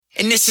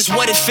And this is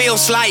what it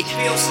feels like.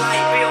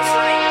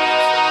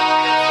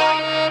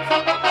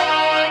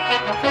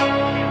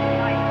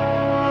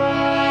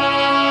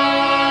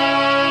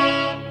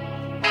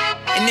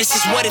 And this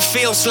is what it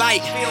feels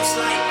like.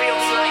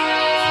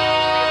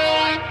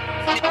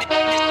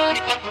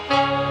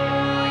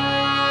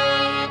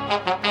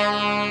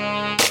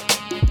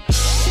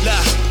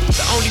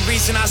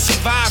 Reason I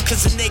survive,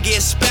 cause a nigga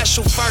is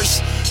special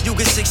first. You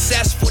get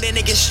successful, then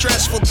it gets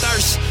stressful,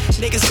 thirst.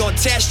 Niggas gon'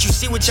 test you,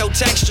 see what your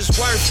texture's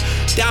worth.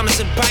 Diamonds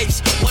and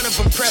pipes, one of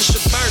them pressure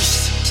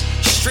burst.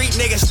 Street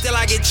niggas, still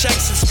I get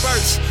checks and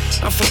spurts.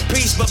 I'm for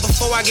peace, but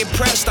before I get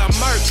pressed, I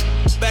murk.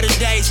 Better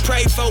days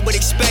prayed for, but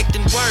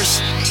expecting worse.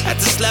 At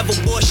this level,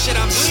 bullshit,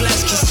 I'm just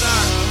less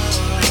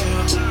concerned.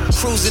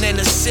 Cruising in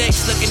the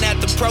 6, looking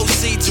at the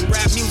proceeds of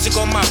rap music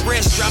on my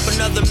wrist. Drop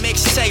another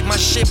mixtape, my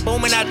shit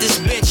booming out this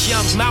bitch.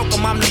 Young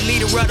Malcolm, I'm the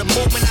leader of the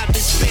movement out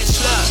this bitch.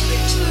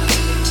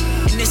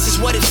 Look, and this is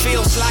what it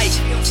feels like.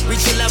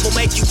 Reach a level,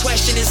 make you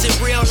question, is it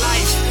real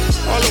life?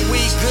 All the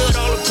weed good,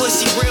 all the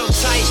pussy real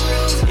tight.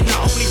 And the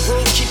only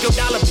rule, keep your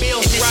dollar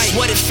bills and right. This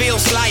is what it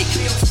feels like.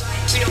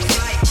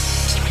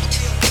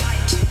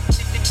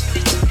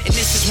 And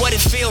this is what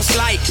it feels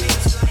like.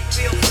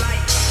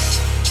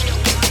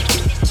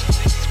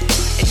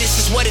 And this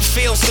is what it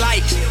feels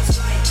like.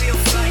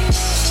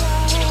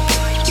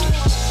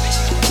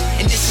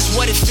 And this is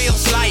what it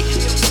feels like.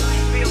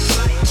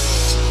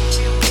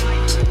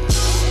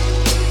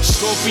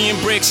 Scorpion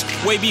bricks,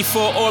 way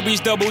before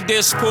Orbeez double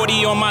disc.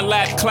 40 on my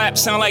lap, clap,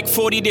 sound like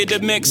 40 did the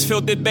mix.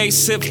 Filtered bass,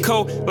 sip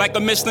coat, like a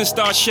Michelin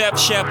star chef.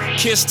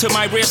 Kiss to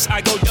my wrist,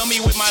 I go dummy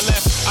with my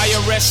left.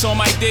 IRS on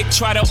my dick,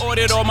 try to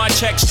audit all my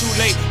checks. Too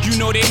late, you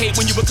know they hate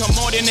when you become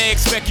more than they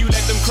expect. You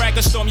let them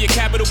crackers storm your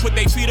capital, put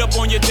their feet up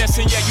on your desk,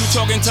 and yet you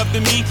talking tough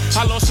to me.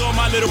 I lost all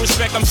my little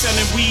respect, I'm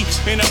selling weed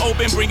in the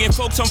open, bringing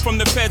folks home from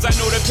the feds. I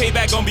know the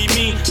payback gon' be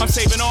mean. I'm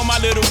saving all my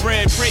little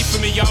bread, pray for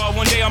me, y'all.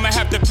 One day I'ma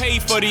have to pay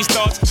for these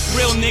thoughts.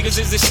 Real niggas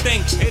is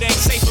distinct, it ain't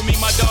safe for me,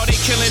 my dog. They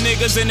killing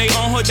niggas in their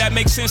own hood, that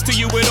makes sense to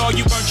you at all.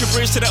 You burnt your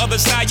bridge to the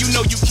other side, you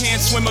know you can't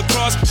swim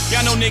across.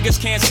 Y'all know niggas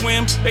can't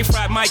swim, they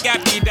fried Mike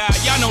after he died.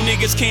 Y'all know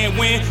niggas can't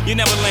win, you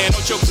never land, no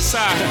jokes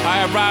aside.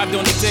 I arrived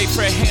on the day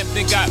Fred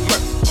Hampton got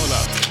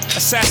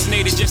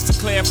assassinated, just to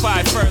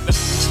clarify further.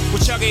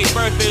 What y'all gave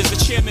birth is the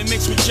chairman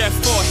mixed with Jeff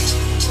Ford.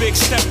 Big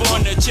step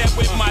on the jet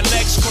with my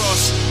legs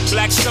crossed.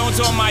 Black stones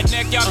on my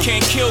neck, y'all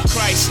can't kill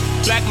Christ.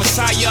 Black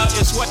Messiah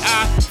is what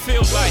I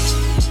feel like.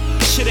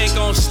 Shit ain't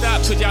gon' stop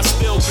cause y'all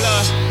spill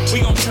blood.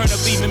 We gon' turn up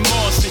even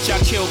more since y'all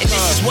killed Cuz.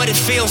 And this is what it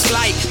feels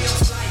like.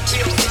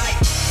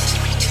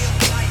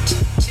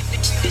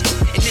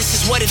 And this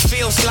is what it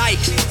feels like.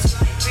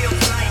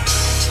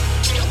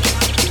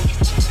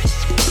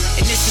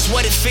 And this is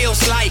what it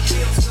feels like.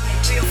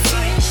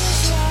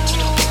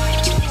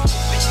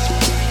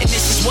 And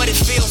this is what it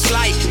feels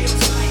like.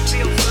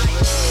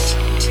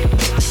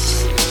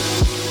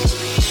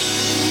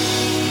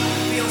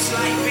 Feels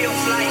like,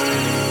 feels like.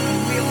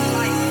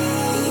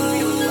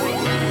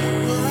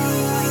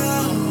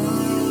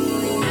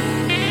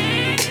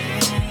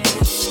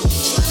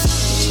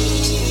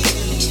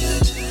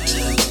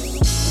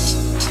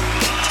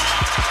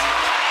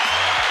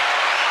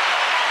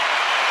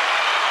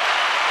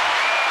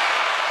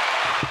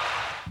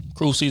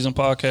 Cruise Season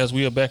Podcast.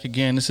 We are back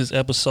again. This is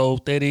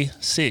episode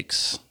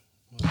 36.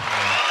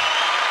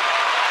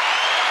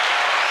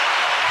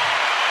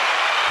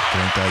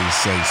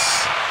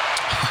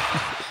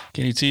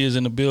 Kenny T is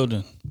in the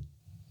building.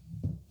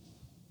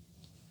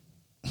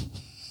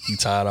 You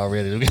tired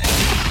already?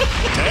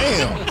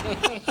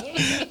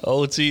 Damn.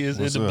 OT is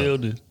in the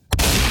building.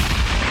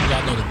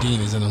 Y'all know the Dean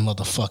is in the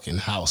motherfucking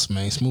house,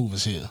 man. Smooth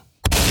as hell.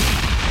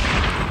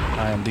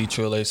 I am D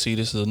Trill AC.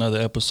 This is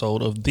another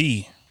episode of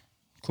the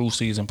Cruise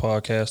Season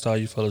Podcast. How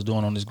you fellas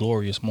doing on this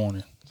glorious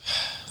morning?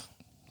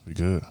 We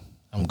good.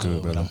 I'm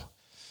good, brother.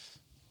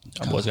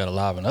 Our boys got to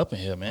liven up in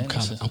here, man.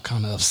 I'm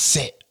kind of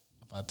upset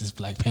about this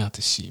Black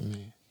Panther shit,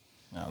 man.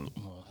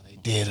 They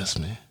did us,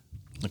 man.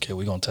 Okay,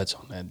 we're going to touch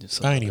on that.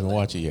 I ain't even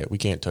watch it yet. We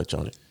can't touch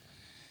on it.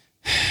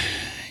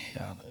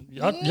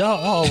 Y'all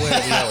always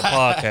have a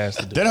podcast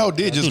to do. That whole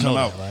did just come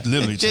out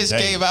literally It just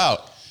today. came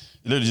out.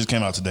 It literally just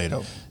came out today,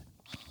 though.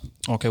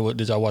 Okay, what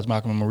did y'all watch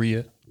Malcolm and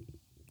Maria?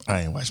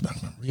 I ain't watched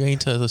Malcolm. You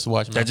ain't tell us to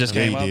watch That just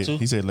Yeah, came he out did. too?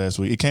 He said last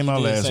week. It came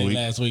out last week.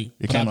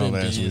 It came out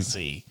last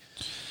week.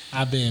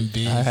 I've been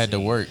busy. I had to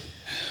work.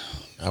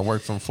 I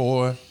worked from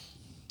 4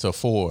 to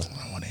 4.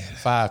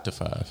 5 to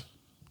 5.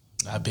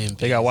 I've been busy.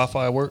 They got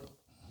Wi-Fi at work?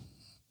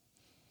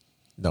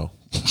 No.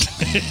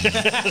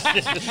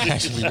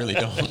 Actually, we really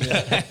don't.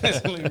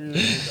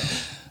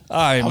 All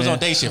right, I was man. on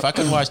day shift. I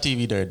couldn't watch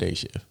TV during day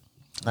shift.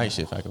 Night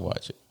shift, I could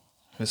watch it.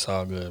 It's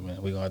all good, man.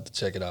 We're going to have to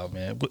check it out,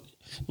 man. But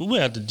we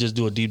have to just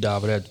do a deep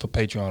dive of that for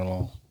Patreon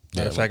alone.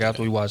 Matter of fact,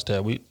 after we watch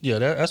that,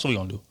 that's what we're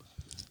going to do.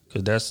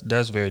 Because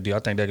that's very deep. I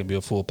think that could be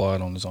a full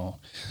part on its own.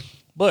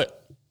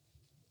 But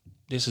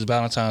this is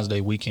Valentine's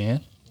Day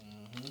weekend.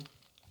 Mm-hmm. You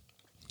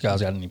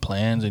guys got any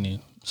plans?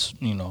 Any,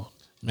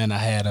 Man, I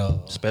had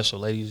special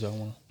ladies y'all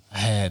want? I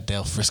had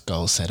Del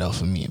Frisco set up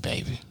for me and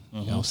baby. You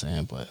know what I'm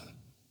saying? But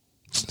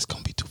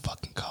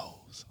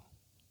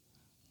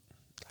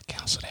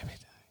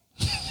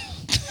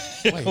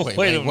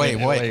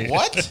Wait.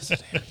 What?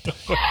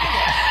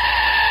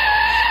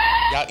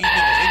 Y'all eating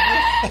in the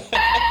igloo?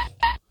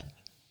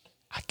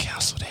 I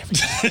canceled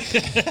everything.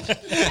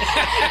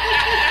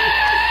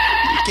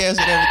 You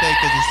canceled everything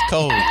because it's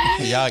cold.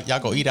 Y'all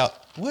go eat out.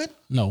 What?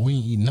 No, we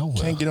ain't eating nowhere.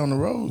 Can't get on the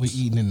road. We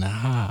eating in the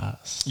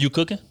house. You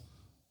cooking?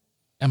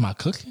 Am I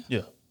cooking?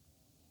 Yeah.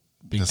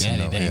 Big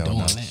Daddy, they ain't doing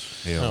that.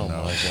 Hell no.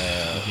 my God.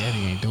 Big Daddy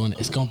ain't doing it.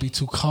 It's gonna be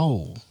too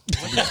cold.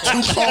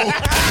 Too cold.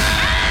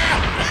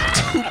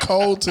 Too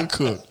cold to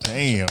cook.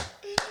 Damn.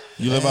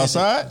 You live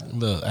outside?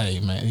 Look, hey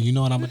man, you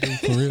know what I'm gonna do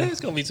for real? It's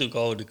gonna be too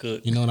cold to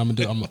cook. You know what I'm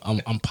gonna do?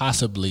 I'm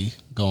possibly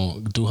gonna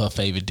do her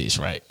favorite dish,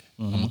 right?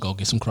 I'm gonna go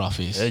get some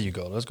crawfish. There you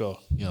go. Let's go.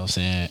 You know what I'm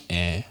saying?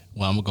 And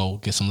I'm gonna go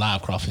get some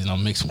live crawfish and I'm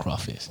gonna make some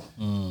crawfish.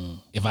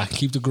 If I can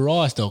keep the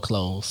garage door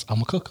closed, I'm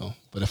gonna cook them.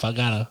 But if I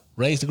gotta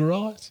raise the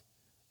garage,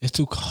 it's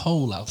too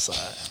cold outside.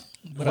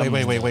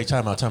 Wait.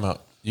 Time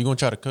out. You gonna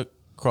try to cook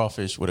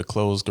crawfish with a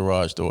closed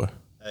garage door?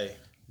 Hey.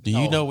 Do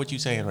you know what you're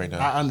saying right now?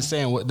 I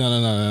understand what. No.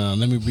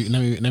 Let me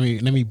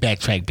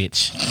backtrack,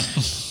 bitch.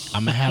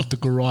 I'm gonna have the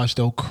garage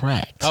door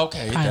cracked.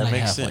 Okay, Probably that like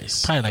makes halfway.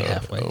 sense. Probably like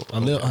halfway, a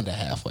little under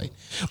halfway.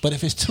 But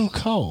if it's too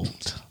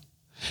cold,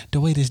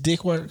 the way this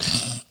dick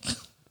works,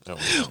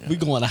 we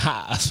going to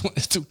highs when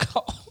it's too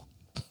cold.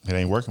 It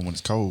ain't working when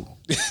it's cold.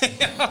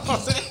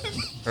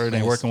 Heard it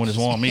ain't working when it's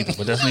warm either,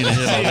 but that's neither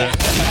here nor there.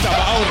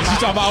 You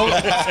talking about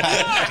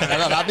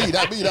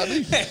Not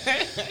me.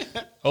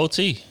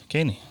 OT,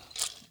 Kenny.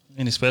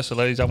 Any special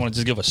ladies I want to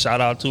just give a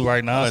shout out to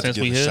right now I'd like since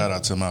to we give a here? shout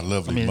out to my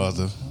lovely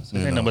mother.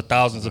 Ain't number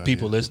thousands of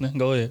people listening.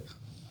 Go ahead.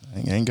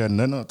 Ain't got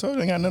nothing on. Told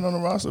you, ain't got nothing on the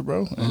roster,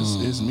 bro.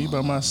 It's me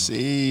by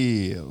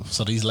myself.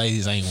 So these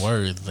ladies ain't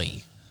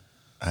worthy.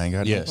 I ain't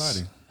got Yes.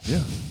 nobody.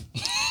 Yeah.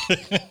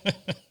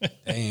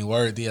 They ain't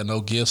worthy of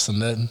no gifts or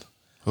nothing.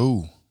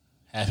 Who?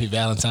 Happy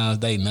Valentine's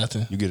Day,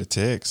 nothing. You get a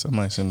text. I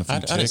might send a few I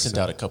done texts. sent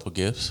out a couple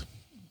gifts.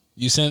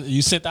 You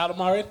sent out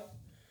them already?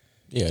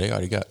 Yeah, they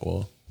already got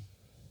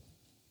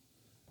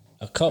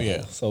A couple.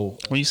 Yeah. So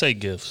When you say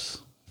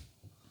gifts,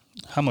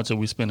 how much are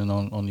we spending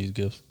on these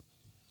gifts?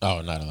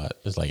 Oh, not a lot.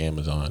 It's like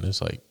Amazon.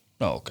 It's like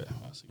Oh, okay.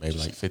 maybe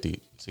like $50,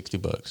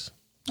 $60.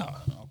 Oh, okay.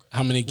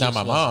 how many Now gifts?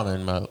 my was mom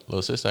and my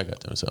little sister, I got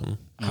them something.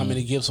 it? How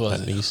many gifts was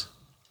My it? niece.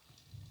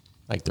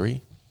 Like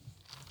 3.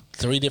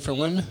 3 different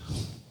women.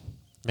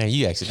 Man,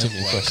 you asked too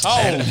many questions.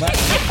 Oh, man.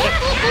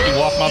 He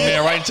walked my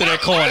man right into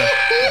that corner.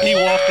 He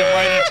walked him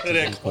right into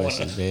that corner.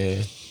 questions,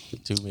 man.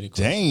 Too many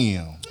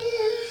questions.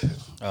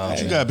 Damn.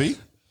 What you got, B?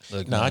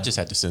 Look, No, man, I just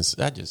had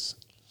to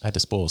I had to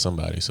spoil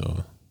somebody,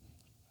 so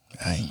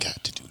I ain't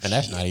got to do and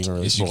that's not even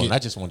really Yes, you spoiling. get- I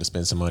just wanted to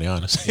spend some money,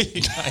 honestly.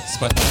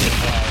 But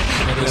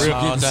if you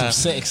all getting some time.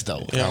 sex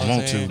though. Yeah. I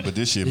want to, but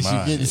this shit If you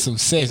mine. getting some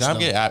sex I'm though.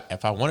 getting,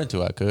 if I wanted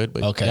to, I could,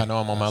 but Okay. y'all know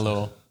I'm on my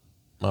little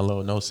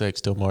no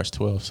sex till March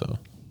 12th, so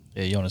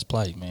yeah, he on his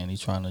plight, man.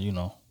 He's trying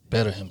to,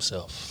 better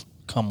himself,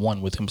 come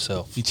one with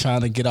himself. He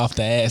trying to get off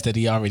the ass that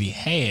he already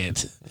had.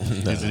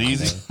 Is it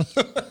easy?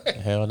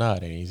 hell no,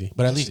 it ain't easy.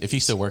 But at least if you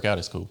still work out,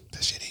 it's cool.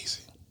 That shit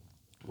easy.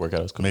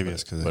 Workout is cool. Maybe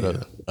it's 'cause but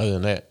of- other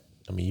than that,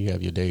 I mean, you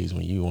have your days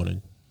when you want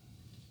to.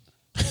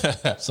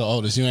 So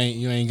Otis, you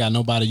ain't got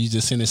nobody. You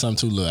just sending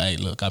something to look. Hey,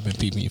 look, I've been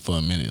peeping you for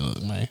a minute.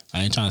 Look, man,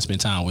 I ain't trying to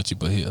spend time with you,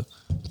 but here,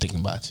 I'm thinking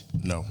about you.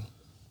 No.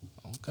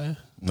 Okay.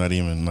 Not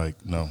even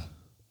like, no.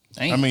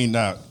 Ain't- I mean,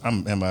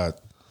 I'm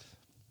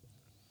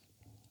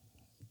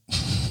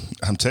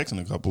texting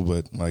a couple,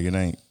 but like it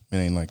ain't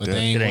like But that. they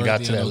ain't, It ain't got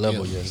worthy to of that no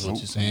level gift. yet, is what you're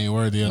They saying. ain't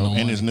worthy of no and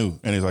money. it's new,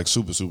 and it's like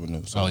super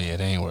new. So, Oh yeah,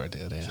 they ain't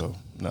worthy of that. so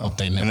no. Hope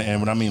they never And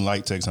when I mean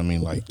light text, I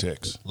mean light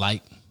text.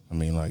 light, I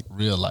mean like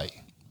real light.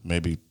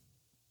 maybe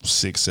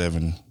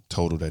 6-7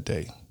 total that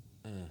day,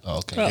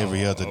 Okay.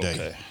 every other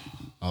day.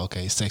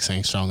 Okay, sex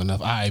ain't strong enough.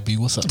 All right, B,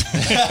 what's up?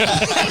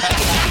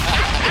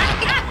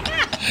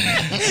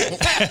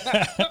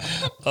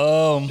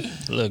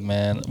 Look,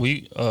 man,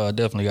 we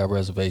definitely got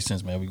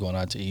reservations, man. We going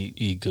out to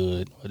eat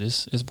good, but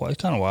it's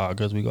kind of wild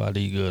because we go out to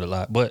eat good a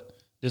lot. But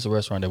this is a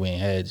restaurant that we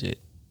ain't had yet,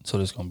 so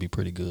this gonna be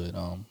pretty good.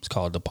 It's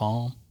called The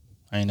Palm.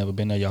 I ain't never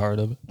been there. You heard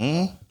of it?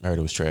 I heard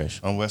it was trash.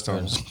 On West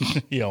Town,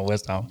 Yeah, on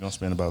West Town. gonna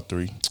spend about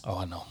 3. Oh,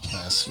 I know.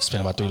 I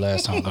spent about 3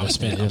 last time. I'm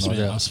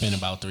spending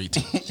about 3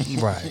 too.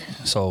 Right.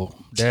 So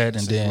that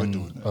and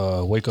then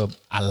wake up.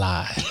 I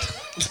lied.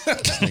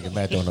 This nigga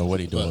Matt don't know what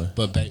he doing.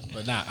 But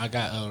nah,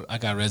 I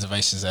got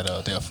reservations at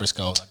Del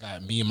Frisco's. I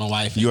got me and my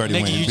wife. You already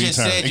Nigga, went. you It's just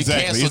B turn. said you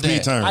Exactly. It's canceled B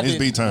that. turn. I It's B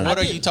didn't. turn. What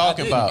are you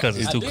talking about? Because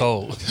it's too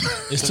cold.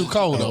 It's too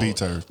cold though.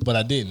 B-turn. But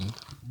I didn't.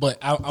 But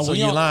I So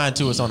you lying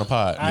to us on the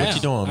pod. What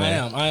you doing,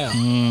 man? I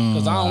am.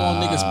 Because I don't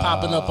want niggas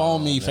popping up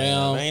on me,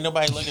 fam. Ain't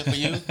nobody looking for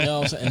you. You know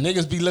what I'm saying? And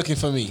niggas be looking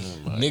for me.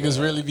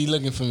 Niggas really be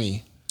looking for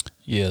me.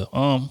 Yeah.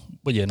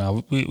 But yeah,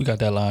 now we got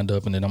that lined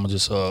up, and then I'm gonna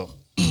just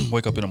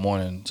wake up in the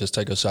morning, just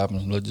take her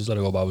shopping, just let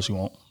her go buy what she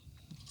want.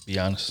 Be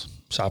honest,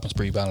 shopping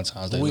spree,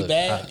 Valentine's Day. Louis Look,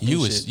 bag? I-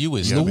 You was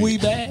Y'all be- Louis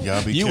bag?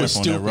 Y'all be You was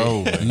careful on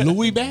that stupid. road. man.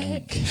 Louis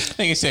bag?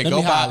 Nigga said Let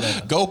me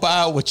holler. go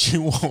buy what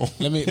you want.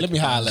 Let me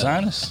holler.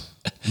 Honest.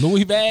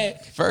 Louis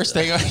bag. First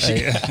thing I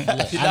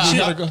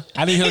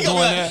need her to go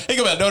in there. He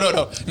go back.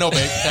 No,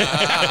 babe.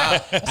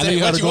 I need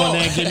her to go in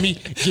there and get me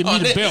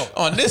the belt.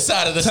 On this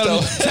side of the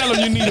stove. Tell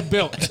him you need a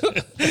belt.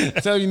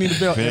 Tell him you need a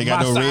belt. If they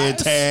got no red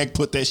tag,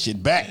 put that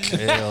shit back.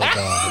 Hell no.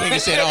 Nigga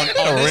said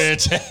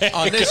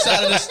on this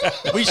side of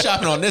the we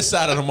shopping on this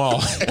side of the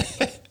mall.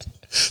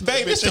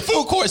 Babe, it's the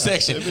food court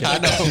section. I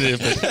know.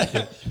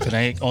 If it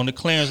ain't on the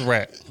clearance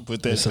rack,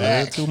 Put that it's a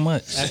little back. too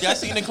much. Have y'all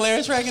seen the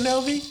clearance rack in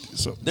LV?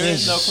 So, There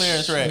is no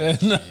clearance rack.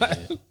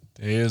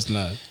 There is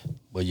none.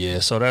 But yeah,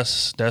 so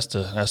that's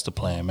the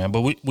plan, man.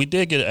 But we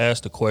did get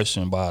asked a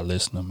question by a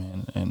listener,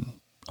 man, and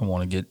I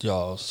want to get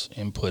y'all's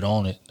input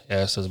on it. They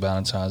asked us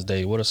Valentine's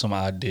Day, what are some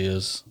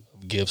ideas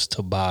of gifts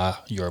to buy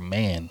your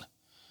man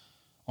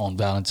on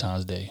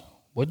Valentine's Day?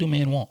 What do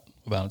men want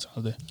for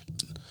Valentine's Day?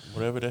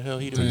 Whatever the hell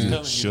he was telling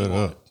you. shut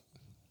up.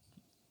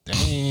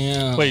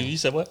 Damn. Wait, you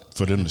said what?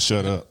 For them to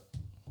shut up.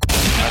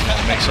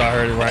 Make sure I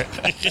heard it right.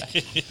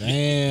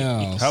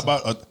 Damn. How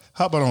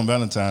about on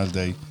Valentine's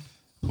Day,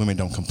 women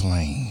don't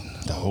complain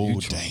the whole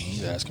day.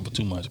 He's asking for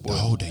too much, boy. The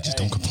whole day, just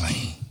don't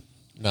complain.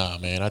 Nah,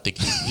 man. I think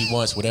he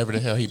wants whatever the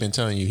hell he been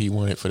telling you he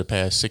wanted for the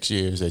past 6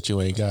 years that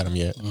you ain't got him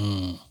yet.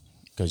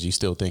 Because you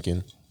still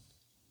thinking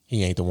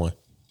he ain't the one.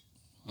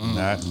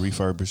 Not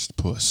refurbished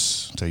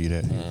puss. Tell you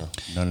that.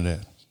 None of that.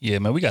 Yeah,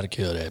 man, we got to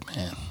kill that,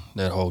 man.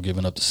 That whole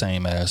giving up the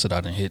same ass that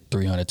I done hit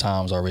 300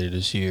 times already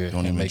this year. Don't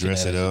and even making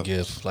dress that it as a up.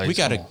 gift. Like, We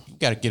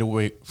gotta get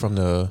away from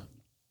the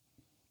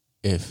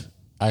if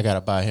I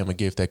gotta buy him a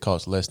gift that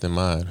costs less than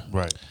mine.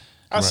 Right.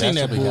 I seen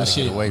that That's what we gotta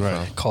bullshit. get away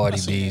Right. from. Cardi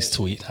B's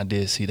tweet. I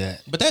did see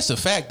that. But that's a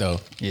fact though.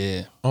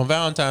 Yeah. On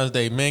Valentine's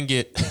Day, men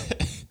get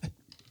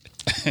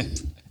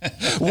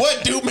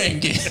what do men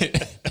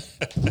get?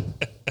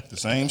 The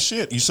same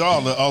shit. You saw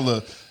all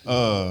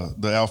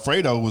the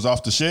Alfredo was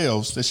off the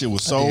shelves. That shit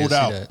was I did sold see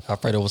out. that.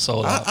 Alfredo was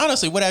sold out.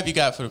 Honestly, what have you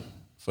got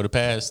for the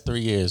past 3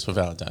 years for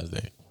Valentine's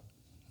Day?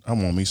 I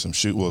want me some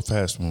shit. Well,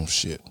 fast food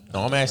shit.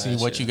 No, I'm asking you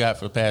what you got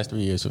for the past 3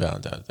 years for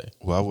Valentine's Day.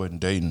 Well, I wasn't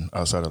dating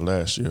outside of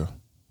last year.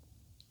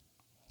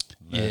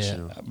 Yeah.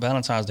 year.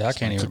 Valentine's Day, I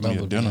can't even Took me a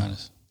remember, to be dinner.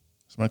 honest.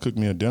 Somebody cooked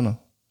me a dinner.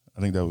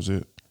 I think that was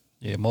it.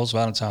 Yeah, most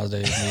Valentine's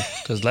Days.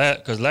 Because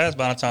last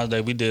Valentine's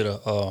Day, we did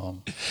a...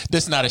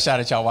 This is not a shot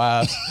at y'all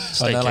wives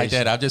or nothing like Staycation.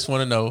 that. I just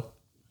want to know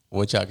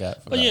what y'all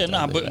got. For But yeah,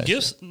 Valentine's Day but last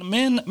gifts,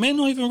 men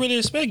don't even really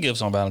expect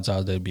gifts on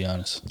Valentine's Day, to be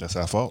honest. That's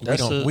our fault.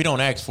 year. We don't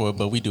ask for it,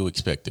 but we do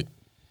expect it.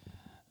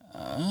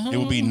 It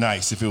would be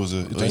nice if it was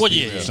a Well,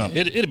 yeah, something.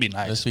 it'd be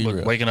nice. Let's be But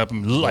real. waking up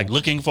and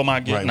looking for my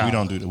gift. Right, nah. we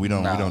don't do that. We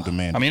don't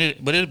demand I mean,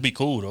 but it'd be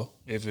cool though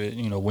if it,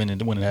 when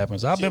it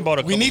happens. I've been bought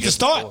a. We couple need to gifts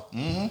start.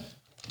 before.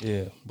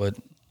 Yeah, but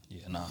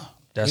yeah, nah.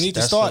 That's, We need to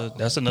that's start.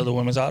 That's another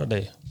women's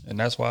holiday, and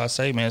that's why I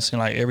say, man, it seems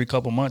like every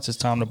couple months it's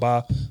time to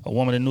buy a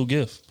woman a new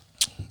gift.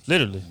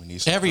 Literally.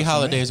 Every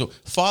holiday is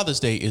Father's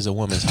Day is a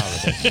woman's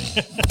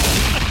holiday.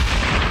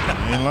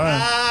 You ain't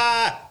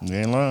lying. You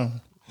ain't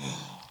lying.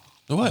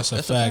 What? That's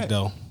a fact,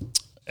 though.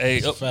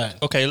 Hey,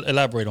 fact. okay,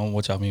 elaborate on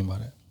what y'all mean by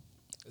that.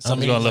 I'm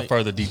mean, going a little like-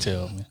 further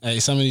detail, man. Hey,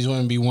 some of these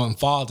women be wanting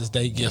Father's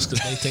Day gifts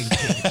because they take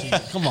the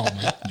kids. Come on,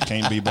 man. You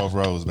can't be both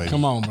roles, baby.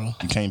 Come on, bro.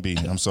 You can't be.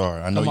 I'm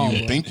sorry. I know Come on, you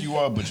bro. think you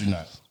are, but you're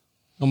not.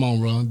 Come on,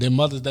 bro. Then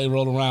Mother's Day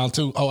roll around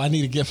too. Oh, I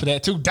need a gift for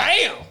that too.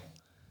 Damn.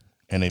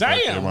 And they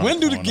birthday Damn. around When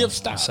do the corner. gifts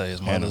stop? Say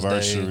it's Mother's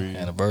Day,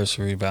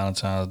 anniversary,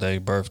 Valentine's Day,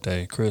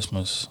 birthday,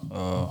 Christmas,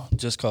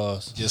 just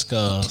cause, Just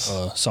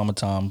cause.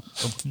 summertime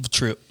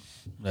trip.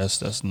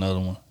 That's another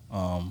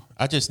one.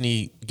 I just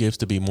need gifts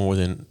to be more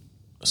than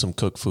some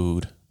cooked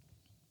food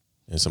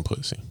and some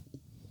pussy.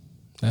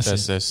 That's it.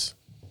 That's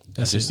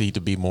That's just it. need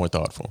to be more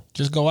thoughtful.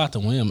 Just go out the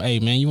whim. Hey,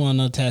 man, you want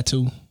another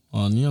tattoo? You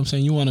know what I'm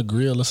saying? You want a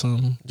grill or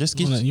something? Just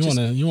you get-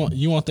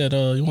 want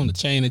the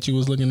chain that you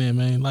was looking at,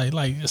 man.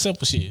 Like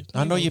simple shit.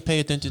 I know you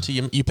pay attention to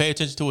you pay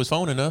attention to his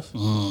phone enough.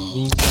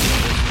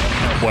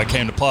 Boy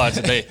came to pod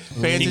today.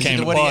 Pay He attention came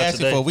to to what he pod asking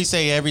today. for. We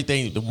say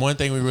everything. The one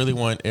thing we really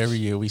want every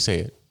year, we say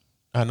it.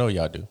 I know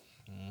y'all do.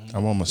 I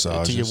want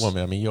massages. To your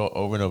woman, I mean, you're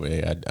over and over.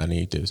 Hey, I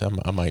need this.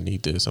 I might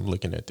need this. I'm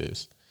looking at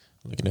this.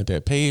 I'm looking at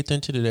that. Pay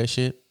attention to that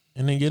shit,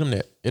 and then get him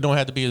that. It don't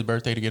have to be his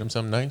birthday to get him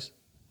something nice.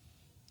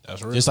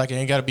 That's real. Just like it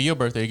ain't got to be your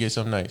birthday to get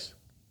something nice.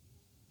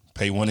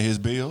 Pay one of his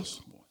bills.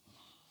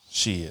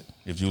 Shit.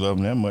 If you love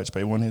him that much,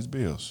 pay one of his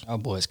bills. Our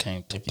boys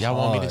came to Y'all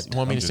want me to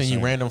I'm send just you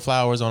saying. random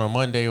flowers on a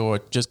Monday or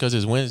just because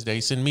it's Wednesday?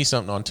 Send me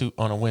something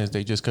on a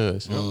Wednesday just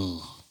because.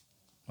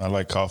 I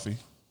like coffee.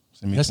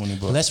 Send me Let's,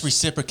 $20. let's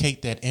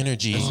reciprocate that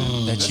energy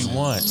that you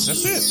want.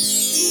 That's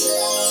it.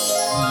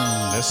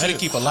 That's That'll it.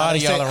 keep a lot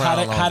of y'all around. How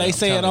longer, they I'm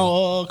say it telling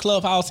on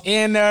Clubhouse?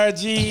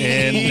 Energy.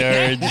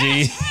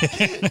 Energy.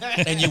 you.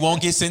 And you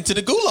won't get sent to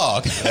the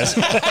gulag.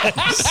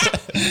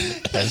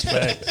 That's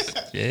facts.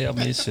 Yeah, I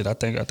mean, shit. I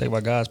think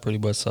my guys pretty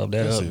much summed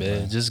that That's up, it, man.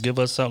 man. Just give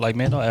us something. Like,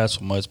 man, don't ask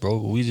for much, bro.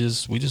 We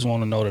just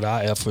want to know that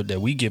our effort that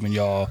we giving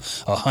y'all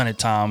 100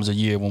 times a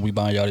year when we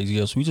buying y'all these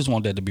gifts, we just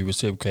want that to be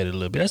reciprocated a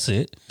little bit. That's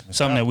it.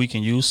 Something that we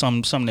can use.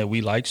 Something that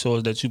we like.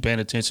 Shows that you paying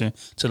attention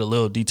to the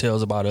little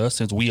details about us.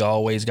 Since we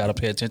always got to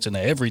pay attention to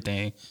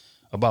everything.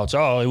 about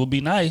y'all, it would be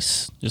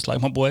nice, just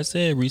like my boy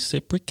said,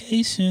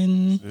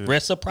 reciprocation,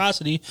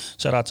 reciprocity.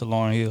 Shout out to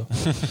Lauryn Hill.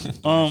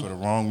 For the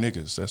wrong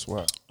niggas, that's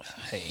why.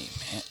 Hey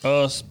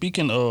man,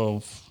 speaking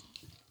of,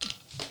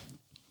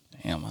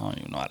 damn, I don't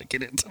even know how to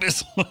get into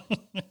this one.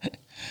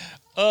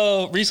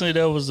 Recently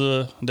there was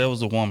a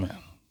woman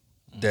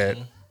that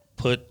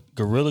put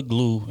Gorilla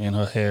Glue in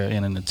her hair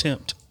in an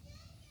attempt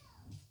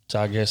to,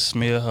 I guess,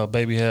 smear her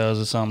baby hairs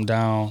or something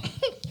down,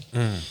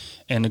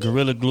 and the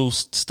Gorilla Glue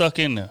stuck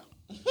in there.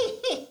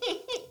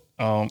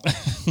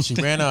 She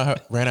ran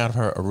out of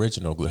her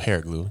original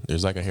hair glue.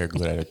 There's like a hair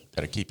glue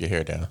that'll keep your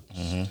hair down.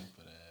 Mm-hmm.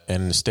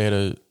 And instead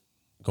of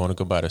going to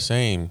go buy the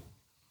same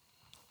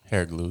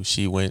hair glue,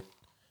 she went,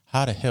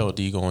 how the hell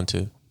do you go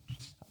into,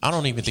 I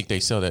don't even think they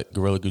sell that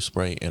Gorilla Glue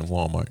spray in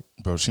Walmart.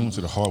 Bro, she went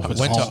to the hardware.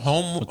 Went to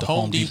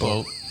Home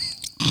Depot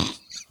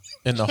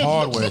in the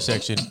hardware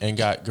section and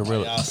got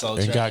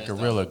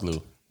Gorilla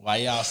Glue. Why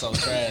y'all so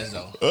trash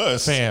though?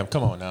 Us. Fam,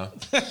 come on now.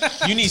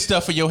 You need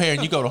stuff for your hair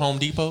and you go to Home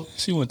Depot?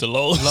 She went to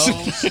Lowe's.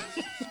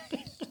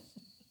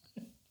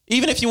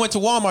 Even if you went to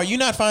Walmart, you're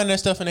not finding that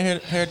stuff in the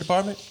hair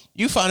department.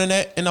 You finding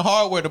that in the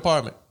hardware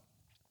department.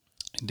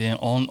 Then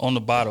on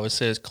the bottle it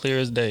says clear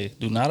as day.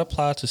 Do not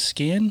apply to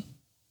skin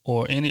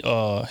or any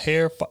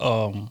hair,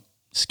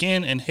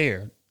 skin and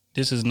hair.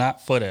 This is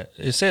not for that.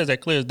 It says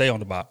that clear as day on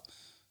the bottle.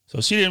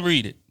 So she didn't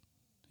read it.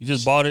 You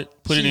just bought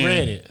it, put it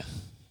in.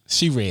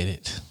 She read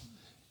it.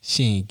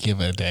 She ain't give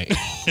her a day.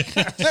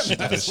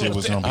 That shit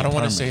was gonna be I don't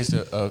want to permanent. say it's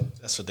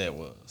That's what that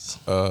was.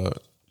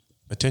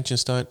 attention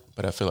stunt,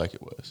 but I feel like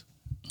it was.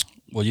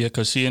 Well, yeah,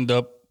 because she ended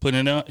up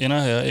putting it in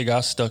her hair. It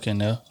got stuck in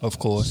there, of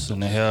course,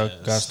 and the hair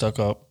got stuck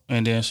up.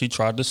 And then she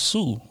tried to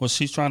sue. Well,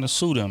 she's trying to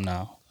sue them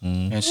now.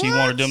 And she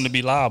wanted them to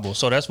be liable.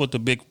 So that's what the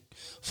big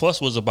fuss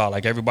was about.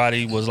 Like,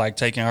 everybody was, like,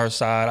 taking her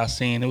side. I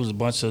seen it was a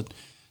bunch of,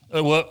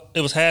 well, it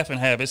was half and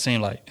half. It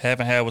seemed like half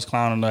and half was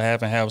clowning her,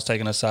 half and half was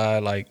taking her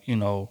side. Like, you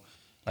know,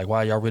 like,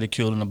 why y'all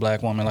ridiculing a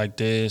black woman like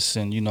this?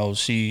 And, you know,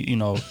 she, you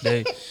know,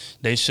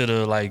 they should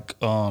have, like,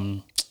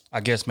 I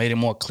guess made it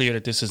more clear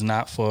that this is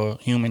not for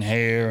human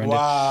hair. And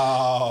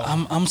Wow.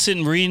 I'm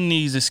sitting reading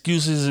these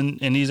excuses and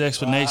these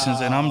explanations,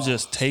 and I'm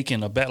just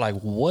taken aback. Like,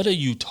 what are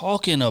you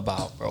talking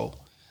about, bro?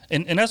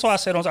 And that's why I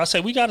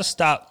said we got to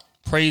stop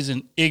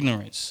praising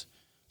ignorance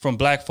from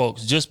black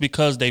folks just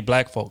because they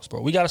black folks, bro.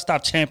 We got to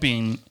stop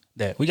championing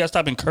that. We got to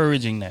stop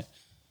encouraging that.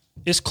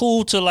 It's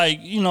cool to, like,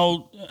 you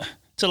know,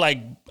 to, like,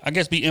 I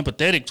guess be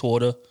empathetic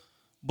toward her,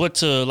 but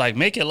to, like,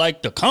 make it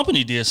like the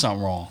company did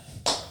something wrong.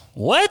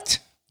 What?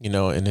 You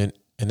know, and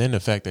then the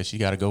fact that she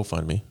got a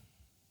GoFundMe.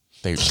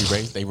 They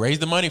raised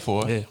the money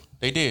for her. Yeah.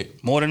 They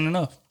did. More than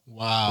enough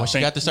Wow. When she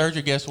got the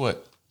surgery, guess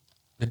what?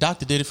 The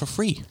doctor did it for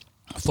free.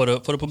 for the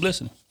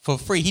publicity. For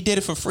free. He did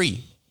it for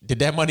free. Did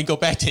that money go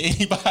back to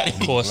anybody? Of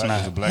course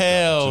Black is a not. black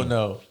Hell doctor, too.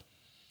 no.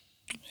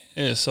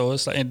 Yeah, so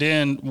it's like, and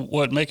then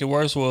what make it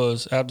worse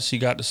was after she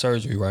got the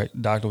surgery, right? The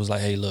doctor was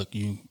like, "Hey, look,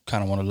 you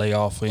kind of want to lay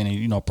off any,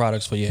 you know,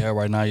 products for your hair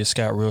right now. Your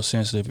scalp real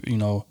sensitive, you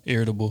know,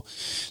 irritable."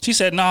 She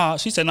said, "Nah."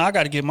 She said, "No, I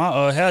got to get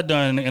my hair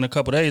done in a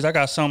couple of days. I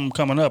got something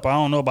coming up. I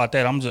don't know about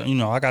that. I'm just, you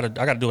know, I gotta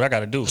do what I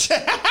gotta do."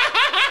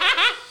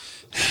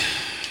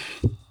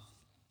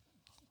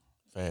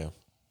 Fam.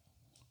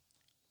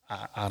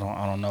 I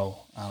don't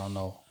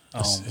know.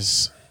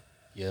 It's-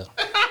 Yeah.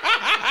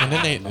 and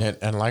then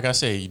and like I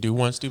said, you do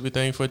one stupid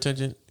thing for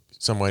attention,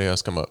 somebody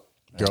else come up.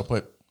 Girl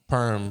put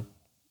perm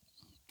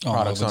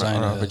products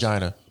on her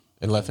vagina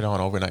and left it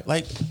on overnight.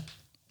 Like,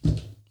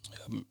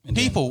 And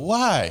people,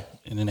 why?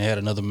 and then they had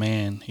another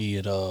man. He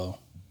had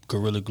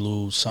Gorilla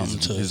Glue something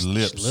to his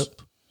lips.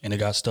 lip, and it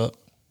got stuck.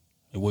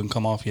 It wouldn't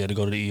come off. He had to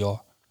go to the ER.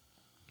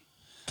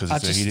 Because I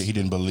he said just- he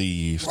didn't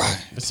believe.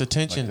 It's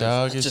attention,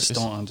 dog. It's, just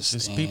don't understand.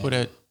 It's people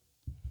that.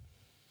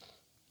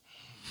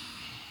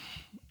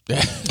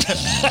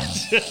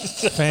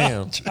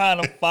 Fam.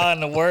 Trying to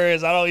find the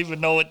words. I don't even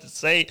know what to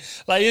say.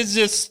 Like, it's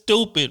just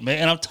stupid, man.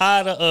 And I'm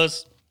tired of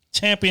us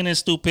championing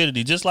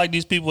stupidity. Just like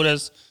these people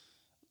that's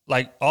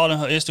like all in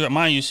her Instagram.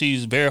 Mind you,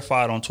 she's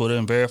verified on Twitter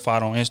and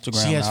verified on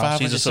Instagram. She has now. 500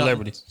 She's a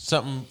celebrity.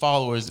 something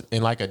followers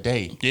in like a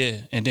day. Yeah.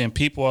 And then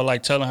people are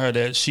like telling her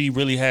that she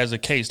really has a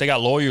case. They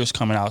got lawyers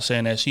coming out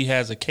saying that she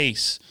has a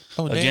case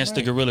Oh, damn against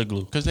the right. Gorilla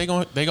Glue. Because they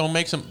gonna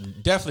make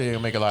definitely they're gonna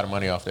make a lot of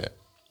money off that.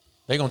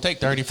 They're gonna take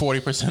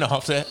 30-40%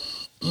 off that.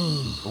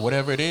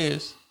 Whatever it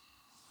is.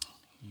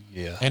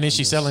 Yeah. And then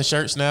she's selling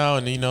shirts now,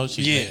 and you know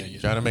she's Yeah.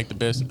 trying to make the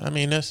best. I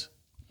mean, that's,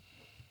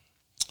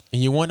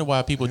 and you wonder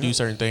why people do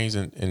certain things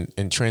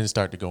and trends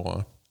start to go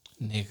on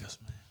Niggas,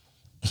 man.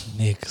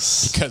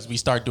 Niggas. because we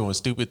start doing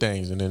stupid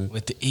things, and then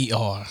With the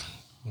ER.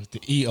 With the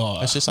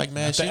ER. it's just like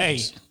mass Not the A.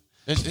 shootings.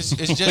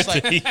 It's just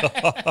like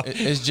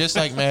it's just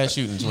like mass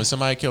shootings. When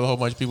somebody kill a whole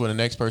bunch of people, and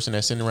the next person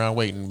that's sitting around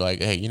waiting, be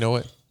like, hey, you know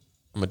what?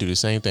 I'm gonna do the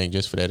same thing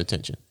just for that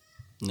attention.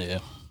 Yeah.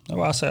 That's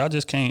why I say I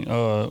just can't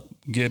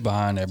get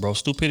behind that, bro.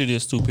 Stupidity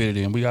is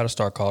stupidity, and we got to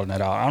start calling that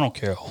out. I don't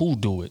care who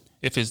do it.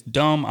 If it's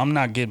dumb, I'm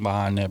not getting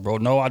behind that, bro.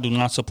 No, I do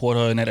not support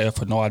her in that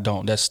effort. No, I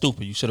don't. That's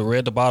stupid. You should have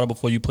read the bottle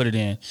before you put it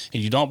in.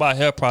 And you don't buy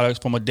hair products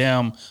from a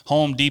damn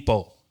Home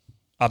Depot.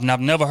 I've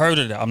never heard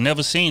of that. I've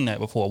never seen that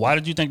before. Why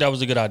did you think that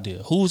was a good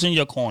idea? Who's in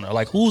your corner?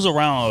 Like, who's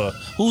around her?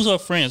 Who's her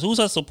friends? Who's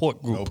her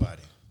support group?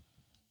 Nobody.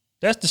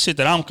 That's the shit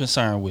that I'm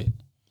concerned with.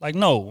 Like,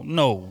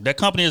 no. That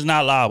company is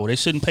not liable. They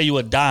shouldn't pay you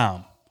a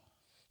dime.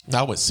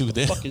 I would sue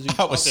them. What the fuck is you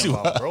I would talking sue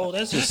about, her. bro?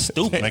 That's just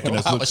stupid. Making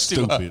us I look would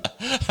sue her. stupid.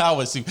 I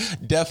would sue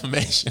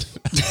defamation.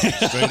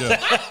 Straight up.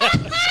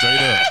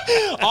 Straight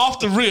up. Off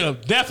the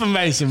rip,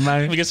 defamation,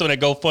 Let man. me get some of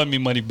that GoFundMe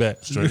money back.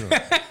 Straight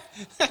up.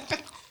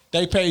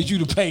 They paid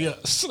you to pay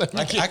us.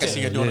 I can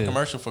see her doing a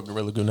commercial for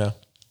Gorilla Glue now.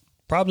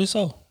 Probably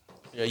so.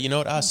 Yeah, you know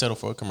what? I'll settle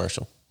for a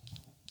commercial.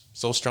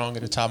 So strong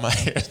at the top of my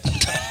hair.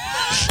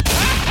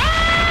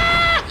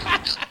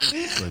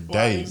 For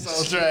days.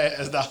 So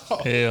trash,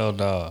 dog. Hell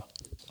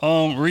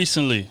no.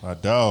 Recently, My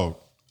dog.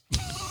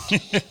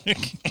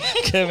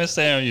 Kevin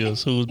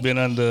Samuels, who's been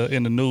in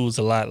the news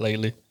a lot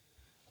lately,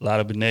 a lot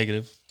of it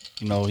negative.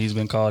 You know, he's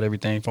been called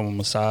everything from a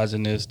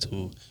misogynist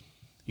to,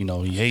 you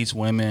know, he hates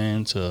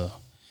women to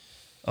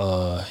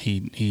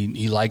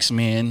he likes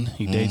men,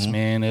 he dates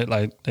men.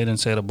 They done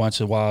said a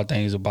bunch of wild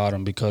things about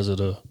him because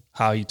of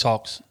how he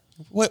talks.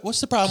 What's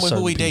the problem with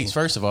Certain who he dates?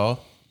 people. First of all,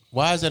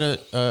 why is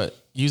that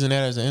using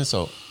that as an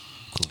insult?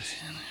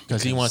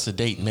 Because he wants to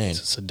date men.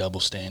 It's a double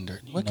standard.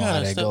 You What know kind how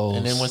of that stuff? goes.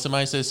 And then when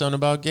somebody says something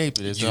about gay,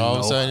 it's You all of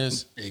a know, sudden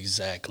it's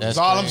exactly. that's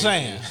That's all I'm crazy.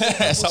 saying.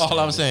 That's all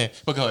I'm saying.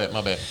 But go ahead,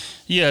 my bad.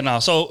 Yeah, no.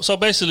 So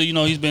basically, you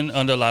know, he's been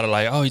under a lot of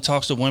like, oh, he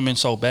talks to women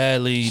so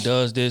badly. He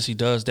does this, he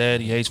does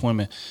that. He hates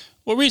women.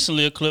 Well,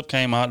 recently a clip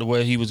came out to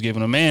where he was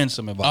giving a man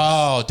some advice,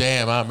 Oh,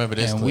 damn. I remember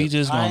this. and clip. we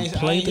just gonna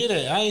play hear the.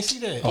 that. I ain't see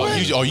that.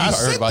 you I heard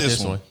sent about this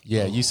this one.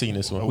 Yeah, you seen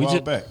this one. A We while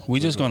just back.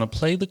 we just gonna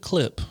play the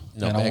clip,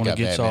 No, and I Bad want to got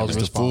get Bad y'all's Man.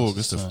 It's the full.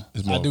 response.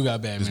 It's more. I do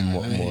got Batman. It's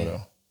more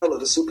though. Hello,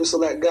 the super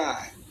select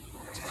guy.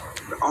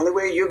 The only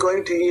way you're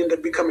going to end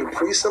up becoming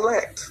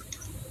pre-select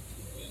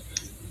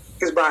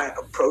is by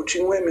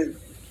approaching women.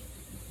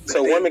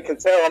 So women can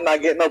tell I'm not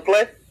getting no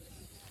play?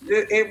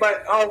 Anybody,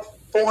 all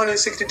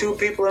 462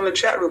 people in the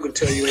chat room can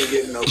tell you ain't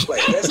getting no play.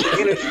 That's the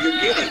energy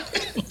you're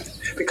getting.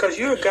 Because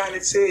you're a guy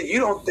that said you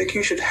don't think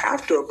you should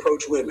have to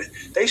approach women.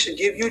 They should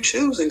give you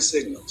choosing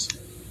signals.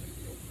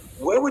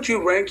 Where would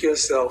you rank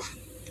yourself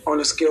on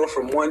a scale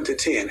from 1 to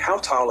 10? How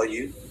tall are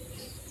you?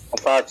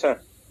 I'm 5'10".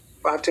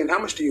 5'10". How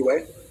much do you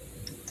weigh?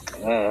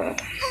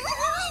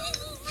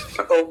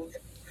 Uh-oh.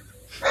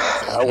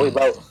 I weigh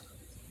about,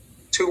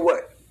 To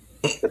what?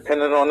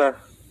 depending on the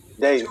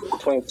day,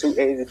 between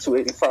 280 to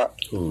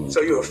 285.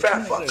 So you're a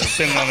fat fucker.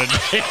 Depending on the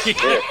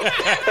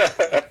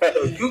day.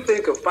 So you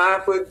think a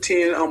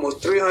 5'10",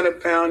 almost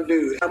 300-pound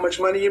dude, how much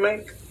money you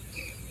make?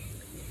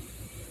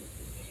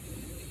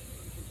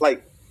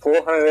 Like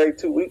 400 every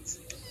 2 weeks.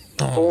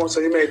 So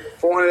you make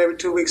 400 every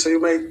 2 weeks. So you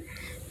make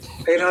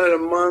 800 a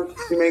month.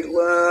 You make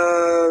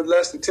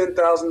less than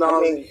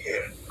 $10,000 a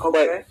year.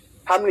 Okay. But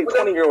how many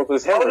 20-year-olds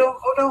was him?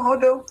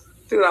 Hold on.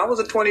 Dude, I was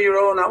a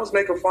 20-year-old and I was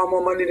making far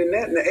more money than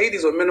that. In the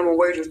 80s, where minimum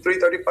wage was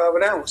 $3.35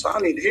 an hour. So I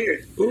need to hear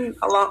it.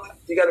 How long?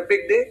 You got a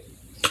big dick?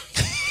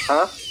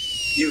 Huh?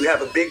 You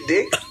have a big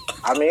dick?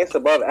 I mean, it's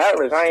above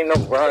average. I ain't no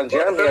Ron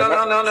Jeremy. No.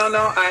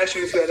 I asked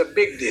you if you had a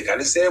big dick. I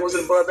didn't say it was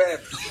above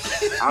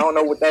average. I don't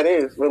know what that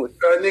is, really.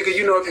 Nigga,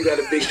 you know if you got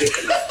a big dick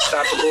or not.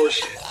 Stop the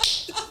bullshit.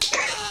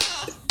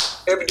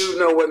 Every dude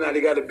know whether or not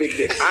he got a big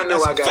dick. I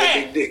know I got a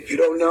big dick. You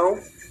don't know?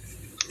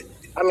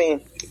 I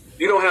mean,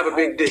 You don't have a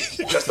big dick.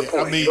 That's the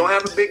point. You don't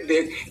have a big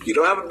dick. You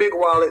don't have a big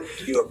wallet.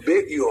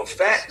 You're a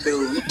fat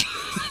dude.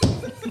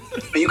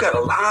 And you got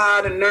a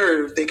lot of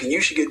nerve thinking you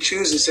should get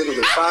choosing signals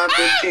at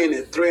 5'10"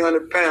 and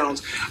 300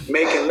 pounds,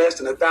 making less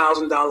than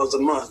 $1,000 a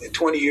month at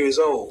 20 years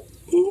old.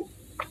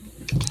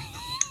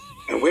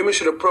 And women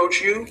should approach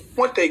you.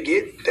 What they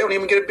get, they don't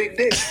even get a big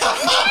dick.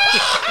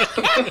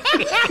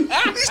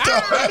 Niggas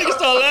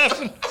start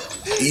laughing.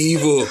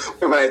 Evil.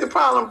 Right, the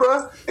problem,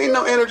 bruh, ain't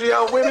no energy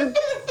out women.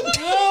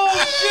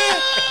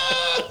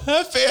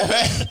 Fair,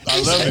 man.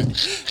 I love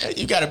it.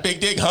 You got a big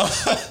dick, huh?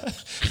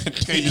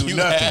 Can't do you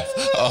nothing.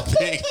 have a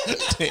big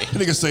dick.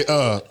 Niggas say,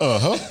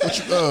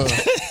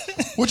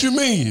 what you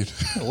mean?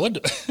 What?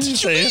 You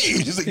say it's,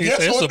 mean? Is it you yes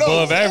say it's or no?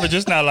 above average.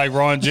 It's not like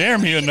Ron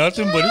Jeremy or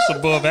nothing, but it's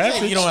above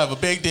average. You don't have a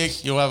big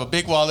dick. You don't have a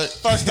big wallet.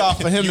 First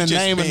off, for him You to just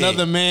name big.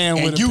 another man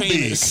And with you a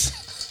penis.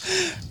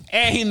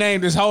 And he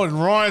named his whole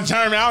Ron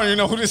Jeremy. I don't even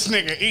know who this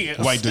nigga is.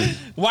 White dude.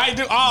 White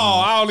dude.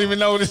 Oh, I don't even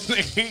know who this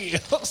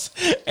nigga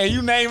is. And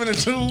you naming a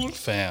dude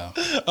Fam.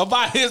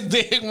 about his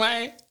dick,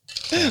 man.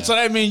 So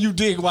that means you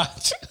dick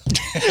watch.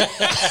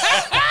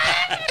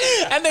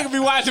 That nigga be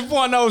watching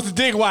pornos to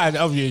dick watch.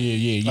 Oh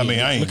yeah. I mean,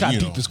 I ain't, Look how you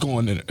deep know. it's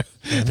going in it.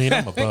 I mean,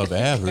 I'm above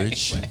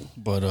average.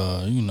 But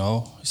you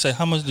know, say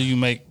how much do you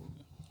make?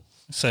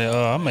 Say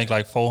I make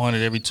like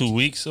 400 every 2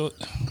 weeks. So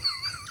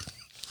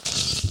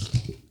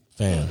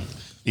Fam.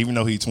 Even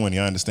though he's 20,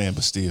 I understand,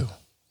 but still.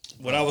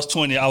 when I was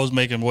 20, I was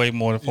making way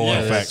more than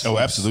 400. In fact,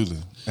 absolutely.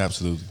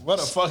 What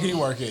the fuck he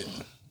work at?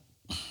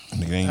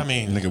 Nigga ain't, I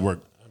mean- nigga work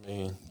I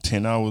mean,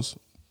 10 hours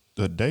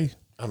a day,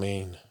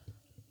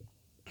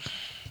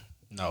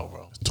 No,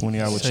 bro. 20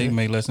 hours Say you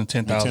make less than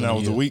 10,000 10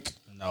 hours a week.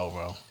 No,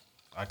 bro.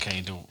 I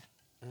can't do it.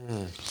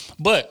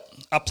 But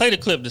I played a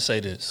clip to say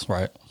this,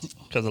 right?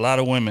 Because a lot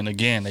of women,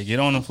 again, they get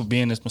on him for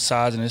being this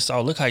misogynist.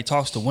 Oh, look how he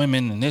talks to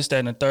women and this, that,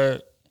 and the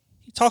third.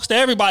 He talks to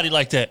everybody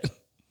like that.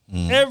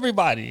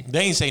 Everybody.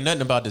 They ain't say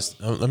nothing about this.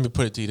 Let me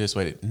put it to you this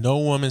way. No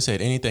woman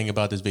said anything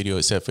about this video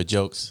except for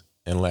jokes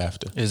and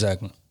laughter.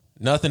 Exactly.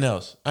 Nothing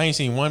else. I ain't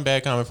seen one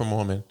bad comment from a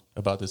woman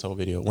about this whole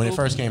video when it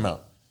first came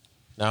out.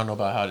 Now I don't know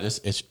about how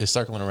it's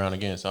circling around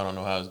again, so I don't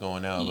know how it's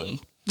going now. But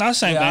Not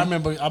saying Yeah, I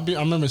thing.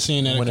 remember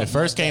seeing that when it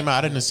first came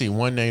out, I didn't see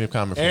one negative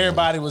comment from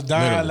everybody was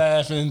dying Literally.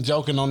 laughing,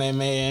 joking on that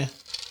man.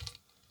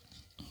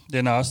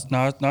 Then it's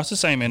the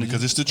same energy.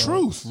 Because it's the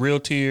truth. Real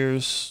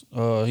tears.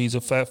 He's a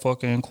fat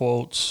fucker in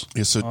quotes.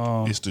 It's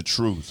the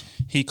truth.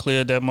 He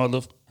cleared that mother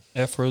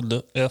effer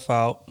the F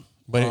out.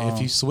 But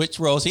if you switch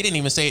roles, he didn't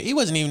even say it. He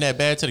wasn't even that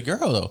bad to the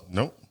girl though.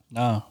 Nope.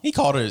 Nah. He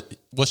called her.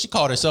 Well, she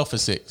called herself a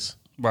 6,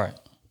 Right.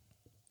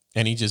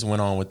 and he just went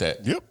on with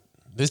that. Yep.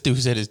 This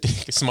dude said his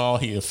dick is small.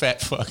 He a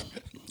fat fuck.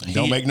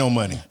 Don't make no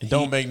money.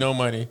 Don't make no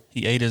money.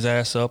 He ate his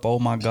ass up. Oh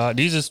my God.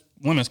 These is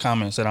women's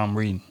comments that I'm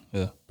reading.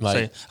 Yeah. Like-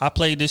 Say, I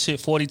played this shit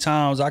 40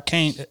 times. I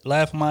can't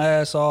laugh my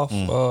ass off.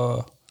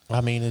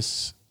 I mean,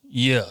 it's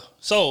Yeah.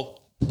 So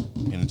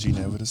Energy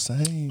never the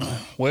same.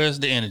 where's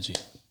the energy?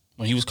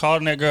 When he was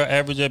calling that girl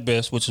average at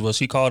best, which is what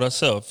she called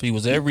herself, he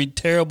was every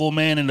terrible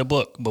man in the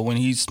book. But when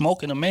he's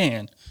smoking a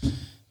man,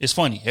 it's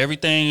funny.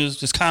 Everything is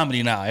just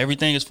comedy now.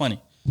 Everything is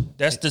funny.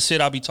 That's the shit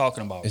I be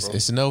talking about, bro.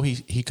 it's no.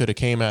 He could have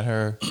came at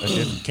her.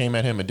 Came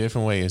at him a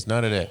different way. It's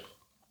none of that.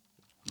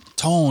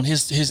 Tone,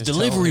 his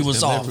delivery his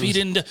was off. delivery He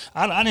didn't.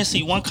 I didn't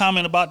see one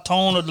comment about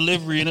tone or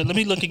delivery. And let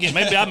me look again.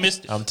 Maybe I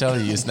missed it. I'm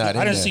telling you, it's not.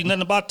 I in didn't there. see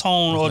nothing about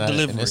tone or Not-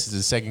 delivery. And this is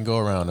the second go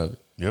around of it.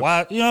 Yep.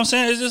 Why? You know what I'm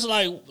saying? It's just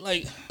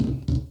like,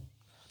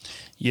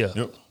 yeah.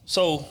 Yep.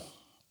 So,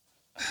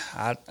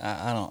 I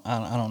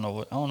don't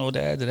know what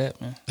to add to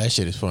that, man. That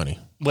shit is funny.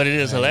 But it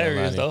is I ain't gonna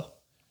hilarious lie to you. though.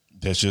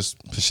 That's just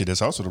shit.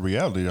 That's also the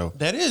reality, though.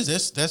 That is.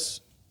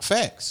 That's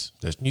facts.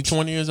 That's- You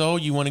 20 years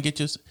old. You want to get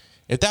your.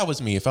 If that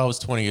was me, if I was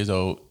 20 years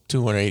old,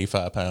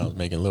 285 pounds,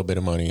 making a little bit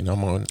of money, and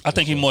I'm on. I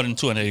think he's more than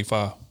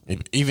 285.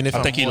 Even if I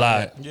I'm think he more than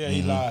lied. that- Yeah,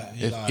 he lied.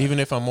 He lied. even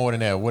if I'm more than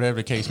that, whatever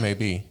the case may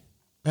be,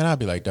 man, I'd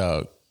be like,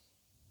 dog,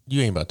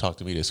 you ain't about to talk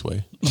to me this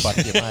way. I'm about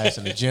to get my ass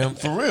in the gym.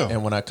 For real.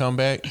 And when I come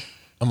back,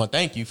 I'm going to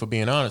thank you for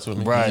being honest with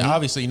me. Right.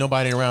 Obviously,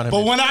 nobody around him.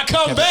 But when I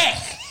come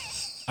back,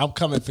 I'm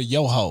coming for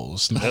your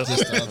hoes, not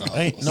just the other hoes.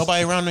 Ain't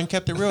nobody around him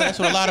kept it real. That's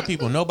what a lot of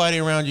people. Nobody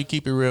around you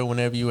keep it real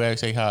whenever you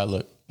ask, hey, how I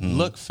look.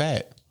 Look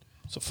fat.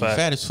 It's a You fact.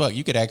 fat as fuck.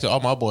 You could ask all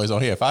my boys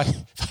on here. If I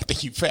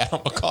think you fat,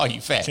 I'm going to call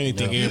you fat. Can't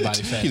think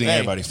everybody fat. You think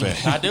everybody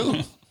fat? I do.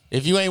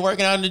 If you ain't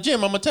working out in the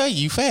gym, I'm going to tell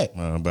you fat.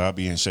 But I'll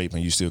be in shape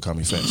and you still call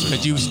me fat. So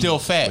Because you still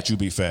fat. But you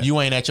be fat.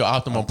 You ain't at your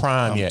optimum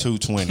prime I'm yet.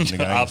 220.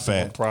 Nigga, I ain't Optimal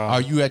fat. prime.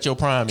 Are you at your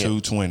prime yet?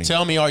 220.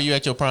 Tell me, are you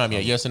at your prime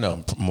yet? Yes or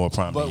no? More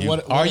prime But than you.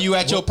 what- Are you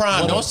at your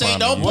prime? Don't say.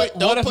 Don't put. What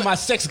Don't if put. my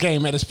sex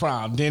game at its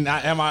prime? Then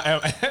am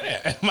I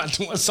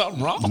doing something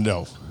wrong?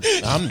 No.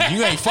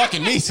 You ain't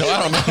fucking me, so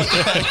I don't know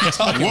what you're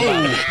talking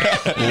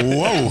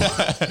Whoa.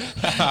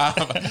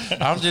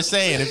 about. I'm just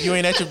saying, if you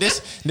ain't at your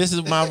this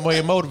is my way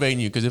of motivating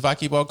you. Because if I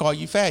keep on calling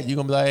you fat, you're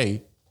gonna be like,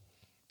 hey,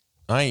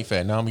 I ain't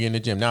fat. Now I'm getting in the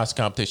gym. Now it's a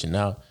competition.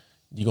 Now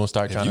you're gonna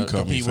start If trying you to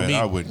call me compete with fat, me.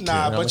 I wouldn't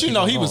Nah, care. but you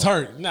know he was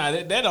hurt. Nah,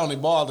 that only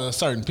bothered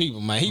certain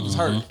people, man. He was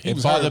hurt. He It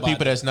was hurt bother about people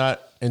that. that's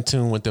not in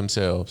tune with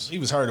themselves. He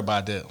was hurt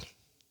about that.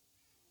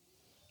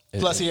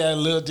 Plus, he had a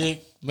little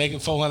dick making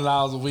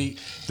 $400 a week.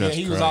 That's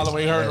He was all the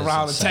way hurt That is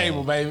around insane. the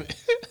table, baby.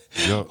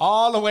 Yup.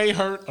 All the way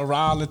hurt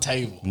around the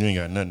table. You ain't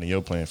got nothing in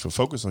your plan. For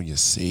focus on your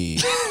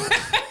seed.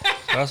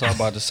 That's what I'm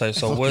about to say.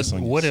 So Focus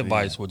on your what seed.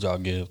 advice would y'all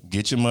give?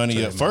 Get your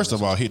money up. First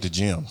of all, hit the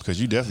gym because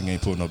you definitely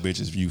ain't pulling no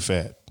bitches if you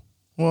fat.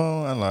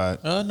 Well, I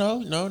lied. No.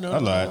 I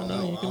lied.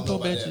 No, you can go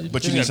back.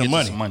 But you gotta need some get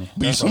money. some money.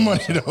 Need some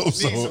money though.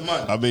 So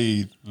I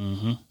mean,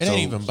 It ain't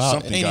even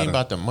about. It ain't even gotta-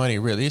 about the money.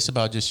 Really, it's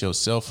about just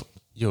yourself.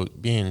 Your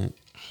being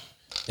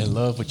in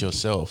love with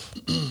yourself.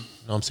 You know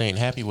what I'm saying?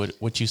 Happy with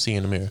what you see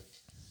in the mirror.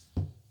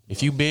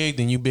 If you big,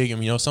 then you big.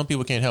 And you know, some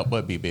people can't help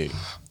but be big.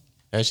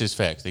 That's just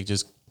facts. They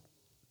just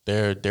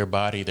their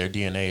body, their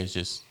DNA is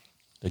just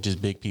they're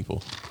just big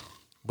people.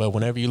 But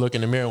whenever you look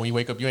in the mirror, when you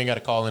wake up, you ain't got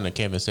to call in a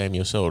Kevin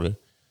Samuel shoulder.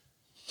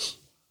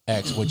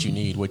 Ask what you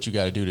need, what you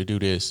got to do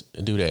this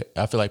and do that.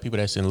 I feel like people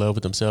that's in love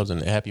with themselves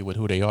and happy with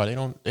who they are,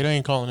 they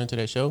ain't calling into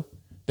that show.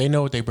 They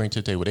know what they bring to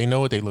the table. They know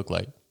what they look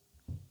like.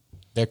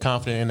 They're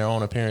confident in their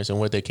own appearance and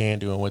what they can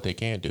do and what they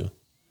can't do.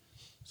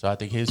 So I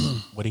think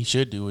what he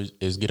should do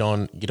is get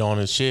on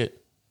his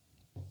shit.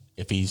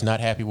 If he's not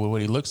happy with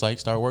what he looks like,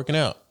 start working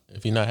out.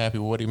 If he's not happy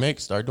with what he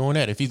makes, start doing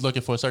that. If he's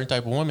looking for a certain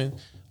type of woman,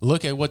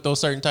 look at what those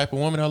certain type of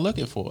women are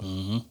looking for.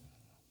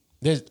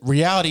 There's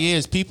reality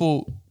is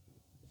people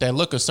that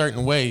look a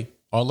certain way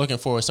are looking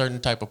for a certain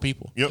type of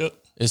people. Yep.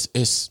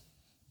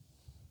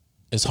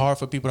 It's hard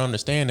for people to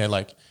understand that.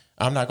 Like,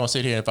 I'm not gonna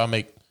sit here and if I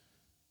make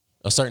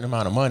a certain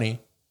amount of money,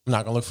 I'm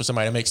not gonna look for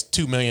somebody that makes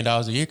 $2 million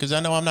a year because I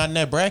know I'm not in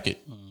that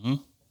bracket.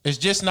 It's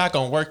just not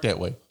gonna work that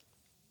way.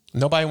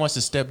 Nobody wants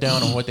to step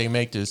down on what they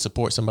make to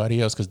support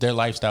somebody else because their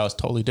lifestyle is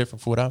totally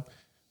different for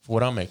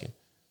what I'm making.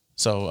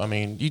 So I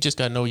mean, you just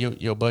got to know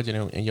your budget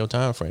and your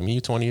time frame.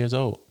 You're 20 years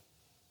old.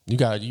 You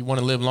want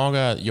to live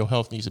longer. Your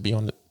health needs to be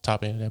on the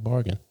top end of that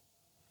bargain.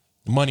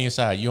 Money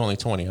aside, you're only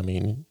 20. I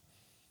mean,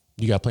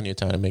 you got plenty of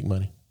time to make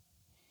money.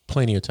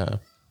 Plenty of time.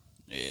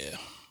 Yeah,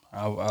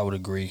 I would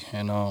agree.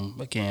 And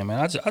again, man,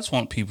 I just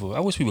want people. I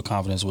wish people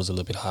confidence was a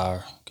little bit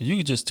higher, because you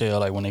could just tell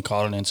like when they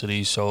calling into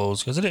these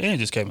shows, because it ain't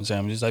just Kevin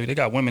Samuels. It's like they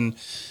got women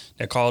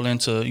that call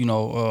into, you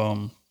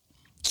know,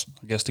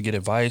 I guess to get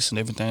advice and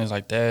different things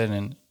like that,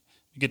 and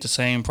you get the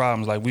same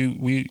problems. Like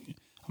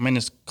I'm in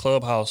this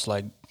clubhouse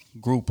like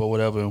group or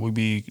whatever, and we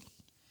be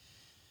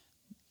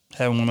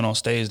having women on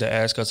stage that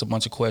ask us a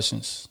bunch of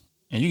questions,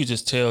 and you can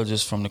just tell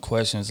just from the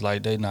questions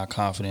like they not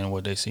confident in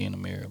what they see in the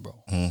mirror, bro.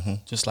 Mm-hmm.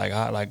 Just like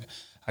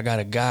I got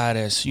a guy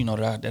that's, you know,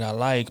 that I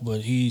like,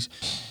 but he's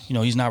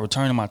not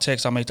returning my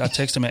text. I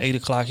text him at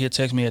 8:00. He'll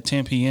text me at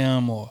 10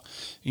 p.m. or,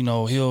 you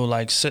know, he'll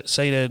like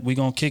say that we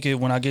gonna kick it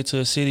when I get to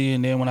a city,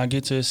 and then when I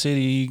get to a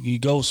city, he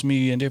ghosts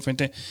me and different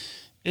things.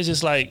 It's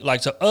just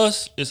like to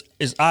us,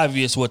 it's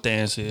obvious what the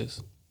answer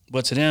is,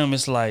 but to them,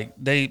 it's like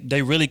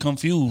they really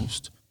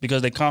confused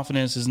because their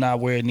confidence is not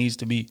where it needs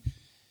to be,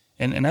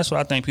 and that's what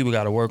I think people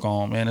got to work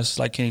on, man. It's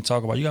like Kenny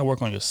talk about. You got to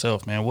work on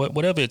yourself, man.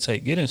 Whatever it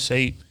takes, get in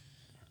shape.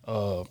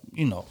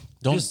 You know,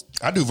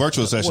 I do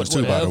virtual sessions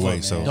too, by the way.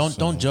 Man. So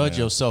don't judge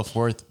your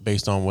self-worth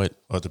based on what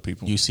other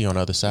people you see on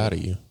the other side of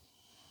you.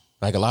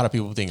 Like a lot of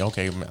people think,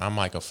 okay, I'm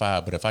like a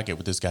 5, but if I get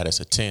with this guy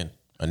that's a 10,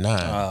 a 9,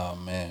 oh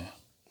man,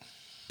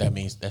 that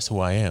means that's who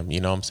I am.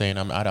 You know what I'm saying?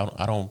 I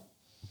don't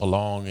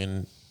belong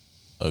in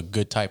a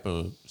good type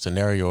of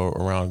scenario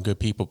around good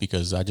people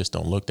because I just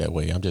don't look that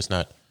way. I'm just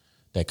not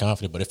that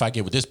confident. But if I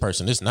get with this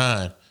person, this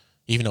 9,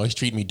 even though he's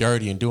treating me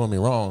dirty and doing me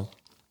wrong,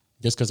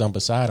 just because I'm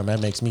beside him, that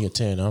makes me a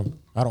 10.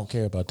 I don't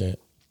care about that.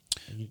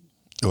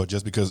 Or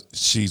just because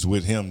she's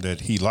with him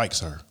that he likes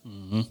her.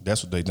 Mm-hmm.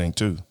 That's what they think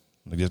too.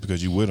 Like just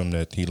because you with him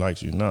that he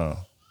likes you. No,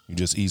 you're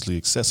just easily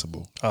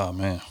accessible. Oh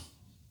man,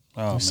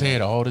 I say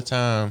it all the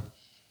time.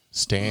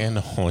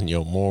 Stand on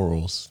your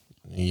morals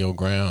and your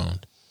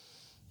ground.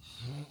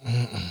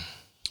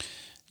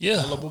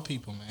 Yeah, gullible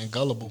people, man.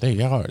 Gullible. They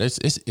are.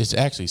 It's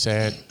actually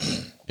sad.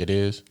 It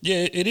is.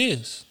 Yeah, it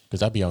is.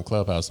 Because I be on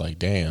Clubhouse like,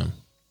 damn.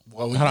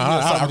 Well,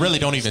 I really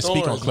don't even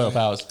speak on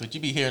Clubhouse, but you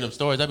be hearing them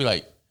stories. I'd be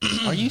like,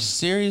 are you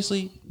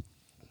seriously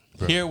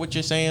hear what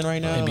you're saying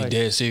right now? They be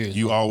dead serious.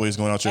 You always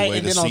going out your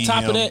way to see him. And then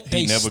on top of that, he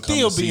they never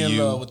still be in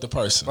you. love with the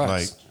person.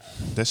 Like,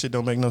 that shit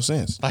don't make no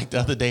sense. Like the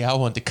other day, I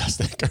wanted to cuss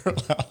that girl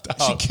out.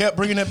 She kept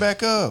bringing it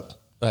back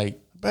up. Like,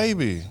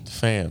 baby.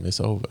 Fam, it's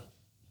over.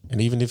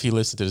 And even if you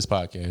listen to this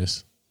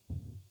podcast,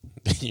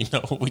 you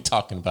know what we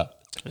talking about.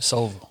 It's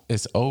over.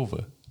 It's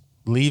over.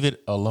 Leave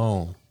it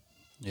alone.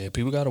 Yeah,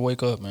 people got to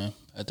wake up, man.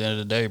 At the end of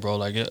the day, bro,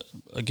 like,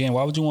 again,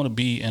 why would you want to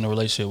be in a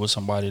relationship with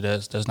somebody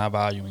that's not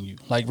valuing you?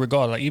 Like,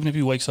 regardless, like, even if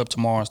he wakes up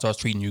tomorrow and starts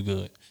treating you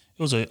good, it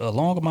was a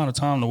long amount of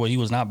time to where he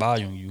was not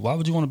valuing you. Why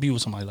would you want to be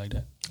with somebody like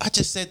that? I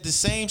just said the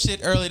same shit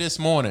early this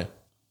morning.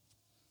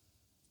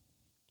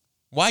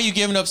 Why are you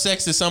giving up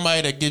sex to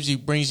somebody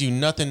that brings you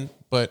nothing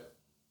but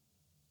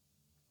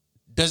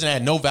doesn't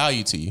add no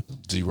value to you?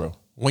 Zero.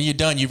 When you're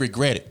done, you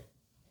regret it.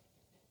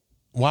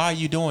 Why are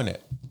you doing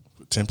that?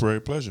 Temporary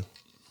pleasure.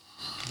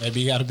 Maybe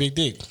you got a big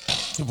dick.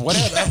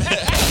 Whatever.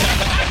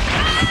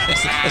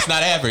 It's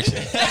not average.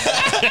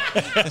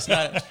 It's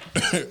not.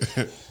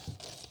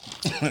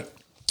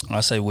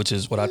 I say, which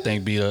is what I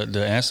think be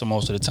the answer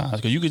most of the times.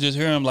 Because you could just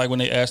hear them, like, when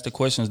they ask the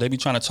questions, they be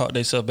trying to talk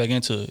themselves back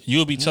into it.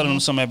 You'll be telling them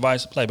some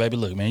advice, like, baby,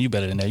 look, man, you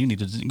better than that. You need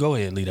to go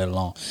ahead and leave that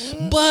alone.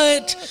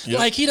 But,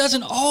 like, he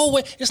doesn't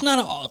always, it's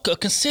not a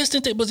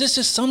consistent thing, but it's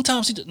just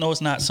sometimes, no,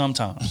 it's not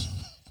sometimes.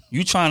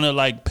 You trying to,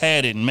 like,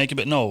 pad it and make it,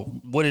 but no,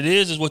 what it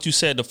is what you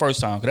said the first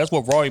time. Because that's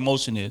what raw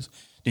emotion is.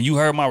 Then you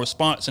heard my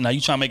response, and now you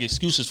trying to make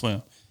excuses for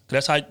him.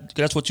 That's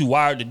what you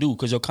wired to do,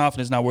 because your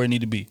confidence not where it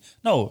need to be.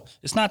 No,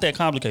 it's not that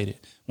complicated.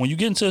 When you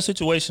get into a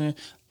situation,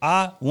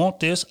 I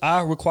want this,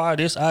 I require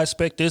this, I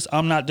expect this,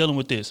 I'm not dealing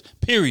with this.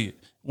 Period.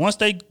 Once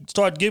they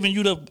start giving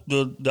you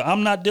the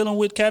I'm not dealing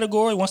with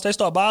category, once they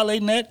start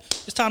violating that,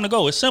 it's time to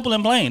go. It's simple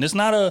and plain. It's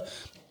not a,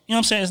 you know what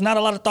I'm saying? It's not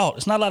a lot of thought.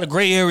 It's not a lot of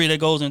gray area that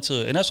goes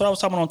into it. And that's what I was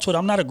talking about on Twitter.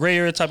 I'm not a gray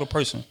area type of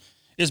person.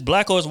 It's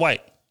black or it's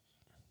white.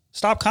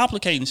 Stop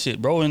complicating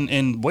shit, bro,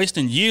 and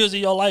wasting years of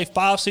your life,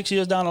 5-6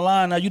 years down the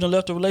line. Now you done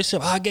left a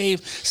relationship. I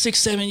gave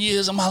 6-7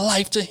 years of my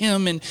life to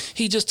him, and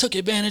he just took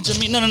advantage of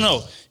me.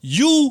 No.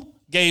 You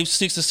gave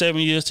 6 or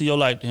 7 years to your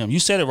life to him. You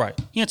said it right.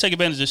 He didn't take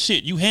advantage of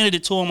shit. You handed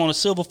it to him on a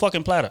silver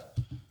fucking platter.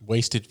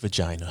 Wasted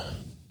vagina.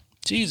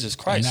 Jesus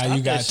Christ. And now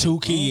you got 2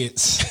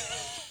 kids.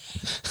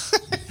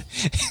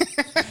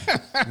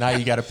 Now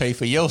you got to pay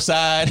for your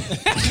side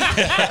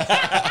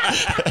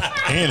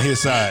and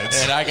his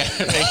sides. And I got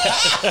to pay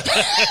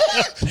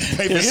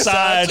for his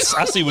sides.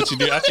 I see what you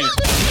did. I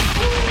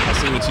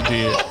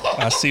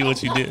see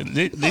what you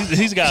did.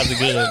 These guys are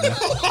good, man.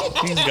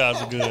 These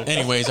guys are good.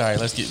 Anyways, all right,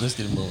 let's get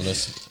it moving.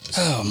 Let's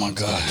oh my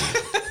God.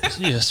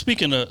 Yeah,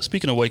 speaking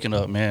of waking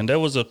up, man, there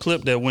was a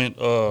clip that went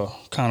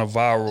kind of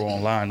viral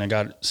online and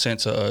got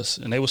sent to us,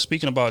 and they were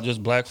speaking about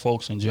just black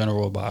folks in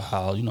general, about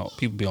how, you know,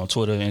 people be on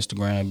Twitter,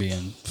 Instagram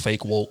being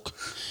fake woke,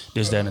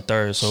 this, that, and the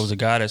third. So it was a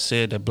guy that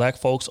said that black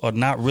folks are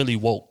not really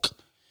woke.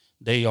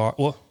 They are.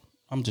 Well,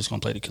 I'm just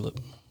gonna play the clip,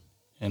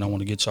 and I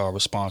want to get y'all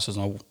responses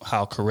on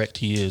how correct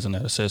he is in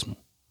that assessment.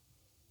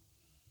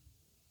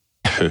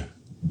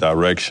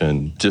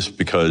 Direction, just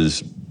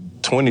because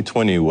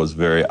 2020 was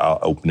very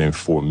eye-opening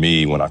for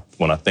me when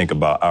I think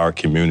about our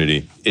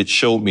community. It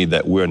showed me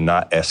that we're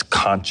not as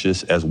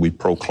conscious as we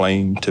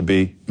proclaim to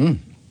be.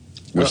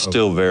 We're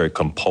still very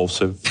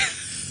compulsive.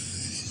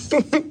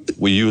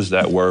 We use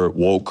that word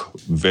woke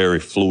very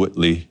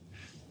fluidly,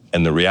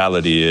 and the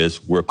reality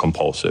is we're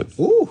compulsive.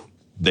 Ooh.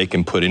 They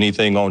can put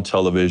anything on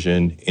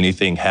television,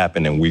 anything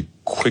happen, and we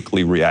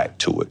quickly react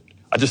to it.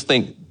 I just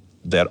think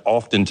that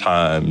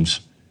oftentimes,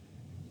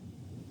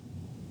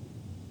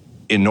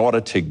 in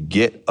order to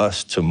get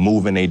us to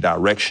move in a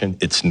direction,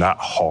 it's not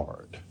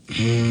hard.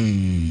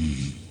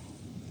 It's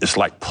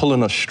like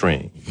pulling a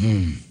string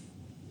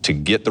to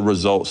get the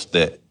results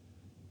that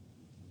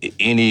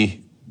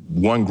any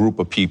one group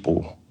of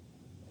people,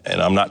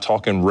 and I'm not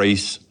talking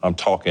race, I'm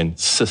talking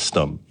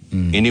system,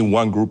 any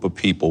one group of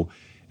people,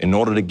 in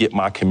order to get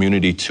my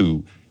community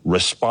to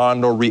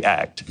respond or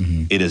react,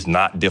 it is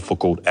not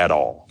difficult at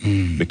all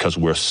because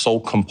we're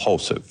so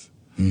compulsive.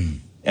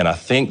 And I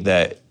think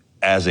that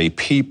as a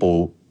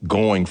people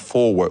going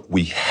forward,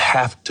 we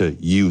have to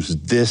use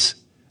this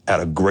at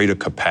a greater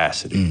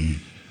capacity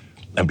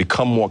and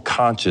become more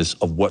conscious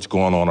of what's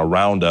going on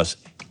around us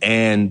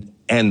and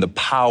the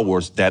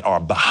powers that are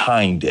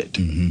behind it.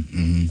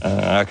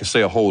 I could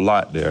say a whole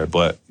lot there,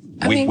 but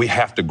we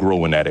have to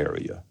grow in that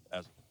area.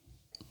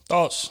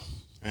 Thoughts?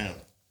 Yeah.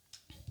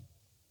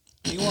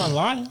 You want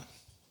lying?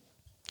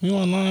 You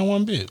want lying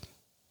one bit?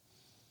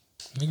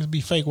 Niggas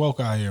be fake woke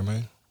out here,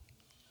 man.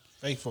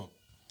 Fake folk.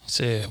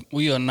 Said,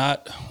 we are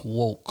not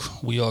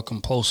woke. We are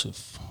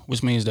compulsive,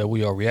 which means that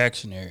we are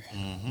reactionary,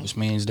 which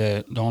means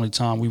that the only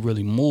time we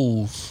really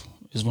move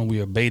is when we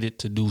are baited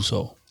to do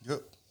so.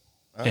 Yep.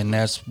 And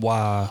that's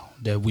why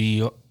that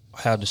we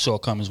have the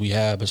shortcomings we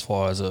have as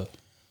far as a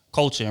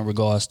culture in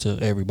regards to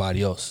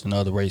everybody else and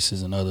other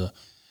races and other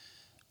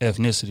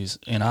ethnicities.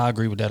 And I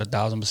agree with that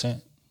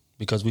 1,000%,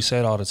 because we say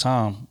it all the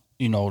time.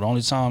 You know, the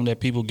only time that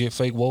people get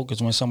fake woke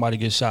is when somebody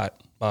gets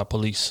shot by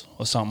police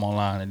or something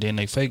online, and then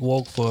they fake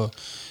woke for,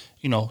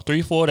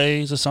 3-4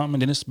 days or something,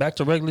 and then it's back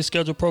to regularly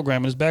scheduled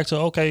programming. It's back to,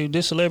 okay,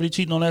 this celebrity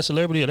cheating on that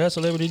celebrity, or that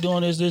celebrity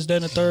doing this, that,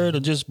 and the third, or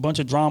just a bunch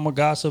of drama,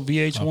 gossip,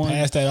 VH1.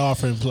 Pass that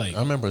offering plate. I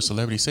remember a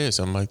celebrity said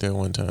something like that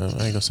one time. I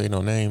ain't gonna say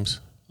no names.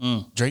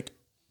 Drake?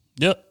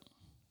 Yep.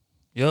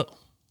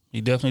 He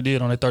definitely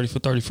did on that 30 for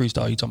 30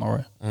 freestyle you talking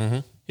about,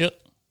 right?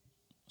 Yep.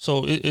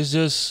 So it's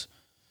just,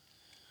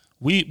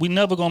 we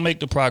never gonna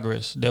make the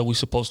progress that we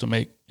supposed to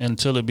make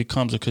until it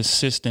becomes a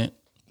consistent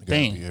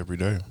thing. Every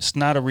day. It's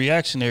not a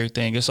reactionary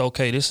thing. It's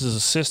okay. This is a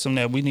system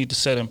that we need to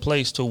set in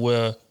place to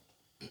where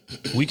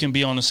we can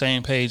be on the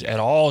same page at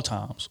all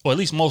times, or at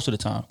least most of the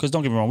time. Because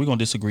don't get me wrong, we're gonna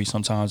disagree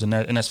sometimes, and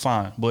that's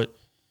fine. But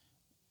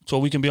so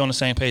we can be on the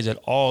same page at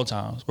all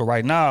times. But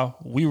right now,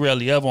 we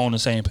rarely ever on the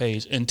same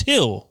page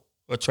until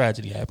a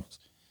tragedy happens.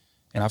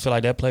 And I feel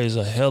like that plays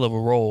a hell of a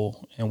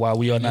role in why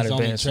we are not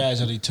advancing. It's only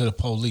tragedy to the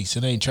police.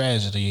 It ain't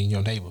tragedy in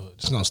your neighborhood.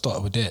 It's gonna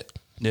start with that.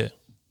 Yeah.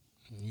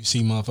 You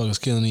see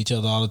motherfuckers killing each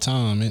other all the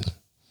time.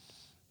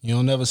 You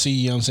don't never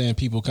see,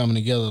 people coming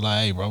together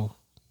like, hey, bro,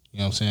 we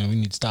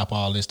need to stop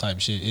all this type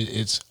of shit.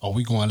 It's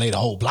we going to lay the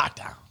whole block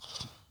down.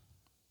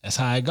 That's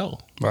how it go.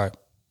 Right.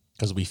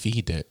 Because we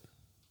feed that.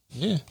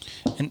 Yeah.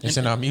 It's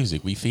in our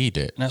music. We feed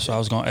that. And that's what I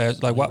was going to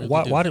ask. Like,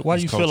 why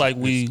do you feel like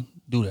we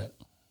do that?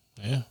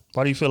 Yeah.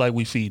 Why do you feel like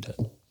we feed that?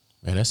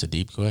 Man, that's a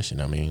deep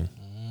question. I mean,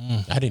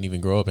 I didn't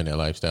even grow up in that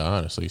lifestyle,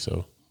 honestly.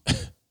 So,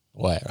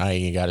 what? I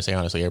ain't got to say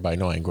honestly. Everybody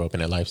know I ain't grow up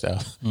in that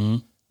lifestyle.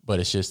 But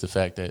it's just the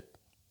fact that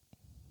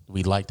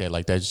we like that.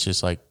 Like, that's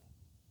just like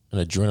an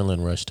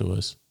adrenaline rush to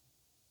us.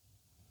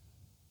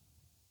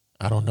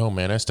 I don't know,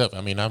 man. That's tough.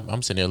 I mean,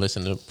 I'm sitting there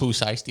listening to Pooh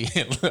Shiesty.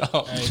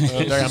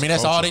 I mean,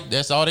 that's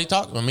all they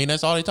talk. I mean,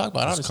 that's all they talk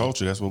about. That's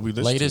culture. That's what we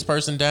listen to. Lay this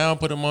person down,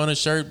 put them on a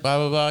shirt,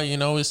 blah blah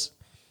blah.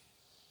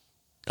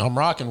 I'm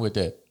rocking with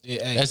that.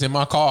 Yeah, that's in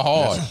my car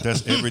hard.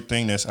 That's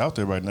everything that's out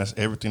there right now. That's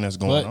everything that's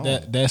going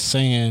on. That's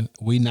saying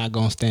we not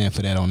gonna stand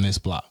for that on this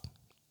block.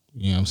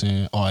 You know what I'm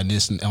saying?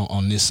 Or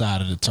on this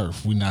side of the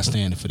turf. We're not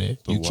standing for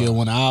that. But you kill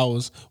one of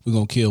ours, we're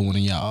gonna kill one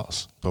of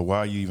y'all's. But why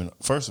are you even?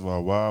 First of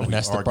all, why are we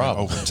arguing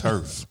over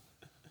turf?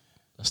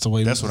 That's the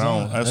way. That's what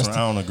I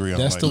don't agree on.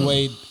 That's the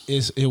way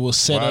it was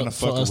set up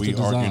for us to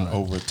design. Why the fuck are we arguing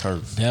over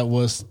turf? That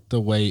was the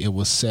way it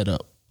was set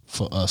up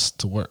for us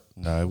to work.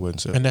 No, it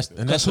wasn't set up.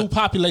 And that's who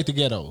populate the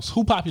ghettos.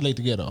 Who populate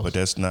the ghettos? But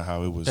that's not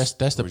how it was.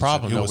 That's the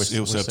problem. It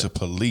was up to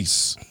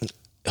police.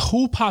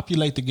 Who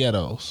populate the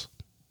ghettos?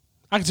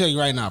 I can tell you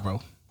right now,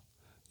 bro.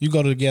 You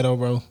go to the ghetto,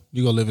 bro.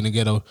 You go live in the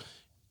ghetto.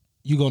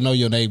 You gonna know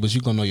your neighbors.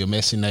 You gonna know your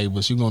messy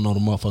neighbors. You gonna know the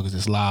motherfuckers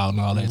that's loud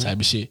and all that type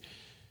of shit.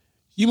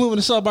 You move in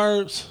the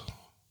suburbs,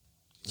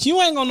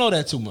 You ain't gonna know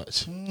that too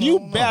much. You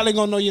barely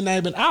gonna know your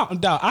name, but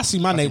I see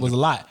my neighbors a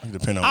lot.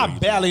 I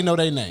barely know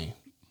their name.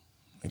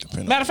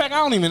 Matter of fact, I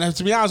don't even,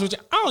 to be honest with you,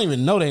 I don't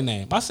even know their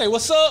name. I say,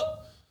 what's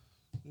up?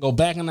 Go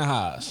back in the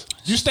house.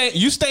 You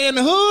stay in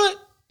the hood,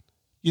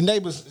 your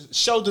neighbors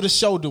shoulder to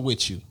shoulder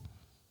with you.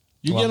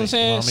 You get what I'm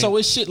saying? So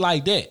it's shit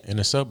like that. In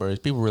the suburbs,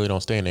 people really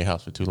don't stay in their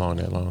house for too long,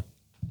 that long.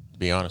 To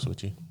be honest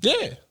with you.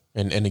 Yeah.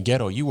 And in the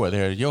ghetto, you were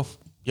there. Your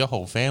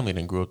whole family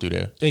didn't grow up through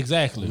there.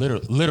 Exactly.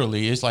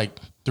 Literally, it's like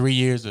 3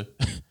 years of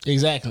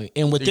exactly.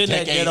 And within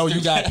that ghetto,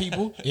 you got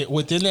people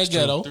within that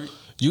ghetto,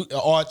 you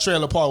or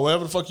trailer park,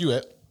 wherever the fuck you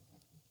at.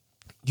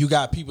 You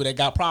got people that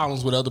got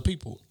problems with other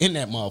people in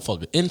that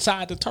motherfucker.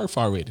 Inside the turf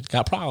already.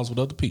 Got problems with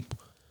other people.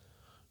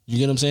 You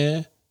get what I'm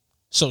saying?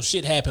 So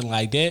shit happen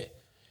like that.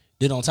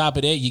 Then on top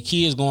of that, your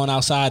kids going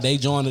outside, they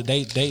join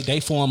they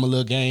form a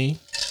little gang.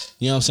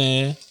 You know what I'm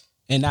saying?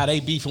 And now they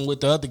beefing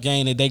with the other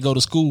gang that they go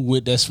to school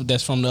with that's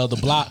from the other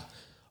block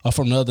or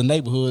from the other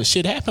neighborhood.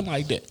 Shit happen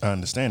like that. I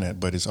understand that,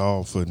 but it's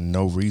all for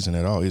no reason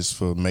at all. It's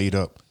for made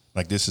up.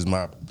 Like this is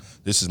my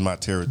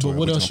territory. But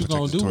what else you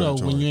gonna do though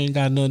when you ain't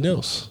got nothing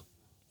else?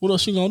 What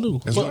else you gonna do?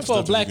 For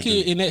a black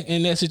kid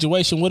in that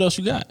situation, what else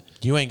you got?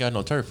 You ain't got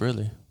no turf,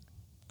 really.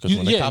 Because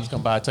when the cops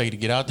come by, I tell you to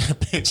get out that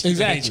bitch.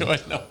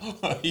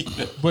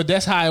 Exactly. But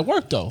that's how it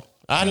worked, though.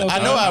 I know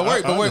how it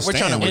worked, but we're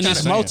trying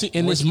to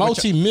in this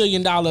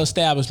multi-million-dollar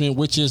establishment,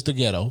 which is the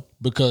ghetto,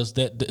 because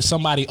that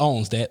somebody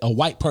owns that. A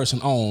white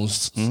person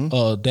owns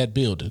that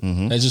building.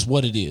 Mm-hmm. That's just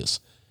what it is.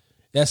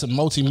 That's a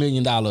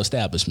multi-million-dollar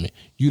establishment.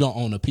 You don't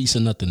own a piece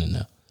of nothing in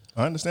there.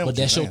 I understand, but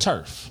that's your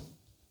turf.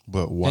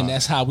 But why? And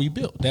that's how we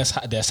built.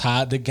 That's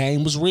how the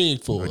game was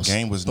rigged for us. The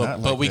game was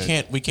not. But we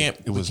can't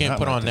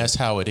put on that's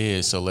how it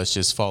is. So let's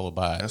just follow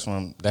by. That's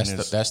what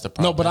that's the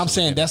problem. No, but I'm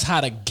saying that's how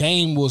the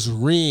game was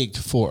rigged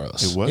for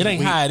us. It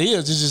ain't how it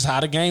is. It's just how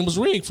the game was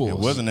rigged for us. It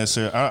wasn't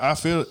necessarily. I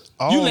feel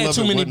all you let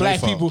too many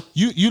black people.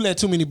 You let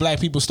too many black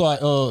people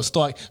start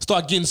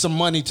getting some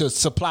money to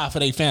supply for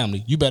their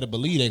family. You better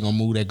believe they gonna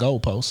move that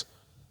goalpost.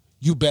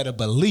 You better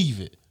believe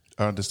it.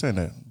 I understand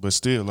that, but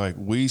still, like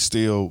we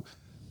still.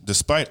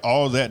 Despite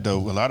all that, though,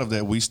 a lot of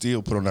that we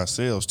still put on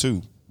ourselves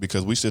too,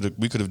 because we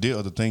could have did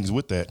other things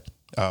with that.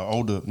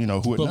 Older, who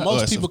but not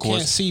most us, people of course.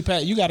 can't see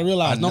past. You got to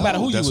realize, no matter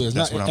who you is,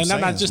 I'm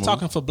not just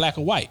talking for black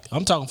or white.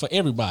 I'm talking for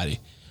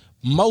everybody.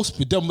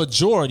 The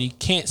majority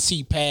can't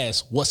see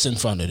past what's in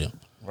front of them.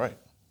 Right.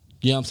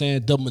 You know what I'm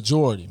saying? The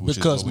majority,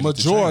 because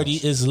majority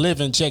is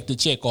living check to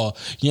check, or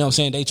you know what I'm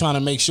saying. They trying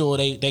to make sure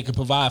they can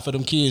provide for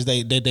them kids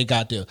they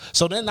got there.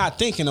 So they're not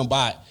thinking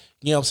about.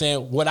 You know what I'm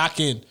saying? What I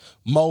can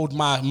mold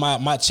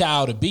my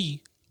child to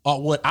be,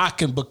 or what I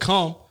can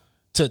become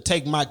to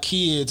take my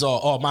kids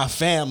or my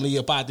family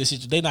about this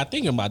situation. They're not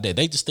thinking about that.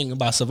 They just thinking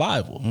about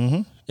survival.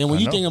 Mm-hmm. And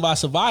when you think about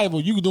survival,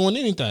 you doing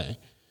anything.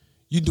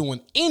 You doing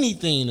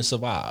anything to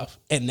survive.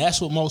 And that's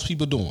what most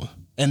people doing.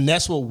 And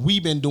that's what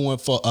we've been doing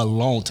for a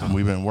long time.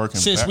 We've been working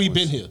since backwards. We've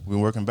been here. We've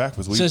been working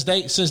backwards.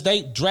 Since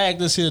they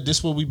dragged us here, this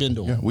is what we've been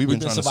doing. Yeah, we've been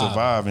trying to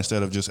survive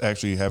instead of just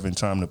actually having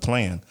time to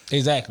plan.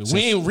 Exactly. We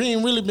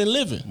ain't really been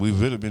living.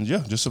 We've really been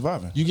just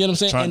surviving. You get what I'm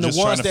saying? And the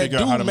ones that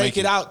do make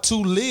it out to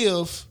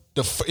live,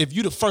 if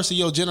you the first of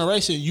your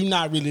generation, you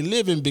not really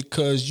living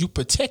because you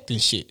protecting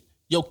shit.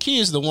 Your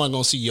kids the one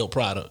gonna see your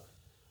product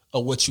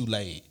of what you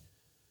laid.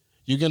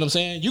 You get what I'm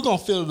saying? You gonna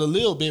feel it a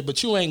little bit,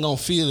 but you ain't gonna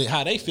feel it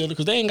how they feel it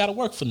because they ain't gotta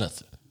work for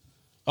nothing.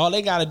 All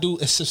they gotta do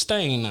is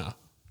sustain now.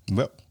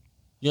 Yep.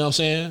 You know what I'm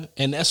saying?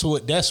 And that's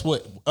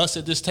what us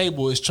at this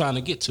table is trying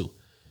to get to.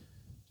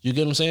 You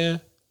get what I'm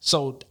saying?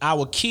 So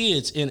our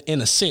kids,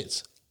 in a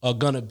sense, are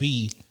gonna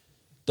be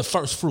the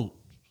first fruit,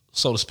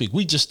 so to speak.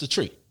 We just the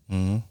tree.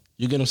 Mm-hmm.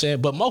 You get what I'm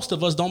saying? But most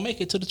of us don't make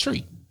it to the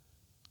tree.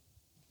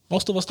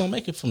 Most of us don't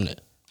make it from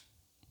that.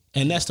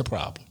 And that's the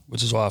problem.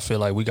 Which is why I feel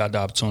like we got the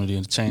opportunity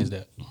to change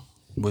that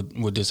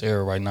with this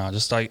era right now.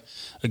 Just like,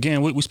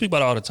 again, we speak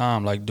about it all the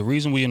time. Like, the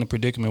reason we in the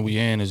predicament we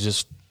in is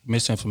just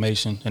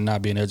misinformation and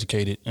not being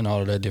educated and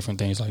all of that different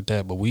things like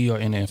that. But we are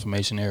in the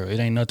information era. It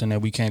ain't nothing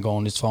that we can't go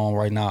on this phone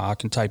right now. I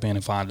can type in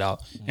and find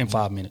out in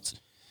 5 minutes.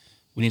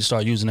 We need to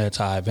start using that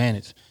to our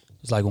advantage.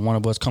 It's like when one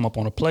of us come up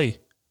on a play,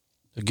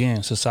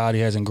 again, society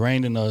has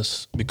ingrained in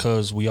us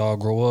because we all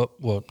grow up,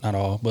 well, not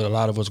all, but a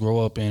lot of us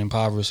grow up in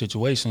impoverished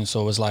situations.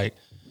 So it's like,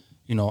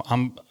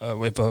 I'm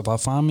if I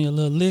find me a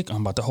little lick,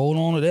 I'm about to hold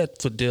on to that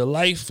for dear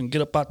life and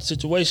get up out the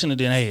situation. And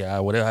then, hey,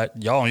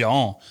 y'all on your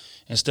own.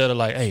 Instead of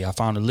like, hey, I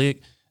found a lick,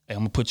 hey,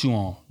 I'm gonna put you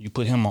on. You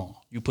put him on.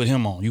 You put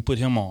him on. You put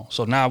him on.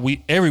 So now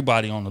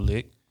everybody on the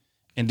lick,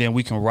 and then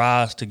we can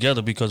rise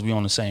together because we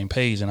on the same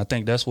page. And I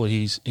think that's what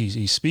he's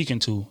speaking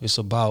to. It's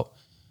about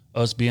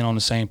us being on the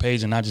same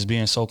page and not just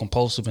being so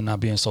compulsive and not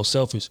being so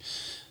selfish.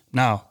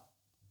 Now,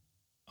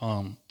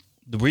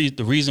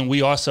 the reason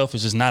we are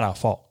selfish is not our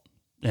fault.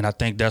 And I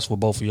think that's what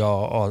both of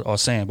y'all are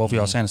saying. Both of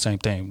y'all saying the same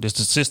thing. It's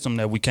the system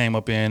that we came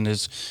up in.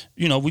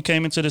 We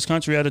came into this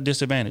country at a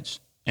disadvantage,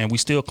 and we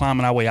still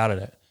climbing our way out of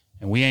that.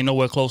 And we ain't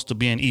nowhere close to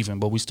being even,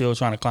 but we still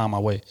trying to climb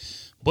our way.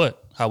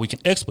 But how we can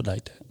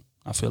expedite that,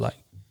 I feel like,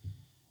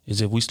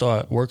 is if we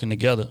start working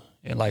together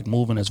and like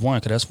moving as one,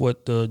 because that's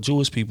what the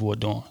Jewish people are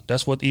doing.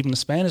 That's what even the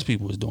Spanish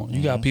people is doing.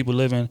 You got people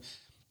living,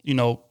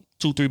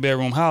 2-3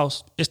 bedroom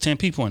house. It's 10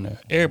 people in there.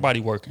 Everybody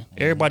working.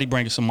 Everybody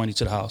bringing some money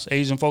to the house.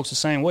 Asian folks the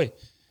same way.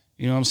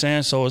 You know what I'm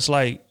saying? So it's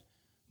like,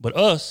 but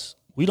us,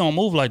 we don't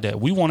move like that.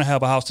 We want to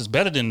have a house that's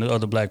better than the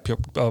other black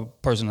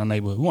person in the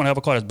neighborhood. We want to have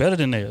a car that's better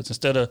than theirs.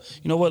 Instead of,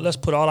 you know what, let's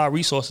put all our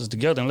resources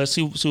together and let's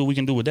see what we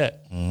can do with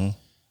that.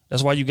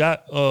 That's why you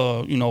got,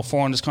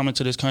 foreigners coming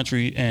to this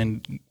country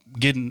and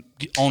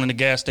owning a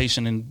gas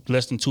station in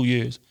less than 2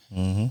 years.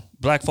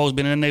 Black folks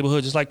been in the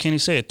neighborhood, just like Kenny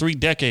said, 3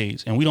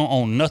 decades, and we don't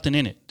own nothing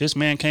in it. This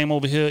man came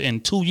over here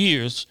in 2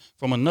 years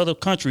from another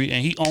country,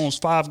 and he owns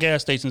 5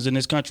 gas stations in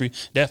this country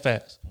that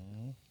fast.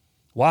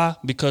 Why?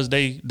 Because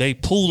they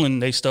pooling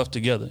their stuff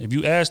together. If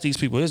you ask these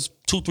people, it's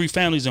 2-3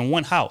 families in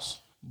one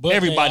house. But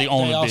everybody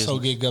owns a business. They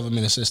also get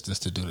government assistance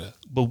to do that.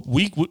 But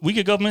we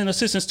get government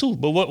assistance too.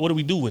 But what do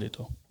we do with it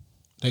though?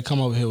 They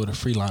come over here with a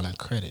free line of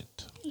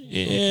credit.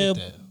 Yeah,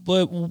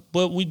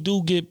 but we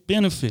do get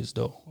benefits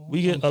though.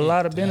 We get a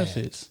lot of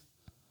benefits.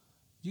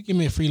 You give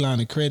me a free line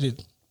of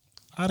credit,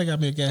 I'd have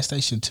got me a gas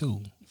station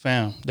too.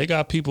 Fam, they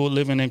got people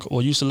living in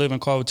or used to live in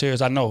Carver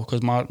Terrace. I know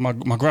because my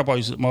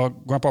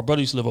grandpa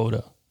brother used to live over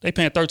there. They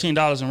paying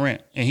 $13 in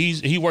rent, and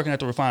he working at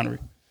the refinery.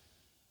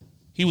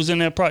 He was in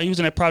that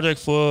project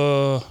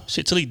for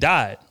till he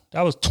died.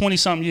 That was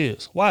 20-something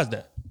years. Why is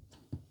that?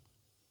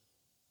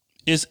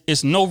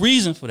 It's no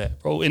reason for that,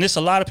 bro. And it's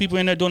a lot of people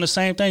in there doing the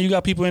same thing. You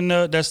got people in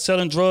there that's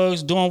selling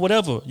drugs, doing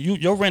whatever.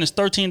 Your rent is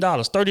 $13,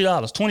 $30,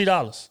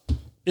 $20.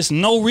 It's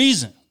no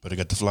reason. But they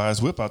got the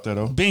flyers whip out there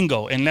though.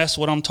 Bingo, and that's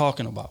what I'm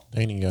talking about.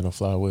 They ain't even got no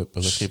fly whip,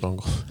 but let's keep on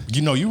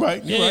going. You're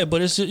right. You're right.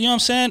 But it's you know what I'm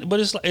saying. But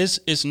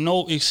it's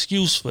no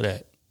excuse for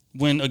that.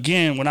 When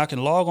I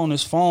can log on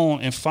this phone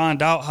and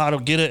find out how to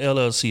get an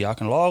LLC. I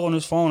can log on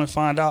this phone and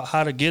find out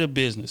how to get a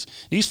business.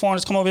 These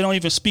foreigners come over, they don't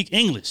even speak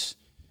English,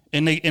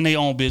 and they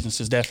own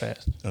businesses that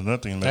fast. Another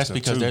thing that's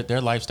because their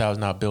lifestyle is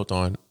not built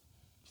on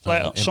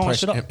showing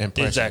shit up.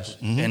 Exactly,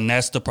 and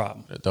that's the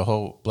problem. The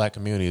whole black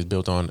community is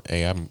built on,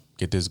 hey, I'm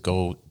get this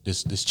gold,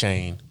 this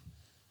chain,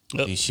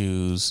 these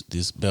shoes,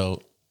 this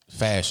belt,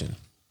 fashion.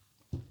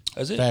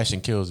 That's it.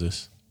 Fashion kills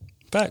us.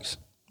 Facts.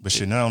 But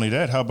shit, not only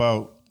that, how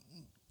about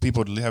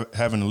people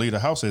having to leave the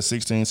house at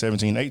 16,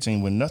 17,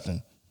 18 with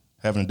nothing,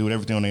 having to do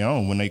everything on their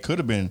own when they could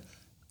have been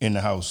in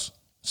the house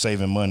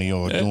saving money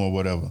or doing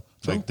whatever.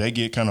 Like they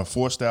get kind of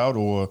forced out,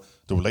 or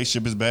the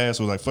relationship is bad,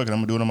 so it's like, fuck it, I'm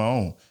gonna do it on my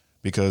own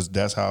because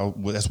that's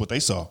what they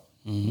saw.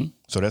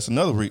 So that's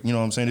another, you know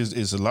what I'm saying?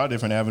 It's a lot of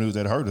different avenues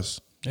that hurt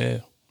us. Yeah,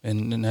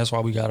 and that's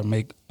why we got to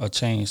make a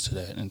change to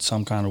that in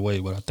some kind of way.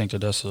 But I think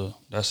that's a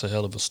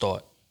hell of a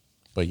start.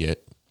 But yet,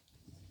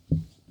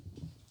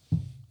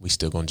 we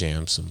still gonna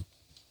jam some.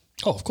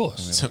 Oh, of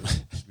course.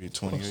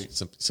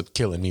 Some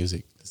killing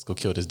music. Let's go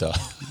kill this dog.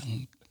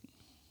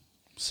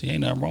 See,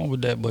 ain't nothing wrong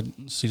with that, but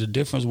see, the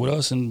difference with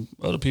us and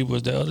other people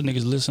is that other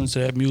niggas listen to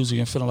that music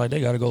and feeling like they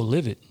got to go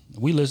live it.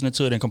 We listening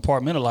to it and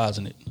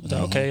compartmentalizing it. It's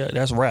like, okay,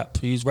 that's rap.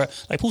 He's rap.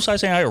 Like Pusai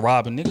saying out here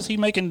robbing niggas. He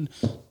making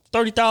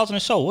 $30,000 a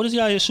show. What is he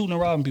out here shooting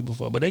and robbing people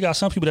for? But they got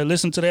some people that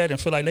listen to that and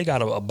feel like they got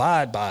to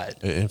abide by it.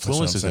 It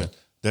influences them.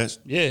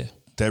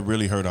 That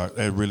really hurt us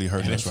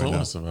right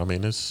now. Them. I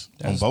mean, it's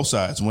on both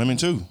sides. Women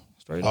too.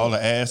 Straight all up.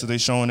 the ass that they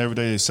showing every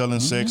day, they selling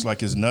sex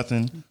like it's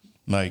nothing.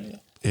 Like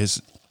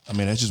it's. I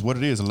mean, that's just what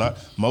it is.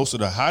 Most of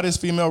the hottest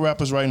female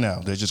rappers right now,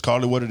 they just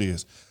call it what it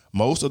is.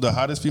 Most of the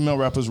hottest female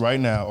rappers right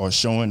now are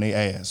showing their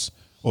ass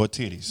or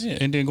titties. Yeah,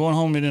 and then going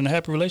home and in a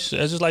happy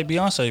relationship. It's just like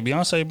Beyonce.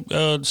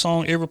 Beyonce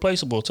song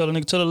Irreplaceable. Tell the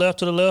nigga to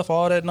the left,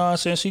 all that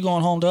nonsense. She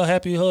going home to her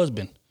happy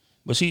husband.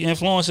 But she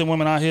influencing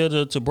women out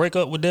here to break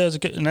up with theirs.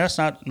 And that's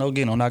not, not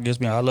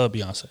against me. I love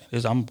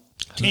Beyonce. I'm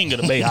king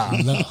of the Bay High.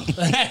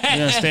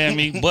 You understand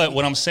me? But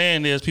what I'm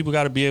saying is people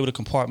got to be able to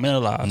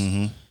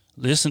compartmentalize.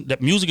 Listen,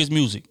 that music is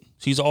music.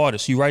 She's an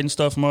artist. She writing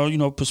stuff from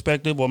her,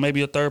 perspective, or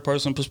maybe a third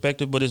person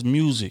perspective, but it's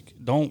music.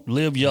 Don't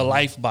live your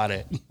life by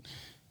that.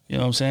 You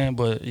know what I'm saying?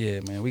 But yeah,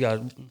 man, we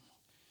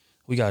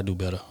gotta do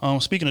better.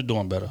 Speaking of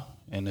doing better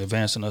and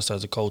advancing us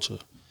as a culture,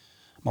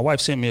 my wife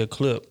sent me a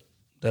clip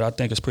that I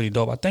think is pretty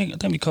dope. I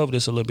think we covered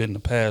this a little bit in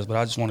the past, but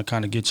I just want to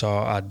kind of get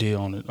y'all idea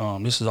on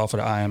it. This is off of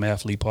the I Am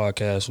Athlete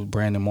podcast with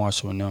Brandon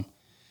Marshall and them,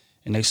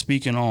 and they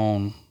speaking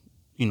on,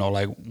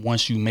 like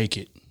once you make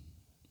it,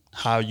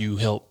 how you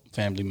help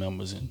family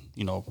members and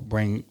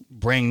bring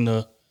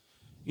the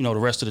the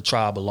rest of the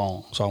tribe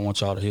along. So I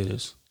want y'all to hear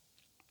this.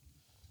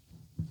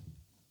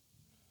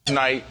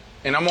 Tonight,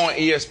 and I'm on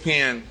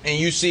ESPN, and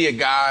you see a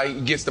guy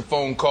gets the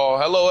phone call.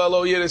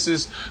 Hello, yeah, this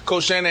is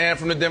Coach Shanahan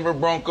from the Denver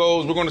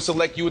Broncos. We're going to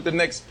select you with the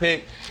next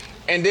pick.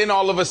 And then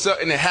all of a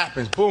sudden it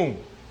happens, boom.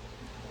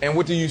 And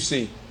what do you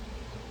see?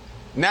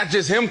 Not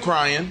just him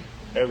crying.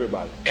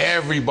 Everybody.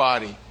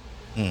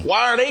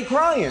 Why are they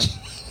crying?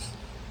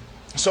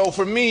 So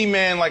for me,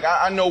 man, like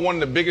I know one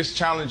of the biggest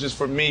challenges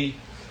for me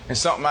and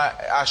something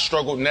I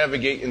struggled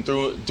navigating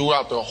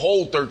throughout the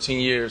whole 13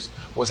 years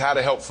was how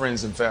to help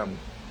friends and family.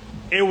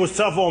 it was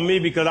tough on me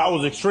because I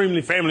was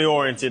extremely family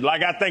oriented.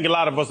 Like I think a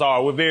lot of us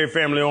are. We're very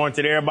family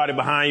oriented. Everybody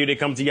behind you, they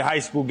come to your high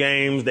school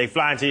games, they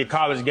fly into your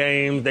college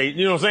games. They,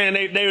 you know what I'm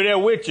saying? They're there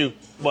with you.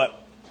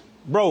 But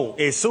bro,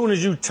 as soon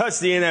as you touch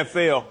the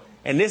NFL,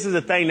 and this is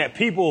the thing that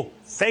people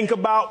think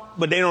about,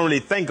 but they don't really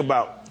think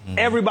about.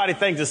 Everybody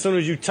thinks as soon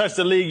as you touch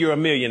the league, you're a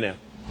millionaire.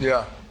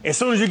 Yeah. As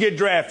soon as you get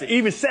drafted,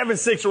 even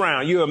 7-6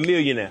 round, you're a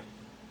millionaire.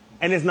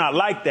 And it's not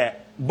like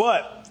that.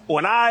 But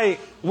when I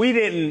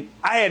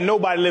had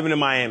nobody living in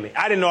Miami.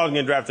 I didn't know I was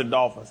getting drafted to the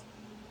Dolphins.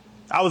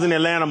 I was in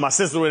Atlanta. My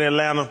sister was in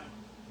Atlanta.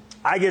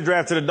 I get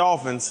drafted to the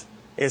Dolphins.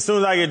 As soon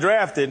as I get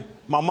drafted,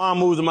 my mom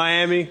moves to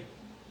Miami.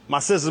 My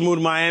sisters moved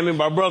to Miami.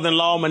 My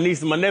brother-in-law, my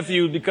niece, and my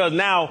nephew, because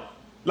now,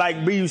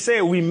 like B, you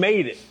said, we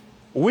made it.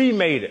 We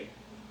made it.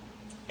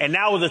 And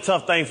that was a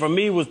tough thing for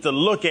me, was to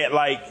look at,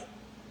 like,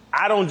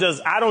 I don't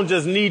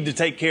just need to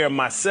take care of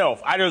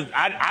myself.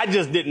 I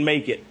just didn't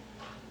make it.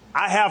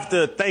 I have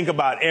to think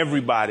about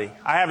everybody.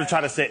 I have to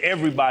try to set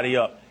everybody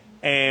up.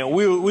 And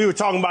we were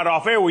talking about it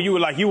off air where you were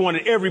like, you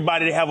wanted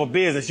everybody to have a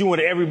business. You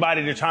wanted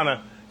everybody to try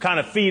to kind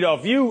of feed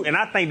off you. And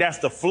I think that's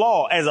the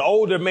flaw. As an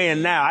older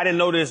man now, I didn't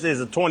know this as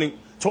a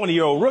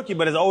 20-year-old rookie,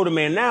 but as an older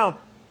man now,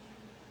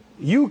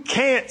 you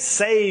can't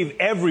save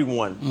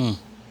everyone.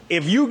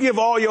 If you give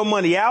all your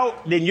money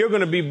out, then you're going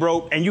to be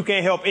broke and you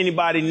can't help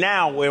anybody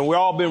now when we're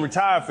all been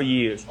retired for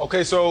years.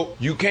 Okay, so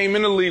you came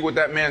in the league with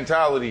that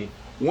mentality.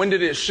 When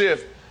did it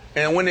shift?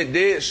 And when it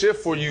did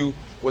shift for you,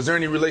 was there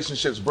any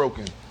relationships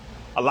broken?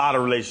 A lot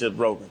of relationships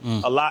broken.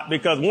 A lot,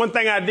 because one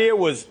thing I did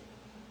was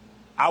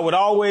I would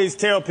always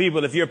tell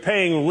people, if you're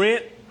paying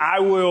rent,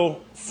 I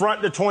will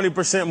front the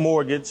 20%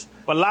 mortgage.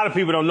 But a lot of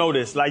people don't know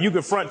this. Like, you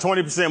can front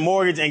 20%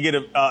 mortgage and get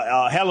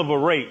a hell of a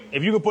rate.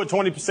 If you can put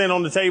 20%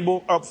 on the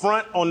table up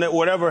front on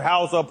whatever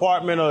house or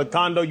apartment or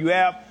condo you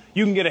have,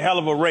 you can get a hell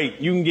of a rate.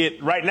 You can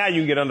get, right now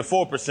you can get under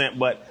 4%,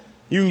 but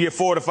you can get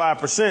 4 to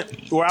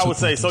 5%, where I would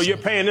say, so you're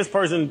paying this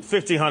person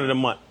 $1,500 a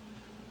month.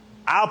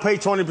 I'll pay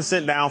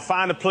 20% down,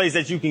 find a place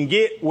that you can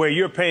get where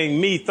you're paying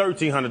me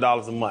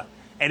 $1,300 a month.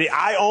 And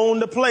I own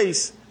the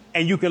place,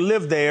 and you can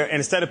live there, and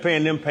instead of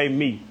paying them, pay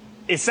me.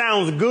 It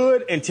sounds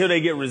good until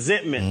they get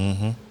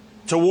resentment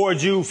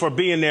towards you for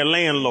being their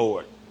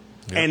landlord.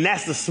 Yep. And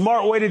that's the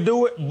smart way to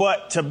do it,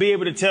 but to be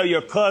able to tell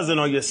your cousin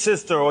or your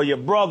sister or your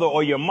brother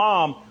or your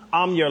mom,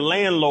 I'm your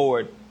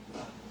landlord,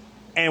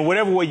 and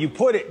whatever way you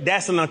put it,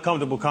 that's an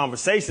uncomfortable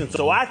conversation.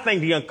 So I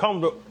think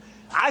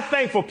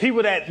for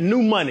people that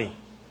new money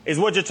is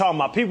what you're talking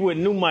about, people with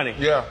new money.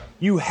 Yeah.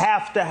 You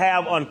have to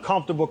have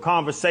uncomfortable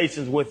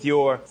conversations with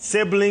your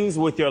siblings,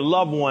 with your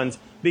loved ones,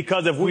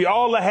 because if we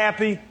all are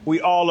happy,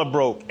 we all are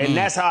broke. And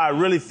that's how I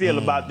really feel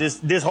about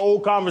this whole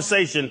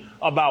conversation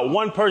about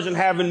one person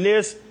having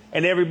this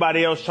and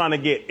everybody else trying to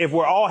get. If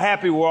we're all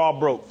happy, we're all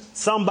broke.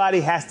 Somebody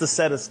has to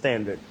set a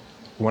standard.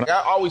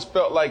 I always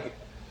felt like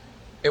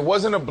it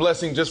wasn't a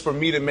blessing just for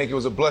me to make, it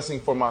was a blessing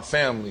for my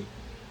family.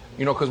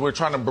 You know, because we're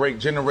trying to break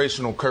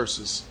generational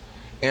curses.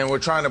 And we're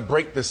trying to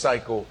break the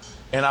cycle.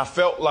 And I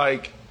felt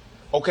like,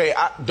 okay,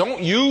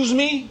 don't use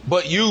me,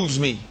 but use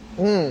me.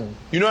 You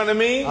know what I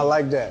mean? I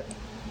like that.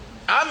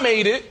 I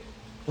made it.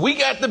 We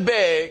got the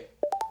bag.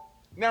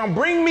 Now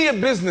bring me a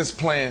business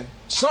plan,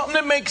 something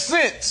that makes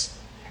sense,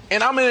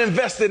 and I'm going to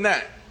invest in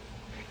that.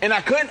 And I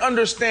couldn't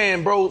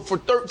understand, bro, for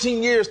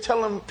 13 years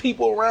telling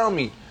people around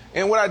me.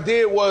 And what I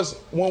did was,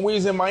 when we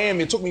was in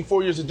Miami, it took me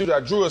 4 years to do that.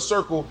 I drew a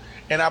circle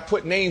and I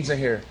put names in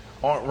here.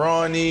 Aunt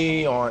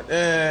Ronnie, Aunt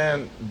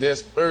Ann,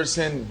 this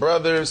person,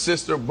 brother,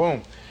 sister,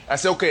 boom. I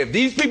said, okay, if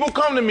these people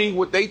come to me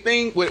with they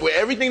think, with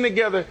everything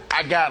together,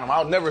 I got them.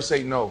 I'll never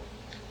say no.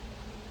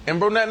 And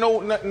bro,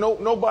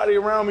 nobody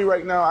around me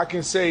right now I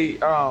can say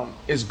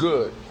is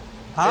good.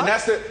 And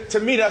to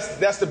me,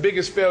 that's the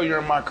biggest failure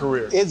in my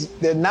career.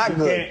 They're not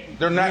good.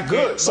 They're not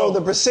good. So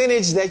the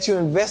percentage that you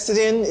invested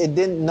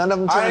in, none of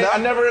them turned out? I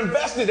never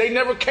invested. They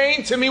never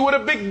came to me with a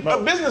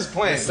business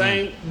plan. The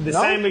same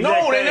exact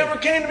No, they thing. never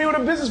came to me with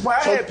a business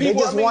plan. So I had people. they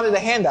just wanted a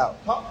handout.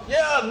 But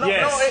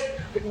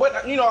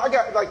I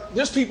got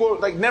there's people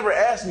never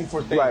asked me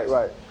for things.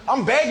 Right.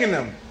 I'm begging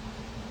them.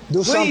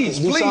 Do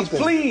something.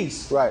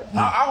 Please. Right.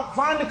 I'll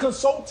find a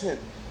consultant.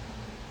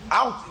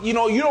 You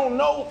don't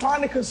know,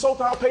 find a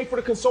consultant. I'll pay for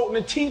the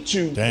consultant to teach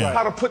you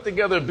how to put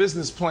together a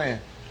business plan.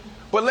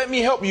 But let me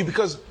help you,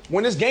 because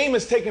when this game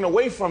is taken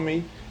away from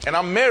me and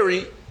I'm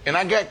married and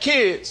I got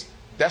kids,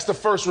 that's the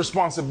first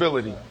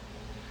responsibility.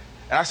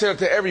 And I said it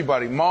to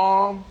everybody,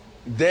 mom,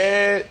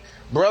 dad,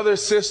 brother,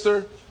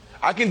 sister.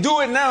 I can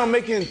do it now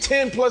making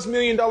 $10+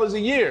 million a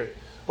year.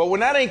 But when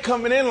that ain't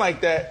coming in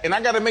like that, and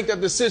I got to make that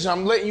decision,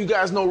 I'm letting you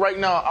guys know right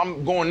now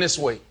I'm going this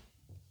way.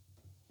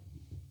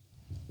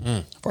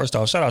 First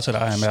off, shout out to the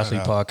I Am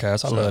Athlete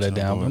podcast. I love that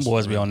damn. Them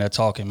boys be on there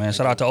talking, man.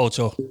 Shout out to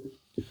Ocho.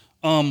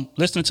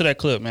 Listening to that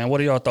clip, man,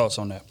 what are your thoughts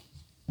on that?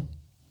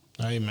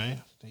 Hey,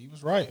 man, he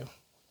was right.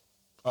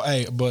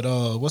 Hey, but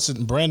what's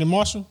it? Brandon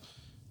Marshall,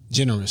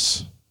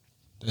 generous.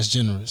 That's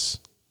generous.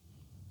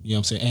 You know what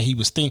I'm saying? And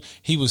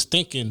he was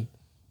thinking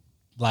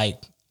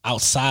like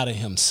outside of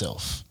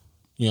himself.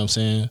 You know what I'm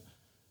saying?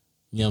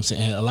 You know what I'm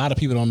saying? And a lot of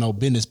people don't know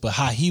business, but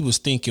how he was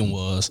thinking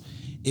was,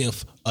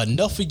 if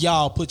enough of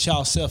y'all put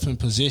y'allself in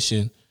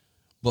position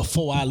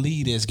before I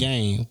leave this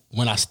game,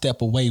 when I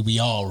step away, we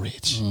all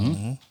rich. You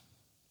know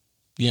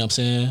what I'm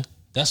saying?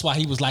 That's why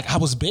he was like, I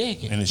was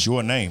begging. And it's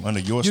your name, under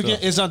your stuff.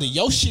 It's under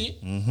your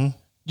shit.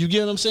 You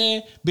get what I'm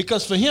saying?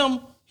 Because for him,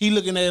 he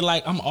looking at it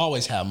like, I'm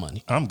always have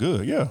money. I'm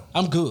good, yeah.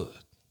 I'm good.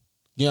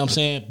 You know what I'm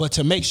saying? But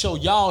to make sure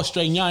y'all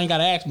straight and y'all ain't got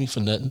to ask me for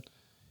nothing,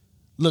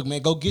 look,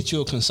 man, go get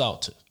you a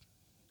consultant.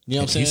 You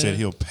know what I'm saying? He said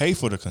he'll pay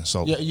for the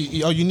consultant.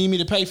 Yeah, you need me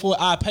to pay for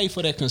it? I pay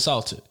for that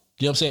consultant.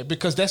 You know what I'm saying?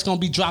 Because that's going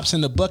to be drops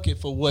in the bucket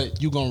for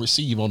what you're going to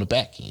receive on the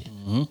back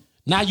end.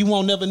 Now you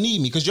won't never need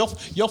me because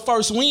your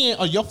first win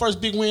or your first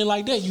big win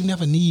like that, you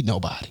never need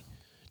nobody.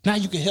 Now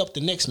you can help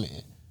the next man.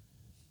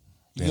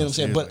 You know what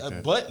I'm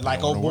saying? But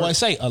like old boy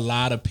say, a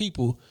lot of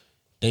people,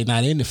 they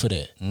not in it for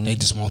that. They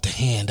just want the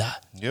handout.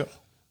 Yep.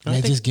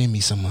 Man, just give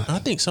me some money. I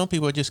think some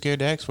people are just scared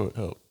to ask for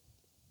help.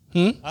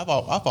 I've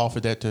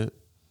offered that to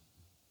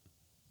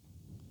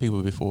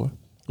people before.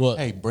 What?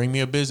 Hey, bring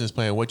me a business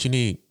plan. What you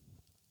need?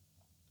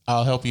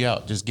 I'll help you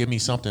out. Just give me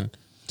something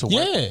to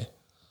work. Yeah.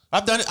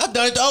 I've done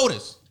it to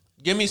Otis.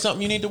 Give me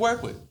something you need to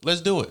work with.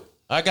 Let's do it.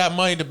 I got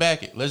money to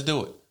back it. Let's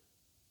do it.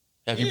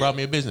 Have you brought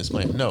me a business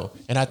plan? No.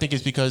 And I think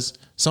it's because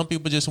some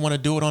people just want to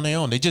do it on their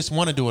own. They just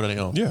want to do it on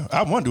their own. Yeah,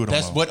 I want to do it on my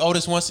own. That's what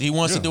Otis wants. He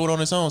wants to do it on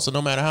his own. So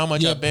no matter how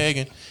much I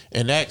beg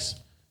and ask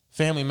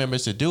family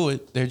members to do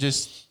it, they're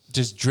just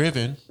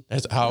driven.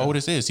 That's how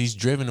Otis is. He's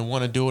driven to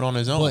want to do it on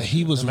his own. But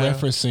he was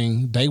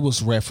referencing,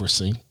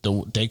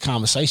 their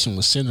conversation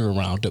was centered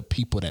around the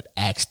people that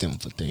asked him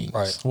for things.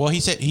 Right. Well,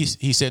 he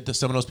said that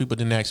some of those people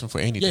didn't ask him for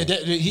anything.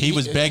 Yeah, he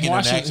was begging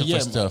and asking for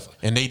stuff,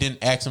 and they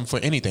didn't ask him for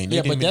anything.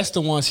 That's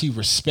the ones he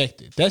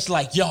respected. That's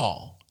like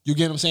y'all. You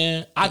get what I'm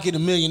saying? I get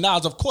 $1 million.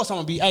 Of course, I'm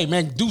gonna be, hey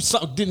man, do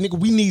something, nigga.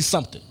 We need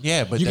something.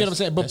 Yeah, but you get what I'm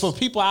saying. But for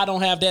people I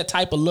don't have that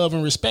type of love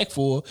and respect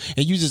for,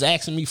 and you just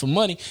asking me for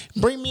money,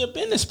 bring me a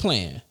business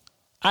plan.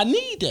 I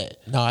need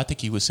that. No, I think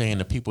he was saying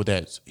the people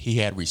that he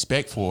had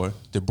respect for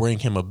to bring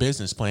him a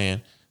business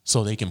plan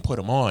so they can put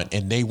him on,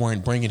 and they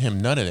weren't bringing him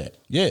none of that.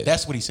 Yeah,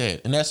 that's what he said.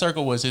 And that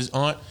circle was his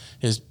aunt,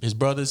 his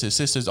brothers, his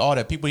sisters, all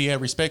that people he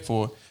had respect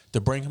for to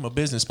bring him a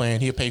business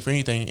plan. He'd pay for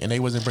anything, and they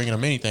wasn't bringing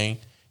him anything.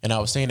 And I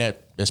was saying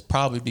that's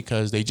probably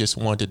because they just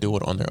wanted to do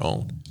it on their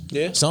own.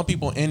 Yeah. Some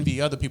people envy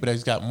other people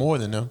that's got more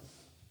than them,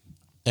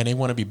 and they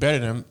want to be better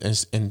than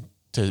them. And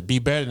to be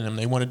better than them,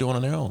 they want to do it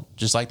on their own.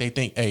 Just like they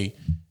think, hey,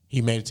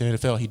 he made it to the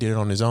NFL. He did it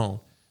on his own.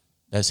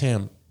 That's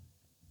him.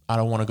 I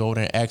don't want to go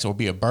there and ask or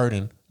be a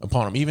burden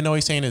upon him. Even though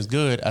he's saying it's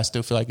good, I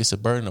still feel like it's a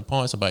burden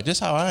upon somebody.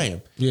 Just how I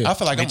am. Yeah. I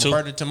feel like I'm a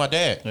burden to my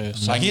dad. Yeah,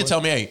 like he'll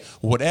tell me, hey,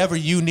 whatever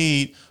you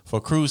need for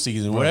cruise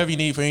season, whatever you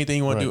need for anything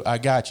you want to do, I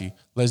got you.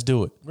 Let's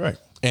do it. Right.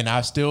 And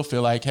I still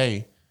feel like,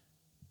 hey,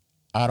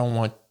 I don't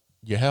want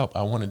your help.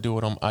 I want to do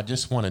it I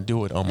just want to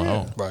do it on my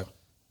own. Right.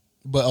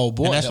 But oh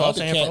boy, and that's the what I'm other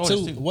saying cat for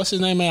too. What's his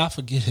name, man? I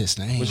forget his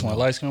name. Which one?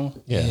 Light skin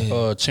one?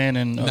 Yeah.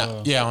 Channing.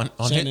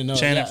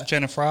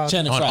 Channing Frye.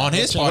 On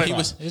his part,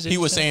 he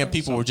was saying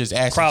people were just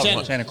asking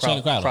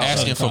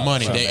asking for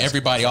money.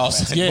 Everybody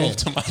else moved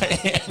to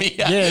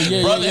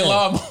Miami.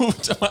 Brother-in-law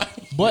moved to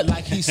Miami. But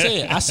like he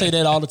said, I say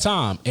that all the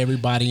time.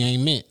 Everybody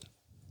ain't meant.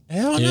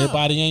 Hell no.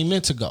 Everybody ain't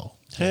meant to go.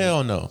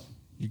 Hell no.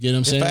 You get what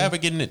I'm saying? If I ever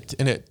get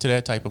to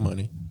that type of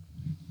money,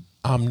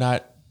 I'm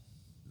not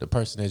the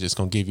person that's just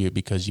gonna give you it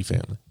because you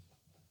family.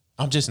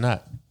 I'm just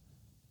not.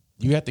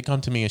 You have to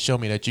come to me and show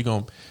me that you're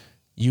gonna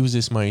use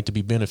this money to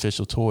be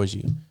beneficial towards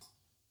you.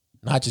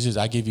 Not just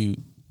I give you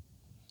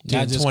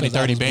 10, 20,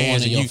 30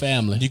 bands and your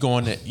family. You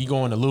going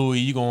to Louis,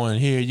 you going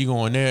here, you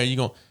going there, you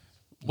going.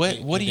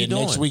 What are you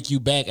doing? Next week you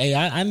back. Hey,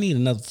 I need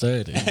another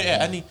 30.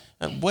 Yeah, I need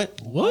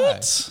what?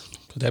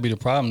 Could that be the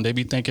problem? They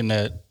be thinking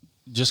that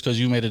just because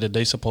you made it that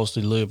they supposed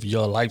to live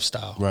your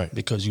lifestyle, right?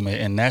 Because you made,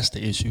 and that's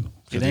the issue.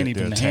 It ain't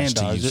even the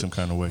handout. Some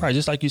kind of way, right?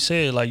 Just like you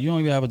said, like you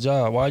don't even have a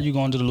job. Why are you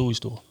going to the Louis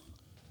store?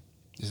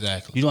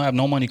 Exactly. You don't have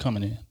no money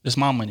coming in. It's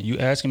my money. You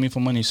asking me for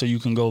money so you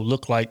can go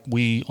look like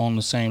we on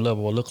the same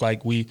level or look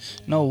like we.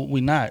 No,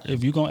 we not.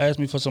 If you gonna ask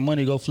me for some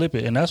money, go flip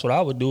it. And that's what I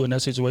would do in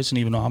that situation.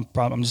 Even though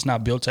I'm just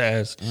not built to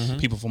ask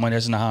people for money.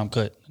 That's not how I'm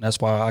cut. And that's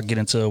why I get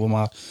into it with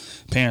my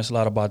parents a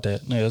lot about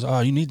that.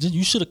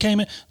 You should have came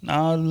in.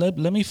 Nah,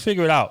 let me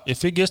figure it out.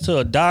 If it gets to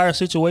a dire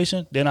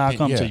situation, then I'll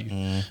come to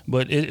you.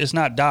 But it's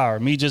not dire.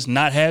 Me just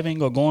not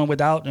having or going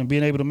without and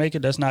being able to make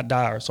it, that's not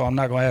dire. So I'm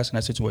not gonna ask in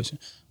that situation.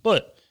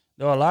 But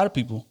there are a lot of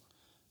people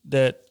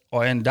that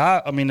are in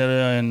dire. I mean, that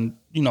are in,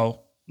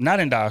 not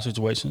in dire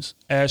situations.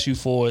 Ask you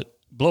for it,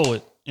 blow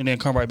it, and then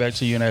come right back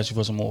to you and ask you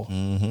for some more.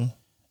 Mm-hmm.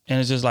 And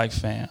it's just like,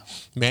 fam,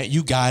 man,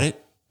 you got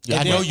it.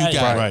 I know you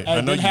got it. Right.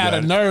 I know you had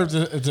the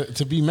nerve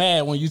to be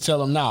mad when you tell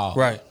them no.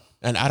 Right.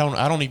 And I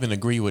don't even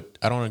agree with.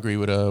 I don't agree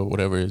with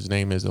whatever his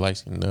name is, the light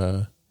skin.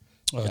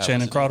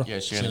 Channing Crowder. Yeah,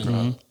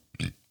 Channing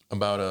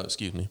Crowder.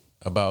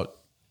 About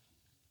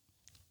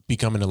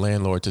becoming a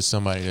landlord to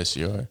somebody that's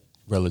your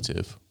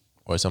relative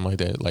or something like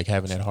that, like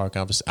having that hard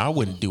conversation. I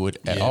wouldn't do it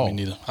at all. Me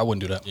neither. I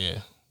wouldn't do that. Yeah.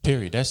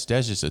 Period. That's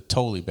just a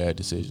totally bad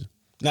decision.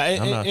 Now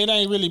it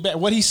ain't really bad.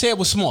 What he said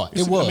was smart.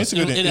 It was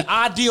in an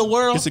ideal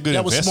world. It's a good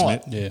that was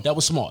investment. smart. Yeah. That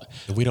was smart.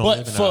 We don't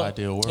live in an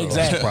ideal world.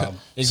 Exactly.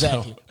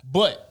 Exactly.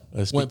 But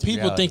when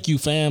people think you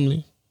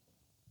family,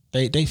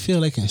 they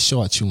feel they can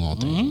short you on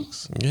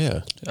things.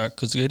 Yeah.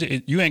 Because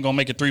you ain't gonna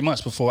make it 3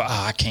 months before.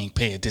 I can't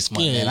pay it this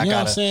month, man. I you know gotta. what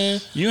I'm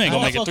saying? You ain't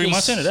gonna make it 3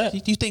 months into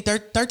that. You think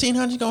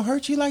 1,300 gonna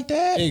hurt you like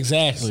that?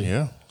 Exactly.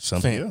 Yeah.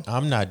 Fam,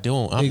 I'm not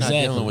dealing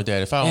with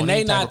that. If I own and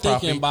they any type not of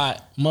thinking property,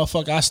 about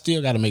motherfucker. I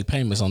still got to make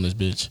payments on this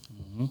bitch.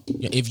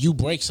 If you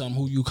break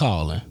something, who you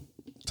calling?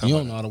 You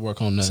don't know how to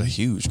work on It's a nothing.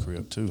 huge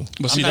crib too.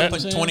 But I'm see not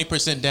that. putting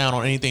 20% down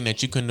on anything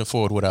that you couldn't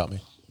afford without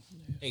me.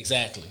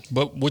 Exactly.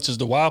 But which is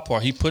the wild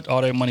part? He put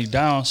all that money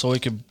down so he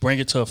could bring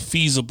it to a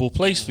feasible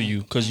place for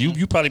you. Because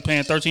you probably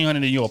paying $1,300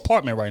 in your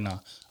apartment right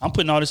now. I'm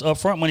putting all this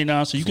upfront money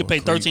down so you can pay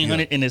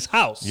 $1,300 in this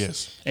house.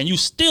 Yes. And you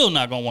still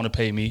not gonna want to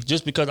pay me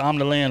just because I'm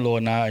the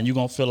landlord now, and you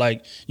gonna feel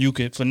like you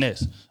could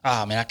finesse.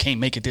 Man, I can't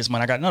make it this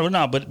month. I got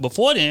no. But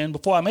before then,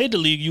 before I made the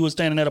league, you was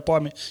staying in that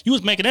apartment. You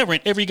was making that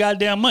rent every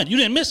goddamn month. You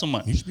didn't miss a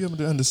month. You should be able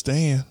to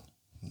understand.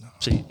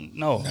 See,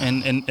 no.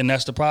 And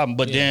that's the problem.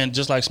 But then,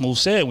 just like Smooth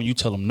said, when you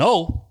tell them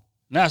no,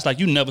 now it's like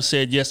you never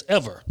said yes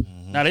ever.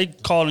 Now they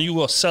calling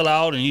you a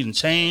sellout, and he done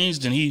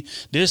changed, and he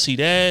this, he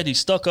that, he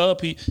stuck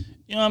up, he,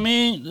 you know what I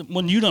mean?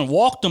 When you done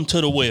walked them to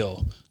the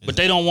well, but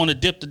they don't want to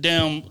dip the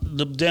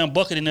damn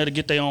bucket in there to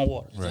get their own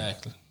water.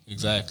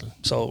 Exactly.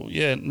 So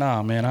yeah,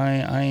 nah, man,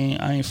 I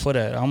ain't for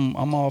that.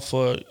 I'm all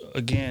for,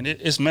 again,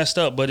 it's messed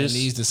up, but it's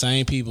these the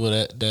same people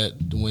that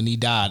when he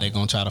died, they're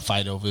gonna try to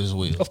fight over his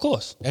will. Of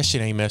course. That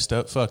shit ain't messed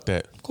up. Fuck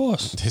that. Of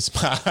course. It's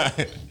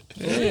mine.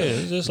 Yeah,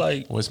 it's just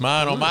like what's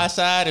mine on my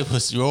side, it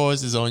was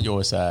yours is on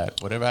your side.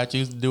 Whatever I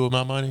choose to do with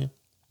my money.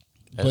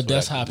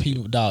 That's how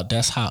people, dog.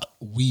 That's how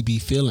we be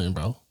feeling,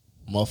 bro.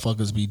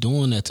 Motherfuckers be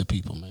doing that to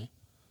people, man.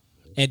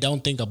 And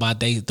don't think about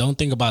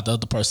the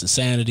other person's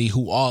sanity,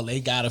 who all they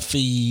gotta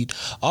feed,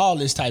 all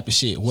this type of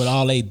shit, what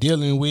all they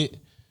dealing with.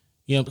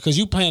 You know, because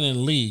you playing in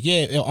the league.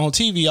 Yeah, on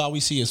TV all we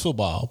see is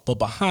football, but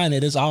behind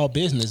it, it's all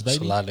business, baby.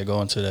 It's a lot that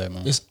go into that,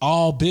 man. It's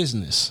all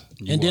business.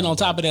 And then on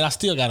top of that, I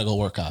still gotta go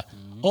work out.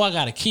 Oh, I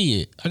got a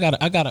kid. I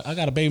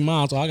got a baby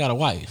mom, or I got a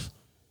wife.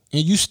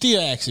 And you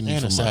still asking me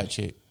and for a money. side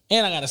chick.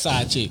 And I got a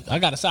side chick. I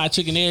got a side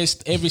chick in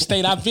every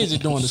state I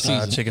visit during the season.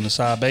 Side chick and a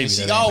side baby.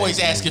 She always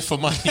asking for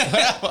money.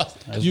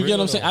 You get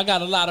what I'm saying? I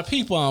got a lot of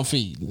people I'm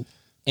feeding.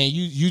 And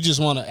you just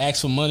want to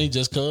ask for money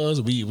just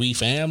cause we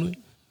family.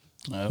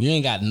 Yep. You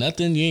ain't got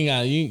nothing. You know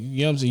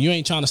what I'm saying? You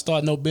ain't trying to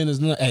start no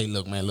business. Hey,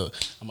 look, man, look.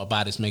 I'm gonna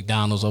buy this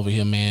McDonald's over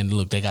here, man.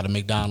 Look, they got a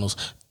McDonald's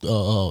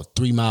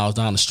 3 miles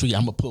down the street.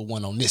 I'm gonna put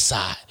one on this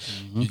side.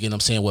 You get what I'm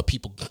saying? Where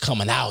people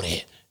coming out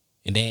at.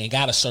 And they ain't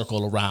got to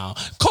circle around.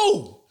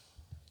 Cool.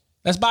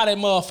 Let's buy that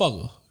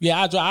motherfucker.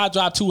 Yeah, I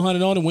drop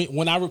 200 on it.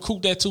 When I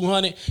recoup that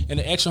 200 and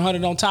the extra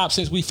 100 on top,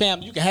 since we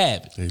family, you can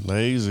have it. They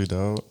lazy,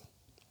 dog.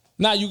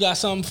 Now you got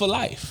something for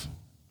life.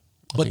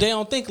 But they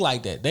don't think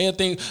like that. They'll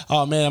think,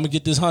 oh man, I'm gonna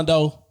get this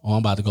hundo. Oh, I'm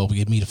about to go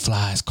get me the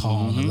flyest car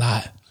on the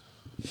lot.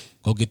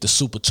 Go get the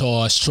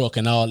supercharged truck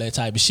and all that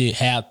type of shit.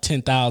 Have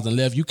 10,000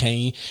 left. You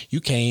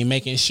can't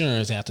make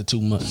insurance after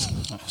 2 months.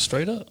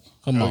 Straight up.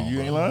 Come on, you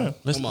bro. ain't lying.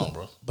 Come on,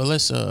 bro. But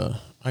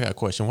I got a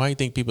question. Why do you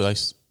think people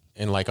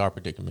in our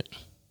predicament?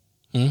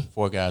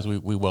 4 guys,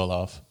 we well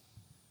off.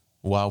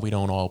 Why we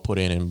don't all put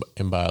in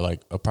and buy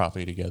like a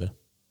property together?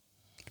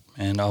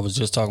 And I was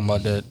just talking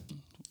about that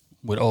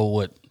with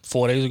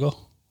 4 days ago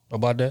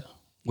about that.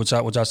 Which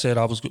I said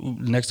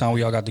next time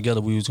we all got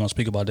together we was gonna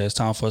speak about that. It's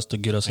time for us to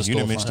get us a You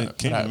didn't storefront. mention it.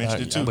 Kenny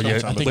mentioned it too. But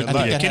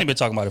yeah, Kenny been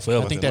talking about it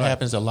forever. I think that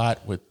happens a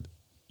lot with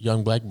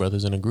young black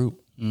brothers in a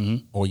group,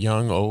 or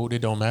young, old. It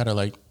don't matter.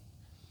 Like,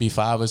 be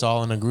 5 of us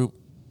all in a group,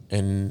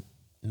 and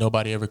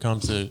nobody ever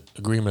comes to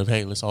agreement of,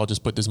 hey, let's all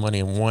just put this money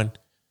in one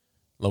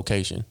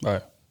location.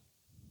 Right.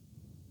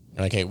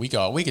 Like, hey, we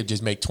could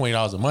just make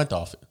 $20 a month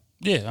off it.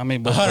 Yeah, I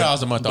mean, but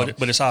 $100 a month off.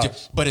 But it's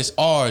ours. But it's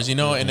ours, you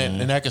know, and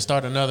that could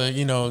start another,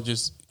 you know,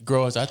 just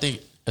grow us. I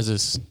think as a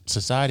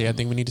society, I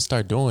think we need to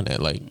start doing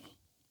that. Like,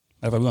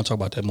 we're gonna talk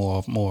about that more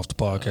off the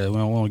podcast. We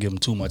don't want to give them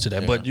too much of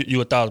that. Yeah. But you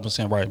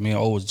 1,000% right. Me and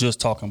O was just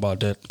talking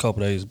about that a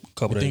couple days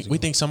ago. We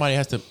think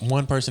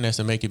one person has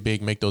to make it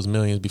big, make those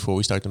millions before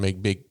we start to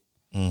make big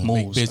moves,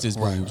 make business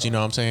moves. You know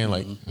what I'm saying?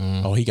 Like,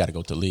 oh, he got to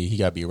go to the league. He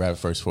got to be a rapper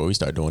first before we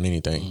start doing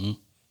anything.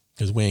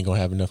 Because we ain't gonna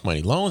have enough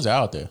money. Loans are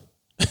out there.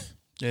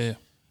 Yeah.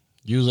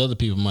 Use other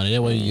people's money.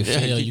 That way you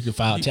fail, you can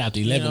file Chapter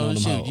 11 on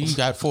them hoes. You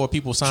got 4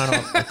 people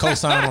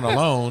co-sign on a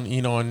loan,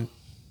 you know, and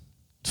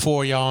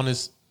 4 of y'all on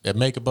this that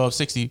make above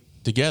 60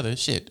 together.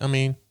 Shit, I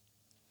mean,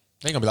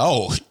 they gonna be like,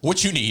 oh,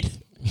 what you need?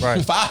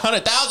 Right.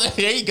 500,000.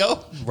 There you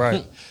go.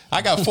 Right.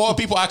 I got 4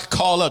 people I could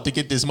call up to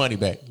get this money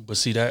back.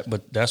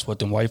 But that's what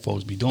them white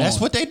folks be doing. That's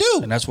what they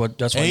do. And that's why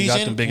Asian, you got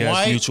them big ass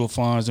white, mutual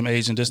funds, them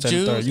Asian, this, that,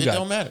 Jews, and third. You it got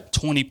don't matter.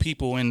 20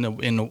 people in the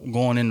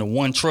going into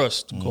one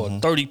trust, or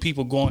 30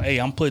 people going, hey,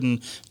 I'm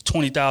putting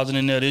 20,000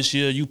 in there this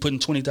year. You putting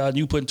 20,000.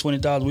 You putting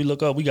 20,000. We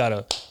look up, we got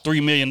a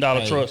 $3 million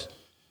trust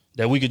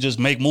that we could just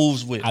make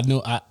moves with. I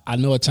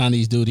know a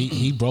Chinese dude.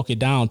 He broke it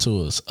down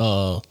to us.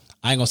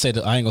 I ain't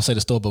gonna say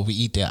the store, but we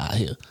eat there out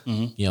here. You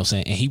know what I'm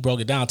saying? And he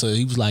broke it down to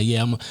he was like,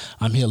 yeah,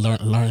 I'm here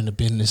learning the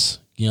business.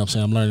 You know what I'm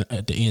saying? I'm learning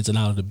at the ins and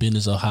outs of the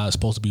business of how it's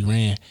supposed to be ran.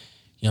 You know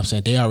what I'm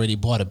saying? They already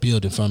bought a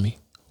building from me.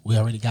 We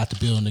already got the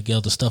building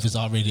together. Stuff is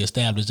already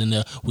established in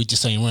there. We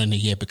just ain't running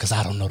it yet because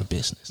I don't know the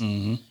business.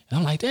 And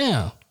I'm like,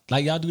 damn.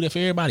 Like, y'all do that for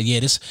everybody? Yeah,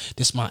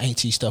 this my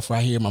auntie stuff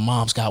right here. My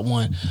mom's got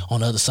one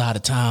on the other side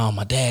of town.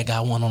 My dad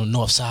got one on the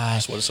north side.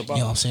 That's what it's about.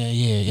 You know what I'm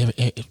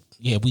saying?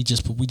 Yeah, we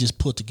just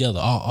put together.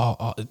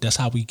 All that's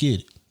how we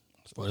get it.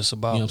 That's what it's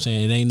about. You know what I'm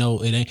saying?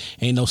 It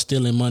ain't no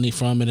stealing money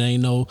from it. It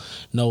ain't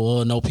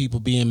no people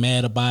being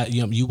mad about it.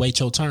 You wait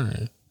your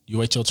turn. You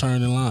wait your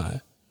turn in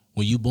line.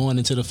 When you born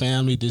into the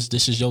family,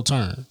 this is your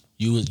turn.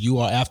 You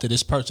are after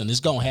this person. It's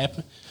gonna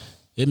happen.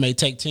 It may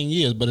take 10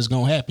 years, but it's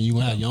gonna happen. You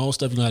gonna have your own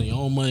stuff. You gonna have your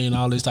own money and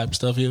all this type of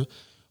stuff here.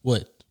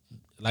 What?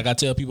 Like I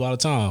tell people all the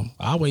time,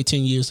 I'll wait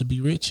 10 years to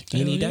be rich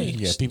any day.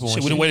 Yeah, people want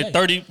shit. shit. We done waited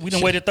 30. We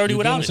done waited 30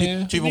 without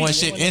it. People want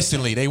shit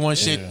instantly. They want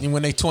shit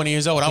when they 20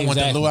 years old. I want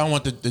the Lou. I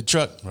want the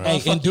truck.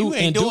 Hey, and dude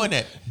ain't doing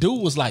that. Dude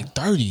was like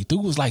 30.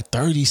 Dude was like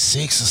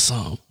 36 or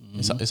something.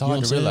 It's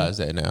hard to realize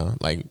that now.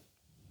 Like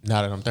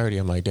now that I'm 30,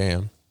 I'm like,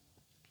 damn.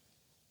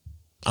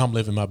 I'm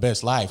living my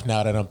best life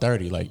now that I'm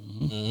 30. Like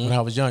when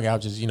I was young, I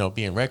was just,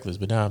 being reckless.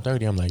 But now I'm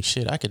 30, I'm like,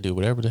 shit, I could do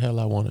whatever the hell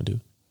I want to do.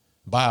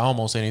 Buy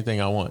almost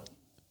anything I want.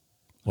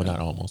 Well, not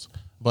almost.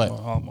 But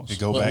to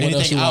go back.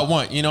 Anything I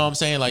want, you know what I'm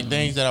saying? Like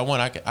things that I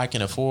want, I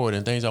can afford,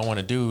 and things I want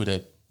to do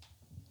that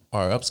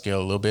are upscale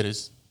a little bit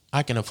is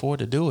I can afford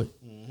to do it.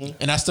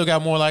 And I still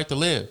got more life to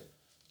live.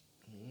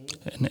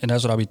 And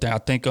that's what I be thinking. I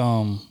think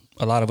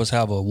a lot of us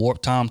have a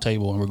warped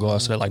timetable in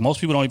regards to that. Like most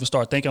people don't even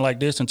start thinking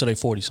like this until they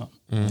 40 something.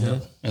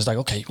 And it's like,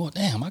 okay, well,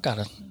 damn, I got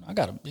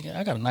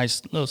a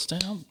nice little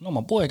stand. I know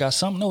my boy got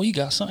something. No, he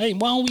got something. Hey,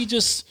 why don't we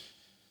just?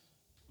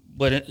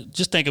 But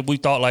just think if we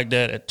thought like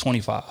that at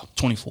 25,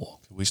 24.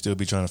 We still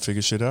be trying to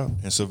figure shit out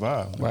and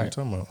survive. That's what I'm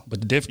talking about. But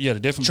the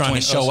difference trying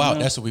between to show us out.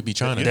 and That's what we be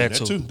trying to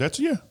do.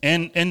 That's yeah.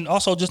 And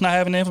also just not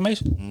having the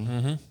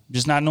information.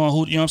 Just not knowing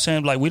who, you know what I'm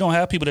saying? Like we don't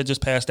have people that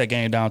just pass that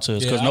game down to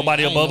us because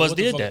nobody above us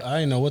did that. I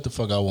didn't know what the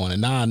fuck I wanted.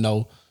 Now I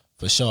know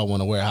for sure I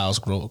want a warehouse,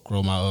 grow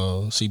my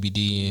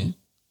CBD in.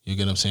 You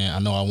get what I'm saying? I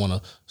know I want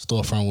a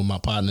storefront with my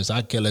partners.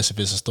 I care less if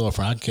it's a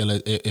storefront. I care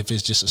less if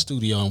it's just a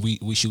studio and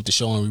we shoot the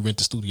show and we rent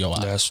the studio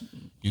out.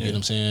 You get what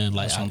I'm saying?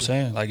 Like that's what I'm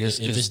saying. Like if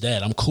it's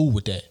that, I'm cool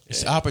with that.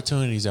 It's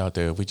opportunities out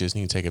there. We just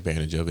need to take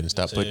advantage of it and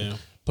stop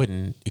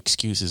putting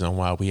excuses on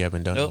why we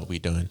haven't done what we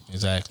done.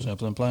 Exactly.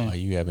 Simple and plain. Why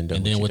you haven't done.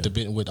 And then with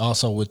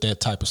that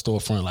type of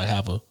storefront, like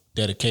have a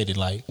dedicated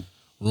like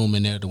room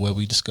in there to where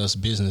we discuss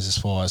business as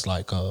far as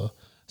like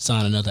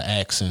signing other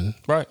acts and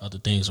other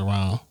things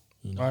around.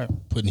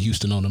 Putting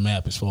Houston on the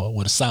map as far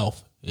with the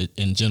South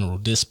in general,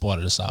 this part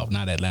of the South,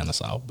 not Atlanta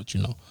South, but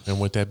And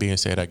with that being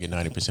said, I get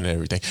 90% of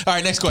everything. All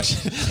right, next question.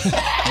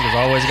 Niggas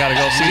always got to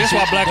go. See, this is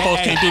why black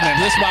folks can't do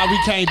nothing. This is why we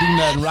can't do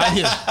nothing right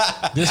here.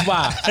 This is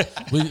why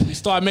we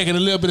start making a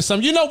little bit of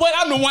something. You know what?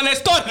 I'm the one that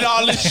started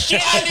all this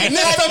shit. I need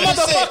Mr.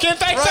 Motherfucking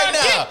thing right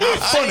now.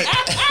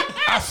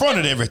 I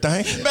fronted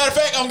everything. Matter of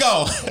fact, I'm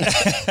gone.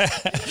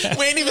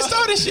 We ain't even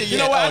started shit yet. You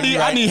know what?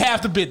 I need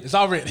half the business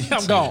already.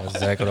 I'm gone.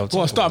 Exactly what I'm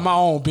going to start my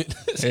own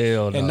business.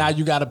 Hell no. And now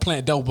you got to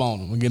plant dope on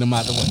them and get them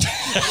out the way.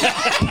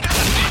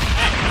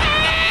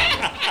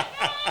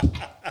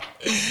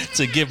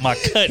 To get my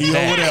cut He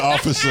back. over there,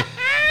 officer.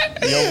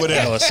 He over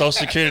there. Social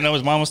Security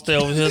numbers. Mama stay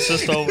over here,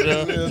 sister over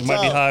there. You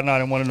might be hiding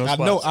out in one of those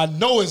spots. I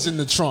know it's in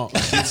the trunk.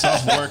 It's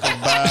off work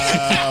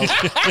about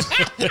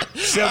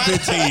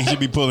 7:15. He should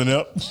be pulling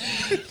up.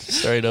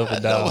 Straight up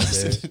and down.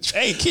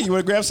 Hey, kid, you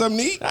want to grab something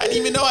to eat? I didn't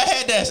even know I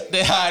had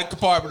that high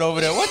compartment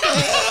over there. What the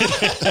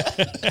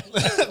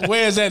hell?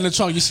 Where is that in the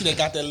trunk? You see they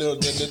got that little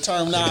the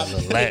term knob.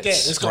 Latch.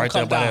 It's gonna Right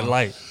come there by down. that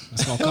light.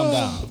 It's gonna come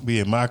down. Be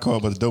in my car,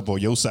 but the dope on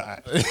your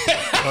side.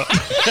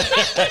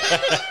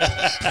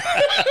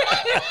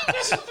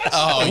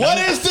 Oh, What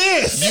is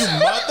this? you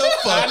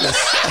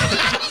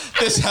motherfuckers?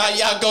 This how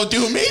y'all gonna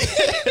do me?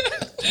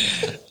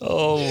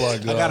 Oh my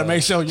God. I gotta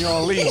make sure you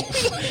don't leave.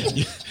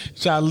 You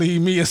try to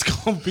leave me, it's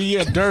gonna be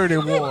a dirty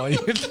war.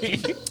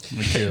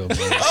 Kill, bro.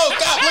 Oh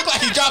God, look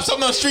like he dropped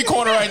something on the street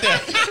corner right there.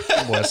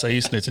 Boy, say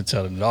you snitching,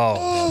 telling it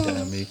all.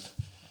 Damn me.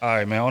 All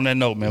right, man. On that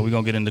note, man, we're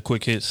gonna get into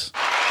quick hits.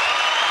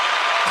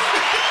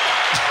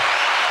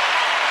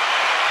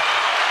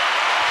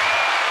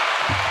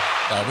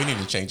 We need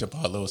to change up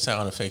our little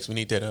sound effects. We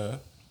need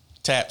that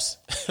taps.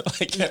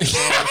 Like that.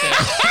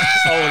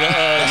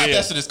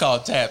 That's what it's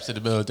called, taps in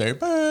the military.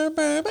 Dog,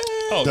 I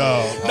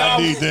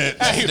need that.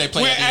 They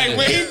play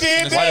when he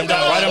did Write that, them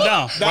down.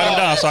 Write them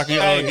down so I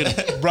can get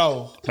it.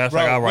 bro. Matter of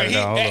fact, I'll write it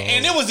down. Hold on.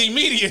 And it was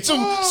immediate. Soon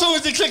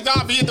as he clicked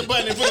off, he hit the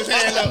button and put his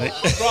hand up.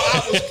 Bro,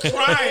 I was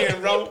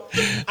crying, bro.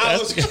 I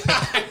was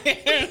crying.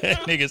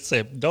 That nigga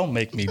said, "Don't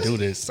make me do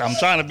this. I'm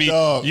trying to be.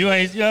 Dog. You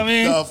ain't. You know what I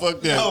mean? No, fuck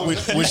that.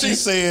 When she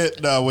said,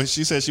 when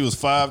she said she was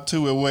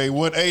 5'2" and weighed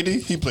 180,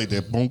 he played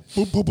that boom,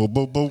 boom, boom, boom,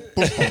 boom, boom,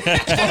 boom.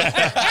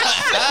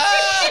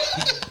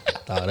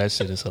 Oh, that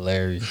shit is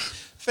hilarious.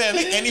 Fam,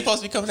 ain't he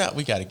supposed to be coming out?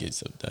 We got to get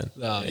something done.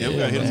 No, Yeah, we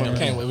gotta hit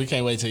him up. we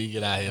can't wait till you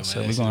get out here, man.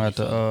 So we're gonna have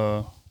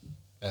to.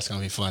 That's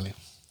gonna be funny,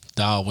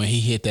 dog. When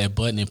he hit that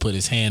button and put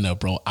his hand up,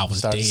 bro, I was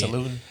Started dead.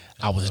 saluting?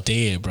 I was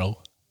dead, bro.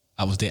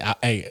 I was dead.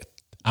 I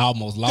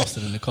almost lost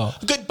it in the car.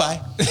 Goodbye.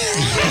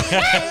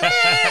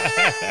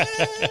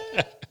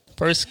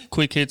 First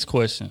quick hits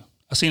question.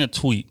 I seen a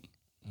tweet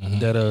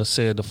that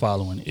said the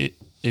following: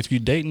 if you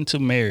dating to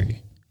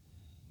marry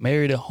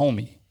the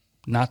homie,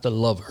 not the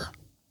lover.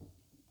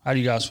 How do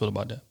you guys feel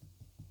about that?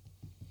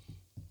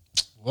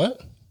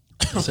 What?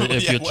 So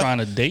if you're trying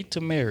to date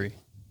to marry,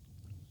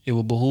 it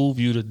will behoove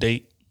you to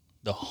date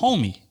the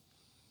homie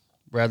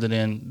rather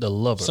than the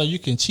lover. So you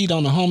can cheat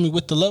on the homie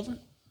with the lover?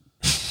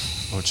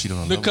 Or cheat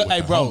on the Because,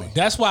 hey, bro,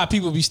 that's why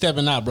people be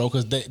stepping out, bro,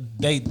 because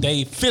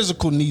they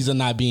physical needs are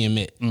not being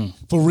met.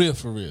 For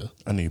real.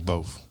 I need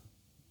both.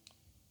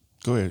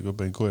 Go ahead.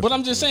 But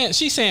I'm just saying,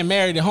 she's saying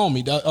marry the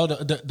homie.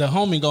 The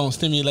homie gonna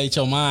stimulate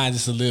your mind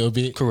just a little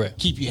bit. Correct.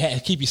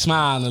 Keep you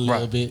smiling a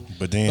little bit.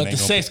 But then the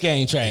sex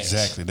game trash.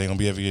 Exactly. They gonna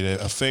be able to get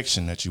that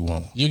affection that you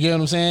want. You get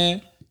what I'm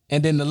saying?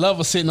 And then the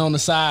lover sitting on the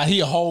side, he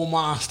a whole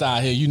monster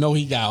out here. You know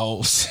he got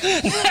hoes. A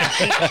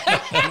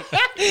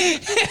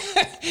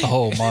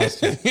whole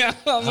monster. You know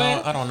what I'm saying?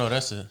 I don't know.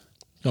 That's a.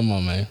 Come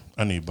on, man.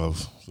 I need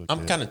both.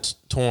 I'm kind of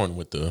torn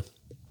with the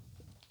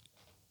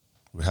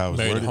how it's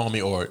married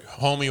worded?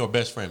 homie or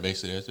best friend.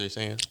 Basically, that's what they're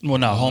saying. Well,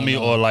 not homie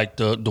or like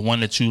the one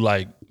that you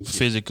like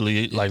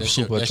physically like That's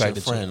super your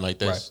attracted friend. to. Like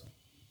that's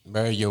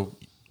marry your.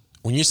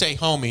 When you say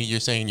homie, you're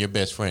saying your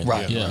best friend.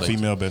 Right. Yeah. Like,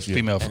 Female best friend.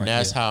 Female and friend.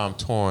 that's how I'm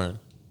torn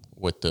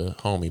with the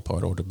homie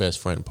part or the best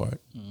friend part.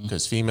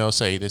 Because females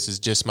say this is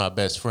just my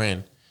best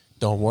friend.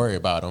 Don't worry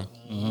about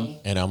him.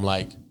 And I'm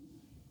like,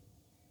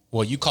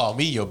 well, you call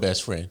me your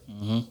best friend.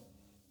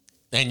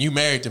 And you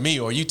married to me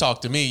or you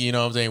talk to me, you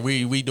know what I'm saying?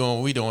 We doing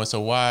what we doing.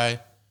 So why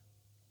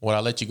would I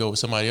let you go with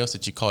somebody else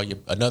that you call your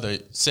another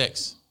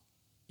sex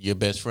your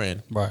best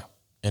friend? Right.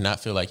 And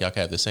not feel like y'all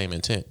can have the same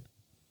intent.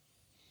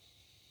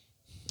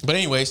 But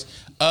anyways,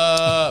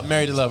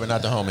 marry the lover,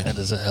 not the homie. That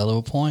is a hell of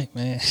a point,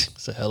 man.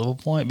 It's a hell of a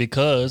point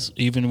because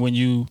even when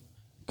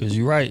because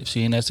you're right,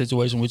 she in that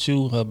situation with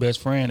you, her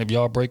best friend, if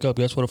y'all break up,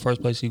 guess where the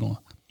first place she going?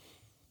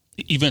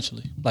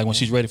 Eventually, like when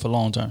she's ready for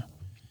long term.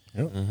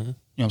 Yep. You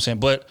know what I'm saying?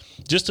 But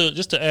just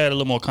to add a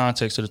little more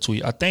context to the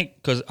tweet, I think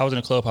because I was in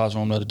a clubhouse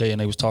room the other day and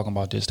they was talking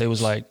about this. They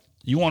was like,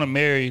 you want to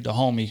marry the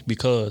homie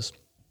because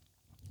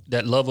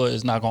that lover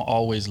is not going to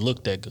always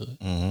look that good.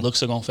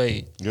 Looks are going to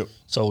fade. Yep.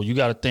 So you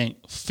got to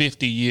think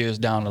 50 years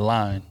down the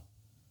line,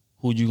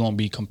 who you going to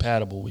be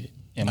compatible with.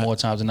 And more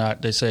times than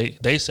not, they say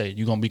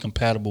you're going to be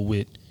compatible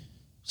with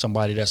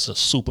somebody that's a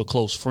super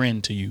close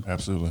friend to you.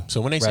 Absolutely.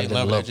 So when they say Rather than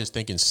lover, lover. they're just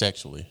thinking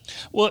sexually.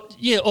 Well,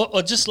 yeah,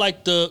 or just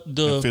like the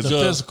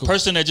physical.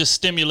 person that just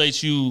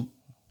stimulates you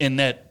in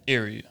that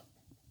area.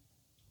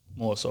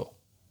 More so.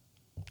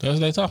 That's what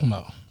they talking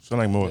about. So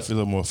like a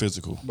little more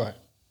physical. Right.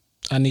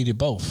 I needed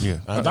both. Yeah.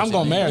 If I'm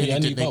gonna marry you, I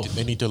need they both.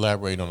 They need to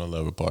elaborate on the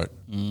lover part.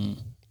 I'm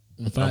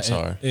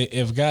sorry.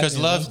 If God, Because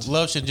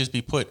love shouldn't just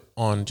be put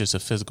on just a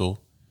physical.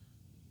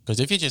 Because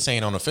if you're just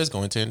saying on a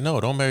physical intent, no,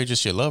 don't marry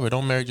just your lover.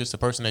 Don't marry just the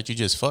person that you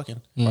just fucking.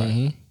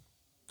 Right.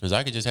 Because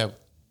I could just have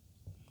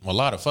a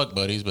lot of fuck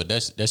buddies, but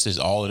that's just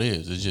all it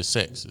is. It's just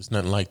sex. It's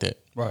nothing like that.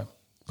 Right.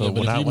 But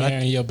if you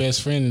marrying your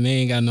best friend and they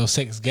ain't got no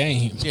sex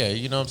game, Yeah,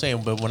 you know what I'm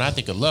saying? But when I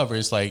think of lover,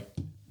 it's like,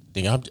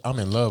 I'm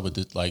in love with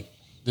this. Like,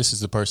 this is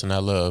the person I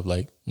love.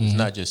 Like, it's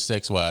not just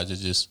sex wise.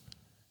 It's just,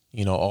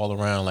 all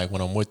around. Like,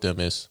 when I'm with them,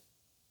 it's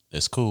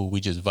cool. We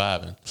just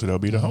vibing. So they'll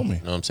be the homie.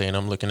 You know what I'm saying?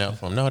 I'm looking out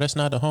for him. No, that's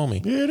not the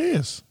homie. Yeah, it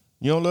is.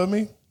 You don't love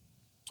me?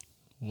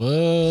 what?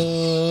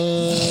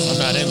 I'm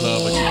not in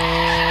love with you.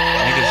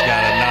 Niggas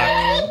gotta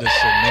knock the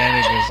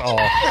shenanigans off.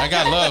 I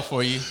got love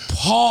for you.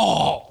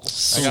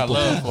 Pause. I got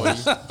love for you.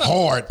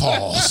 Hard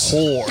pause.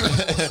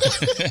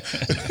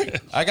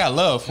 I got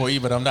love for you,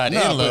 but I'm not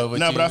in love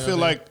with you. But I feel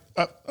like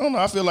I don't know.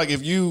 I feel like if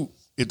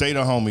they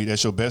the homie,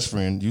 that's your best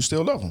friend, you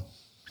still love him.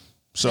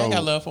 So, I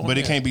got love for him, but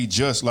it yeah. can't be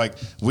just like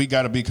we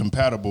got to be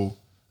compatible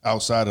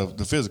outside of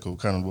the physical,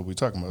 kind of what we're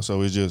talking about.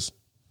 So it's just,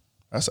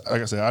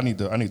 like I said, I need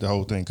the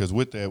whole thing because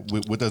with that,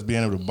 with us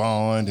being able to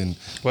bond and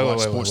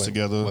watch sports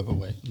together.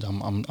 Wait.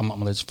 I'm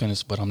gonna let you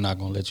finish, but I'm not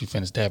gonna let you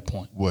finish that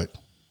point. What?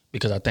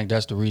 Because I think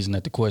that's the reason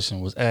that the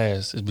question was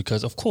asked is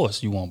because of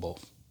course you want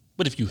both,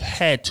 but if you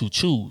had to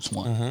choose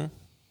one,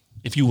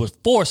 if you were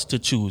forced to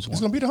choose one,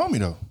 It's gonna be the homie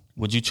though.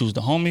 would you choose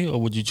the homie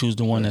or would you choose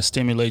the one that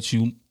stimulates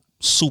you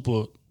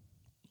super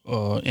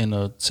in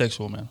a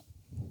sexual manner?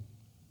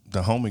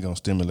 The homie gonna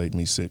stimulate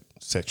me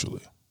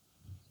sexually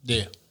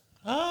Yeah.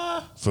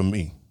 for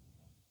me.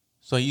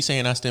 So you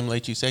saying I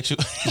stimulate you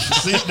sexually?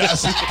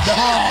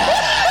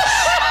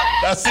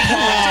 That's you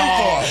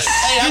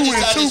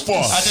went too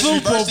far. You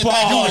went too far. I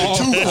just reversed it back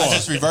on you. I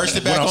just reversed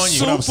it back on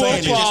you. What I'm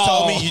saying You just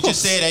told me. You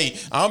just said, "Hey,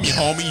 I'm your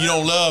homie. You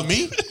don't love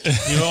me.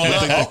 You don't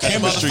love me." Okay,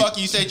 motherfucker.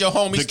 You said your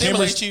homie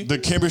stimulates you. The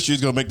chemistry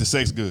is gonna make the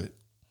sex good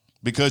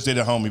because they're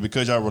the homie.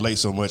 Because y'all relate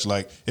so much,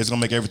 like it's gonna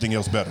make everything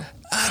else better.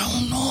 I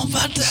don't know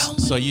about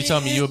that. So you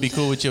tell me you'll be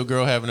cool with your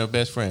girl having a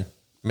best friend,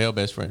 male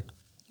best friend?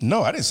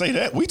 No, I didn't say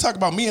that. We talk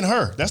about me and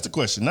her. That's the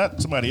question,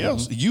 not somebody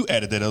else. You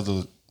added that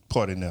other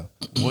part in there.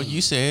 Well,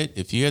 you said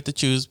if you had to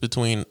choose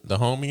between the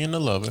homie and the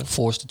lover,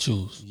 forced to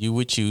choose, you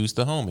would choose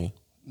the homie,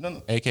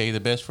 aka the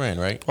best friend,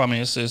 right? Well, I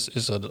mean, it's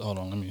a hold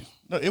on, let me.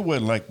 No, it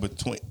wasn't like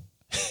between.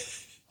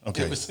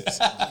 Okay,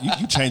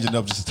 you changing it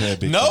up just a tad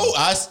bit. No,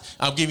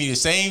 I'm giving you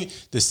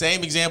the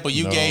same example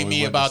you gave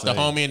me about the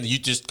homie, and you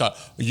just got,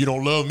 you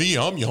don't love me,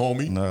 I'm your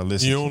homie. No,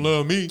 listen, you don't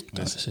love me.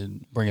 I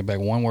should bring it back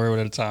one word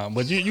at a time.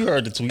 But you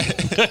heard the tweet.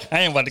 I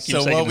ain't about to keep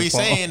saying So what we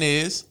saying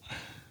is,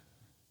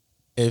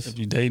 if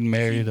you dating,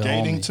 marry the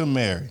dating homie. to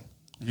marry,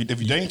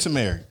 if you're dating to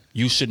marry,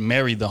 you should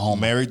marry the homie.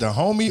 Marry the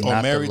homie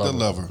or marry the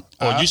lover.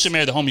 Or you should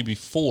marry the homie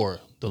before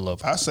the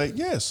lover. I say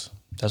yes.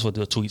 That's what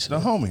the tweet said. The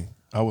homie.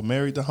 I would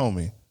marry the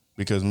homie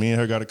because me and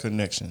her got a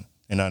connection,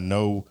 and I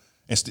know.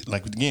 And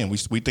like again, we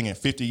thinking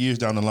 50 years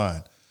down the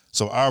line,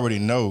 so I already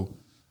know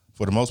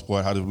for the most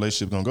part how the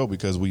relationship gonna go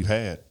because we've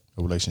had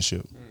a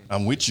relationship.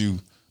 I'm with you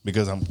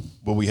because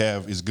what we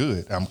have is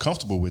good. I'm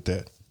comfortable with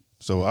that.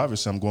 So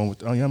obviously I'm going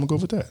with. Oh yeah, I'm gonna go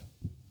with that.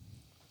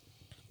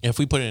 If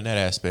we put it in that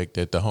aspect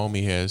that the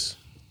homie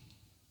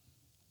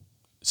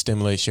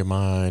stimulates your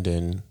mind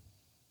and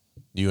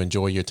you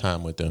enjoy your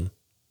time with them.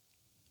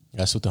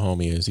 That's what the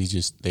homie is.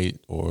 He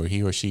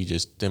or she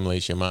just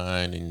stimulates your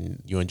mind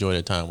and you enjoy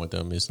the time with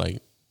them. It's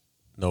like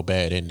no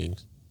bad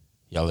endings.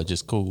 Y'all are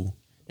just cool.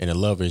 And the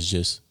lover is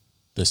just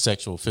the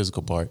sexual,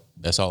 physical part.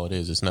 That's all it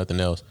is. It's nothing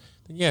else.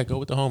 Then yeah, go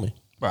with the homie.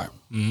 Right.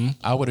 Mm-hmm.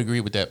 I would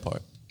agree with that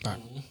part. Right.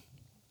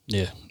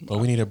 Yeah. But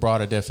we need a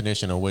broader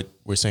definition of what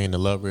we're saying the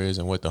lover is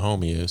and what the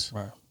homie is.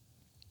 Right.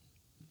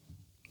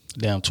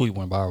 Damn tweet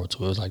went viral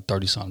too. It was like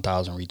 30-something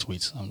thousand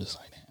retweets. I'm just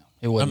like, damn.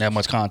 It wasn't that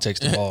much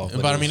context involved.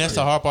 But I mean, that's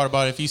the hard part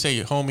about it. If you say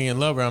homie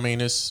and lover, I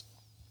mean, it's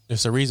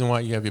a reason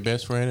why you have your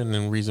best friend and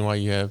then reason why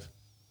you have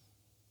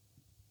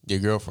your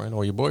girlfriend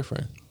or your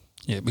boyfriend.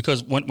 Yeah,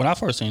 because when I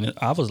first seen it,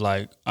 I was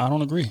like, I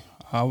don't agree.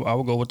 I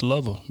would go with the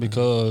lover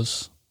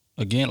because,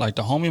 again, like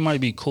the homie might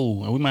be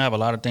cool and we might have a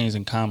lot of things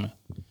in common.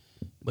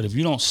 But if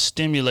you don't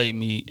stimulate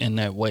me in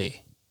that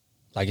way,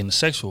 like in the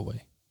sexual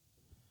way,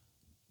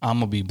 I'm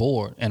going to be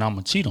bored and I'm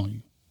going to cheat on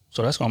you.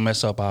 So that's going to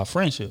mess up our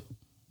friendship.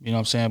 You know what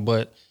I'm saying?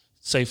 But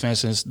say, for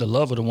instance, the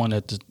lover, the one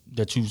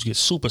that you get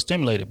super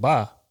stimulated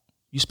by,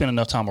 you spend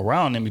enough time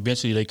around them,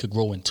 eventually they could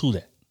grow into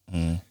that.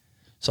 Mm.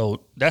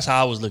 So that's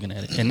how I was looking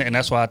at it. And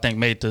that's why I think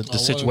made the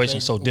situation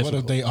so difficult. What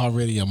if they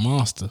already a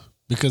monster?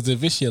 Because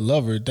if it's your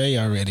lover, they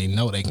already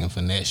know they can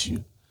finesse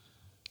you.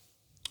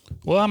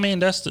 Well, I mean,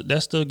 that's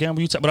the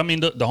gamble you take. But I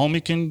mean, the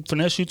homie can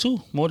finesse you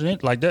too, more than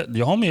it. Like that,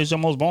 your homie is your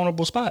most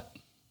vulnerable spot.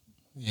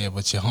 Yeah,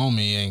 but your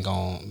homie ain't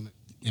gonna.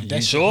 If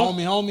that's you your sure?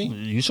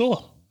 homie, you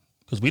sure?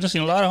 Because we done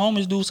seen a lot of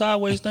homies do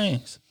sideways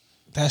things.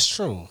 That's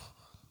true.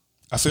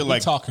 I feel We're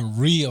talking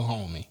real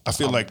homie. I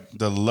feel like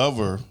the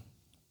lover,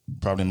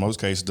 probably in most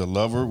cases, the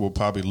lover will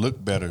probably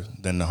look better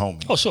than the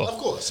homie. Oh, sure. Of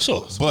course.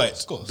 Sure.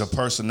 But the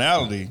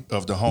personality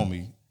of the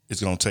homie is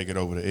going to take it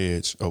over the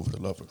edge over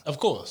the lover. Of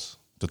course.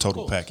 The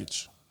total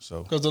package.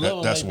 So because the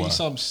lover that's may why. be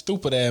some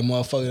stupid ass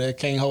motherfucker that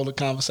can't hold a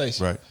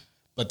conversation. Right.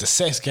 But the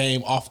sex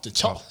game off the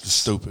charts.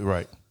 Stupid,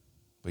 right.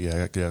 But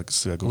yeah, I go.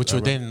 Which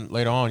would then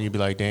later on you'd be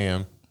like,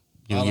 damn,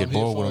 you get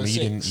bored with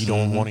him. You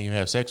don't want to even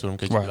have sex with him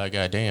because you're like,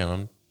 God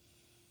damn,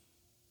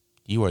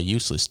 you are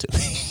useless to me.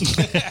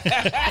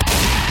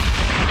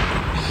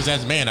 Because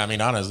as a man, I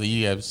mean, honestly,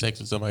 you have sex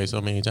with somebody so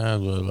many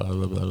times, blah, blah,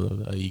 blah, blah,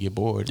 blah, you get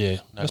bored. Yeah,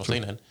 not gonna say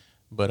nothing.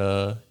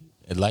 But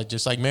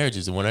just like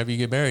marriages, and whenever you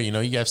get married,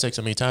 you have sex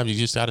so many times, you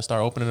just got to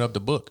start opening up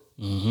the book.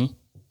 Mm-hmm.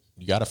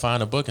 You got to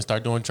find a book and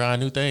start trying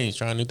new things.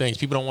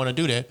 People don't want to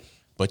do that,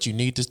 but you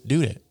need to do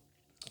that.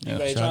 You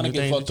ain't trying to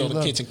get fucked on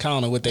the kitchen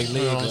counter with their legs.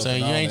 You know what I'm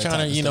saying? You ain't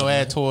trying to,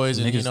 add toys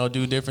and,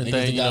 do different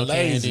things,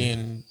 candy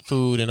and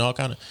food and all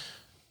kind of.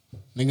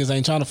 Niggas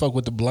ain't trying to fuck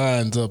with the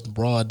blinds up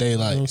broad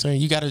daylight. You know what I'm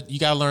saying? You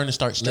gotta learn to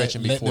start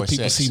stretching let before the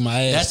people sex. see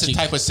my ass. That's the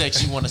type of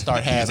sex you want to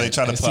start having. They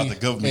trying to plot the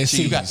government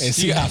cheese. And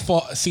see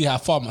how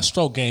far my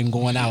stroke game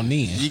going out and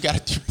in. You got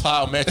to do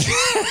plyometrics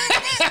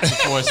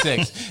before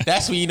sex.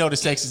 That's when you know the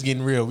sex is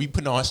getting real. We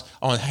putting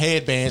on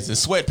headbands and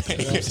sweatbands.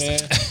 You know what I'm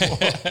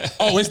saying?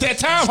 Oh, it's that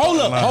time. Hold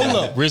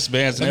up.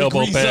 Wristbands and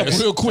elbow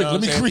pads. Real quick.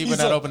 Let me grease People up.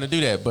 not open to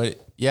do that. But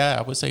yeah,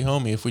 I would say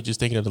homie if we're just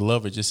thinking of the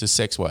lover just as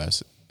sex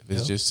wise. If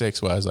it's just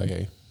sex wise, like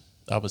hey,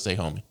 I would say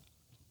homie.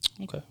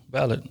 Okay,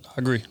 valid. I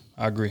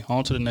agree.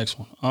 On to the next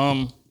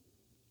one.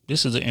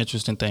 This is an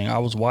interesting thing. I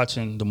was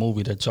watching the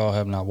movie that y'all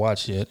have not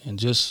watched yet,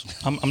 and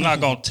I'm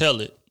not gonna tell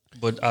it,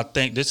 but I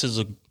think this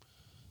is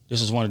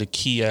one of the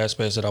key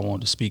aspects that I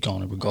wanted to speak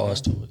on in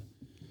regards to it.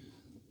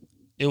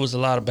 It was a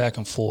lot of back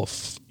and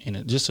forth in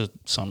it. It's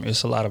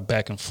a lot of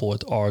back and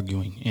forth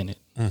arguing in it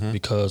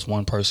because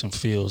one person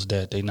feels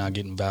that they're not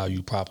getting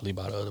valued properly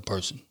by the other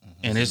person,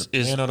 and it's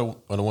man or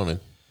the woman,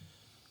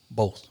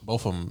 both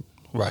of them.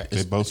 Right.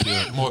 They both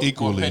feel more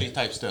equally. petty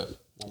type stuff.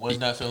 One's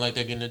not feeling like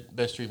they're getting the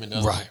best treatment.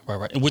 Right.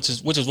 And which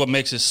is what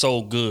makes it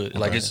so good. Okay.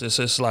 Like it's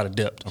a lot of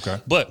depth.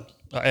 Okay. But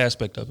an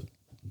aspect of it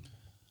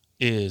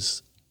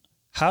is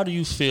how do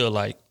you feel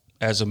like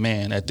as a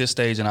man at this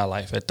stage in our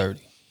life at 30?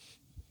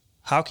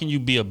 how can you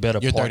be a better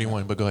You're partner?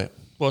 31, but go ahead.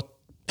 Well,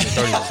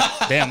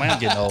 31. Damn, I am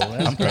getting old.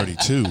 Man. I'm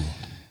 32.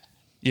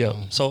 Yeah.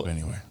 So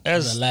anyway,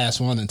 as the last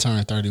one to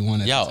turn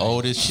 31. Y'all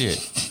old as shit.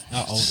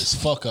 Y'all old as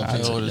fuck up.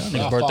 Y'all Y'all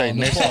nigga birthday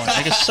next month.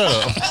 Nigga, shut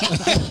up.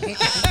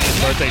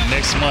 Birthday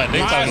next month. They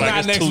talking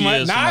like it's 2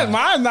 years.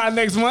 Mine's not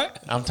next month.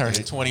 I'm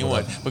turning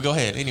 21. But go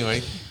ahead.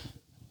 Anyway.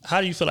 How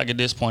do you feel like at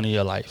this point in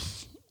your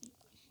life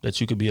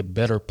that you could be a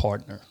better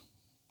partner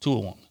to a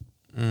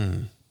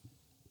woman?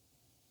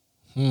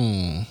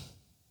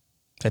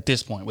 At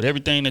this point, with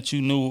everything that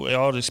you knew,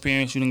 all the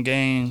experience you done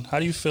gained, how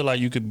do you feel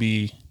like you could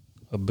be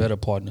a better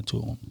partner to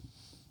a woman?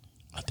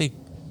 I think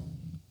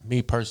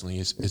me personally,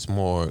 it's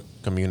more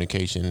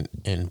communication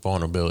and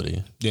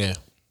vulnerability. Yeah.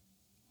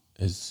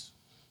 That's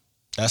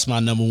my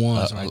number one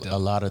right there. A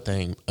lot of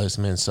things us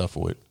men suffer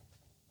with,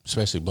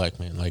 especially black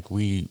men. Like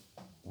we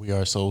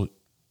are so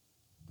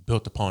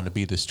built upon to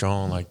be the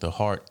strong, like the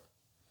heart,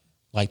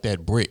 like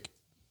that brick.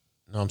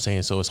 You know what I'm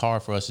saying? So it's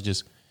hard for us to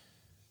just,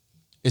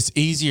 it's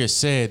easier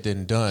said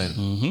than done.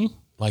 Mm-hmm.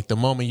 Like the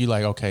moment you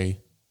like, okay,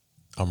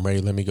 I'm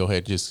ready. Let me go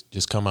ahead,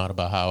 just come out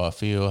about how I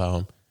feel,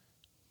 how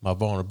my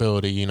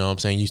vulnerability. You know what I'm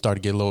saying? You start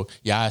to get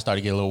your eyes start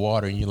to get a little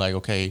water, and you're like,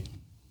 okay,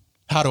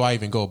 how do I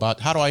even go about?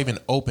 How do I even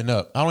open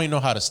up? I don't even know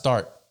how to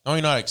start. I don't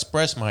even know how to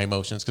express my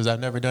emotions because I've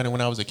never done it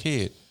when I was a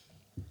kid,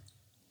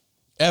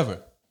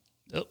 ever.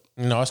 Yep.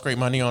 You know, I scrape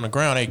my knee on the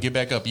ground. Hey, get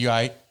back up. You all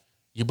right?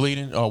 You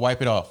bleeding? Or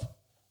wipe it off. You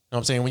know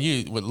what I'm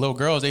saying? With little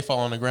girls, they fall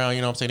on the ground,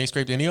 you know what I'm saying? They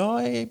scrape their knee. Oh,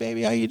 hey,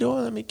 baby, how you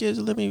doing? Let me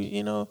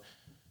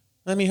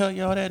hug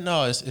you, all that.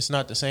 No, it's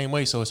not the same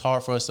way. So it's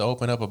hard for us to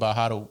open up about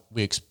how do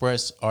we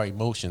express our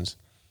emotions.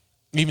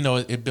 Even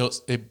though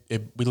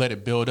we let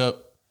it build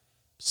up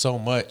so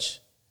much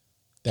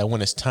that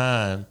when it's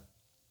time,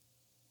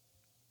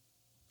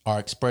 our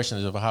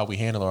expressions of how we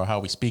handle or how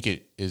we speak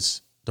it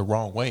is the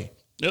wrong way.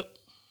 Yep.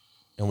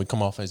 And we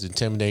come off as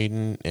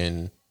intimidating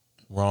and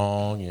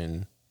wrong,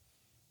 and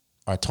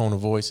our tone of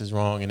voice is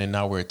wrong, and then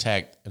now we're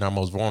attacked in our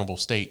most vulnerable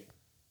state,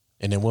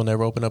 and then we'll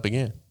never open up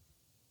again.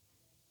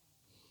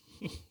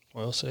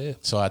 Well said.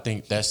 So I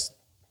think that's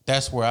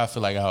where I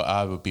feel like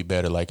I would be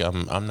better. Like I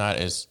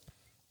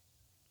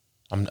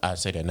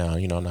say that now,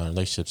 you know, I'm not in a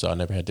relationship, so I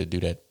never had to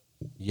do that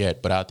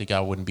yet. But I think I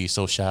wouldn't be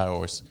so shy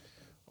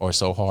or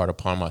so hard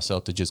upon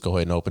myself to just go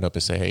ahead and open up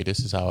and say, hey, this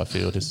is how I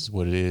feel. This is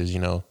what it is, you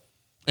know.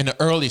 In the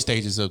early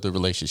stages of the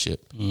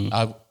relationship,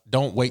 I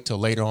don't wait till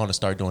later on to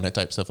start doing that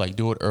type of stuff. Like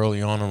do it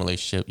early on in a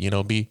relationship. You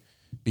know, be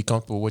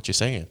comfortable with what you're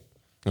saying,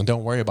 and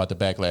don't worry about the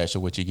backlash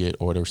of what you get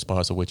or the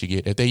response of what you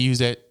get. If they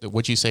use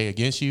what you say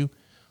against you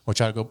or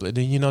try to go,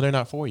 then you know they're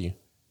not for you,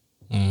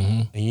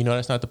 and you know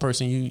that's not the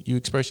person you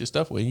express your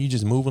stuff with. You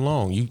just move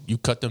along. You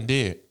cut them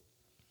dead.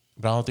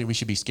 But I don't think we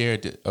should be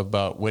scared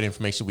about what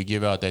information we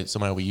give out that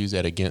somebody will use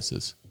that against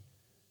us.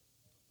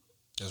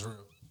 That's real.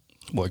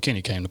 Boy,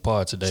 Kenny came to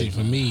pod today. See,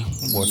 for me,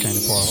 boy came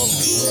to pod. Boy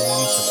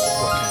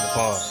came to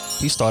pod.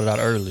 He started out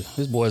early.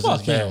 This boy's in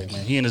his bag,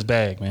 man. He in his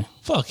bag, man.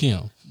 Fuck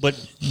him. But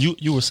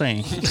you were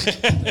saying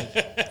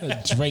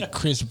Drake,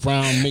 Chris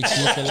Brown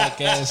mixed looking like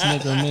ass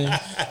nigga, man.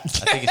 I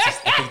think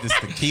it's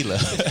tequila.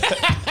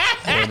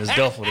 Boy in his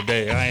duffel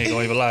today. I ain't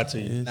gonna even lie to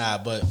you. Nah,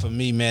 but for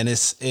me, man,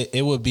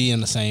 it would be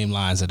in the same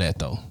lines of that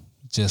though.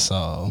 Just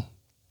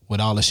with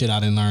all the shit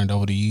I done learned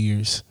over the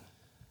years,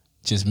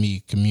 just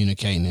me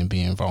communicating and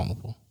being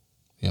vulnerable.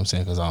 You know what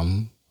I'm saying?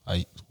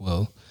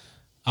 Because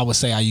I would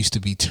say I used to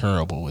be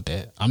terrible with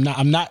that. I'm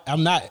not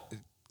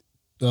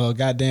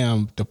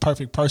goddamn the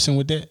perfect person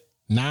with that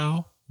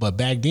now, but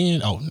back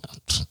then, oh, no.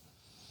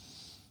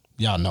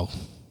 Y'all know.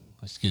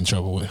 Let's get in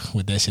trouble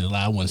with that shit a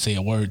lot. I wouldn't say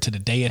a word to the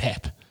day it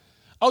happened.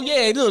 Oh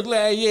yeah, look,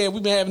 like, yeah,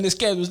 we've been having this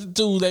schedule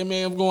Tuesday,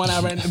 man. I'm going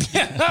out right now.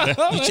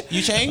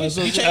 You changed?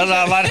 You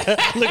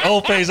changed? Look,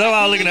 old face. I'm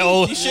out looking at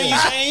old. You sure you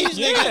changed,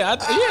 nigga?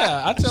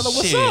 I tell her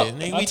what's up.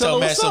 Nigga, we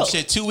talking about some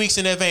shit 2 weeks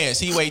in advance.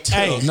 He wait till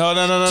Hey, no.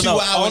 2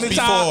 hours only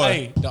before.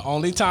 Time, the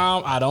only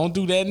time I don't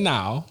do that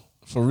now,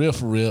 for real,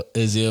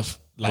 is if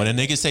like when a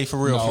nigga say for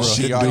real,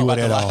 She he already do about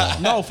it to at lie. all.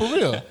 no, for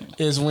real,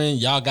 is when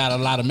y'all got a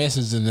lot of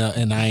messages in there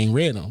and I ain't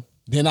read them.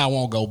 Then I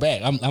won't go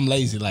back. I'm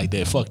lazy like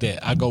that. Fuck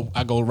that. I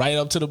go right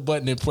up to the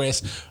button and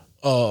press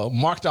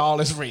mark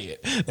all as red.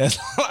 That's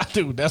all I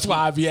do. That's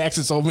why I be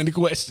asking so many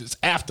questions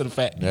after the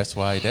fact. That's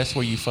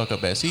where you fuck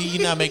up at. See,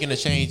 you're not making a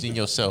change in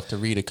yourself to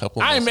read a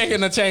couple. I ain't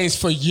making a change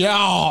for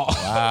y'all.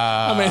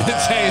 Wow. I'm making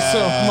a change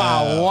for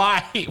my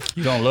wife.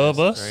 You don't love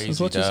us? Crazy, That's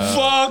what you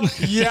dog. said.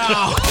 Fuck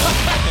y'all.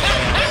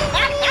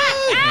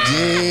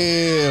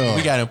 Yeah.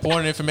 We got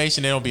important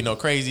information. There don't be no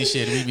crazy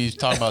shit. We be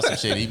talking about some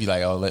shit. He be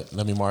like, oh, let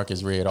me mark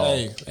as red all.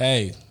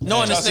 Hey.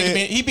 No, this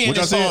nigga he be in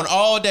his phone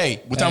all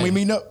day. What time we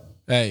meeting up?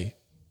 Hey,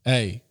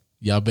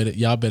 y'all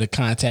better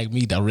contact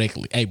me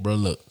directly. Hey, bro,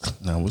 look.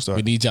 No, we'll start.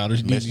 We need y'all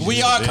to.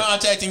 We are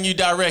contacting you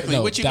directly.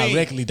 No, what you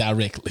mean?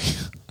 Directly.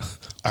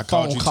 I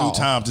called you call. 2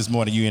 times this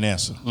morning. You didn't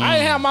answer. I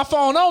ain't have my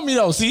phone on me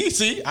though.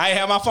 See, I ain't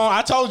have my phone.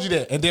 I told you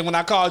that, and then when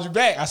I called you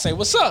back, I say,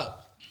 "What's up?"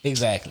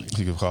 Exactly.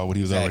 He could call when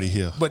he was already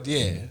here. But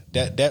yeah,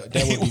 that would be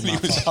my He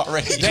was fault.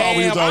 already Call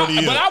when he was already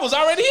here. But I was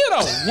already here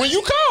though. When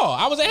you called,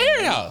 I was at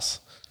Harry house.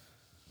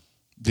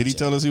 Did he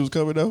tell us he was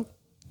coming though?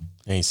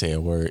 Ain't say a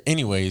word.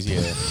 Anyways, yeah.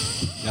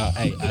 Y'all,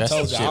 hey, I That's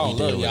told the you I shit don't we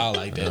deal love with. y'all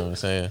like that. You know what I'm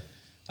saying?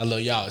 I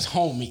love y'all as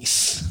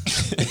homies.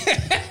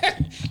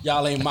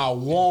 Y'all ain't my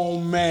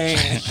woman.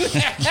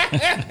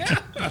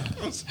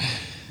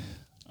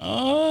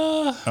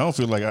 I don't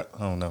feel like I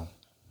don't know.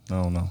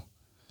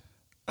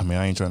 I mean,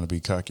 I ain't trying to be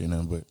cocky or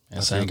nothing, but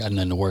I ain't got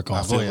nothing to work on.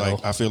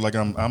 I feel like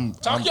I'm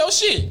Talk your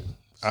shit.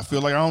 I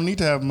feel like I don't need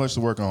to have much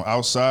to work on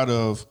outside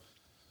of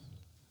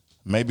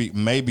maybe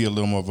a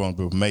little more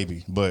vulnerable,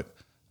 maybe. But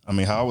I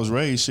mean, how I was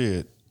raised,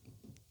 shit.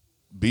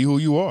 Be who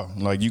you are.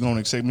 Like, you gonna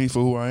accept me for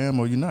who I am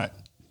or you not.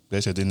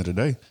 That's at the end of the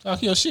day.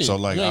 Talk your shit. So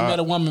like, you ain't met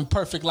a woman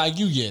perfect like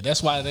you yet.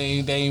 That's why they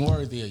ain't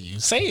worthy of you.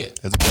 Say it.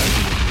 That's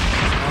exactly what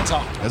it is.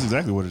 Talk. That's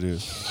exactly what it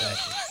is.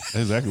 That's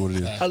exactly what it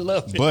is. I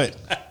love it.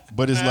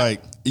 But it's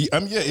like, yeah,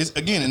 it's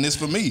again, and it's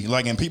for me.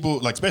 Like, and people,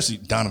 like, especially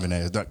Donovan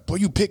ass, like, boy,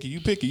 you picky.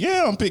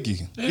 Yeah, I'm picky.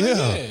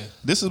 Yeah.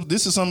 This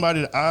is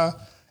somebody that I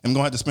am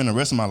gonna have to spend the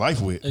rest of my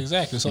life with.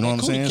 Exactly. So you know what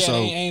I'm saying? So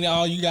ain't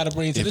all you got to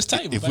bring to this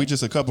table. If we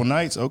just a couple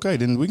nights, okay,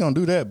 then we gonna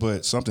do that.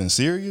 But something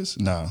serious,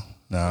 nah.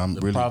 I'm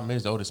The really. problem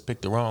is Otis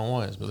picked the wrong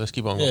ones, but let's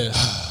keep on going.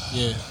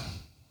 Yeah.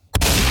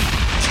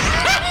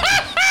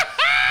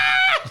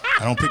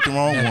 I don't pick the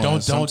wrong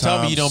ones. Don't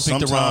tell me you don't pick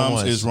the wrong Sometimes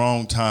ones. it's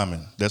wrong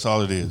timing. That's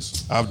all it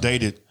is. I've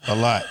dated a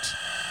lot.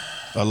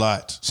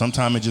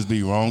 Sometimes it just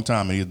be wrong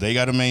timing. Either they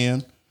got a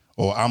man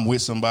or I'm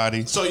with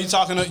somebody. So you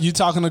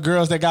talking to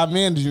girls that got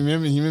men? Do you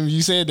remember?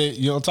 You said that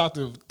you don't talk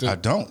to. I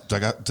don't.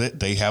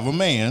 They have a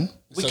man.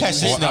 We So catch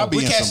you this. hit- No, we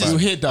we catch catch this. this. You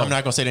hit, though. I'm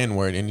not gonna say the N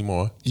word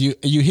anymore. You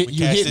hit. We You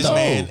catch hit this though.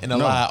 man in a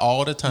lie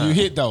all the time. You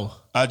hit though.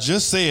 I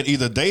just said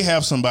either they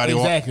have somebody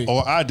Exactly.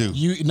 or I do.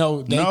 You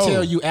know they No.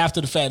 tell you after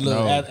the fact. Look,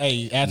 No. after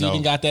you No.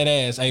 done got that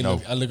ass. Hey, No.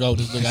 look,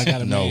 I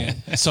got a No. man.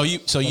 So you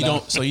tell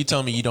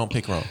me you don't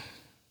pick wrong.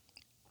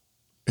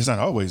 It's not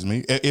always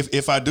me.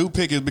 If I do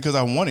pick, it's because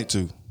I want it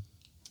to.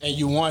 And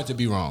you want it to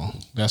be wrong.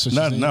 That's what you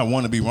said. Not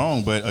want to be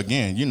wrong, but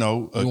again, you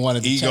know, You want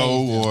it to ego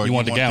change. or You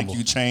want to think gamble.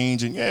 you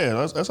change, and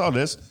yeah, that's all.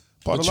 That's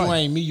part But of you life.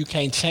 ain't me. You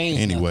can't change.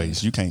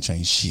 Anyways, you can't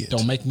change shit.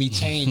 Don't make me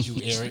change you,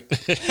 Eric.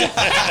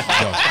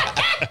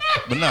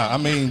 But nah, I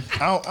mean,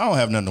 I don't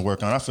have nothing to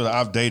work on. I feel like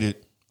I've dated.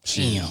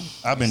 Shit,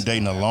 I've been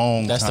dating a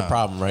long That's time. the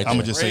problem, right? I'm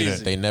there. gonna just say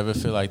that They never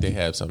feel like they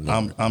have something.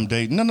 I'm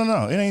dating.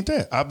 No, it ain't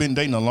that. I've been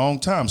dating a long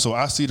time, so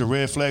I see the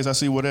red flags. I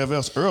see whatever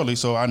else early,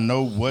 so I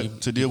know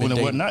what to deal with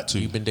and what not to.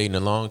 You've been dating a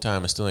long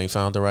time and still ain't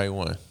found the right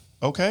one.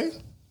 Okay,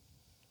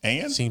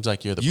 and Seems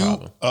like you're the you,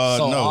 problem.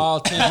 So no. all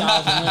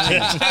 10,000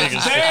 women.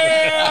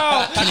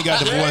 Kenny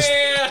got divorced.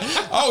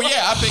 Oh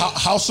yeah, I pick.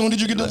 How soon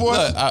did you get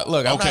divorced?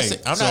 Look, I'm, Okay, not,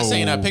 I'm not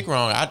saying I so- picked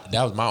wrong.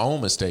 That was my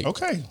own mistake.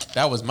 Okay.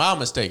 That was my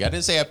mistake. I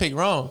didn't say I picked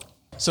wrong.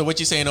 So what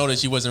you saying,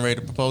 Otis, you wasn't ready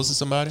to propose to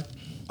somebody?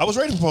 I was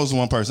ready to propose to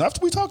one person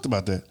after we talked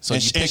about that, So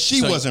and, you and picked- she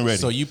so- wasn't ready.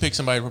 So you picked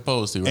somebody to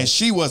propose to, right? And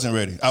she wasn't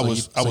ready. I So was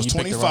you- so you picked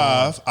the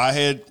 25. I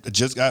had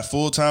just got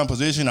full-time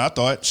position. I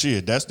thought,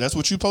 shit, that's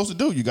what you're supposed to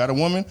do. You got a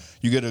woman,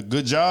 you get a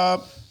good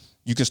job,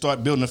 you can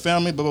start building a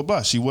family, blah, blah,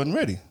 blah. She wasn't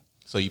ready.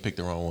 So you picked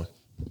the wrong one.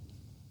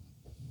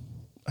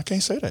 I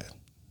can't say that.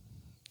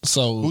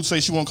 So Who'd say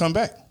she won't come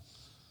back?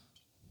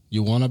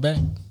 you want her back?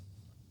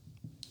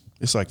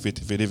 It's like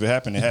 50-50. If it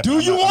happened, it happened.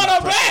 Do you want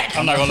her back?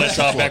 I'm not gonna let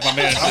y'all back my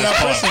man. I'm not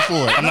pressing for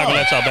it. I'm not No. gonna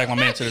let y'all back my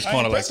man to this I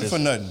corner ain't like pressing this. for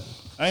nothing.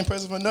 I ain't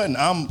pressing for nothing.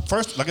 I'm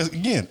first, like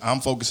again,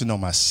 I'm focusing on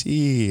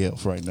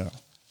myself right now.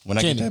 When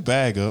I Kenny. get that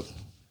bag up,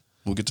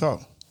 we can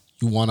talk.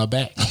 You want her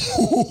back?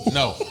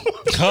 No.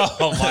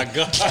 Oh my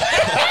god!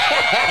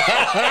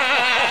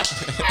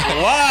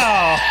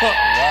 Wow!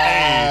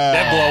 Hey,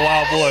 that boy, a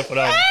wild boy for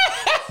that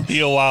one. He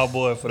a wild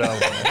boy for that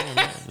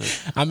one.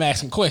 I'm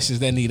asking questions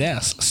that need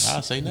answers.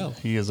 I'll say no.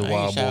 He is a I ain't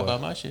wild shy boy.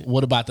 about my shit.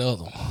 What about the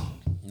other one?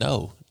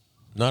 No.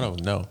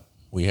 No.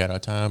 We had our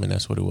time, and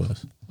that's what it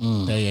was.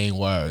 They ain't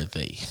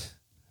worthy.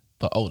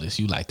 But Otis,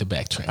 you like to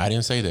backtrack. I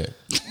didn't say that.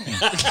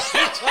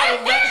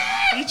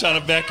 You trying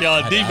to back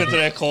y'all deep into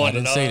that corner? I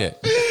didn't say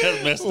that.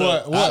 That's messed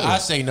up. I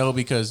say no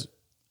because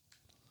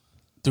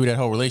through that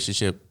whole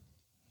relationship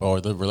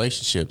or the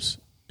relationships,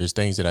 there's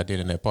things that I did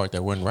in that part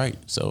that weren't right.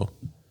 So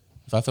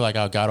if I feel like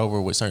I got over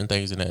with certain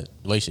things in that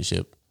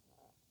relationship,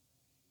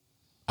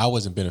 I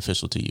wasn't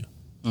beneficial to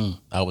you.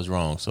 I was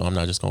wrong. So I'm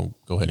not just going to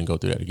go ahead and go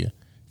through that again.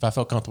 If I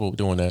felt comfortable with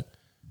doing that,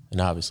 and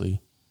obviously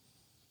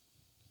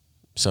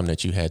something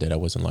that you had that I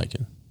wasn't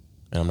liking,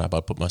 and I'm not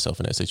about to put myself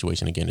in that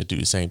situation again to do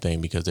the same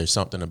thing because there's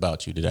something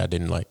about you that I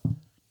didn't like.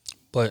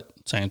 But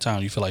same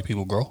time, you feel like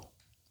people grow.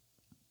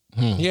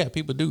 Yeah,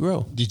 people do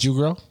grow. Did you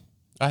grow?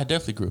 I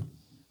definitely grew,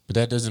 but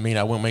that doesn't mean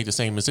I won't make the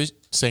same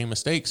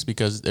mistakes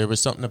because there was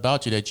something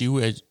about you that you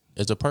as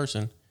a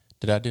person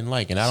that I didn't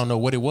like, and I don't know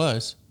what it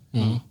was,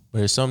 but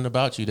there's something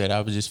about you that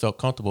I just felt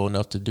comfortable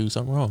enough to do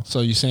something wrong.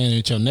 So you saying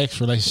that your next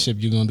relationship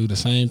you're gonna do the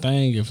same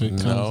thing if it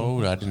comes?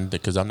 No, I didn't,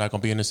 because I'm not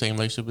gonna be in the same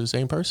relationship with the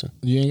same person.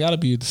 You ain't gotta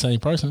be the same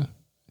person.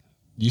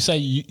 You say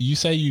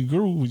you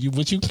grew,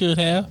 what you could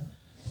have,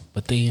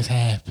 but things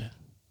happen.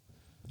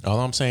 All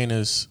I'm saying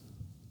is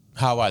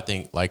how I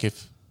think. Like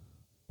if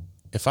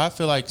I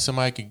feel like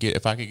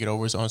if I could get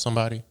over on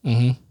somebody,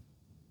 that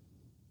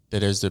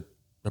there's the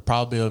the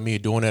probability of me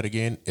doing that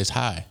again is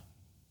high.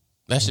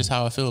 That's just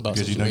how I feel about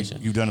because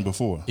situations. you've done it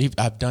before.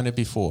 I've done it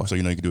before, so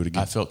you know you can do it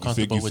again. I felt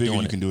comfortable you with doing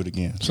you it. can do it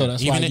again. So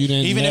that's why you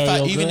didn't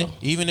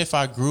even if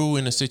I grew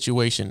in a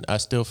situation, I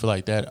still feel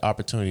like that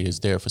opportunity is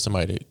there for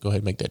somebody to go ahead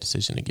and make that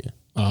decision again.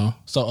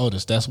 So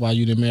Otis, that's why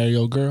you didn't marry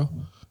your girl.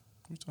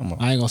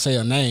 I ain't gonna say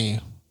her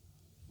name,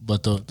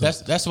 but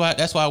that's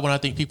why when I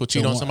think people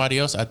cheat on somebody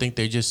else, I think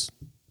they just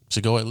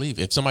should go ahead and leave.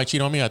 If somebody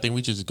cheat on me, I think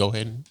we just go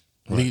ahead and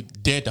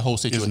leave dead the whole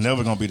situation. It's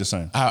never gonna be the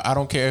same. I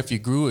don't care if you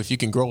grew, if you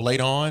can grow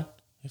later on,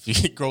 if you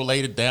can grow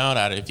later down.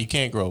 If you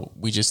can't grow,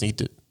 we just need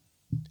to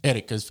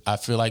edit, because I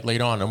feel like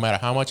later on, no matter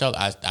how much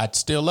I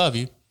still love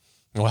you,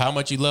 or how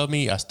much you love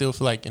me, I still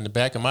feel like in the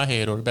back of my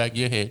head or the back of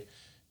your head,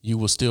 you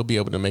will still be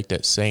able to make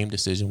that same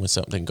decision when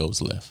something goes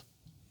left.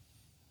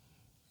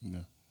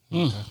 Yeah.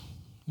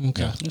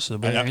 Okay. This is a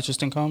very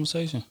interesting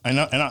conversation. And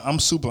I'm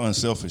super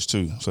unselfish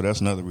too, so that's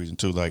another reason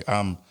too. Like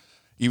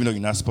even though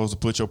you're not supposed to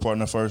put your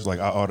partner first, like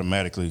I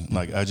automatically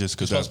I just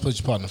because you're supposed to put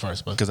your partner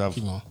first, but you're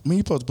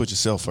supposed to put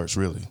yourself first,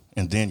 really,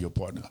 and then your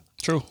partner.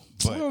 True.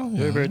 But,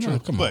 very, very true.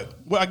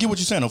 I get what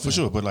you're saying, though, for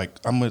sure. But like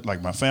I'm with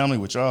like my family,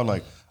 with y'all,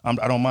 like I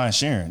don't mind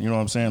sharing. You know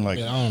what I'm saying? Like,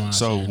 I don't mind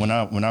so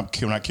sharing. when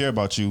I care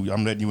about you,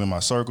 I'm letting you in my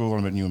circle,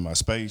 I'm letting you in my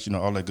space, you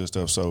know, all that good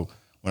stuff. So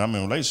when I'm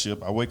in a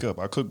relationship, I wake up,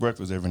 I cook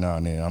breakfast every now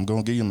and then. I'm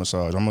gonna give you a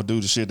massage. I'm gonna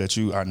do the shit that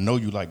I know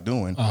you like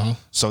doing.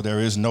 So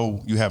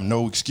you have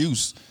no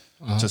excuse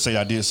to say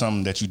I did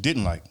something that you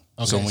didn't like.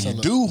 Okay, so when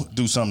you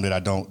do something that I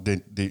don't,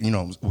 that you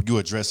know, you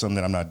address something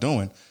that I'm not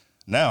doing.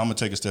 Now I'm gonna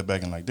take a step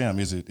back and like, damn,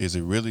 is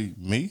it really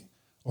me,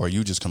 or are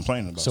you just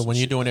complaining about? So when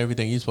you're doing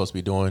everything you're supposed to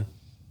be doing,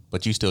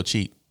 but you still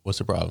cheat, what's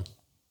the problem?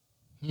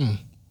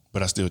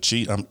 But I still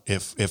cheat.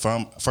 If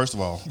I'm first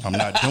of all, I'm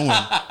not doing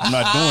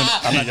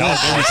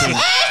everything.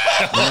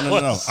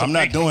 No. I'm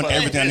not doing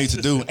everything I need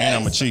to do, and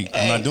I'm a cheat.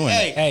 I'm not doing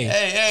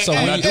that. So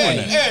I'm when not you doing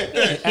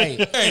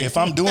that. If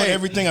I'm doing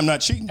everything, I'm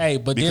not cheating.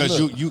 But because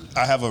then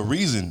I have a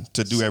reason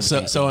to do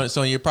everything. So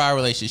in your prior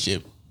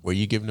relationship, were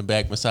you giving the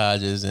back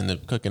massages and the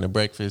cooking the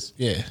breakfast?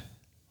 Yeah.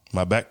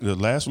 The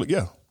last week,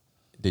 yeah.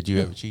 Did you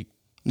ever cheat?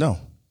 No.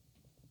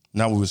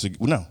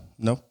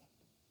 No.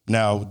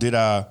 Now, did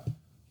I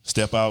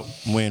step out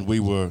when we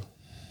were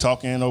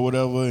talking or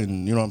whatever,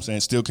 and you know what I'm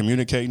saying, still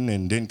communicating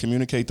and didn't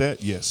communicate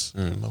that? Yes.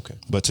 Okay.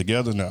 But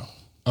together, no.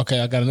 Okay,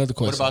 I got another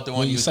question. What about the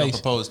one you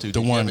proposed to?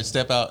 Did you ever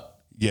step out?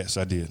 Yes,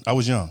 I did. I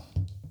was young.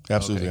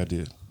 Absolutely, I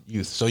did.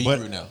 Youth. So you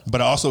grew now.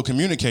 But I also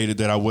communicated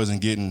that I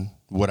wasn't getting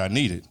what I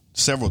needed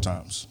several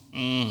times.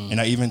 And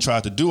I even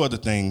tried to do other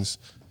things,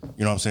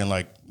 you know what I'm saying,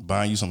 like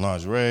buying you some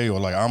lingerie, or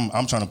like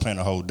I'm trying to plan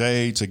a whole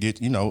day to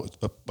get, you know,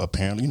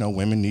 apparently, you know,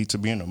 women need to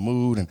be in the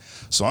mood. And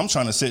so I'm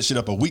trying to set shit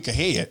up a week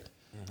ahead.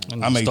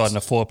 I'm starting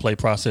the foreplay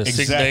process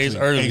 6 days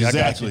early.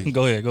 Exactly. I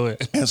got you. Go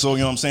ahead. And so, you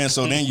know what I'm saying?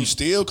 So then you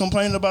still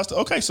complaining about stuff.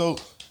 Okay, so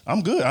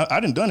I'm good. I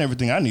done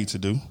everything I need to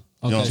do. You know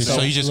what I'm saying?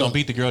 So you just gonna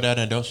beat the girl down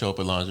and don't show up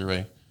in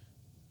lingerie?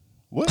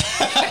 What?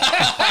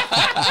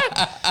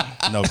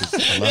 No,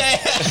 hey,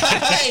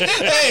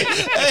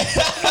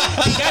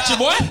 he got you,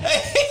 boy.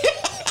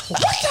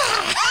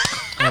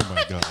 Oh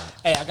my God.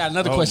 Hey, I got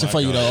another question for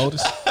you though,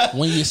 Otis.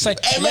 When you say,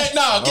 hey man,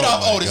 no, get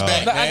off Otis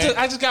back, man.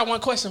 I just got one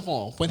question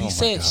for him. When he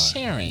said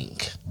sharing.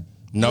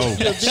 No,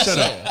 shut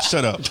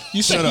up.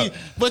 You shut up.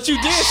 But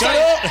you did say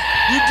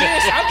you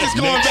did. I'm just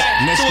going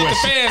back to what the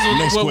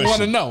fans would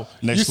want to know.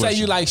 You say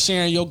you like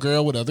sharing your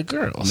girl with other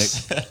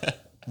girls,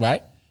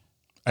 right?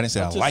 I didn't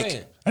say I like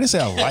it. I didn't say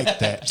I like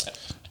that.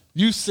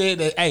 You said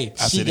that, hey,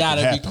 she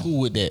gotta be cool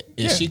with that.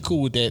 If she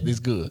cool with that,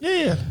 it's good.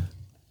 Yeah.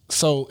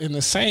 So in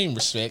the same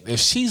respect, if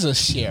she's a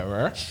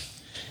sharer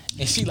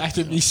and she like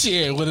to be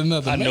shared with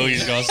another man. I knew he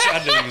was going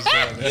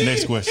to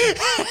Next question.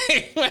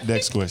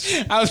 Next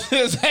question. I was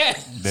just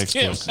asking. Next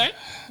question.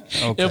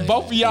 Okay. If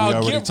both of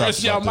y'all give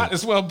us, y'all might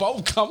as well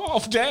both come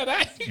off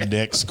that.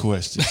 Next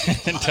question.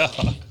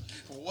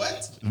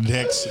 What?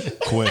 Next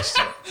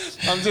question.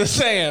 I'm just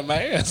saying,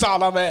 man. That's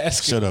all I'm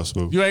asking. Shut up,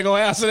 Smooth. You ain't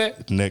gonna answer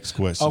that? Next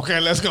question.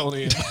 Okay, let's go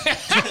then.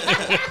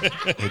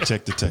 Hey,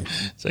 check the tape.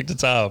 Check the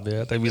time,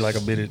 man. I think we like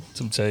a minute,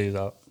 some change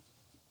out.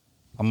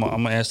 I'm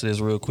gonna answer this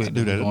real quick. I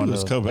knew that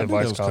was covered.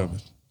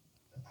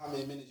 How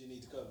many minutes you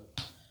need to cover?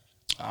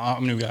 How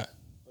many we got?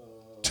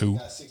 2.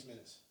 Got 6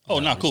 minutes. Oh,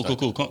 no, cool.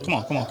 Come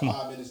on.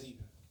 5 minutes even.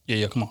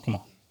 Yeah, come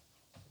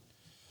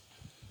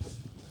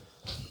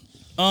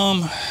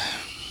on.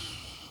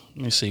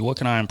 Let me see. What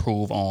can I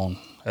improve on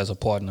as a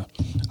partner?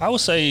 I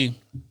would say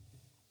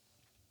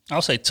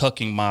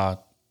tucking my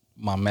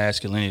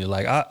masculinity.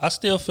 Like I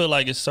still feel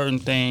like it's certain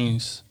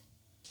things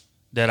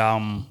that I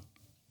don't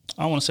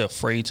want to say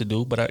afraid to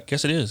do, but I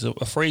guess it is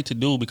afraid to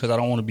do because I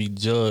don't want to be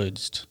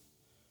judged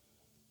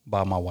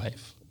by my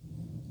wife.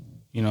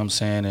 You know what I'm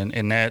saying?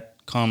 And that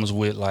comes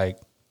with like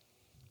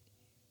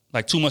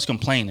too much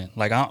complaining.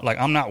 Like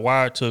I'm not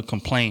wired to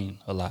complain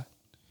a lot.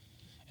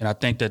 And I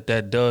think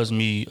that does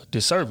me a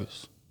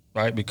disservice,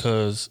 right?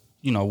 Because,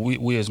 you know,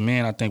 we as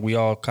men, I think we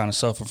all kind of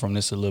suffer from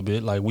this a little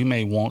bit. Like we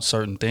may want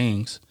certain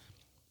things,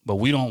 but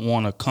we don't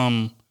want to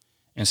come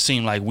and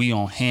seem like we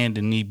on hand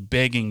and knee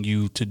begging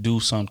you to do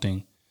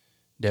something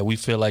that we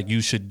feel like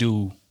you should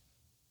do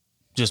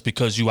just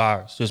because you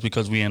ours, just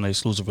because we in an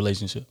exclusive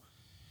relationship.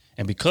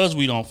 And because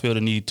we don't feel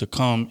the need to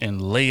come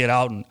and lay it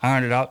out and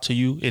iron it out to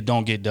you, it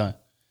don't get done,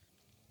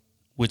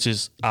 which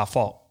is our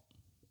fault.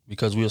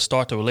 Because we'll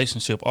start the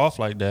relationship off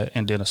like that,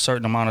 and then a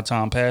certain amount of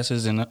time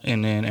passes, and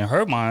then in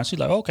her mind, she's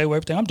like, okay, well,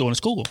 everything I'm doing is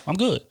cool. I'm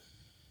good.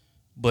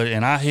 But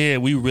in our head,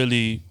 we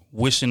really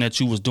wishing that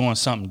you was doing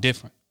something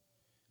different.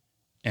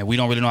 And we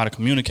don't really know how to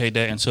communicate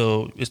that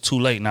until it's too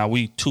late. Now,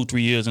 we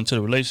 2-3 years into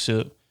the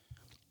relationship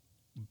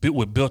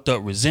with built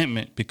up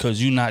resentment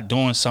because you're not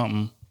doing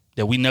something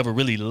that we never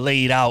really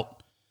laid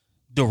out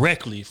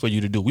directly for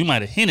you to do. We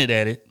might have hinted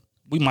at it.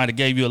 We might have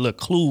gave you a little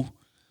clue,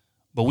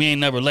 but we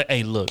ain't never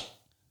hey, look,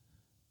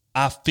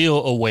 I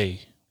feel a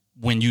way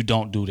when you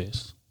don't do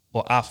this,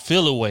 or I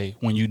feel a way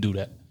when you do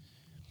that.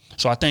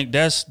 So I think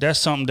that's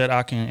something that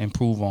I can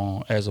improve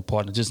on as a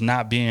partner, just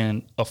not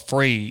being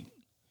afraid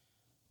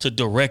to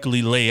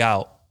directly lay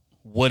out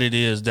what it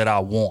is that I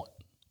want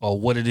or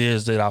what it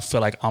is that I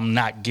feel like I'm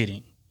not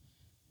getting.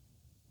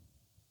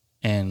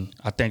 And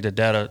I think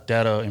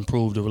that'll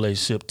improve the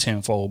relationship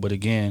tenfold. But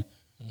again,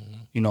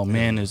 you know,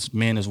 men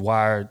is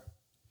wired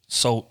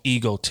so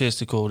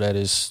egotistical that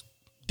it's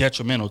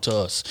detrimental to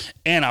us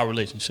and our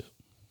relationship.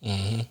 You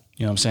know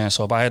what I'm saying?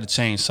 So if I had to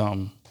change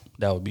something,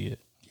 that would be it.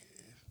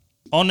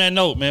 On that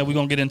note, man, we're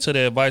going to get into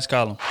the advice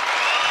column.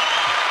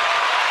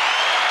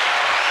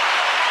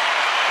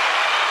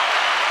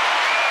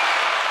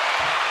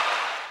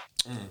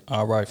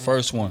 All right,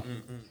 first one.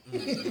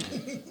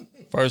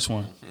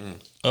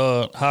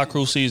 High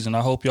crew season.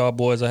 I hope y'all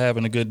boys are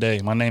having a good day.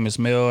 My name is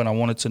Mel, and I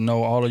wanted to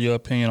know all of your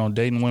opinion on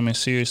dating women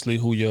seriously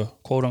who your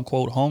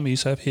quote-unquote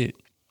homies have hit.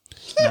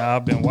 Now,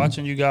 I've been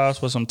watching you guys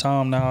for some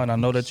time now, and I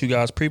know that you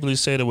guys previously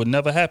said it would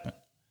never happen.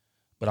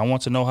 But I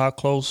want to know, how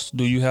close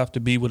do you have to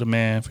be with a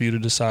man for you to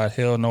decide,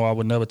 hell no, I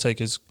would never take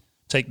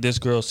this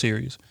girl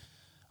serious?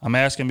 I'm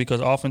asking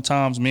because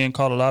oftentimes men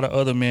call a lot of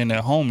other men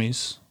their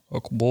homies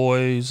or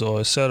boys or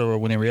et cetera,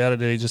 when in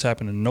reality they just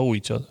happen to know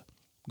each other,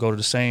 go to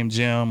the same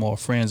gym, or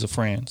friends of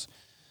friends.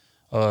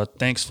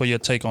 Thanks for your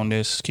take on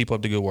this. Keep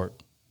up the good work.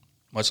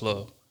 Much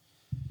love.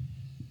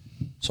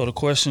 So the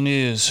question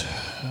is,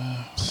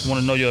 I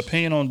want to know your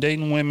opinion on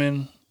dating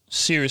women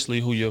seriously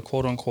who your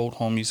quote-unquote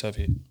homies have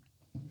hit.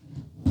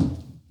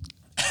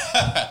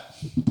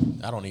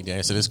 I don't need to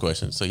answer this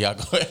question, so y'all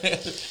go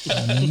ahead.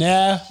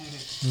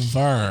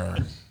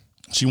 Never.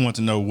 She wants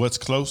to know what's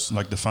close,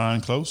 like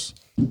define close.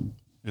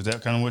 Is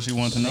that kind of what she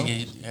wants to know?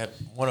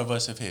 One of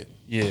us have hit.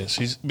 Yeah,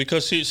 she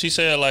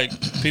said like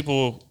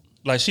people,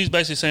 like she's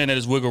basically saying that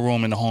it's wiggle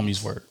room in the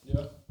homies word.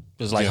 Yeah.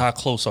 It's like, how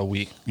close are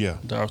we? Yeah.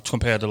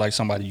 Compared to like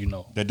somebody you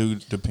know. That dude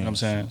depends. You know what I'm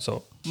saying?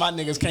 So my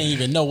niggas can't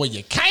even know where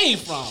you came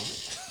from.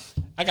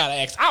 I gotta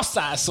ask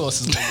outside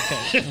sources where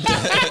you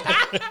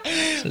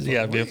came. You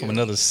gotta be from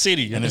another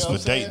city. And it's for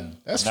dating.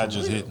 That's not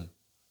just hitting.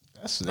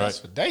 That's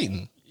for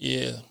dating.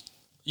 Yeah.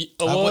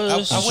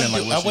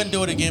 I wouldn't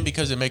do it again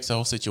because it makes the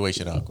whole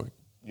situation awkward.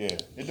 Yeah,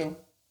 it do.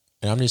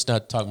 And I'm just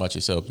not talking about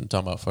yourself. I'm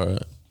talking about for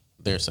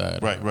their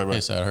side. Right.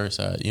 His side, her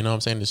side. You know what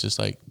I'm saying? It's just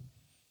like,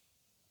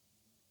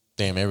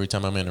 damn, every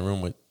time I'm in a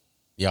room with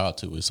y'all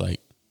two, it's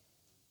like,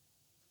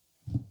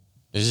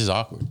 it's just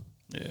awkward.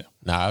 Yeah.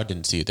 Nah, I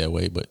didn't see it that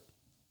way, but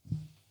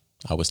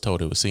I was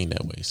told it was seen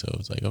that way. So it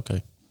was like,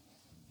 okay.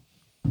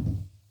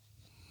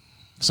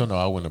 So no,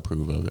 I wouldn't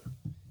approve of it.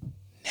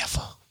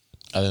 Never.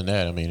 Other than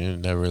that, I mean, it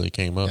never really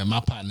came up. And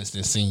my partners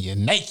done seen you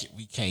naked.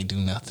 We can't do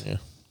nothing.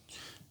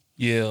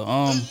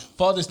 Yeah.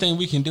 Farthest thing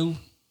we can do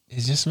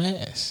is just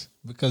smash.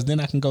 Because then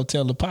I can go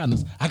tell the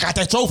partners, I got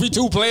that trophy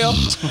too, player.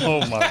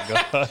 Oh my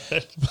God.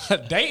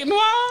 But dating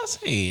wise,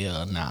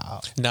 hell no.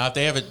 Now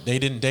if they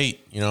didn't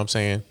date, you know what I'm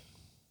saying?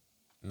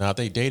 Now if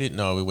they dated,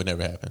 no, it would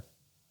never happen.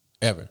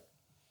 Ever.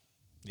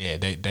 Yeah,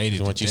 they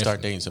dated. Once you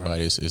start dating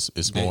somebody,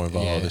 it's more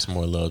involved. Yeah. It's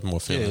more love, more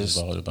feelings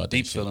involved about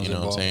deep that feelings. You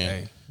know involved. what I'm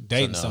saying? Hey,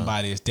 dating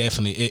somebody is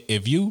definitely,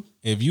 if you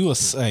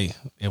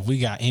if we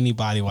got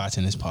anybody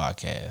watching this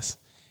podcast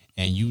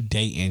and you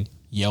dating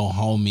your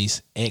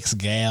homie's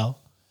ex-gal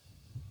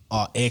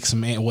or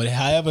ex-man,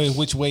 however,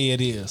 which way it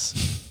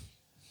is,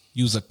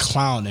 you's a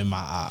clown in my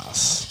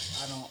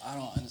eyes. I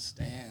don't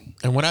understand.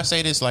 And when I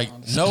say this, like,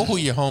 know who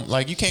your home,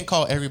 like, you can't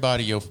call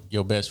everybody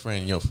your best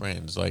friend, your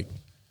friends.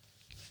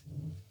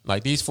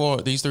 Like these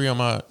three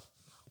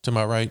to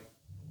my right,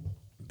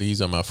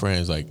 these are my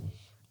friends, like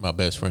my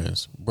best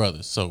friends,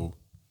 brothers. So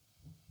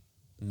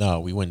no,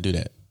 we wouldn't do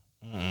that.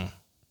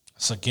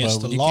 It's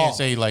against the you law. You can't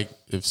say like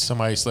if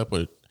somebody slept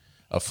with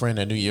a friend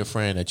that knew your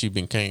friend that you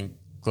became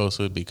close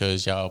with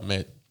because y'all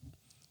met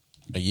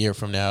a year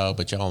from now,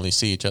 but y'all only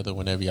see each other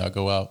whenever y'all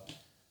go out.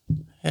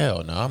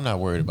 Hell no, I'm not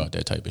worried about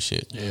that type of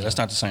shit. Yeah, that's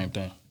not the same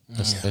thing.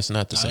 That's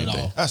not the same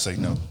thing. I say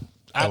no.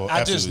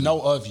 I just know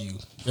of you.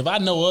 If I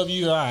know of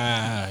you,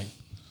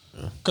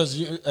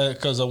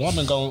 because a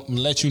woman gonna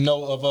let you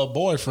know of her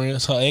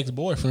boyfriends, her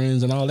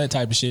ex-boyfriends, and all that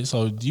type of shit.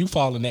 So you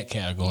fall in that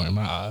category in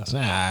my eyes.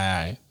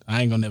 I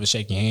ain't gonna never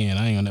shake your hand.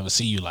 I ain't gonna never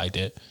see you like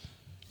that.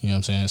 You know what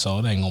I'm saying? So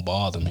it ain't gonna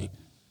bother me.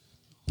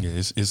 Yeah,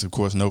 it's of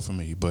course no for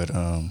me. But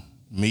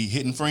Me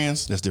hitting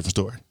friends, that's a different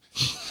story.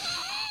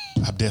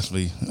 I'm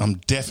definitely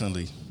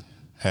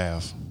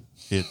have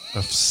hit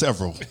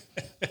several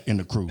in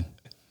the crew.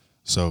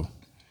 So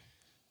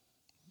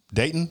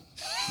dating.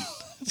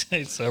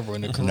 Several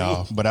in the crew.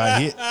 No, but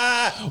I hit.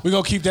 We're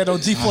going to keep that on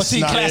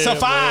G14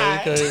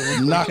 classified.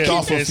 Knocked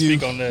off a few.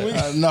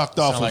 I knocked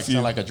off a few.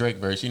 Sound like a Drake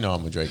verse. You know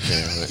I'm a Drake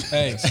fan. But.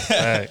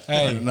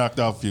 Hey. Knocked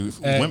off a few.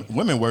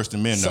 Women worse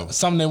than men, though.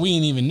 Something that we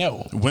didn't even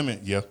know. Women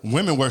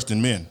worse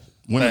than men.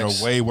 Women are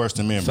way worse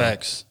than men, bro.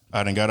 Facts.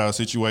 I done got out of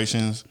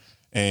situations,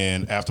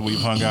 and after we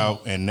hung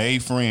out, and they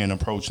friend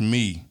approached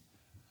me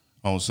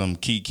on some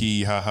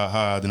kiki, ha, ha,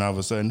 ha. Then all of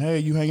a sudden, hey,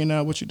 you hanging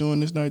out? What you doing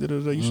this night?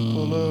 Da-da-da. You should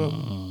pull up.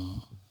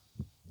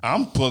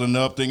 I'm pulling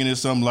up thinking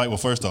it's something like, well,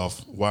 first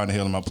off, why in the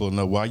hell am I pulling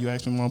up? Why you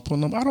asking me why I'm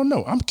pulling up? I don't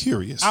know. I'm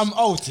curious. I'm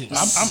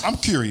Otis. I'm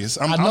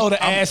curious. I know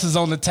the ass is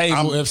on the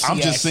table. I'm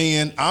just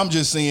saying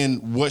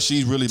what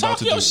she's really about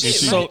to do.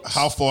 Shit,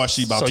 how far is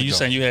she about to go? So you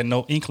saying you had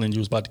no inkling you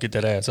was about to get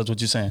that ass? That's what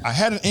you're saying. I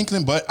had an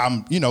inkling, but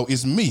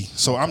it's me.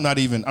 So I'm not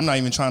even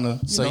trying to.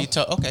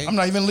 Okay. I'm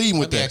not even leading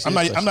with that. I'm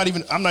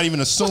not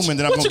even assuming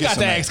that I'm gonna get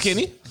some ass. What you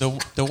got to ask, Kenny?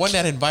 The one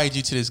that invited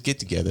you to this get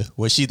together,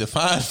 was she the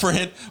fine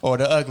friend or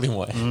the ugly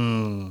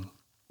one?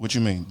 What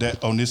you mean?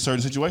 That on this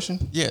certain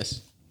situation?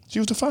 Yes. She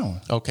was the fine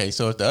one. Okay,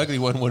 so if the ugly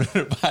one would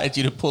have invited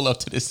you to pull up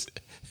to this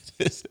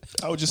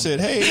I would just said,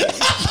 hey.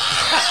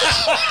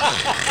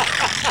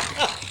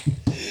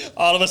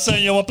 All of a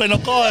sudden you don't want to play no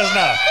cards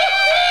now.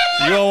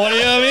 You don't want to,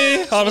 you know what I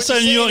mean? All of a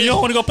sudden you don't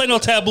want to go play no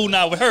taboo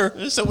now with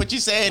her. So what you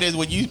saying is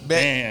when you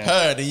met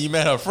her and you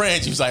met her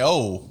friend, she was like,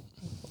 oh,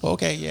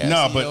 okay, yeah.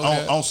 No, but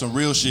on some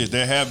real shit,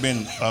 there have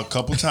been a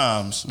couple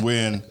times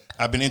when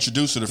I've been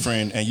introduced to the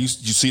friend and you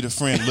see the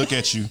friend look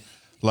at you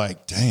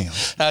like, damn.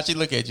 How'd she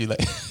look at you like?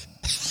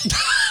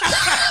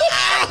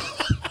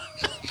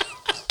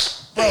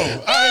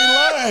 Bro, I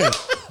ain't lying.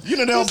 You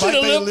know they'll bite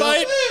their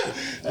lip.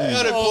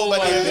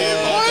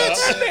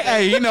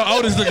 Hey,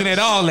 Otis looking at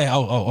all that.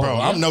 Bro,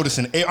 I'm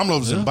noticing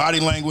body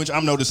language.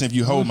 I'm noticing if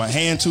you hold my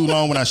hand too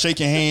long when I shake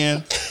your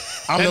hand.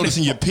 I'm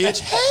noticing your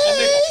pitch.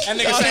 That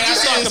nigga said I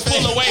started to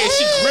pull away and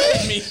she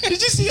gripped me.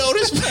 Did you see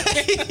Otis'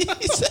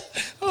 face?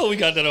 Oh, we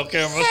got that on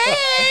camera.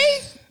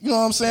 You know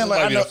what I'm saying?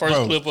 Like, might be the first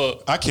clip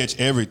up. I catch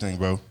everything,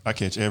 bro. I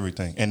catch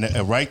everything. And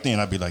right then,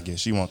 I'd be like, yeah,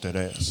 she want that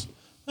ass.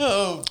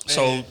 Oh,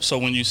 so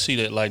when you see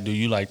that, like, do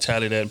you like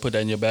tally that and put that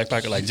in your back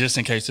pocket, like just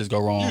in case this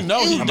go wrong? You know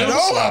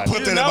I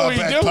put that in my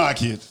back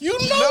pocket. You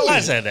know I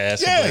just had to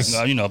ask. Yes.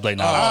 Blame.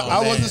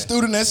 I was a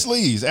student at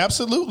Sleeves.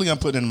 Absolutely, I'm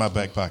putting it in my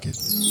back pocket.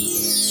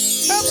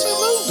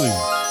 Absolutely.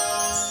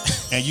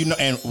 And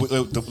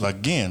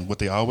again, what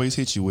they always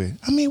hit you with.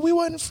 I mean, we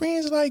wasn't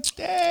friends like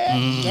that.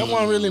 That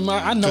wasn't really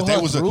I know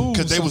her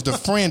because they was the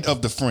friend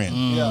of the friend.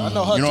 Yeah, I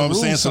know her. You know what I'm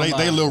saying? So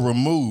they a little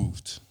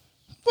removed.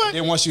 But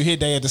then once you hit,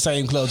 they at the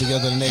same club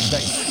together the next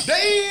day.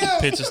 Damn.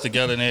 Pictures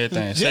together and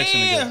everything.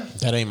 Section together.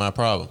 That ain't my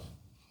problem.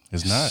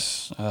 It's not.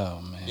 Oh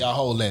man. Y'all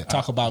hold that.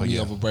 Talk about me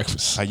over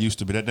breakfast. I used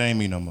to be. That ain't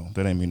me no more.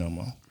 That's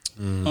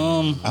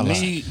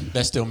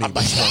still me.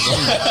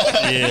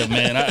 Yeah,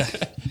 man.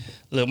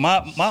 Look,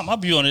 my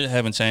view on it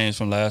haven't changed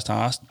from last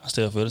time. I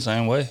still feel the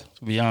same way.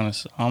 To be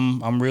honest,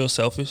 I'm real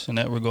selfish in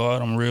that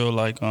regard. I'm real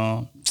like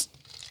I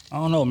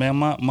don't know, man.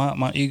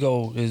 My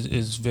ego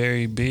is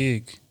very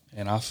big,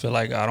 and I feel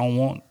like I don't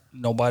want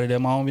nobody that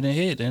my homie done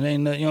hit. And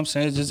ain't nothing, you know what I'm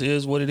saying? It just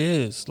is what it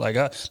is. Like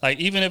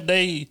even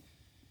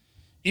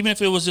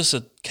if it was just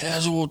a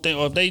casual thing,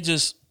 or if they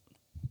just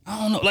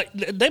I don't know, like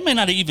they may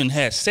not have even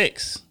had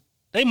sex.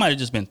 They might have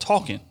just been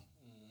talking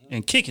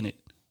and kicking it,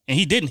 and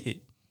he didn't hit.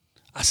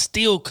 I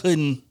still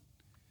couldn't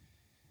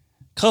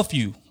cuff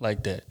you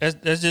like that.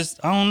 That's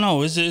just I don't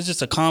know. It's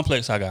just a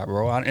complex I got,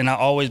 bro. And I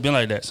always been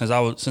like that since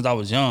I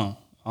was young.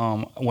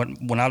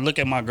 When I look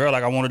at my girl,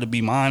 like I wanted to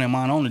be mine and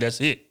mine only.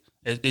 That's it.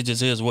 It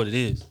just is what it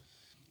is.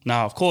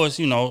 Now, of course,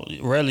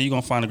 rarely you're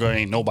gonna find a girl that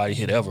ain't nobody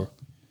hit ever.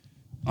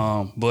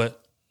 But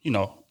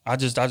I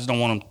just don't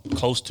want them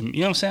close to me. You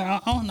know what I'm saying? I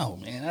don't know,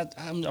 man.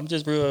 I'm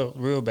just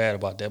real bad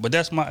about that. But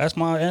that's my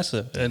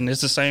answer, and it's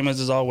the same as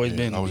it's always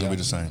been. Always gonna be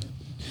the same.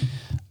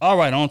 All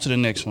right, on to the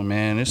next one,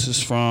 man. This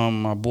is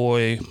from my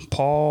boy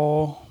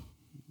Paul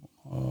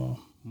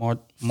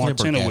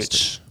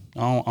Martinowicz. I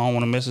don't want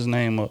to mess his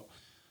name up.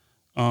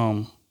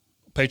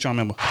 Patreon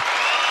member.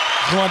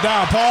 Going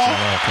down, Paul.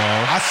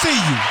 I see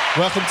you.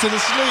 Welcome to the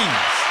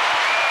Sleeves.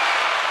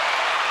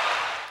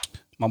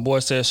 My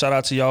boy says, shout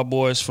out to y'all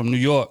boys from New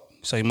York.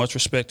 Say much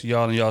respect to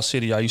y'all in y'all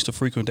city. I used to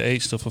frequent the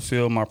H to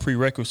fulfill my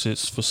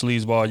prerequisites for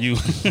Sleazeball U.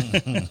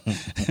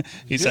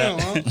 He said,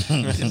 I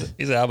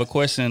have a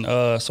question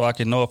so I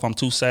can know if I'm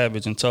too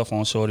savage and tough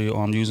on shorty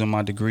or I'm using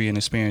my degree and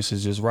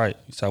experiences just right.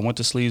 He said, I went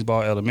to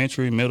Sleazeball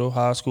elementary, middle,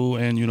 high school,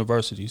 and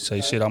university.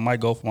 Say, shit, I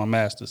might go for my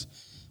master's.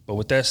 But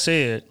with that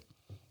said,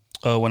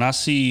 when I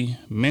see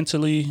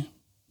mentally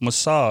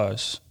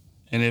massage,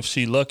 and if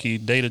she lucky,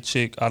 date a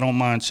chick, I don't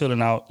mind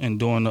chilling out and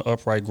doing the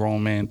upright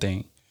grown man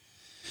thing.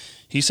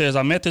 He says,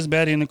 I met this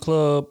baddie in the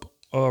club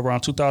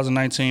around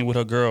 2019 with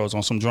her girls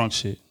on some drunk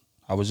shit.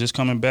 I was just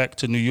coming back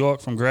to New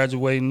York from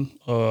graduating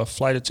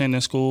flight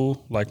attendant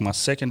school, like my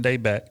second day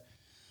back.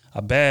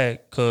 I bag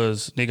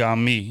because, nigga,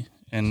 I'm me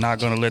and not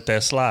going to let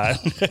that slide.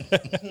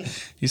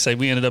 He said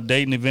we ended up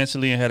dating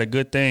eventually and had a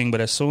good thing,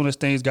 but as soon as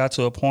things got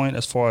to a point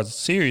as far as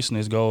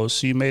seriousness goes,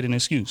 she made an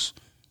excuse,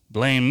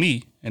 blamed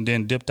me, and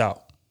then dipped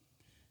out.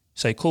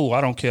 Say, cool,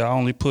 I don't care. I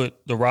only put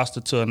the roster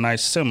to a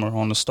nice simmer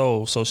on the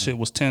stove, so shit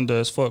was tender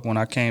as fuck when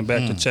I came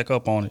back to check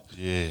up on it.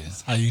 Yeah.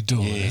 That's how you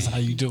do it. That's how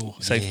you do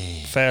it. Say,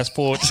 fast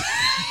forward.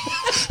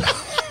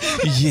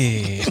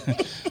 Yeah.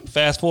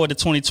 Fast forward to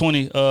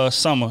 2020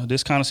 summer.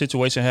 This kind of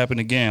situation happened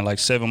again, like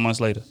 7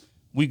 months later.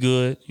 We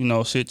good, you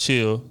know, shit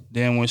chill.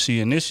 Then when she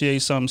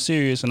initiates something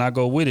serious and I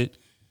go with it,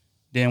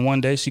 then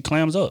one day she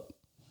clams up.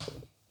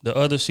 The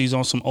other, she's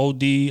on some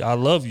OD, I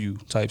love you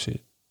type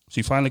shit.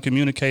 She finally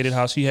communicated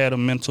how she had a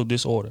mental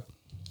disorder.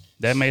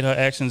 That made her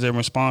actions and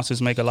responses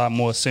make a lot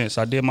more sense.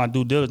 I did my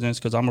due diligence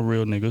because I'm a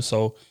real nigga.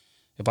 So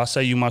if I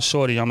say you my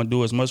shorty, I'm going to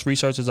do as much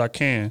research as I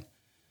can.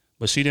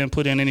 But she didn't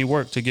put in any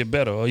work to get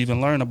better or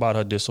even learn about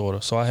her disorder.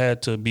 So I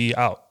had to be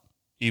out,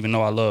 even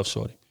though I love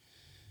shorty.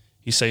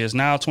 He say it's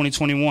now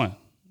 2021.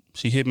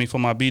 She hit me for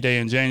my B-Day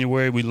in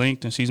January. We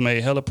linked and she's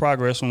made hella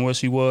progress from where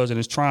she was and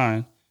is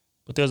trying.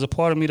 But there's a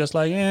part of me that's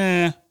like,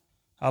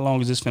 how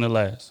long is this finna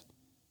last?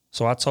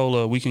 So I told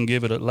her we can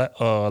give it a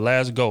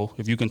last go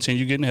if you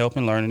continue getting help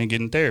and learning and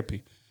getting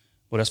therapy.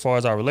 But as far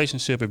as our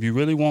relationship, if you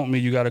really want me,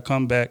 you got to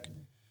come back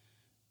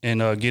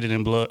and get it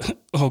in blood.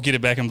 Get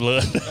it back in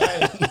blood.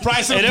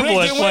 Price of the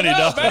brick then went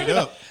up, baby.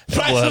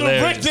 Price of the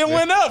brick then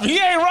went up. He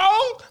ain't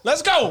wrong.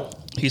 Let's go.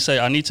 He say,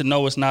 I need to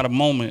know it's not a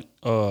moment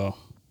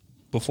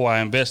before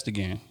I invest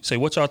again. He say,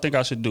 what y'all think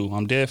I should do?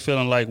 I'm dead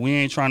feeling like we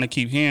ain't trying to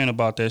keep hearing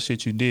about that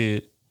shit you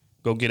did.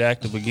 Go get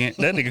active again.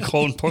 That nigga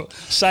Colton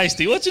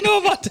Shiesty. What you know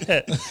about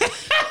that?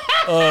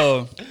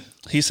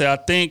 He said,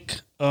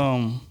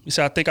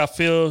 I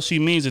feel she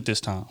means it this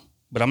time.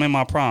 But I'm in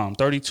my prime.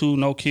 32,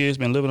 no kids,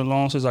 been living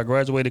alone since I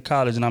graduated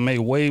college, and I made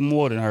way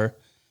more than her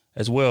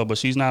as well. But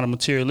she's not a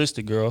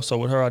materialistic girl. So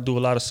with her, I do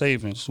a lot of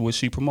savings, which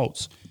she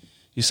promotes.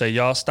 He say,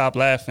 y'all stop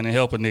laughing and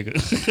help a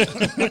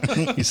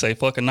nigga. He say,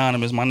 fuck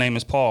anonymous. My name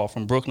is Paul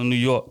from Brooklyn, New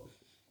York.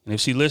 And if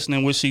she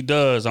listening, which she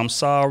does, I'm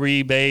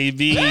sorry,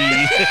 baby.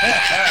 That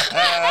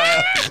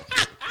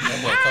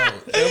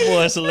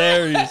boy's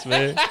hilarious,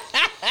 man.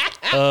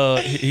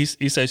 He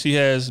said she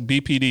has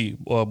BPD,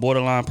 or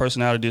borderline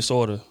personality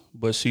disorder,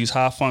 but she's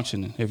high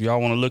functioning. If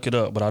y'all want to look it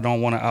up, but I don't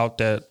want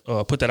to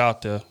put that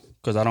out there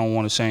because I don't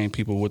want to shame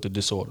people with the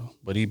disorder.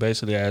 But he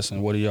basically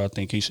asking, what do y'all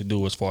think he should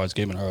do as far as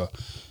giving her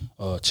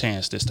a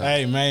chance this time?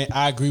 Hey, man,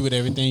 I agree with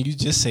everything you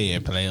just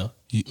said, player.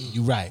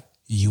 You right.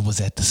 You was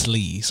at the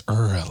sleeves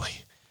early.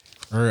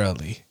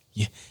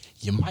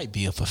 You might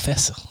be a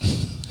professor.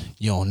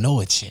 You don't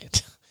know it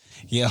yet.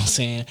 You know what I'm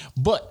saying?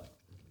 But,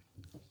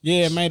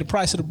 yeah, man, the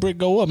price of the brick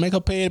go up. Make her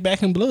pay it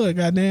back in blood,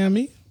 goddamn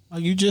me.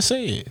 Like you just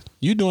said.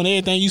 You doing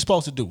everything you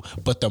supposed to do.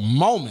 But the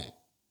moment,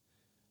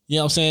 you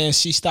know what I'm saying,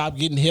 she stopped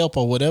getting help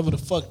or whatever the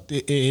fuck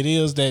it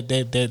is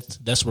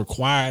that's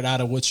required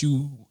out of what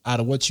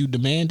you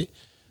demanded,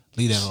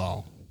 leave that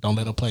alone. Don't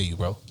let her play you,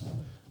 bro.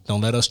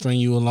 Don't let her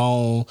string you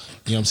along.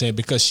 You know what I'm saying?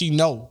 Because she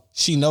know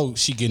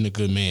she getting a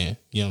good man.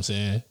 You know what I'm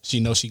saying? She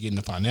know she getting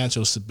the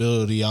financial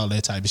stability, all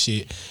that type of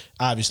shit.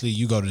 Obviously,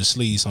 you go to the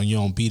sleeves so you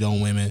don't beat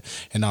on women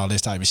and all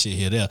this type of shit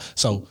here there.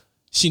 So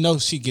she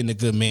knows she getting a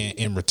good man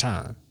in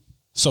return.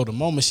 So the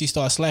moment she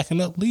starts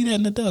slacking up, leave that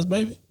in the dust,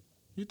 baby.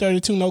 You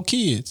 32, no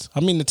kids. I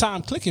mean, the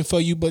time clicking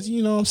for you, but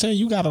you know what I'm saying?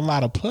 You got a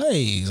lot of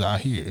plays out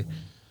here.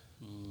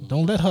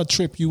 Don't let her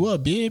trip you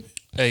up, baby.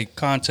 Hey,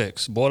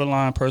 context.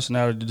 Borderline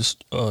personality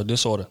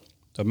disorder.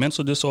 A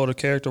mental disorder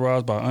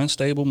characterized by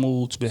unstable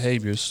moods,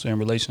 behaviors, and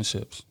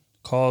relationships.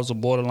 Cause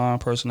of borderline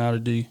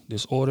personality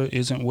disorder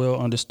isn't well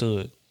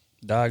understood.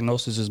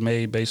 Diagnosis is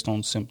made based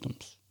on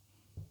symptoms.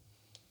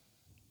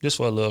 Just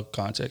for a little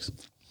context.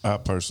 I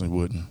personally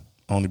wouldn't.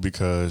 Only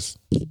because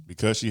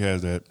she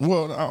has that.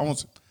 Well,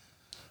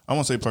 I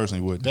won't say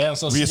personally wouldn't. Damn,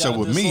 so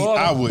with me,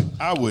 I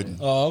wouldn't.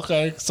 Oh,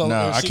 okay. So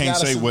I can't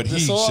say what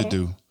disorder? He should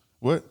do.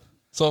 What?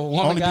 So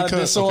woman got a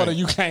disorder,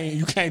 okay.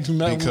 you can't do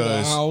nothing with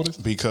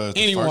her. Because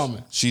any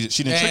woman. She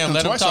didn't trick him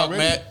twice already.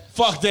 Matt.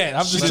 Fuck that.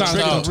 I'm just trying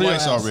to trick him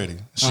twice house. already.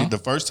 The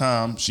first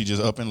time she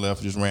just up and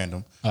left, just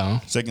random.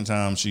 Second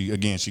time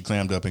she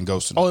clammed up and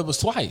ghosted him. Oh, it was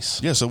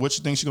twice. Yeah. So what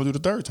you think she gonna do the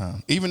third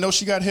time? Even though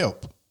she got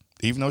help,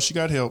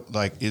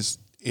 like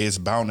it's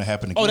bound to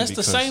happen again. Oh, that's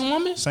the same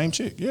woman? Same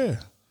chick. Yeah.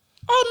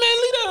 Oh, man,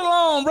 leave that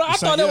alone, bro. I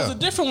thought that was a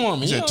different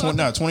woman. Yeah,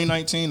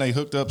 2019, they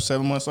hooked up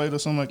 7 months later,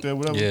 something like that,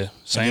 whatever. Yeah,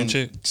 same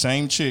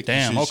chick.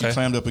 Damn, she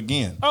clammed up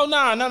again. Oh, no,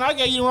 I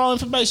gave you the wrong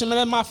information, man.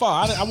 That's my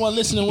fault. I wasn't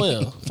listening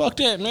well. Fuck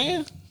that,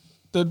 man.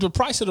 The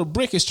price of the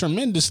brick is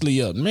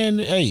tremendously up, man.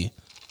 Hey,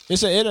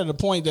 it's at the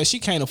point that she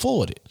can't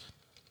afford it.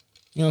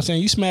 You know what I'm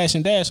saying? You smash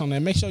and dash on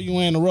that. Make sure you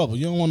wearing the rubber.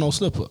 You don't want no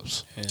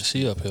slip-ups. Yeah,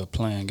 she up here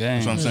playing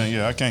games. That's what I'm saying.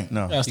 Yeah, I can't.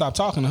 No. Yeah, stop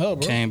talking to her,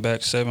 bro. Came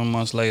back 7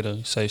 months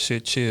later. Say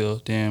shit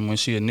chill. Then when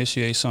she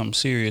initiates something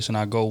serious and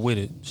I go with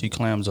it, she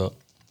clams up.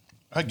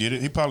 I get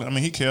it. He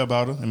care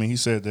about her. I mean, he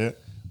said that.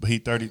 But you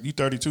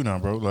 32 now,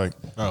 bro. Like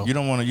you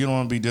don't want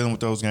to be dealing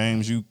with those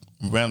games. You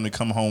randomly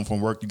come home from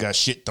work, you got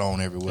shit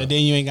thrown everywhere. And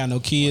then you ain't got no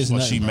kids. Well,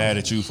 nothing, she bro. mad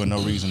at you for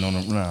no reason. You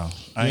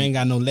ain't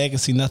got no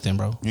legacy, nothing,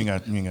 bro. You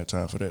ain't got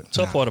time for that.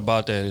 Tough part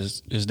about that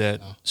is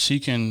that she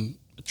can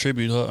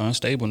attribute her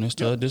unstableness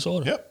to a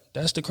disorder. Yep.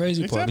 That's the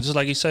crazy part. Exactly. Just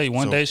like you say,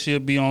 one day she'll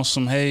be on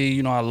some, hey,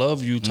 you know, I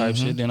love you type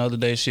shit. Then other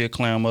day she'll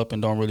clam up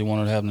and don't really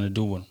want to have nothing to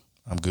do with him.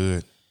 I'm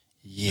good.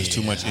 Yeah. There's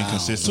too much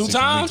inconsistency. 2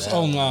 times?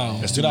 For me. Oh no.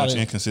 That's too much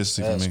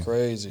inconsistency for me. That's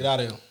crazy. Get out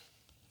of here.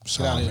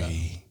 Sorry. Get out of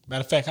here.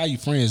 Matter of fact, how you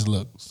friends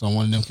look, so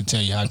one of them can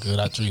tell you how good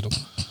I treat them.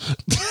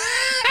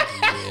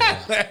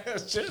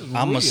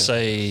 I'm gonna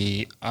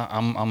say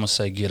I'm gonna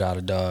say get out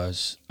of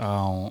Dodge.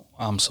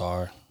 I'm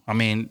sorry. I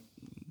mean,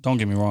 don't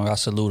get me wrong. I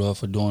salute her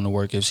for doing the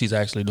work if she's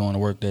actually doing the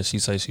work that she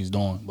says she's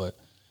doing. But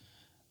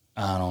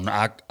I don't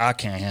know. I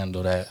can't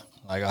handle that.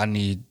 Like I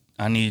need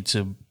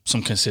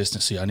some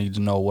consistency. I need to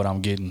know what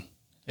I'm getting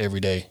every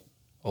day,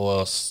 or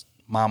else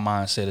my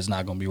mindset is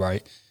not gonna be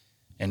right.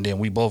 And then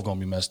we both gonna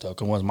be messed up.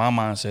 Cause once my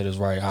mindset is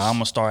right, how I'm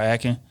gonna start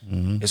acting,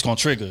 it's gonna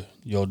trigger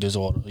your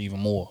disorder even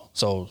more.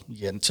 So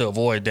yeah, to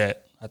avoid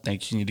that, I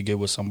think you need to get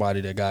with somebody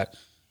that got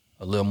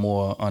a little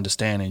more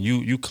understanding.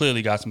 You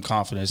clearly got some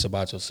confidence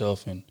about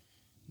yourself and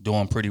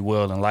doing pretty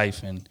well in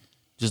life, and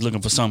just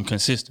looking for something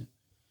consistent.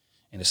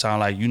 And it sounds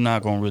like you're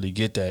not gonna really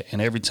get that.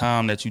 And every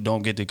time that you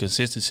don't get the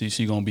consistency,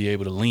 she's gonna be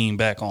able to lean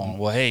back on,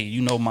 well, hey,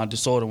 you know my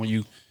disorder when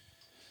you.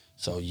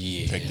 So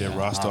yeah, Take that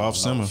roster off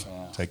Simmer.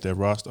 Take that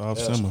roster off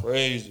Simmer. That's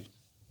crazy.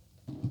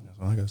 That's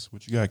all I guess.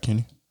 What you got,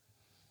 Kenny?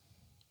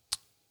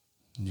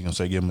 You gonna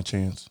say give him a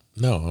chance?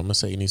 No, I'm gonna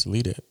say he needs to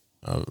lead it.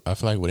 I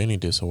feel like with any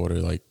disorder,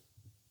 like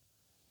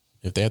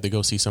if they have to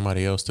go see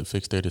somebody else to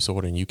fix their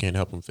disorder and you can't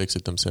help them fix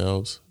it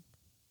themselves,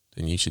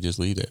 then you should just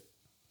lead it.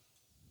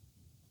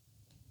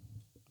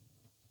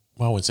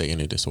 Well, I wouldn't say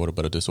any disorder,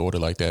 but a disorder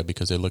like that,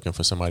 because they're looking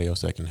for somebody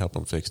else that can help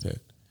them fix that,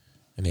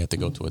 and they have to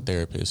go to a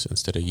therapist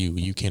instead of you.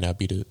 You cannot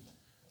be the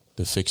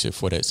fixer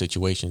for that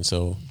situation.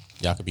 So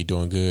y'all could be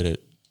doing good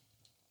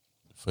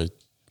for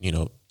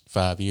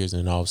 5 years,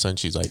 and then all of a sudden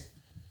she's like,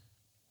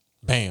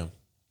 bam.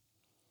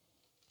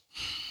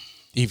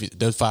 Even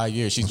those 5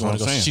 years, she's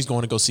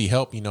going to go see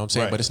help. You know what I'm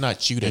saying? Right. But it's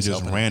not you that's just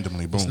helping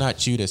randomly, her. boom. It's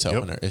not you that's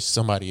helping her. It's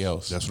somebody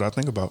else. That's what I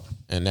think about.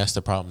 And that's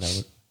the problem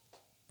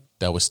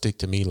that would stick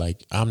to me.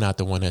 Like, I'm not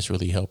the one that's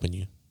really helping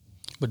you.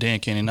 But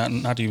then, Kenny,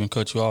 not to even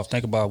cut you off,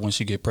 think about when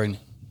she get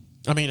pregnant.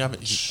 I mean,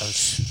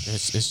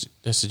 it's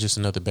just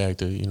another bag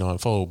to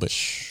unfold. But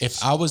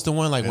if I was the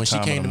one, like when she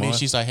came to me,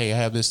 she's like, "Hey, I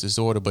have this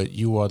disorder, but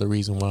you are the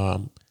reason why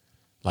I'm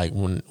like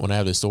when I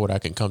have this disorder, I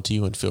can come to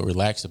you and feel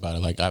relaxed about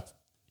it. Like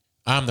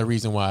I'm the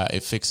reason why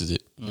it fixes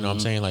it. You know what I'm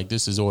saying? Like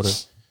this disorder,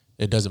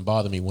 it doesn't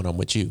bother me when I'm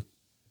with you.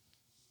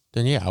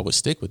 Then yeah, I would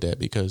stick with that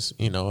because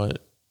she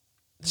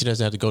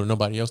doesn't have to go to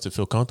nobody else to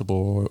feel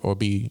comfortable or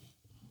be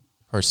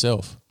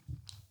herself.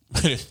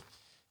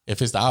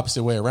 If it's the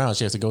opposite way around,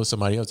 she has to go to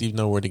somebody else, even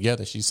though we're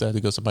together. She decided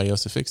to go to somebody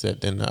else to fix that.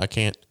 Then I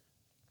can't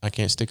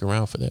stick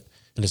around for that.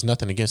 And it's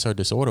nothing against her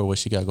disorder, what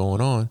she got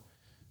going on.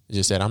 It's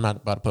just that I'm not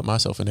about to put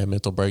myself in that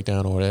mental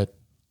breakdown or that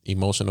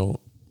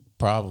emotional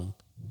problem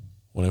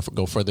when I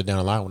go further down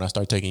the line, when I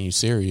start taking you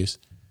serious.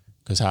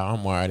 Because how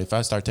I'm wired, if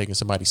I start taking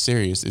somebody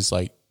serious, it's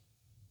like,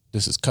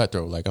 this is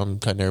cutthroat. Like I'm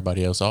cutting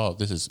everybody else off.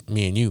 This is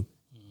me and you.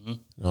 You know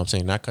what I'm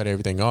saying? Not cut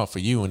everything off for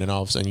you. And then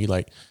all of a sudden you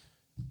like,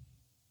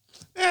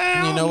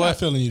 you know what? I'm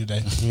feeling you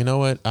today. You know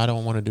what? I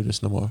don't want to do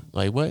this no more.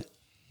 Like what?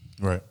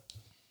 Right.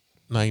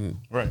 Like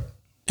right.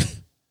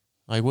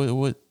 Like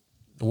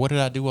what did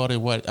I do all that?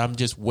 What? I'm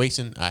just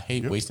wasting. I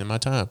hate wasting my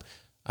time.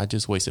 I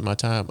just wasted my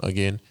time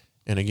again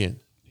and again.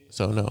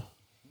 So no,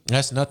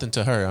 that's nothing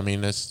to her. I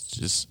mean, that's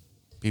just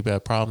people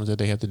have problems that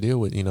they have to deal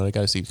with. They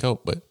got to see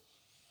cope. But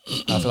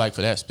I feel like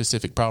for that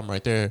specific problem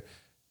right there,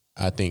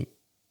 I think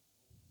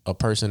a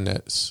person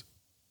that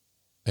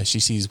she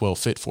sees well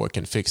fit for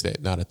can fix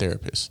that, not a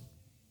therapist.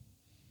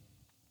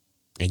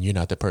 And you're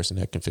not the person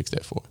that can fix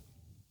that for.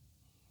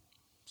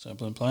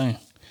 Simple and plain.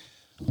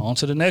 On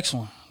to the next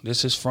one.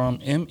 This is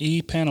from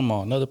M.E.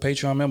 Panama, another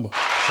Patreon member.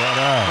 Shout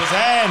out. What's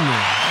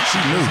happening? She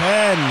What's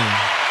happening?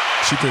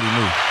 She pretty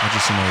new. I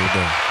just seen her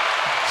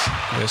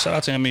today. Yeah, shout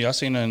out to M.E. I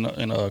seen her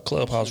in a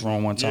clubhouse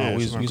room one time. Yeah,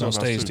 we she's was on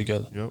stage too.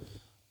 together. Yep.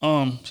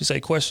 She say,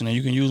 question, and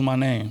you can use my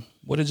name.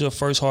 What did your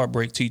first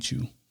heartbreak teach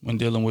you when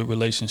dealing with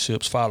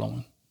relationships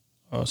following?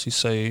 She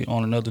say,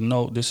 on another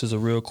note, this is a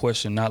real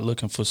question, not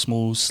looking for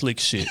smooth, slick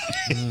shit.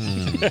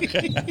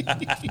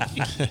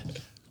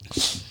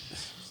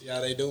 See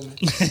how they do me?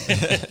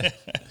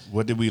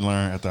 What did we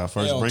learn after our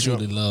first They don't breakup?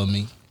 truly love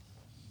me.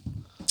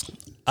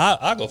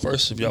 I'll go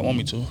first if y'all want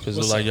me to, because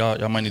it's like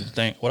y'all might need to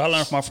think. What I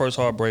learned from my first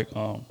heartbreak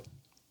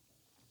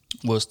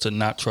was to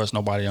not trust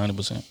nobody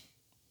 100%.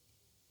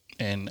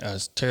 And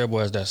as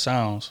terrible as that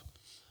sounds,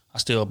 I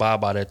still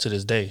abide by that to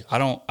this day. I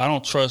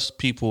don't trust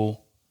people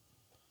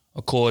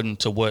according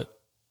to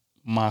what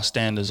my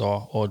standards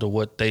are or to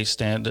what they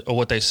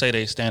say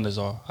their standards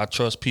are. I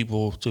trust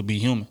people to be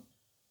human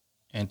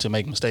and to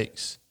make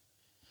mistakes.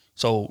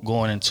 So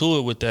going into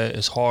it with that,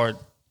 it's hard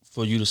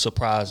for you to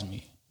surprise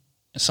me.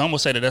 And some would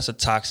say that that's a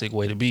toxic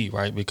way to be,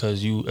 right?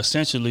 Because you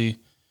essentially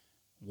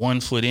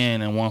 1 foot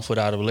in and 1 foot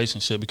out of a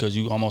relationship because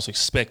you almost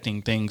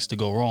expecting things to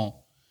go wrong.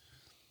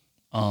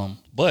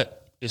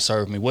 But it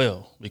served me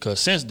well because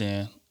since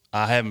then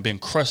I haven't been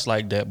crushed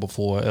like that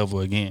before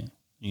ever again.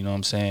 You know what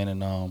I'm saying?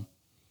 And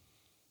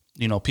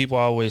you know, people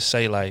always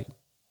say like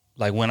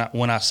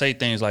when I say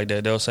things like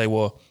that, they'll say,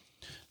 well,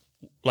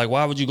 like,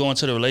 why would you go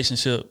into the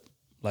relationship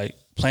like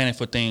planning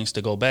for things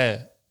to go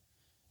bad?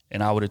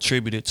 And I would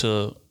attribute it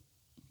to,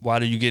 why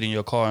do you get in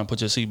your car and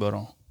put your seatbelt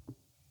on?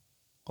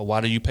 Or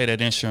why do you pay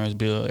that insurance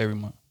bill every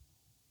month?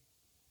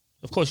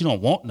 Of course, you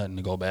don't want nothing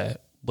to go bad,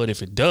 but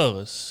if it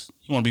does,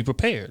 you want to be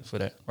prepared for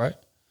that, right?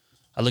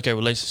 I look at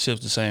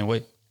relationships the same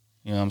way.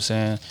 You know what I'm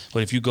saying?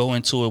 But if you go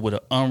into it with an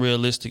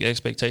unrealistic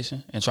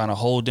expectation and trying to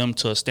hold them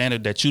to a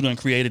standard that you done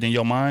created in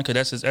your mind,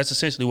 because that's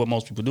essentially what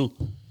most people do.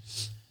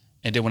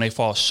 And then when they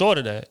fall short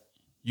of that,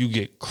 you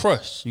get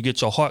crushed. You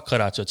get your heart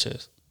cut out your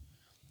chest.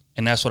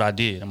 And that's what I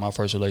did in my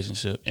first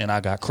relationship, and I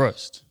got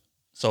crushed.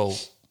 So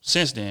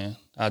since then,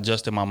 I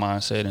adjusted my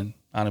mindset, and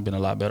I've been a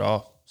lot better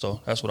off.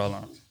 So that's what I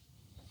learned.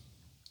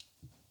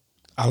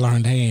 I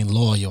learned they ain't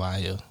loyal out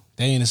here.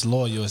 They ain't as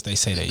loyal as they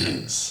say they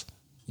is.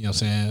 You know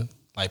what I'm saying?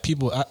 Like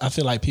people, I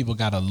feel like people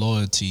got a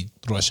loyalty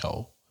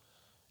threshold.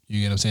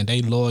 You get what I'm saying?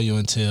 They loyal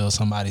until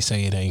somebody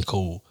say it ain't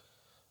cool.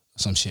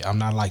 Some shit. I'm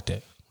not like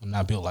that. I'm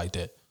not built like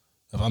that.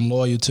 If I'm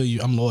loyal to you,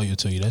 I'm loyal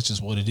to you. That's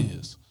just what it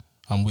is.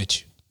 I'm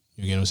with you.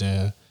 You get what I'm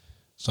saying?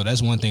 So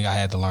that's one thing I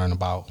had to learn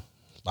about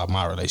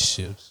my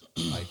relationships.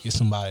 Like, get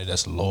somebody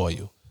that's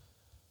loyal.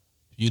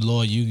 You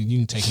loyal, you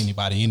can take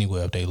anybody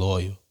anywhere if they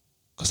loyal,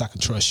 because I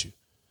can trust you.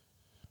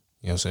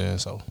 You know what I'm saying?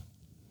 So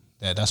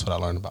that's what I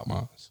learned about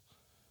mine.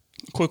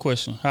 Quick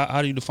question.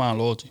 How do you define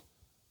loyalty?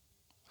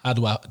 How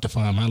do I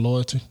define my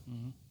loyalty?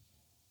 Mm-hmm.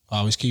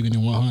 Always keeping it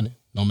 100,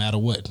 no matter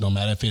what. No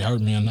matter if it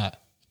hurt me or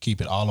not.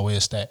 Keep it all the way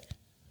a stack.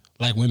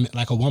 Like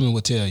a woman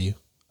would tell you,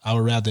 I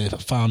would rather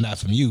have found out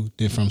from you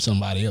than from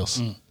somebody else.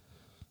 You know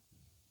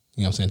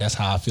what I'm saying? That's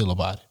how I feel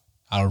about it.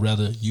 I would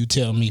rather you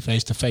tell me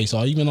face to face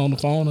or even on the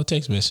phone or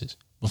text message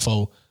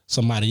before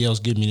somebody else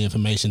give me the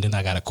information, then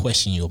I got to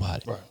question you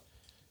about it. Right.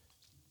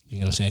 You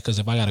know what I'm saying? Because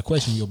if I got to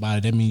question you about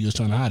it, that means you was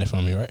trying to hide it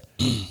from me, right?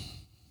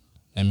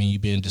 That means you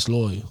being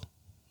disloyal.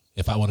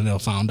 If I would have never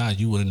found out,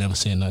 you would have never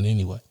said nothing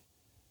anyway.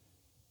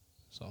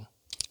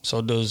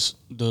 So does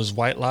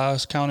white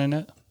lies count in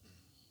that?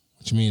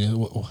 What you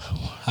mean?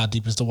 How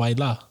deep is the white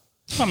lie?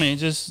 I mean,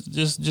 just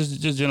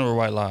general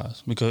white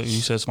lies. Because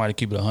you said somebody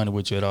keep it 100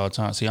 with you at all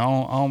times. See, I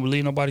don't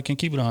believe nobody can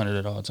keep it 100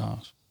 at all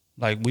times.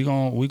 Like we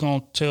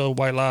gonna tell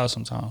white lies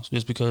sometimes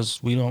just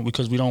because we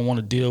don't want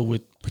to deal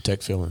with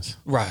protect feelings.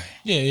 Right.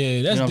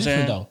 Yeah. That's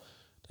different though.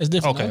 That's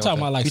different. Okay, I'm talking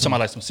about like you talking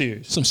about like some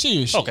serious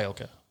shit. Okay. You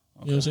know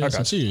what I'm saying?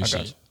 Some serious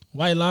shit.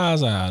 White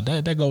lies are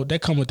that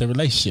come with the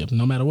relationship.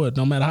 No matter what,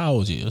 no matter how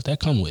old you is, that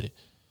come with it.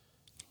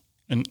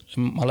 And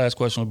my last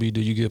question would be: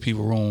 do you give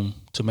people room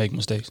to make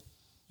mistakes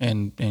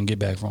and get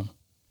back from them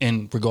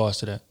in regards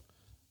to that?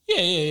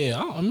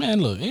 Yeah. Oh,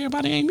 man, look,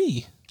 everybody ain't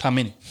me. How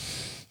many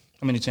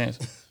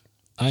chances?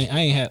 I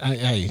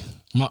ain't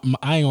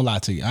gonna lie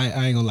to you.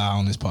 I ain't gonna lie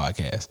on this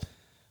podcast.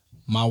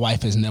 My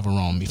wife has never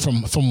wronged me.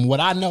 From what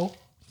I know,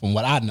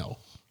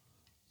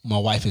 my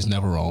wife has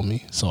never wronged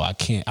me. So I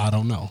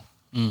don't know.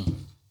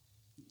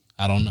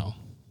 I don't know.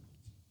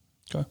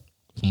 Okay.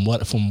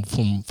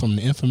 From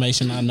the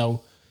information I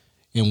know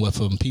and what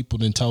from people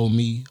that told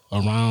me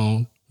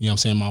around, you know what I'm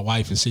saying, my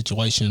wife and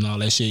situation and all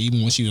that shit,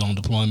 even when she was on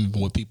deployment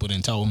with people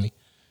that told me,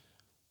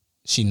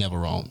 she never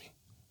wronged me.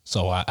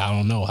 So I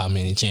don't know how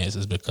many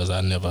chances because I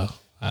never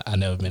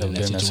been in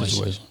that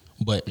situation.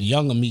 But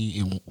younger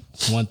me,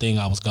 one thing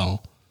I was gone.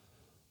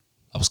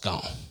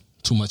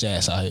 Too much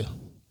ass out here.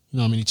 You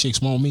know how many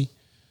chicks want me?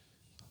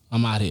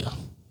 I'm out here.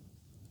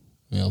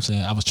 You know what I'm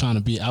saying? I was trying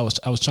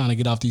to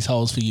get off these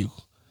hoes for you.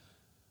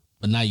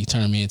 But now you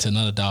turn me into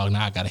another dog.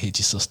 Now I gotta hit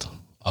your sister.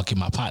 I'll get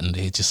my partner to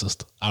hit your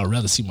sister. I would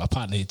rather see my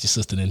partner hit your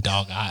sister than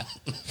dog out.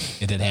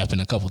 It did happen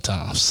a couple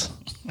times.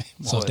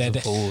 So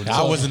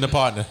I wasn't the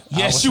partner.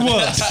 Yes, you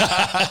was.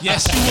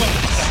 Yes, you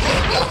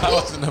was. I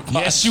wasn't the partner.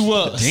 Yes, you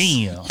was.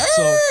 Damn.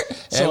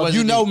 So if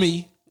you know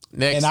me,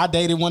 next, and I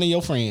dated one of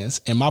your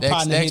friends, and my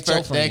partner hit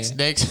your friend.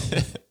 Next.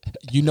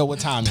 You know what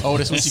time it is. Oh,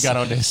 this what you got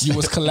on this. You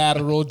was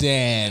collateral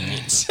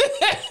damage.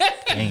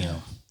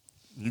 Damn.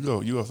 You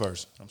go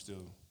first. I'm still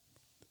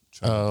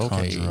trying to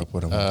conjure up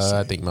what I'm gonna say.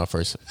 I think my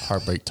first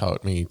heartbreak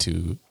taught me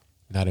to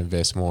not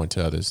invest more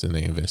into others than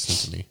they invest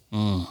into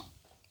me.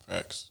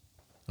 Facts.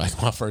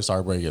 Like my first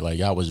heartbreak,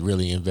 like I was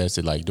really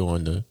invested, like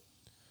doing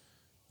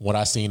what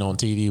I seen on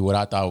TV, what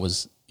I thought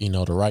was,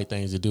 the right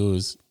things to do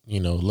is,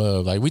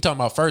 love. Like we talking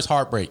about first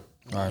heartbreak.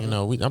 Right.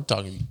 I'm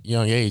talking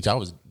young age. I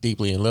was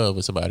deeply in love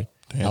with somebody.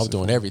 I was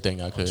doing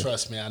everything I could.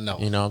 Trust me, I know.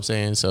 You know what I'm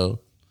saying? So,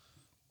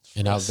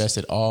 and I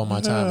invested all my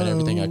time and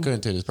everything I could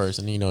into this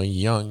person. You're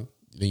young,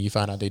 then you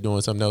find out they're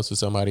doing something else with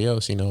somebody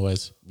else.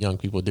 As young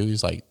people do,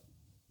 it's like,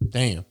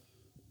 damn,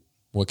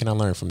 what can I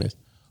learn from this?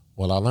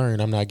 Well, I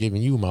learned I'm not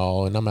giving you my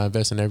all, and I'm not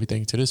investing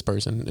everything to this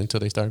person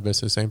until they start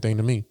investing the same thing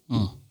to me.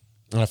 And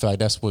I feel like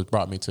that's what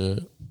brought me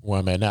to where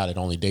I'm at now. That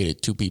only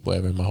dated 2 people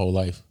ever in my whole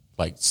life,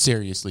 like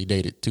seriously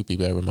dated 2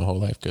 people ever in my whole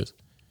life because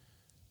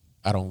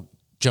I don't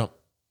jump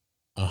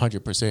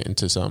 100%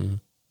 into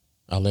something.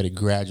 I let it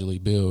gradually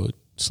build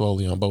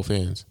slowly on both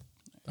ends.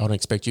 I don't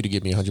expect you to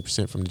give me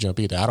 100% from the jump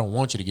either. I don't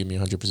want you to give me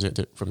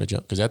 100% from the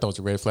jump because that was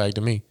a red flag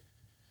to me.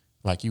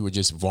 Like you were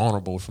just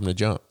vulnerable from the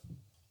jump.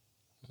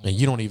 And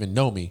you don't even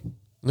know me,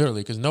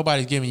 literally, because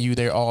nobody's giving you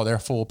their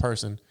full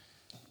person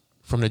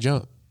from the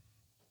jump.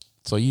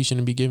 So you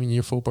shouldn't be giving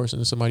your full person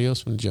to somebody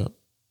else from the jump.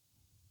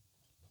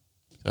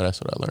 So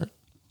that's what I learned.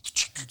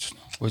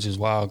 Which is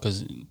wild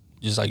because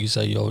just like you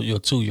say, you're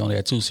 2, you only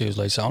had 2 series.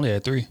 Like, so I only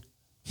had 3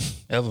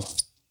 ever.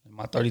 In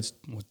my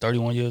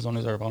 31 years on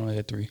this earth, I only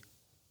had 3.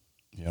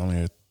 Yeah, I only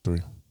had 3.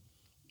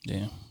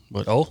 Yeah.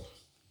 But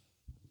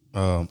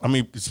I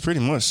mean, it's pretty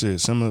much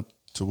similar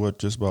to what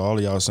just about all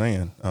of y'all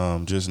saying.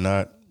 Just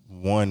not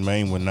one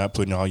main one, not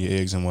putting all your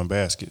eggs in one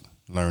basket.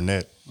 Learn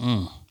that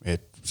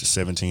at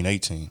 17,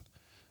 18. You know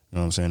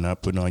what I'm saying?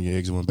 Not putting all your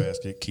eggs in one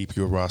basket. Keep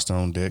your roster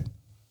on deck.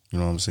 You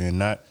know what I'm saying?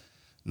 Not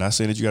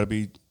saying that you got to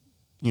be,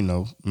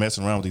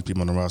 messing around with these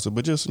people on the roster,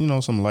 but just,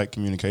 some light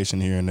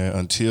communication here and there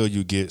until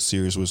you get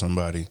serious with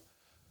somebody,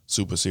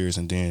 super serious,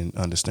 and then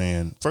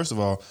understand. First of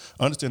all,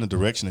 understand the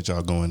direction that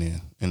y'all going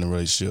in the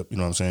relationship. You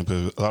know what I'm saying?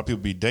 Because a lot of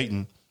people be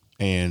dating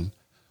and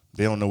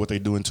they don't know what they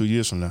do in 2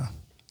 years from now.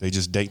 They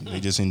just dating. They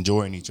just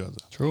enjoying each other.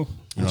 True.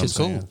 You know Which is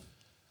what I'm saying?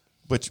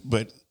 cool.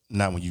 But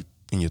not when you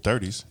in your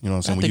 30s. You know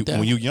what I'm saying?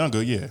 When you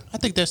younger, yeah. I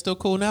think that's still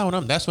cool now.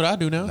 That's what I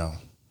do now. No.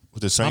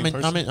 With the same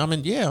person?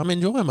 I'm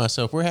enjoying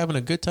myself. We're having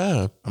a good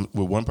time.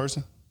 With one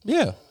person?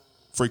 Yeah.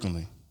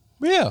 Frequently.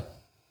 Yeah.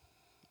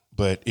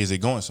 But is it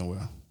going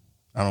somewhere?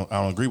 I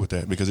don't agree with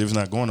that because if it's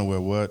not going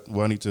nowhere, what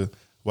I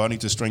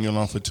need to string you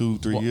along for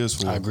 2-3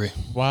 years for? I agree.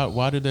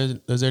 Why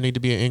does there need to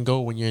be an end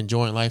goal when you're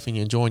enjoying life and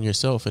you're enjoying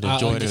yourself and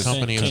enjoying the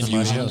company of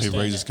somebody else? It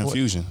raises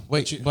confusion.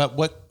 But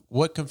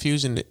what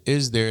confusion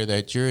is there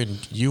that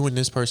you and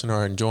this person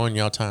are enjoying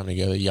y'all time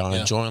together? Y'all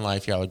enjoying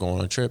life. Y'all are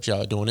going on trips.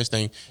 Y'all are doing this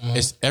thing.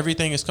 It's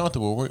everything is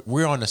comfortable.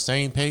 We're on the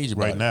same page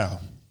about right now.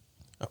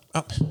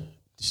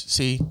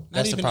 See,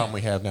 that's the problem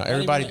we have now.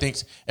 Everybody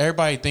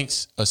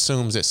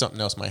assumes that something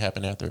else might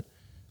happen after it.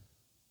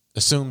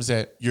 Assumes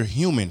that you're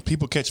human.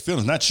 People catch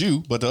feelings, not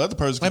you, but the other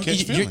person can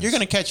catch feelings. You're going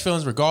to catch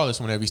feelings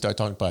regardless whenever you start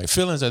talking about it.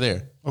 Feelings are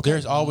there. Okay.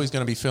 There's always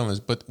going to be feelings.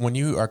 But when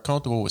you are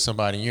comfortable with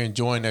somebody and you're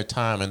enjoying their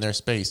time and their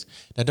space,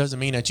 that doesn't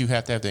mean that you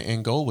have to have the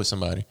end goal with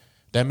somebody.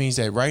 That means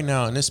that right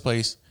now in this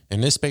space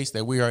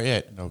that we are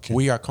at,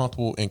 we are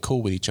comfortable and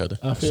cool with each other.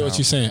 I feel what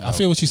you're saying. I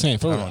feel what you're saying.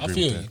 For real, I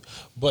feel you.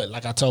 But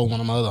like I told one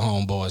of my other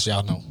homeboys,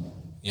 y'all know.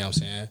 You know what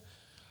I'm saying?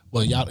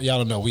 Well, y'all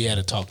don't know. We had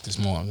a talk this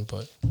morning,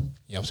 but you know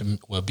what I'm saying?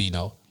 Well, B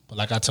know. But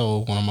like I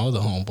told one of my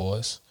other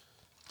homeboys,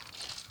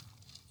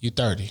 you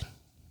 30.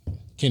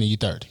 Kenny, you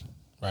 30,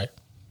 right?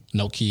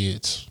 No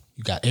kids.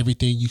 You got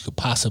everything you could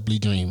possibly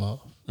dream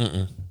of.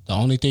 The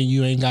only thing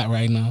you ain't got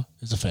right now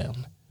is a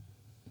family.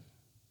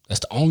 That's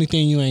the only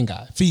thing you ain't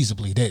got.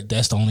 Feasibly,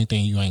 that's the only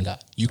thing you ain't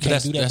got. You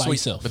can't do that by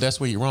yourself. But that's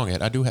where you're wrong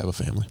at. I do have a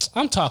family.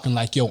 I'm talking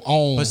like your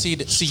own. But see,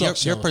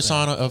 your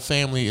persona of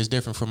family is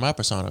different from my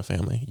persona of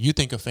family. You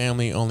think a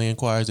family only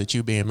inquires that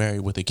you being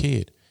married with a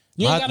kid.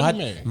 You ain't gotta be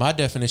married. My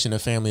definition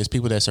of family is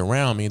people that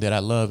surround me that I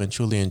love and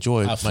truly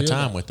enjoy my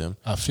time with them.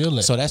 I feel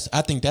it. So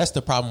I think that's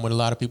the problem with a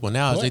lot of people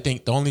now is they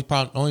think the only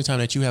time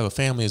that you have a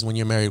family is when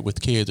you're married with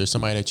kids or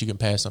somebody that you can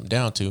pass something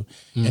down to.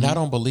 And I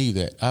don't believe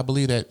that. I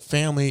believe that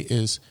family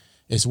is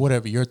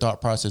whatever your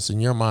thought process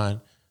in your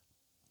mind,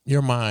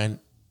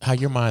 how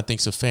your mind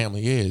thinks of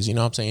family is. You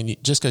know what I'm saying?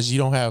 Just because you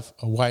don't have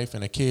a wife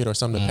and a kid or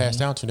something to pass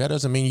down to, that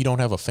doesn't mean you don't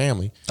have a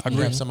family.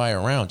 You have somebody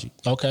around you.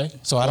 Okay.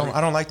 So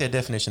I don't like that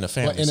definition of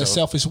family. Well, in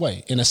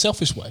a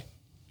selfish way,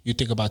 you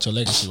think about your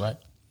legacy, right?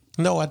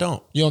 No, I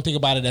don't. You don't think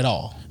about it at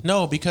all?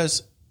 No,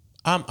 because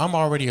I'm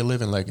already a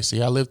living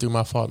legacy. I lived through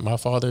my father. My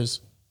father's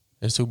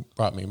is who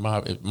brought me.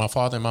 My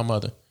father and my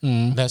mother.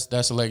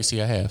 That's a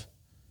legacy I have.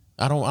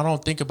 I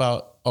don't think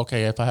about,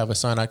 okay, if I have a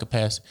son, I could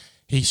pass.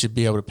 He should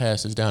be able to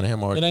pass this down to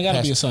him, or it ain't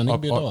gotta be a son, it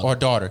could be a daughter. Or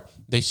daughter.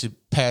 They should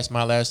pass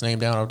my last name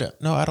down.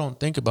 No, I don't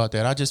think about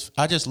that. I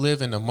just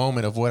live in the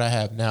moment of what I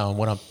have now and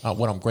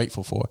what I'm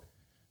grateful for,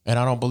 and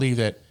I don't believe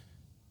that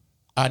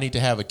I need to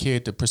have a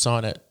kid to push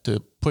on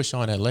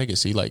that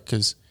legacy. Like,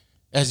 because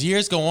as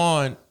years go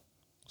on,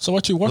 so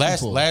what you working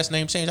for? Last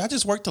name change. I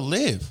just work to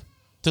live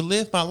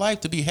my life,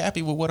 to be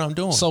happy with what I'm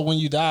doing. So when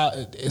you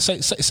die, say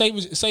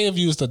if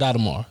you was to die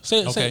tomorrow.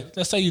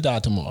 Let's say you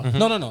died tomorrow.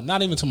 No,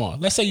 not even tomorrow.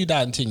 Let's say you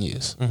died in 10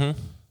 years. 10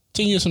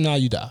 years from now,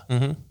 you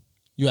die.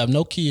 You have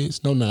no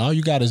kids, no. All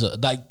you got is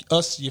like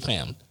us, your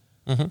family.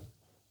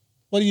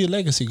 Where do your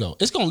legacy go?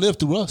 It's gonna live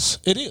through us.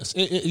 It is.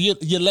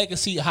 Your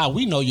legacy, how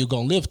we know you're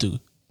gonna live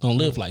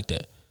live like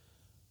that.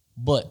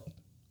 But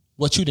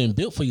what you didn't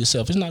build for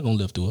yourself, it's not gonna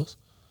live through us.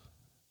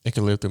 It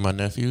can live through my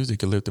nephews. It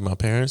can live through my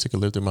parents. It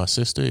can live through my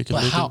sister.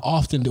 But how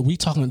often do you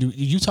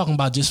talking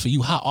about just for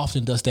you? How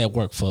often does that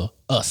work for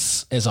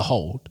us as a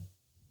whole?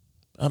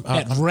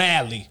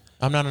 Rarely.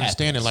 I'm not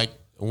understanding. Like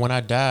when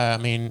I die, I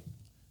mean,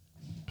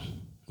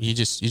 You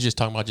just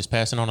talking about just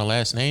passing on a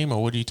last name,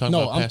 or what are you talking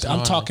No, about?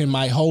 I'm talking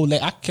my whole.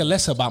 I care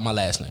less about my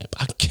last name.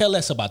 I care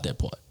less about that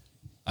part.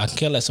 I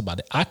care less about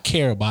it. I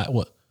care about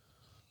what.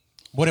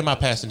 What am I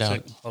passing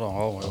down?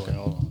 Hold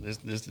on.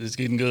 This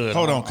getting good.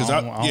 Hold on, because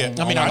I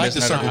like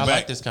to circle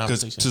back this because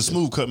conversation.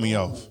 Smooth cut me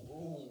off.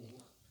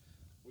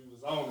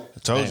 I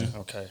told you.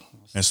 Okay.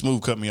 And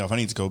Smooth cut me off. I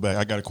need to go back.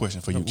 I got a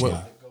question for you, Ken.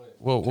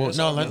 Well,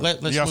 no.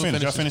 Let's Y'all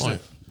finish finish this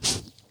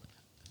it. point.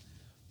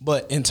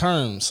 But in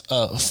terms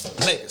of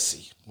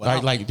legacy,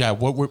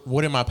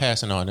 what am I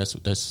passing on? That's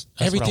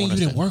everything what I you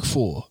didn't work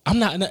for. I'm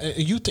not.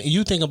 You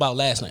think about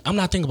last name. I'm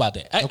not thinking about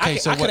that.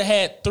 I could have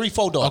had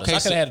 3-4 daughters. I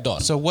could have had a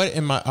daughter. So what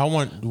am I?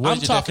 What I'm is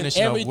your talking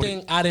definition everything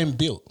of I didn't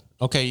build.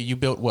 Okay, you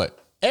built what?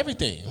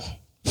 Everything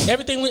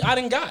I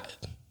didn't got.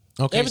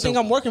 Okay, everything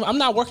I'm working. I'm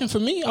not working for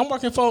me. I'm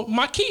working for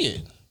my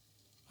kid.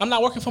 I'm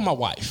not working for my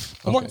wife.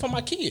 I'm working for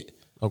my kid.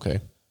 Okay.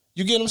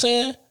 You get what I'm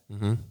saying?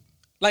 Mm-hmm.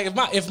 Like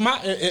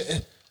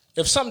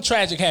if something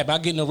tragic happened, I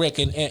get in a wreck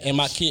and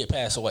my kid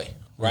pass away,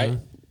 right?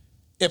 Mm-hmm.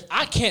 If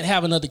I can't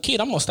have another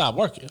kid, I'm gonna stop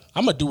working.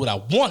 I'm gonna do what I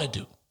want to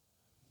do.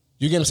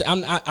 You get what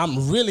I'm saying?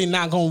 I'm really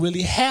not gonna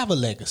really have a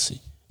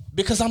legacy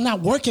because I'm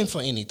not working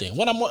for anything.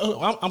 What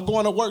I'm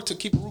going to work to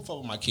keep a roof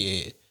over my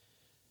kid head.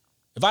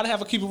 If I didn't have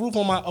to keep a roof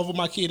over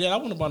my kid head, I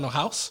wouldn't have bought no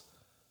house.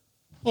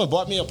 I would have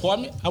bought me an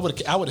apartment. I would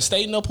have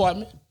stayed in the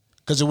apartment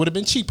because it would have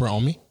been cheaper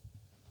on me.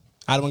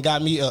 I would have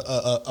got me a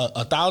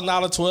 $1,000,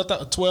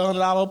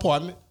 $1,200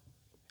 apartment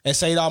and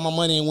saved all my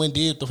money and went and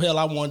did the hell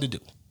I wanted to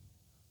do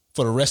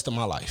for the rest of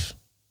my life.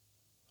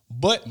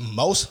 But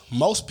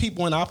most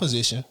people in our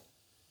position,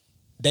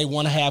 they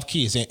want to have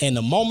kids. And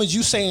the moment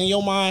you say in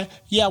your mind,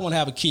 yeah, I want to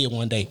have a kid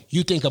one day,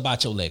 you think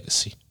about your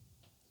legacy.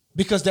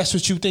 Because that's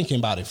what you're thinking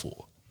about it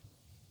for.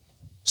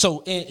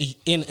 So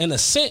in a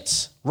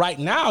sense, right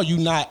now you're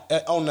not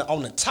on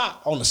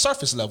the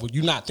surface level,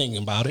 you're not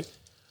thinking about it.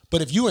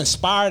 But if you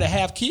inspire to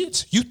have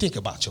kids, you think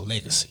about your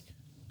legacy.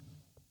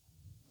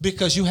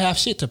 Because you have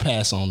shit to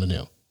pass on to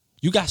them.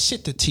 You got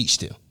shit to teach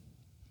them.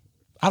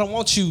 I don't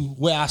want you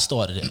where I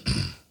started at.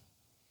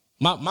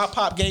 My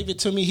pop gave it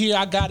to me here,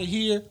 I got it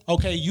here.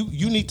 Okay,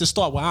 you need to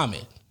start where I'm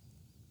at.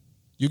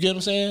 You get what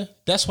I'm saying?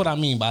 That's what I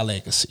mean by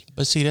legacy.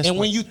 But see, that's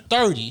when you're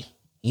 30,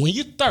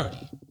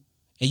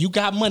 and you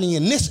got money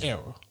in this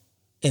era,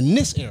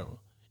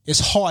 it's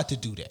hard to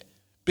do that.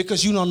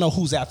 Because you don't know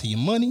who's after your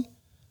money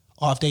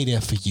or if they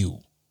there for you.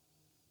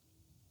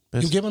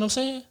 You get what I'm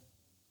saying?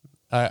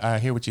 I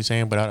hear what you're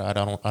saying, but I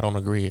don't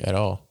agree at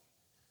all.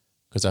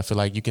 Because I feel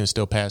like you can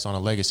still pass on a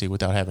legacy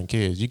without having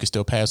kids. You can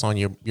still pass on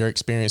your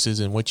experiences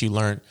and what you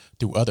learned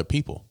through other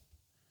people.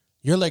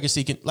 Your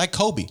legacy can, like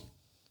Kobe,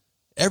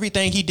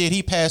 everything he did,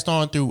 he passed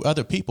on through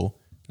other people,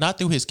 not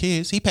through his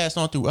kids. He passed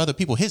on through other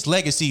people. His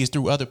legacy is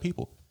through other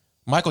people.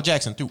 Michael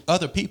Jackson through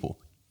other people.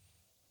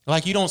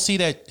 Like you don't see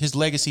that his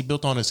legacy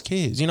built on his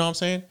kids. You know what I'm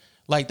saying?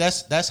 Like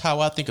that's how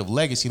I think of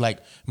legacy. Like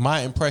my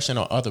impression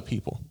on other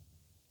people.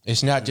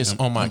 It's not just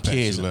on my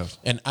kids.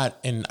 And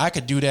I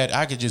could do that.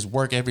 I could just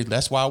work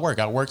that's why I work.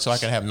 I work so I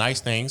can have nice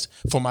things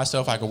for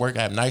myself. I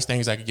have nice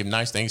things. I can give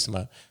nice things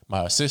to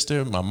my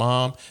sister, my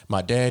mom,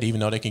 my dad, even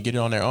though they can get it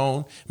on their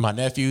own, my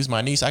nephews,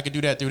 my niece. I could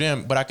do that through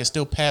them, but I could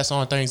still pass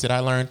on things that I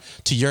learned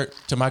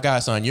to my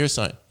godson, your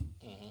son,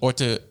 or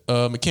to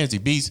Mackenzie,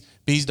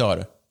 B's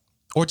daughter,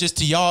 or just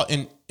to y'all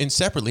and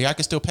separately. I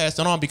can still pass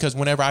it on because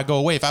whenever I go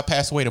away, if I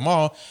pass away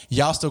tomorrow,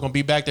 y'all still gonna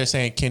be back there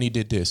saying Kenny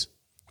did this.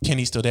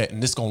 Kenny still that,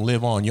 and this gonna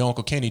live on. Your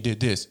Uncle Kenny did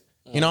this.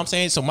 You know what I'm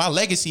saying? So my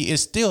legacy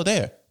is still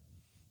there.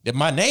 If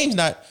my name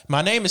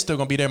is still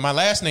gonna be there. My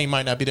last name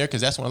might not be there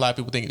because that's when a lot of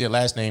people think their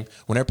last name,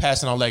 when they're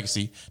passing on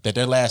legacy, that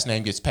their last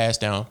name gets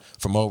passed down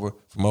from over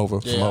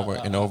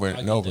and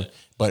over.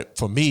 But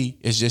for me,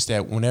 it's just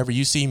that whenever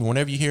you see me,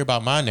 whenever you hear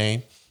about my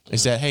name,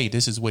 it's that, hey,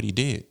 this is what he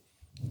did.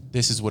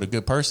 This is what a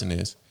good person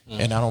is.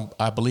 And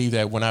I believe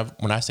that when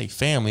I say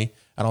family,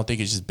 I don't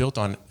think it's just built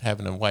on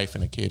having a wife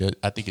and a kid.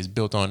 I think it's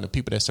built on the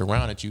people that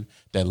surrounded you,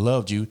 that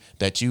loved you,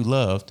 that you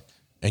loved,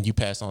 and you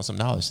passed on some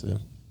knowledge to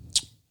them.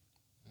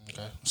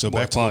 Okay. So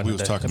back to what we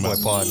was talking about.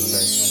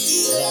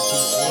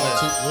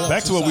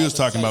 Back to what we was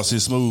talking about,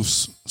 since Smooth,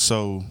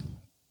 so,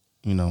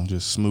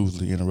 just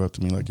smoothly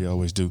interrupted me like you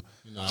always do.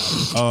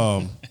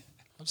 I'm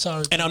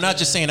sorry. And I'm not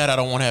just saying that I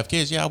don't want to have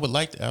kids. Yeah, I would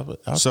like to. I would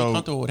be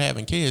comfortable with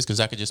having kids because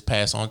I could just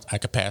pass on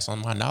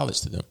my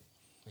knowledge to them.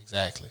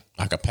 Exactly.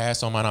 I could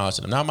pass on my knowledge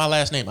to them. Not my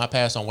last name. I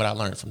pass on what I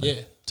learned from them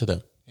to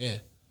them. Yeah.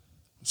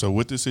 So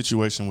with this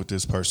situation with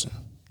this person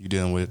you're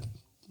dealing with,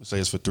 let's say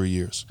it's for 3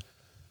 years,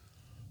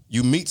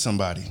 you meet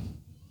somebody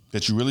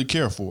that you really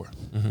care for.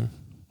 Mm-hmm.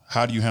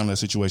 How do you handle that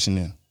situation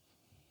then?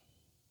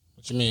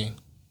 What you mean?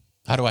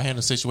 How do I handle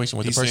a situation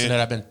with the person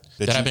that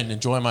I've been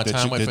enjoying my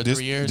time with for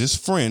 3 years? This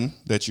friend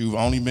that you've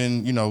only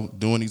been,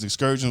 doing these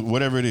excursions,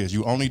 whatever it is,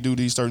 you only do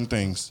these certain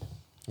things.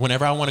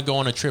 Whenever I want to go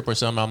on a trip or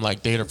something, I'm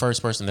like, they're the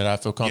first person that I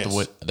feel comfortable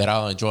with, that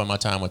I'll enjoy my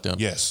time with them.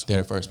 Yes.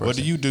 They're the first person. What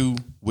do you do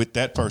with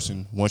that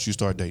person once you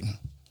start dating?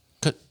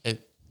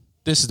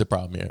 This is the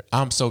problem here.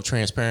 I'm so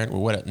transparent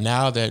with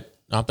now that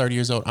I'm 30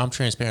 years old, I'm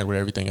transparent with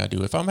everything I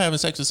do. If I'm having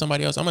sex with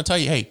somebody else, I'm going to tell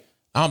you, hey,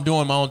 I'm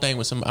doing my own thing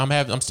with some.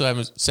 I'm still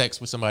having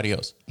sex with somebody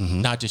else,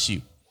 not just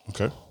you.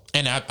 Okay.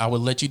 And I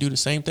would let you do the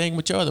same thing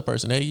with your other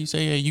person. Hey, you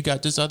say, hey, you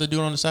got this other dude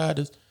on the side.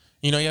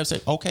 You have to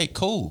say, okay,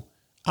 cool.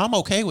 I'm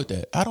okay with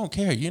that. I don't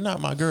care. You're not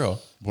my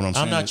girl.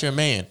 I'm not your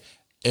man.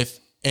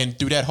 And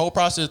through that whole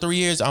process of 3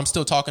 years, I'm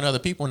still talking to other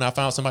people, and I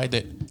found somebody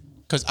that,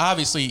 because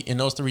obviously in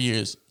those 3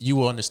 years, you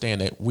will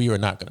understand that we are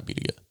not going to be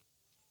together.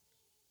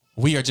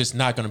 We are just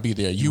not going to be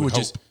there. You would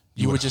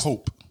just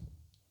hope.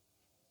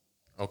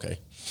 Okay.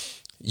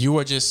 You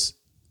were just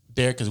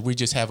there because we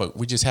just have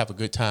a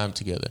good time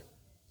together.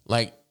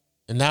 Like,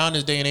 and now in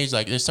this day and age,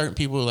 like there's certain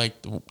people like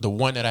the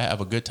one that I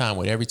have a good time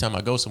with. Every time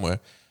I go somewhere,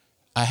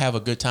 I have a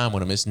good time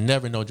with them. It's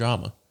never no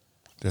drama.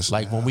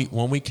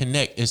 When we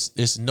connect,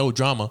 it's no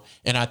drama.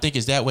 And I think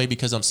it's that way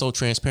because I'm so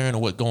transparent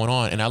on what's going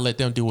on, and I let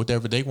them do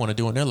whatever they want to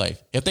do in their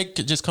life. If they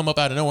could just come up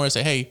out of nowhere and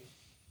say, hey,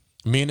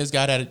 me and this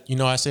guy that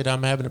I said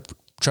I'm having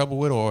trouble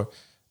with, or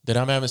that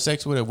I'm having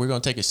sex with, or we're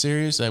gonna take it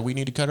serious, that we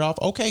need to cut it off.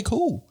 Okay,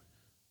 cool.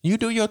 You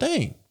do your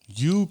thing.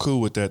 You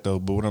cool with that though,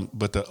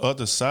 but the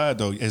other side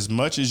though, as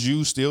much as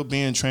you still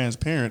being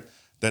transparent,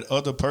 that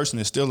other person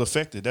is still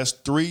affected. That's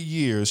 3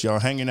 years y'all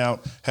hanging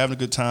out, having a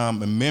good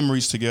time, and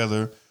memories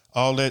together,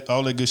 all that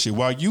good shit.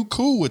 While you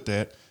cool with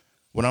that,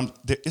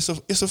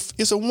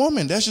 it's a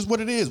woman. That's just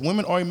what it is.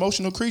 Women are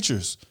emotional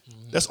creatures.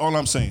 That's all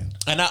I'm saying.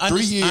 And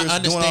 3 years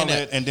doing all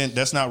that, and then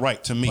that's not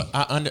right to me.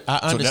 I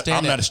understand.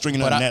 I'm not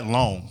stringing them that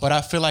long. But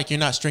I feel like you're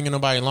not stringing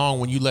nobody along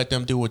when you let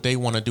them do what they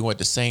want to do at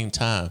the same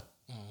time.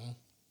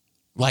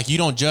 Like, you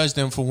don't judge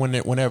them for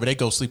whenever they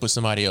go sleep with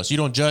somebody else. You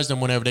don't judge them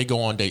whenever they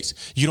go on dates.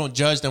 You don't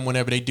judge them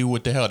whenever they do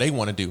what the hell they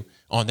want to do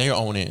on their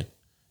own end.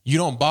 You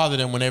don't bother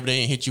them whenever they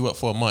ain't hit you up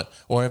for a month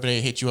or if they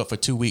hit you up for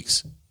 2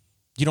 weeks.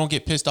 You don't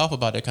get pissed off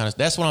about that kind of stuff.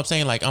 That's what I'm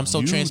saying. Like, I'm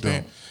so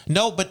transparent.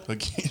 No, but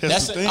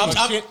that's the thing.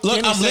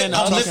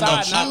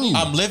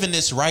 I'm living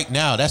this right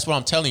now. That's what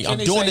I'm telling you. I'm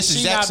doing this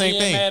exact same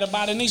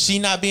thing. She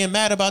not being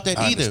mad about that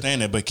either. I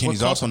understand that, but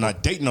Kenny's also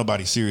not dating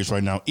nobody serious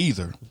right now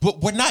either. But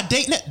we're not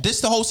dating.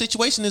 This the whole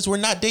situation is we're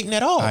not dating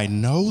at all. I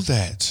know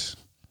that.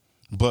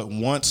 But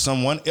once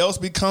someone else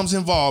becomes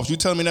involved, you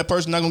telling me that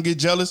person not gonna get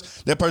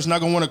jealous? That person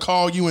not gonna want to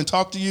call you and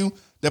talk to you?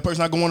 That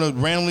person not gonna want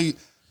to randomly?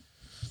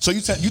 So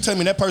you tell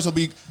me that person will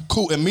be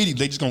cool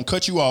immediately? They just gonna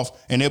cut you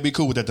off and they'll be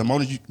cool with that the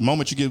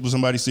moment you get with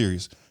somebody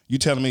serious. You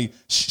telling me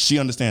she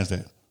understands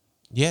that?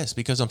 Yes,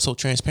 because I'm so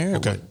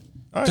transparent. Okay,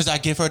 because I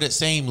give her that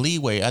same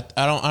leeway. I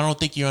don't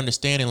think you're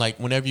understanding. Like,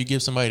 whenever you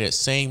give somebody that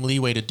same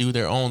leeway to do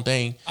their own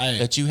thing,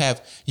 that you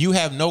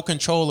have no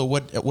control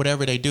of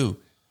whatever they do.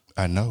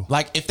 I know.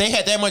 Like, if they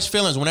had that much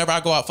feelings, whenever I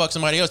go out fuck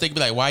somebody else, they could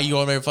be like, "Why are you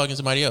over there fucking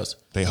somebody else?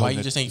 Why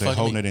you just ain't fucking me?" They're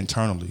holding it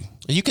internally.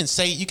 You can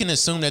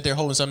assume that they're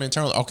holding something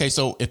internally. Okay,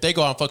 so if they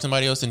go out and fuck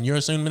somebody else, and you're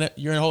assuming that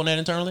you're holding that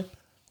internally,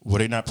 were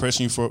they not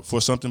pressing you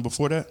for something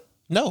before that?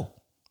 No,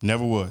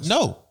 never was.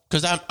 No,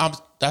 because I'm.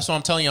 That's what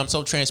I'm telling you. I'm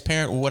so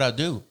transparent with what I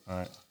do. All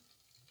right.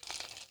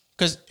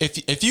 Because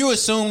if you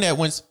assume that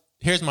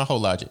here's my whole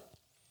logic.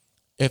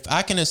 If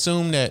I can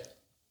assume that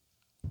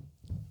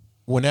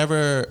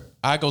whenever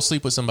I go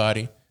sleep with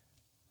somebody,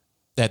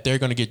 that they're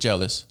going to get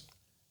jealous,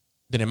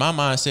 then in my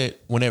mindset,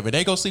 whenever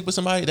they go sleep with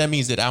somebody, that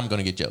means that I'm going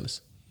to get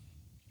jealous.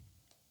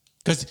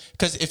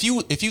 Because if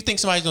you think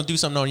somebody's going to do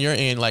something on your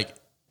end, like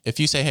if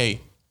you say, hey,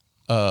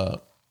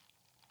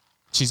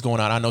 she's going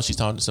out, I know she's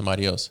talking to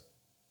somebody else,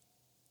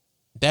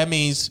 that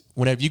means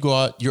whenever you go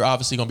out, you're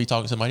obviously going to be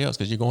talking to somebody else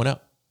because you're going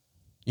out.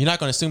 You're not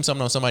going to assume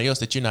something on somebody else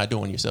that you're not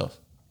doing yourself.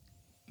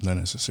 Not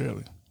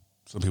necessarily.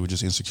 Some people are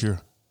just insecure.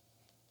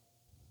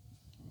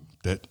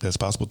 That's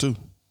possible too.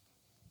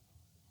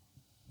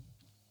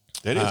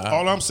 That is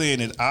all I'm saying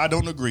is I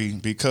don't agree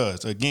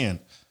because, again,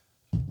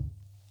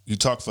 you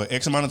talk for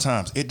X amount of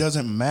times. It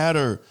doesn't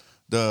matter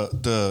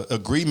the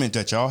agreement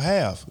that y'all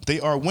have.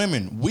 They are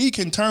women. We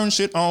can turn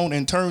shit on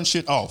and turn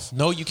shit off.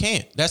 No, you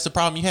can't. That's the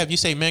problem you have. You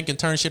say men can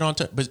turn shit on,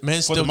 but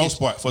men still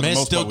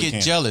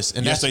get jealous.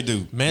 And yes, they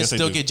do. Men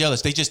still get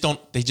jealous. They just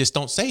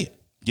don't say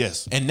it.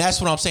 Yes. And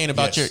that's what I'm saying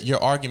about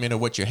your argument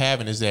of what you're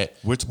having is that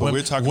we're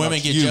talking women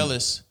about get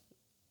jealous.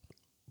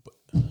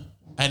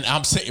 And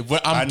I'm saying,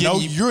 I know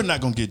you're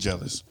not going to get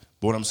jealous.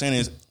 But what I'm saying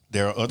is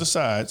there are other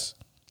sides.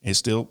 It's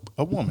still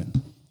a woman.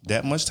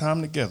 That much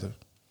time together.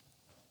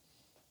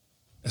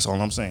 That's all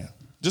I'm saying.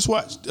 Just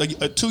watch.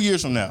 2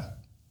 years from now,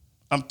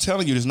 I'm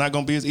telling you, it's not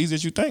going to be as easy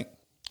as you think.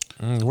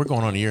 We're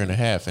going on 1.5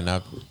 years,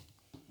 and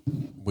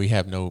we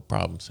have no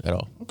problems at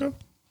all.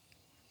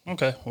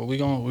 Okay. Well, we're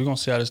gonna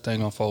see how this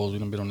thing unfolds.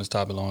 We've been on this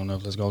topic long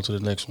enough. Let's go to the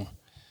next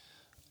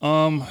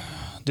one.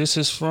 This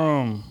is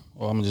from.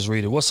 Well, I'm gonna just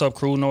read it. What's up,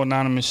 crew? No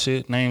anonymous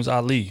shit. Name's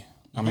Ali.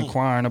 I'm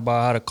inquiring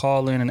about how to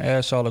call in and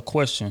ask y'all a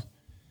question.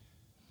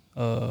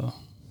 Call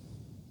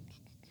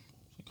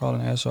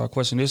and ask y'all a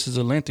question. This is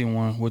a lengthy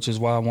one, which is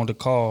why I want to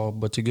call.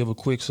 But to give a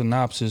quick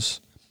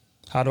synopsis,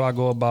 how do I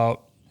go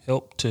about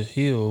help to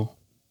heal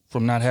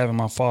from not having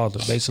my father,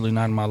 basically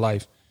not in my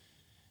life?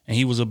 And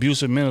he was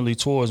abusive mentally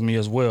towards me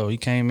as well. He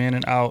came in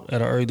and out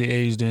at an early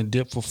age, then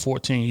dipped for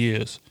 14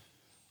 years.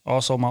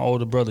 Also, my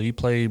older brother, he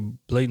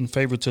played blatant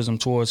favoritism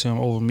towards him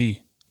over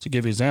me. To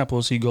give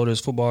examples, he'd go to his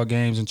football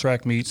games and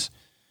track meets,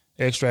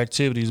 extra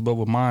activities, but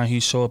with mine,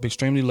 he'd show up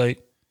extremely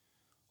late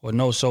or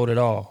no showed at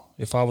all.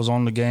 If I was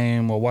on the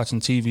game or watching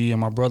TV and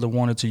my brother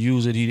wanted to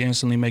use it, he'd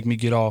instantly make me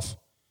get off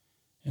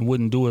and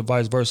wouldn't do it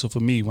vice versa for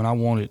me when I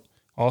wanted.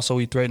 Also,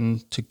 he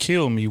threatened to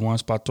kill me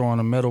once by throwing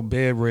a metal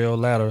bed rail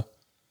ladder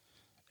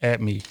at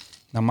me.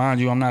 Now,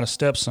 mind you, I'm not a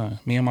stepson.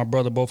 Me and my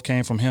brother both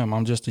came from him.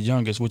 I'm just the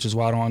youngest, which is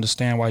why I don't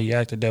understand why he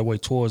acted that way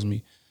towards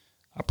me.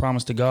 I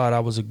promise to God I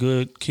was a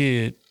good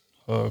kid,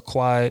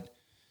 quiet,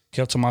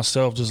 kept to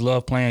myself, just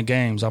loved playing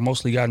games. I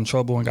mostly got in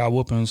trouble and got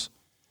whoopings,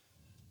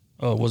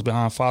 was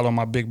behind following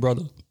my big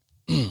brother.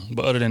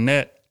 But other than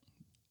that,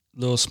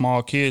 little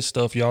small kid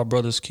stuff, y'all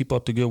brothers keep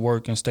up the good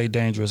work and stay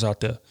dangerous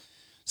out there.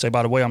 Say,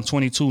 by the way, I'm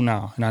 22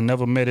 now, and I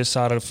never met his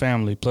side of the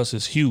family, plus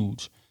it's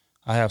huge.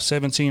 I have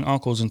 17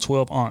 uncles and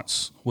 12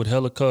 aunts with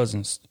hella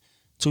cousins.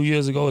 2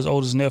 years ago, his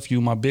oldest nephew,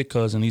 my big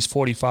cousin, he's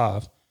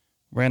 45,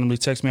 randomly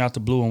texted me out the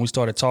blue and we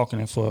started talking.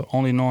 And for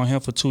only knowing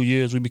him for 2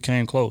 years, we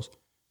became close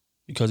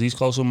because he's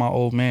close with my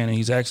old man and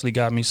he's actually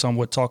got me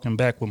somewhat talking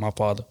back with my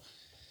father.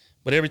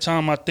 But every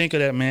time I think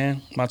of that,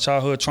 man, my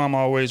childhood trauma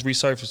always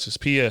resurfaces.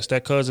 P.S.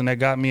 That cousin that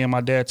got me and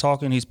my dad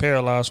talking, he's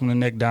paralyzed from the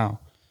neck down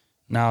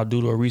now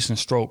due to a recent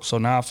stroke. So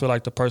now I feel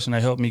like the person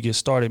that helped me get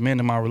started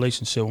mending my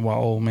relationship with my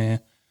old man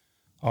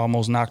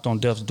almost knocked on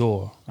death's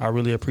door. I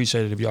really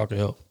appreciate it if y'all could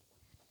help.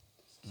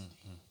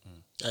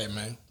 Hey,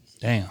 man.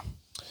 Damn.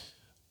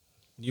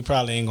 You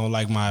probably ain't gonna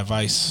like my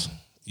advice,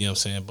 you know what I'm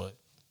saying, but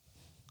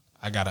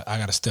I got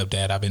a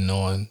stepdad I've been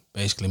knowing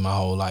basically my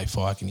whole life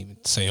before I can even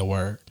say a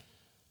word.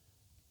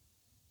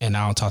 And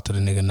I don't talk to the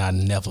nigga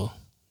never,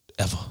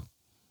 ever.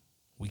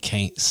 We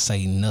can't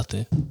say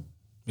nothing.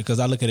 Because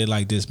I look at it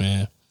like this,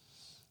 man.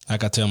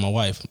 Like I tell my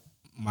wife,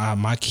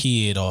 my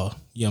kid, or,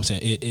 you know what I'm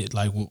saying, it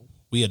like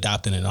we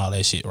adopted and all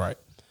that shit, right?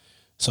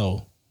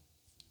 So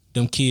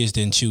them kids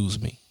didn't choose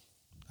me.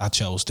 I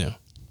chose them.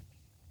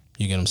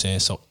 You get what I'm saying?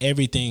 So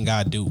everything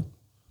I do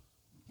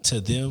to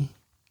them,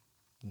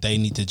 they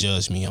need to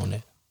judge me on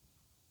that.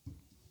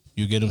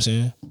 You get what I'm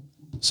saying?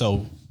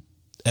 So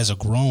as a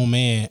grown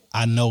man,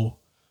 I know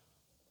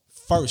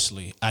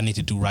firstly I need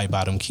to do right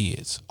by them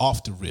kids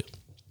off the rip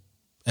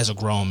as a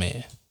grown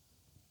man.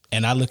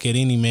 And I look at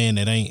any man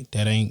that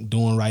ain't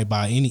doing right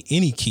by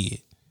any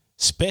kid,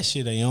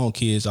 especially their own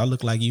kids, I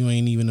look like you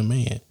ain't even a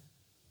man.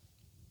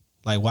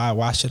 Like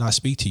why should I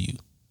speak to you?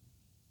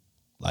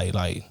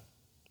 Like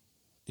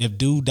if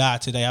dude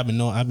died today, I've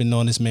been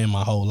knowing this man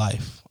my whole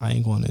life. I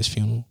ain't going to his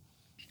funeral.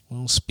 We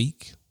don't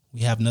speak.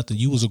 We have nothing.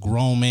 You was a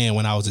grown man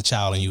when I was a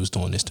child and you was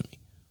doing this to me.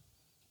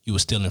 You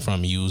was stealing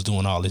from me. You was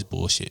doing all this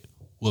bullshit,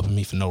 whooping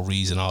me for no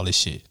reason, all this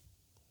shit.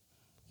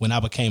 When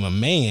I became a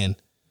man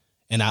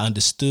and I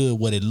understood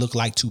what it looked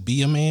like to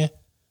be a man,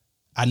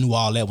 I knew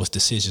all that was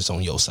decisions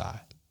on your side.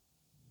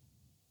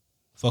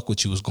 Fuck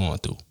what you was going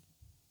through.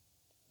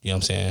 You know what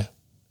I'm saying?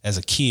 As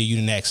a kid, you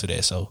didn't ask for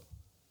that, so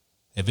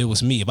if it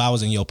was me, if I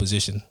was in your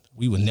position,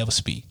 we would never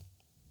speak.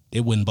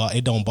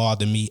 It don't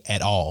bother me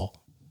at all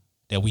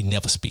that we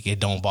never speak. It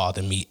don't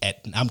bother me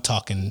I'm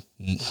talking,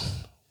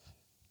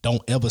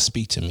 don't ever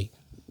speak to me.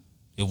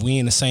 If we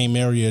in the same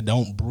area,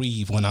 don't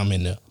breathe when I'm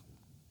in there.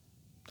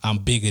 I'm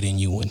bigger than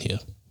you in here.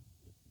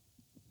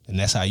 And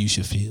that's how you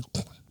should feel.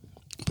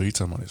 But you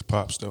talking about his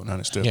pops though, not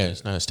his stepdad. Yeah,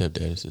 it's not his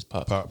stepdad, it's his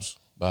Pops.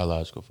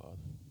 biological father.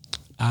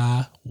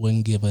 I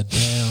wouldn't give a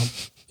damn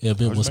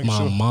if it was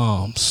my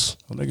mom's.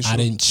 I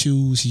didn't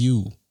choose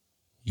you.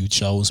 You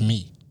chose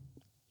me.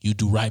 You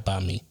do right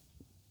by me.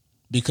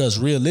 Because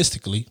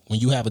realistically, when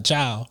you have a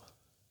child,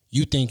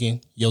 you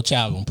thinking your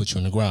child gonna put you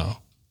in the ground.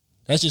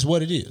 That's just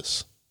what it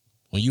is.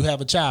 When you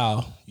have a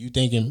child, you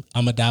thinking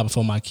I'm gonna die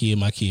before my kid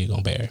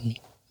gonna bury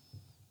me.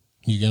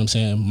 You get what I'm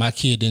saying? My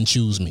kid didn't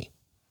choose me.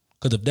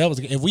 Because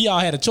if we all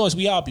had a choice,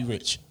 we all be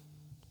rich.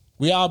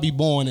 We all be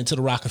born into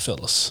the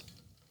Rockefellers.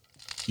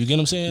 You get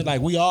what I'm saying?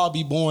 Like, we all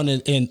be born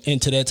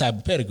into that type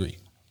of pedigree.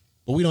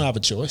 But we don't have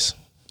a choice.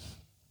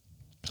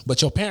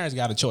 But your parents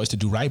got a choice to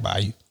do right by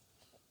you,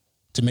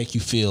 to make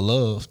you feel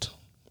loved.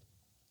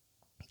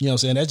 You know what I'm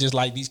saying? That's just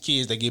like these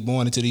kids that get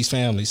born into these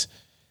families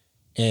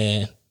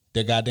and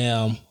they're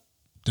goddamn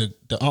the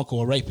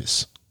uncle a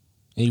rapist.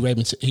 And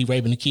he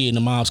raping the kid and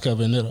the mom's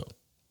covering it up.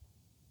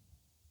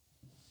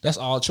 That's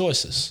all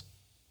choices.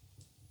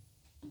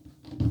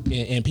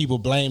 And people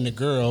blame the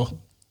girl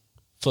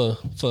for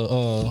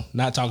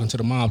not talking to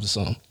the moms or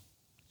something.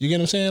 You get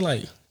what I'm saying?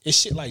 Like, it's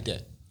shit like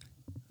that.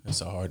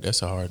 That's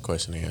a hard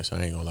question to answer.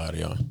 I ain't gonna lie to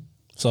y'all.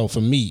 So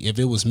for me, if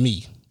it was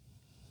me,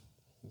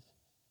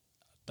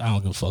 I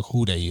don't give a fuck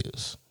who they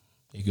is.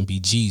 It can be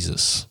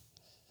Jesus.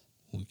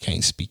 We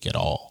can't speak at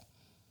all.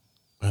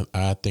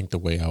 I think the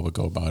way I would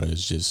go about it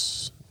is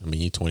just,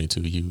 you're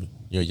 22,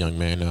 you're a young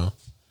man now.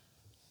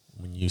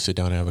 When you sit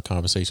down and have a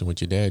conversation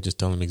with your dad, just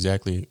tell him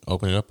exactly,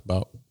 open it up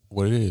about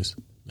what it is.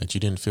 That you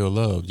didn't feel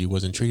loved, you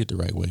wasn't treated the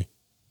right way.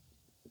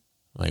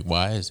 Like,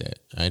 why is that?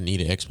 I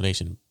need an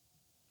explanation.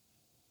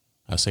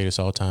 I say this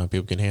all the time.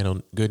 People can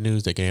handle good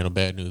news, they can handle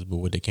bad news, but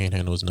what they can't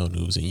handle is no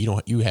news. And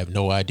you have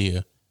no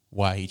idea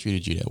why he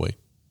treated you that way.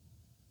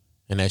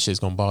 And that shit's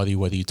going to bother you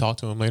whether you talk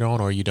to him later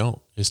on or you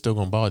don't. It's still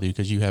going to bother you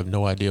because you have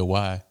no idea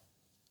why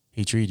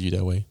he treated you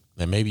that way.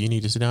 And maybe you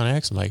need to sit down and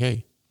ask him, like,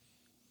 hey,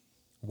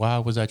 why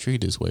was I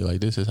treated this way?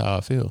 Like, this is how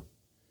I feel.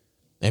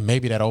 And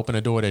maybe that opened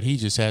a door that he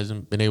just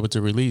hasn't been able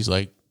to release.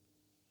 Like,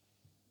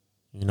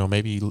 you know,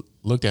 maybe he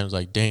looked at him and was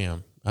like,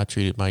 damn, I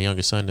treated my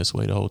youngest son this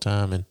way the whole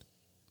time. And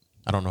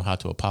I don't know how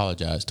to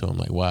apologize to him,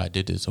 like why I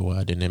did this or why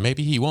I didn't. And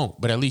maybe he won't,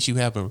 but at least you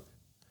have a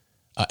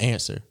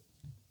answer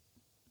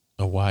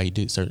of why he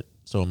did certain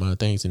so amount of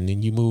things. And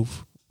then you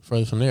move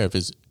further from there. If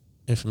it's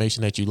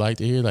information that you like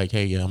to hear, like,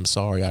 hey, yeah, I'm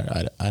sorry.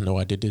 I know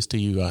I did this to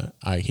you.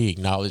 He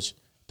acknowledged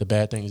the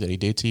bad things that he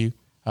did to you,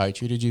 how he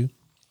treated you.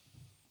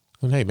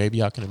 Well, hey, maybe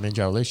y'all can amend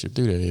your relationship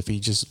through that. If he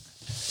just,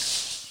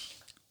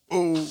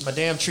 my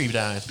damn tree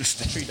dying.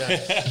 The tree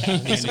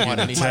dying. Need some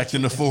water. Attacked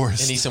in the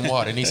forest. Need some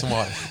water. Need some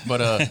water.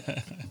 But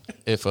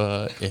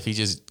if he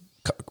just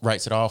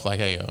writes it off like,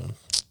 hey,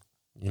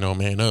 you know,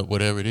 man up,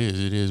 whatever it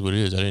is what it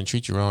is. I didn't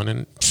treat you wrong.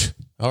 And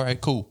all right,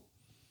 cool.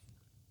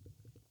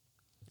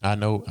 I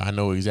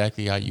know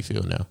exactly how you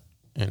feel now,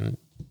 and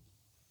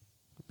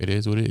it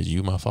is what it is.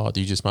 You my father.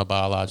 You just my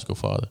biological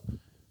father.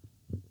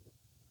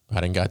 I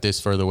didn't got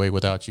this further away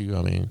without you.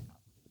 I mean,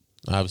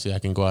 obviously, I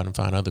can go out and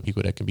find other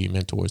people that can be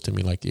mentors to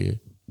me, like your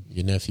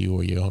nephew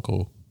or your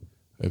uncle,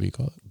 whatever you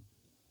call it.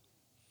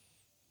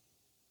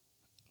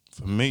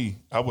 For me,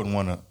 I would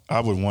want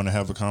to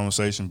have a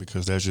conversation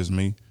because that's just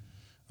me.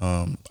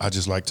 I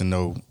just like to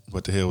know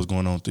what the hell was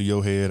going on through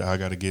your head. I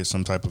got to get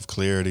some type of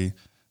clarity,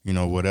 you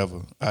know,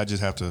 whatever. I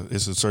just have to,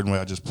 it's a certain way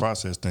I just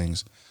process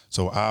things.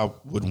 So I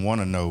would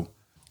want to know,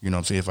 you know what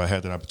I'm saying, if I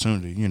had that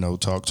opportunity, you know,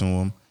 talk to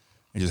him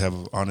and just have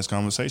an honest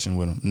conversation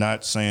with him.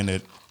 Not saying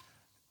that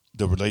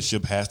the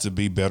relationship has to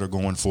be better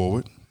going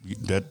forward.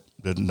 That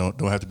don't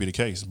have to be the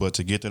case. But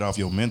to get that off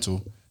your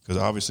mental, because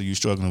obviously you're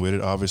struggling with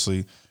it.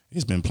 Obviously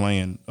it's been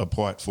playing a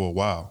part for a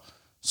while.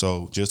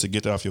 So just to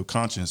get that off your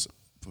conscience,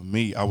 for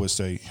me, I would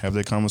say have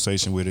that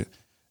conversation with it,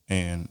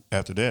 and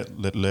after that,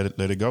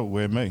 let it go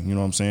where it may. You know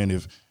what I'm saying?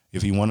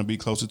 If he want to be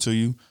closer to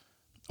you,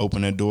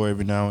 open that door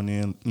every now and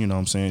then. You know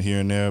what I'm saying,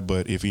 here and there.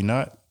 But if he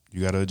not,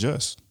 you got to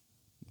adjust.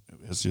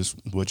 It's just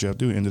what you have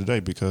to do at the end of the day,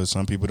 because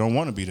some people don't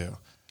want to be there.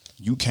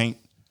 You can't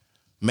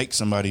make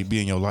somebody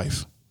be in your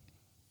life,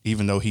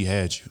 even though he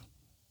had you.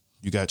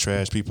 You got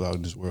trash people out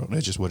in this world.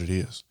 That's just what it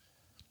is.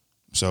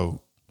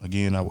 So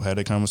again, I had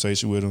that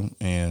conversation with him,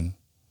 and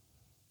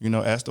you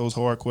know, ask those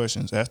hard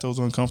questions, ask those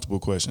uncomfortable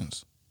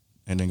questions,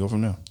 and then go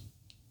from there.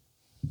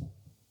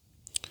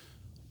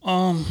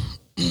 I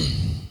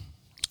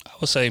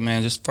would say,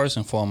 man, just first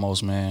and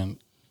foremost, man,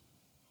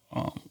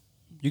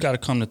 you got to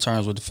come to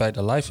terms with the fact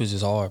that life is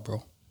just hard,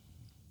 bro.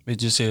 It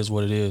just is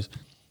what it is.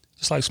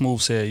 Just like Smooth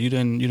said, you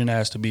didn't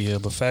ask to be here,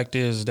 but fact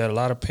is that a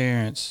lot of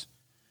parents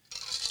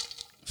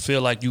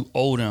feel like you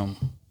owe them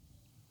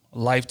a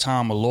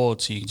lifetime of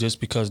loyalty just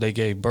because they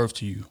gave birth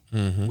to you,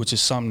 which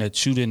is something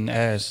that you didn't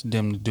ask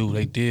them to do.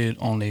 They did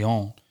on their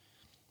own.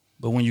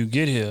 But when you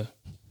get here,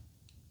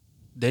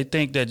 they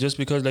think that just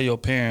because they're your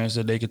parents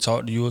that they could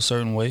talk to you a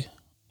certain way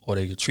or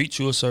they could treat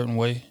you a certain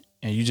way,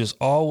 and you just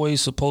always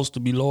supposed to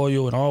be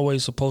loyal and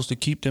always supposed to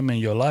keep them in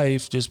your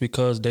life just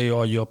because they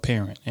are your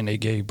parent and they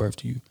gave birth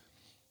to you.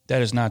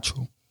 That is not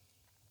true.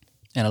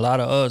 And a lot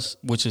of us,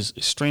 which is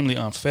extremely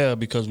unfair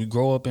because we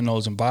grow up in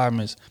those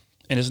environments,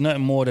 and there's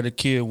nothing more that a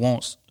kid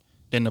wants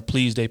than to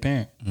please their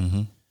parent.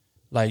 Mm-hmm.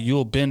 Like,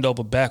 you'll bend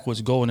over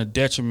backwards, go in a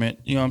detriment,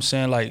 you know what I'm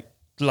saying?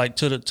 Like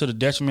to the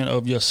detriment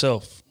of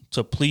yourself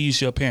to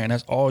please your parent.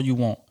 That's all you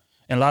want.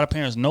 And a lot of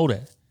parents know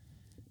that,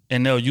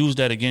 and they'll use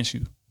that against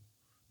you.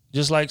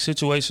 Just like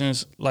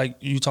situations like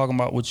you talking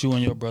about with you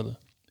and your brother.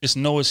 It's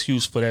no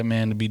excuse for that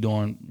man to be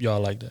doing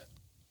y'all like that.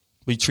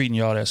 Be treating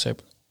y'all that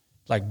separate.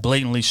 Like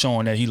blatantly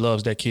showing that he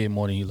loves that kid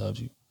more than he loves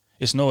you.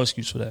 It's no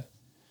excuse for that.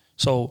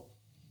 So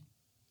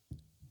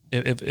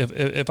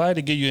if I had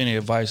to give you any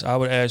advice, I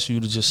would ask you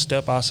to just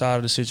step outside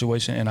of the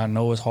situation. And I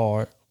know it's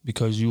hard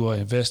because you are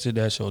invested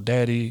as your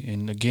daddy.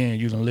 And again,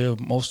 you done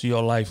lived most of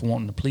your life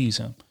wanting to please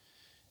him.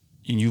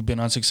 And you've been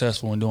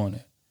unsuccessful in doing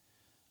it.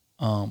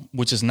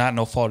 Which is not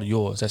no fault of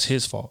yours. That's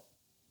his fault.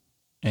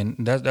 And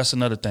that's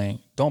another thing.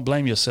 Don't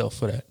blame yourself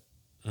for that.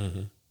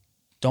 Mm-hmm.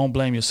 Don't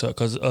blame yourself,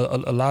 because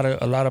a lot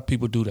of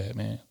people do that,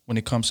 man. When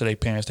it comes to their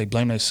parents, they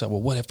blame themselves.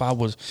 Well, what if I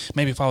was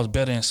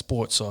better in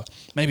sports, or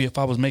maybe if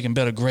I was making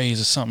better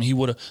grades or something, he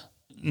would have.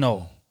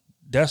 No,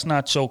 that's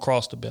not your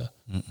cross to bear.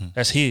 Mm-mm.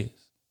 That's his.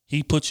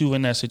 He put you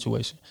in that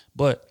situation.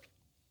 But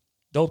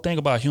dope thing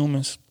about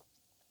humans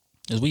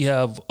is we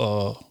have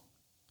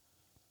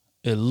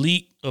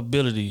elite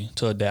ability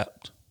to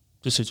adapt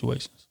to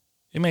situations.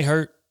 It may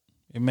hurt,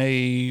 it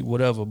may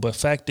whatever, but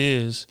fact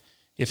is,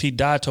 if he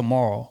died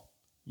tomorrow,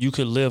 you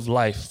could live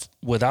life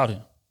without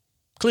him,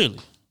 clearly,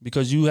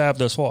 because you have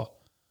thus far.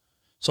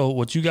 So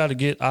what you got to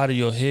get out of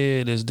your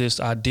head is this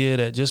idea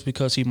that just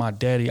because he's my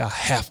daddy, I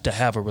have to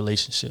have a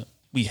relationship.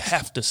 We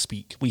have to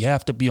speak. We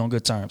have to be on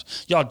good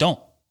terms. Y'all don't.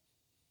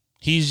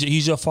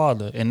 He's your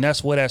father, and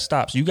that's where that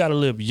stops. You got to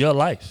live your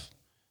life.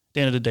 At the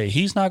end of the day,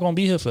 he's not going to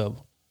be here forever.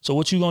 So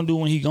what you going to do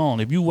when he gone?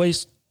 If you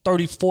waste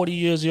 30, 40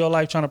 years of your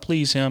life trying to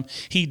please him.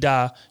 He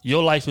die.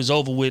 Your life is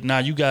over with. Now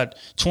you got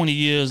 20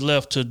 years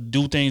left to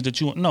do things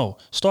that you want. No,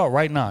 start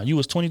right now. You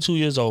was 22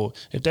 years old.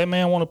 If that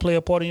man want to play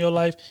a part in your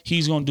life,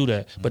 he's going to do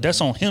that. But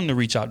that's on him to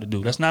reach out to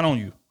do. That's not on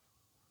you.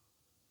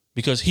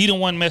 Because he the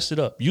one messed it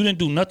up. You didn't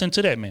do nothing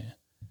to that man.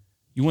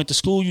 You went to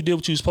school, you did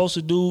what you were supposed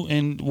to do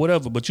and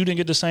whatever, but you didn't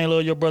get the same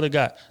love your brother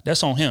got.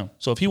 That's on him.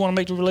 So if he want to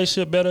make the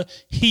relationship better,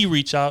 he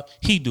reach out,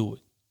 he do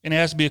it. And it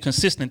has to be a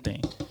consistent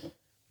thing.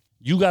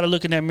 You got to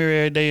look in that mirror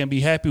every day and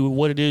be happy with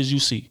what it is you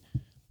see.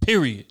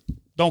 Period.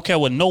 Don't care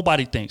what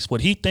nobody thinks.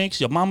 What he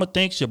thinks, your mama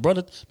thinks, your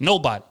brother,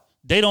 nobody.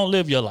 They don't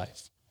live your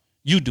life.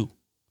 You do.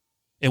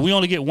 And we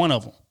only get one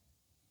of them.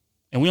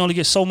 And we only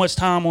get so much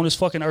time on this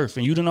fucking earth.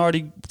 And you done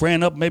already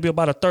ran up maybe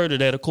about a third of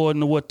that according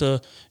to what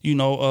the,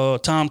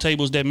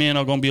 timetables that men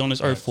are going to be on this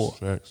earth for.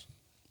 Facts.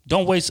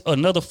 Don't waste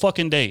another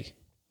fucking day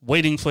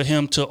waiting for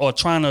him to, or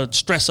trying to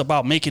stress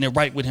about making it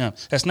right with him.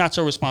 That's not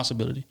your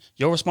responsibility.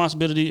 Your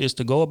responsibility is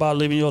to go about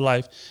living your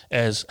life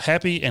as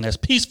happy and as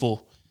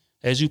peaceful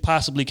as you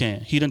possibly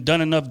can. He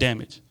done enough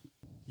damage.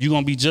 You're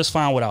going to be just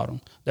fine without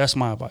him. That's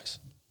my advice.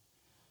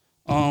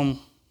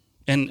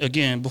 And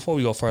again, before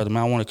we go further,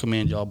 man, I want to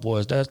commend y'all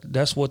boys.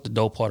 That's what the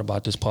dope part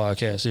about this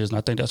podcast is, and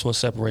I think that's what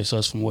separates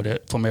us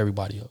from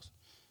everybody else.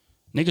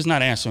 Niggas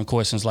not answering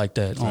questions like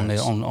that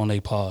on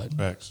their pod.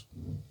 Facts.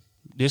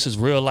 This is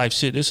real life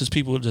shit. This is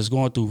people that's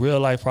going through real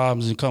life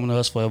problems and coming to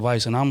us for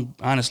advice. And I'm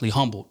honestly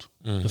humbled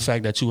the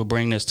fact that you would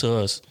bring this to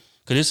us,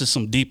 because this is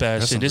some deep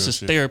ass shit. This is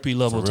therapy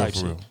level type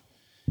shit.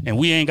 And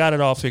we ain't got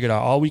it all figured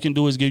out. All we can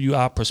do is give you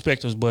our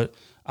perspectives. But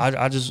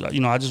I just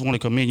want to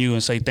commend you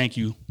and say thank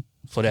you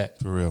for that.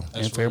 For real.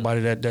 And for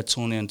everybody that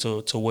tune in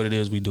to what it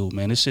is we do,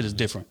 man. This shit is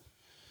different.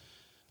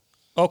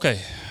 Okay.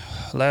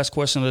 Last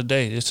question of the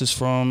day. This is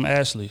from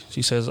Ashley.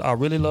 She says, I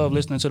really love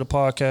listening to the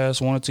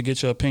podcast. Wanted to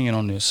get your opinion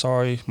on this.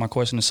 Sorry, my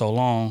question is so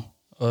long.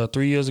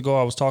 3 years ago,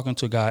 I was talking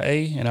to guy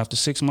A, and after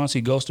 6 months,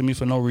 he ghosted me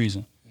for no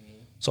reason.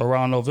 So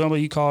around November,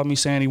 he called me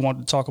saying he wanted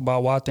to talk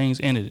about why things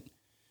ended.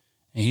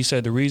 And he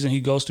said the reason he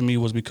ghosted me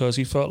was because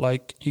he felt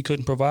like he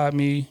couldn't provide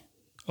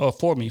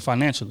for me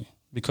financially,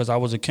 because I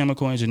was a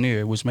chemical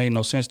engineer, which made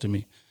no sense to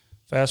me.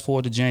 Fast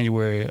forward to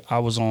January, I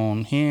was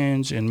on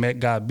Hinge and met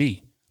guy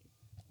B.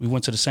 We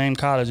went to the same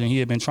college, and he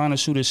had been trying to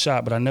shoot his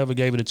shot, but I never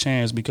gave it a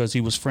chance because he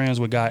was friends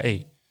with guy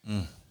A.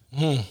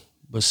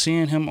 But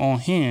seeing him on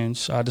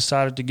Hinge, I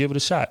decided to give it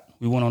a shot.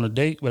 We went on a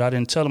date, but I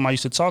didn't tell him I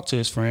used to talk to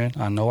his friend.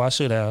 I know I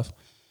should have.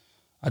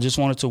 I just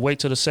wanted to wait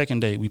till the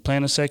second date. We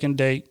planned a second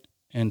date,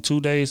 and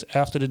 2 days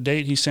after the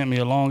date, he sent me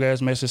a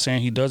long-ass message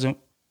saying he doesn't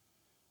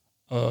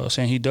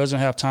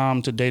have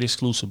time to date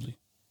exclusively.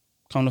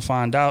 Come to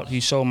find out,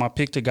 he showed my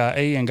pic to guy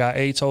A, and guy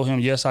A told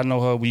him, yes, I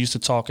know her. We used to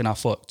talk, and I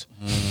fucked.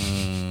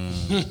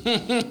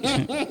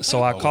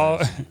 So I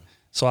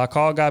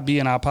called guy B,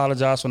 and I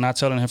apologized for not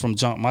telling him from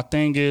jump. My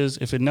thing is,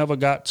 if it never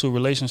got to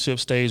relationship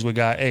stage with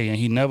guy A and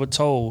he never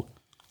told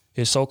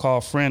his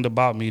so-called friend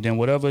about me, then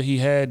whatever he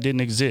had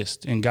didn't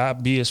exist, and guy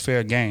B is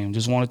fair game.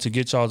 Just wanted to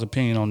get y'all's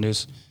opinion on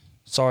this.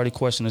 Sorry the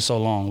question is so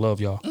long.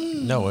 Love y'all.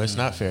 No, it's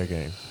not fair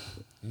game.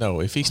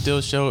 No, if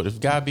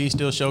guy B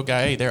still showed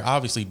guy A, they're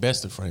obviously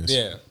best of friends.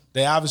 Yeah.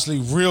 They're obviously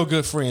real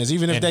good friends,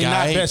 even if they're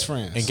not best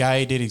friends. And guy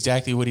A did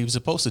exactly what he was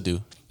supposed to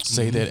do.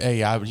 Say that,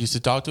 hey, I used to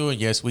talk to her, and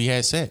yes, we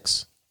had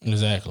sex.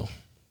 Exactly.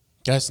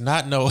 That's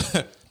not no.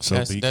 So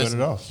cut it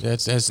off.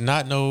 That's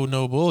not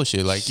no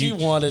bullshit. Like she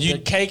wanted the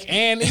cake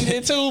and eat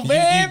it too,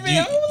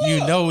 baby.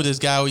 You know this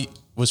guy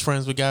was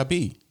friends with guy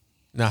B.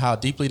 Now, how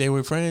deeply they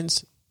were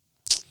friends?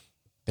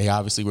 They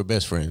obviously were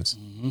best friends.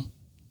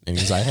 And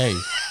he's like, hey,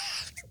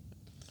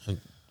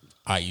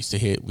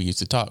 we used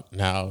to talk.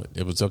 Now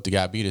it was up to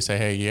guy B to say,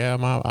 hey,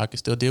 yeah, I can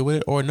still deal with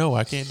it, or no,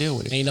 I can't deal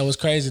with it. And you know what's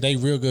crazy? They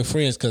real good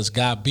friends because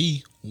guy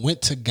B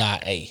went to guy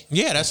A.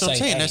 Yeah, that's what I'm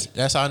saying. Hey.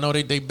 That's how I know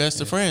they best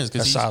of friends,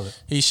 because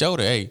he showed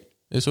her, hey,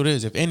 that's what it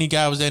is. If any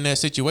guy was in that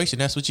situation,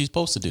 that's what you're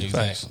supposed to do.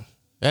 Exactly.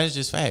 That is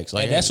just facts.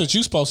 Like, that's what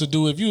you're supposed to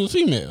do if you're a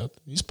female.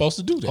 You're supposed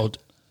to do that. Oh,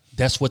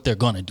 that's what they're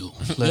gonna do.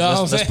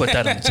 Let's put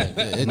that on the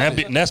table.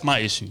 And that's my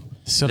issue.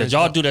 So that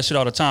y'all do that shit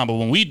all the time, but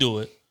when we do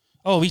it,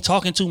 we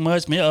talking too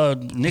much.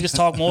 Niggas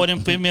talk more than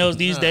females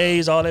these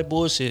days. All that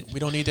bullshit. We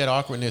don't need that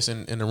awkwardness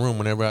in the room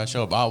whenever I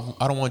show up.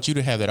 I don't want you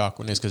to have that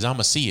awkwardness, because I'm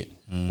going to see it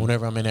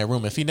whenever I'm in that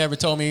room. If he never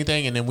told me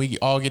anything and then we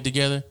all get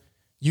together,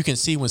 you can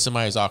see when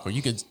somebody's awkward.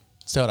 You can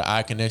tell the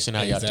eye connection,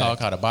 how y'all talk,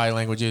 how the body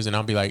language is, and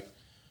I'll be like,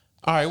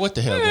 all right, what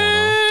the hell going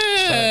on?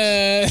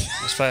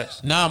 It's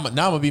facts. Now I'm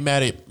going to be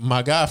mad at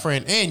my guy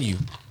friend and you.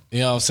 You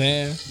know what I'm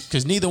saying?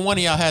 Because neither one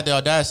of y'all had the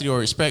audacity or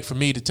respect for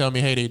me to tell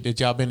me, hey, that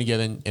y'all been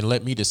together, and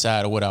let me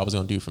decide what I was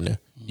going to do from there.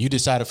 You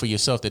decided for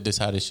yourself that this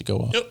how this should go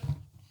off.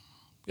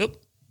 Yep.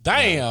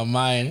 Damn,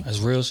 man. That's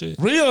real shit.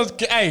 Real.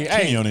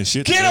 Hey, on this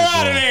shit get today, her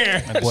out boy. of there.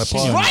 That boy She's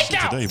pardoned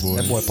right out. Today, boy.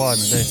 That boy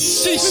pardoned today.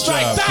 She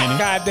striked out.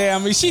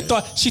 Goddamn me. She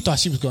thought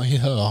she was gonna hit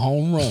her a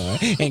home run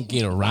and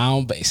get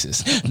around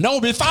bases.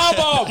 No, be foul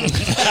ball.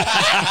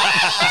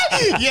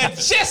 You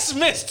just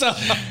missed her.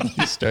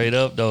 Straight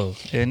up though,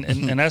 and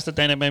that's the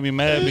thing that made me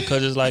mad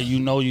because it's like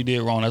you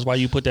did wrong. That's why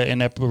you put that in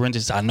that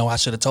parenthesis. I know I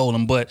should have told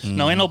him, but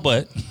no, ain't no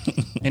but,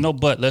 ain't no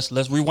but. Let's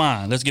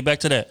rewind. Let's get back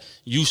to that.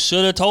 You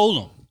should have told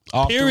him.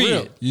 Off the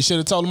Period. rip. You should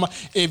have told them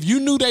if you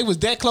knew they was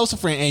that close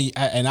of friends,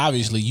 and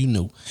obviously you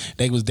knew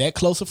they was that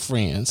close of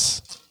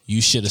friends.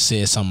 You should have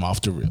said something off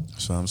the rip.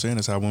 That's what I'm saying.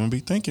 That's how women be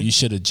thinking. You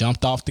should have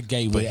jumped off the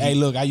gate with, "Hey,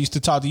 look, I used to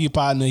talk to your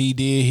partner. He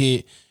did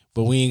hit,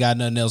 but we ain't got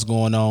nothing else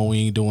going on. We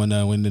ain't doing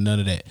nothing. We ain't none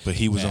of that." But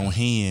he was on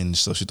Hinge,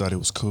 so she thought it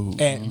was cool.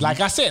 And like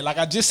I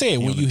just said,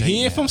 when on you the date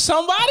hear now. from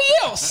somebody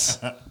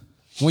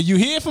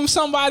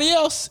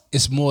else,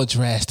 it's more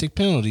drastic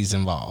penalties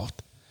involved.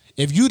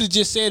 If you'd have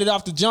just said it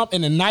off the jump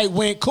and the night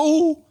went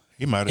cool.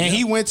 He might have. And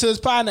he went to his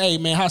partner, "Hey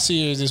man, how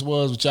serious this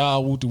was with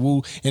y'all, woo to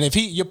woo." And if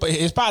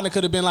his partner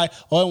could have been like,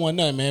 "Oh, it wasn't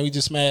nothing, man. We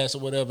just smashed or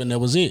whatever, and that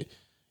was it."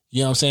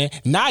 You know what I'm saying?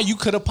 Now you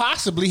could have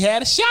possibly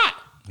had a shot.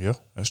 Yeah,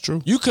 that's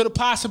true. You could have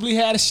possibly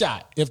had a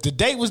shot. If the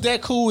date was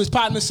that cool, his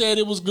partner said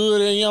it was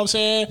good, and you know what I'm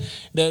saying,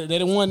 that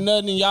it wasn't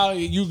nothing,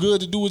 and you good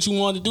to do what you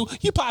wanted to do,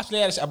 you possibly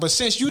had a shot. But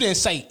since you didn't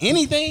say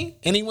anything,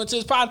 and he went to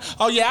his partner,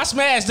 "Oh yeah, I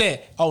smashed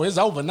that." Oh, it's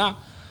over now.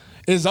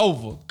 It's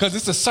over because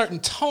it's a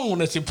certain tone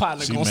that your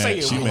partner gonna say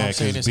it. She with. mad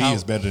because B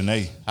is better than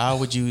A. How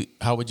would you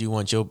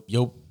want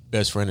your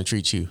best friend to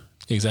treat you?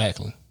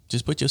 Exactly.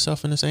 Just put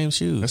yourself in the same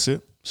shoes. That's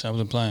it.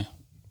 Simple and plain.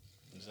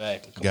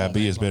 Exactly. Guy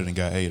B is better than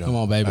guy A though. Come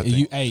on,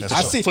 baby. I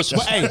see.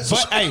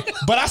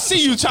 But I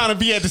see you trying to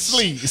be at the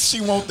sleeves.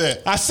 She want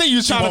that. I see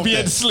you trying to be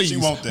at the sleeves. She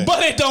want that.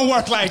 But it don't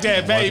work like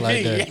that, baby.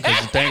 Like that.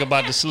 'Cause the thing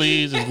about the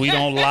sleeves is we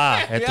don't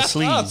lie at the That's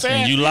what I'm sleeves,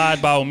 saying. and you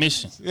lied by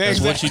omission.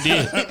 That's what you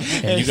did,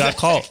 and you got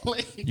caught.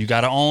 You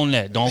got to own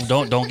that.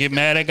 Don't get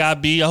mad at guy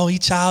B. Oh, he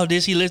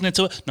childish. He listening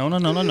to it.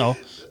 No.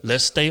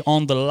 Let's stay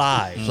on the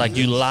lie, like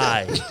you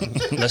lied.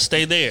 Let's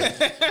stay there.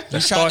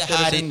 Let's You tried start to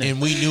hide it, there.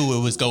 and we knew it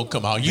was gonna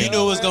come out. You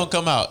knew it was gonna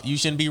come out. You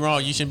shouldn't be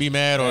wrong. You shouldn't be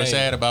mad or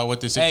sad about what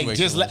the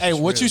situation was.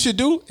 What you should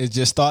do is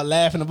just start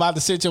laughing about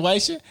the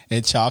situation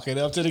and chalk it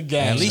up to the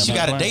game. At least you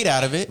got a date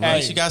out of it. At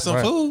least you got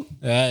some food.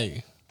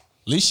 Hey.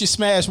 At least you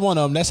smashed one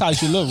of them. That's how you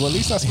should look. Well, at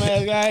least I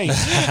smashed guy.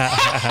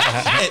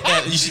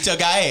 You should tell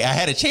guy, "Hey, I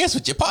had a chance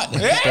with your partner."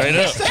 Straight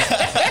up.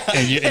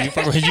 And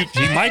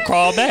he might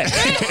crawl back.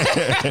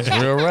 It's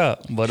real rough.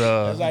 But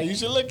That's how you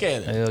should look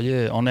at it. hell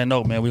yeah. On that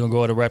note, man, we're gonna go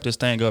ahead and wrap this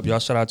thing up. Y'all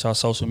shout out y'all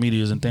social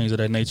medias and things of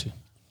that nature.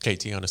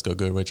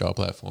 KT_good with y'all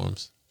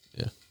platforms.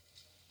 Yeah.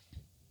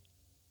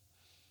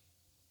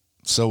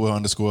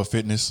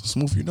 So_fitness.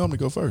 Smooth, you normally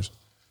go first.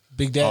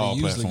 Big Daddy All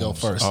usually go platforms.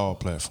 first. All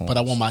platforms. But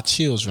I want my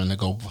children to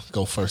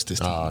go first this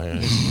time. Oh, yeah.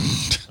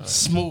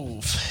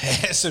 Smooth.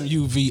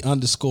 SMUV__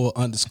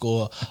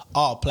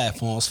 all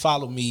platforms.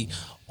 Follow me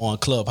on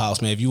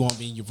Clubhouse, man. If you want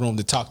me in your room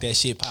to talk that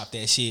shit, pop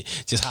that shit,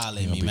 just holler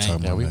at me,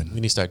 man. Yeah, we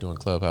need to start doing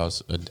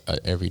Clubhouse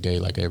every day,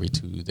 like every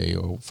Tuesday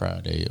or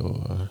Friday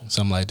or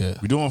something like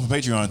that. We doing one for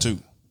Patreon too.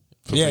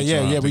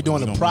 Yeah. We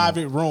doing a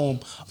private room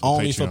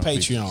only for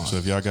Patreon. People. So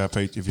if y'all got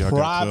private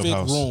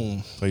Clubhouse,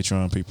 room,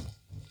 Patreon people,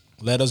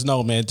 let us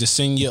know, man. Just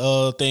send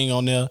your thing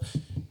on there,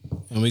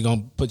 and we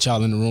gonna put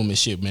y'all in the room and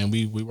shit, man.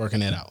 We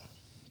working that out.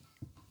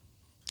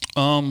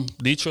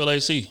 D-Trill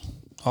AC,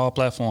 all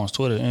platforms,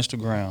 Twitter,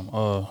 Instagram.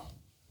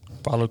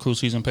 Follow the Crew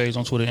Season page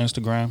on Twitter,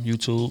 Instagram,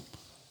 YouTube.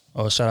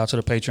 Shout out to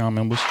the Patreon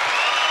members.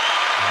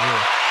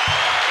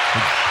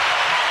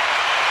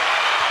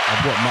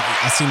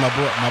 I see my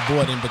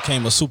boy then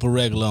became a super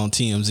regular on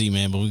TMZ,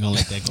 man, but we're gonna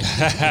let that go.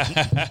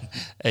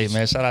 Hey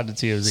man, shout out to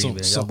TMZ,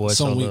 man. Y'all boys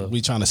so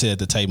we trying to sit at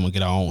the table and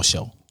get our own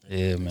show.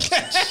 Yeah, man.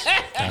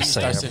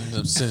 Start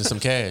sending some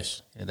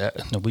cash. Yeah,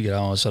 we get our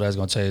own show. That's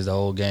gonna change the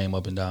whole game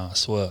up and down, I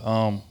swear.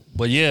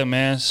 But yeah,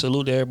 man,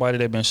 salute to everybody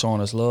that been showing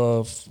us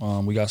love.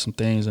 We got some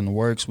things in the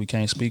works. We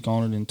can't speak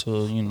on it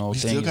until things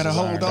still gotta is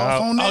hold ironed off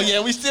out. on that. Oh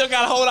yeah, we still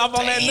gotta hold off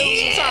on that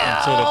news.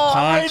 Until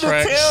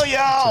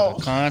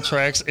the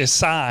contracts is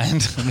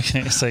signed. We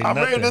can't say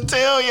nothing. ready to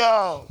tell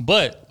y'all.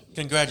 But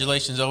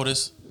Congratulations,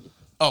 Otis.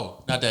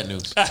 Oh, not that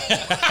news.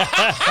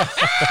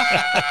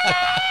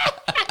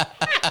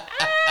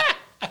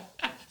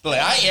 Like,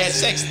 I ain't had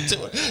sex in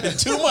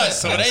 2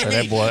 months, so it ain't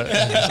me.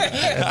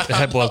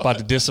 That boy's about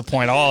to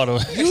disappoint all the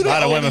a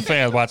lot of women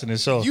fans watching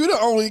this show. You the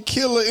only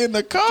killer in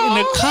the car. In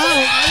the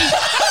car.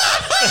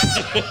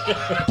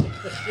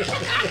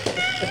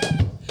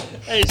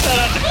 Hey,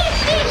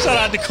 shout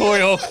out to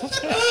Corey.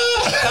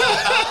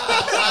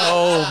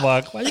 Oh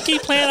my! Why you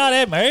keep playing all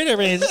that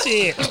murder and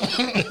shit?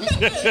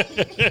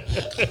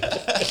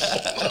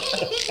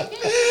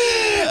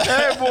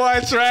 That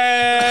boy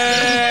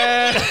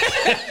trash.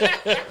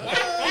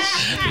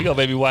 You gonna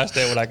make me watch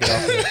that when I get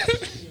off there.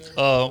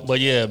 But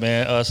yeah,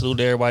 man. Salute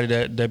to everybody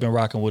that been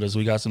rocking with us.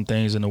 We got some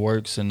things in the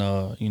works, and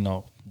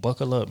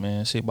buckle up,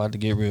 man. Shit about to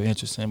get real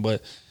interesting.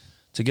 But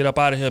to get up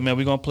out of here, man,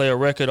 we're going to play a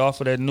record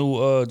off of that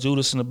new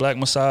Judas and the Black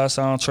Messiah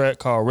soundtrack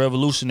called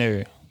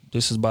Revolutionary.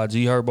 This is by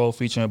G Herbo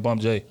featuring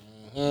Bump J.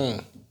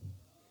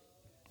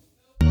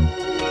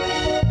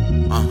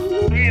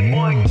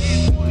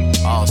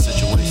 All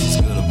situations,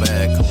 good or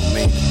bad, come with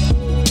me.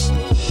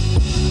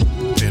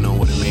 Depending on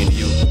what it mean to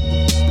you.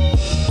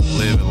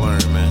 Live and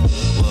learn, man.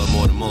 Love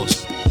more than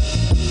most.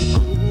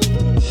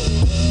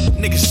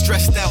 Niggas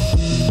stressed out.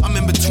 I'm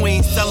in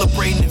between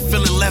celebrating and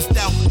feeling left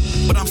out.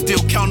 But I'm still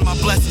counting my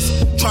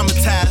blessings.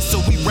 Traumatized, so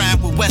we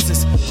ride with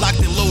Wessons. Locked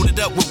and loaded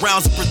up with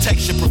rounds of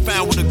protection.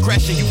 Profound with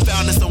aggression. You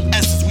found us on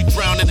essence. We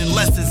drowning in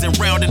lessons and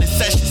rounding in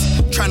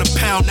sessions. Trying to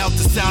pound out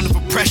the sound of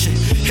oppression.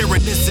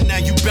 Hearing this and now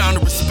you bound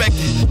to respect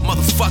it.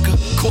 Motherfucker,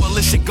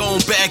 coalition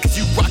going bad cause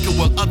you rockin'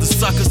 with other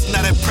suckers.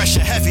 Now that pressure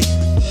heavy.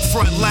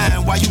 Front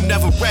line, why you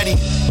never ready?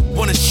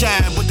 Wanna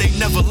shine, but they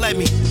never let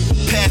me.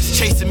 Past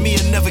chasing me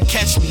and never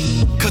catch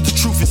me. Cause the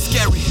truth is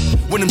scary.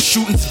 When them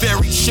shootings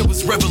varied, shit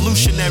was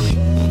revolutionary.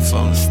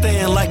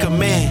 Stand like a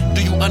man,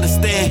 do you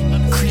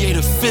understand? Create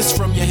a fist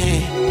from your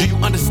hand, do you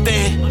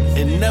understand?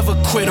 And never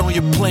quit on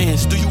your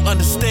plans, do you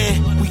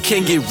understand? We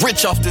can't get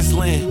rich off this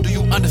land, do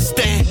you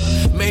understand?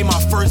 Made my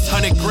first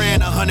 $100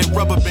 grand, 100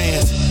 rubber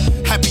bands.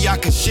 Happy I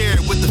could share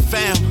it with the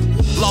fam.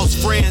 Lost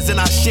friends and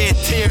I shed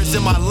tears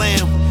in my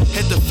lamb.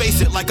 Had to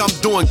face it like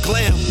I'm doing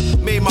glam.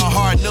 Made my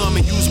heart numb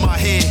and use my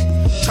head.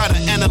 Try to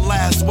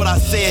analyze what I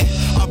said.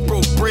 I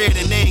broke bread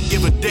and they ain't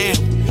give a damn.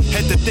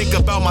 Had to think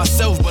about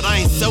myself, but I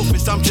ain't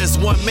selfish, I'm just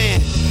one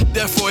man.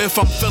 Therefore, if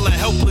I'm feeling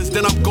helpless,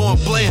 then I'm going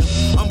blam.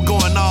 I'm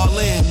going all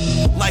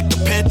in. Like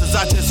the Panthers,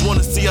 I just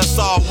wanna see us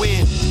all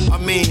win. I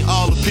mean,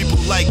 all the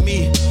people like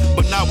me,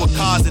 but not with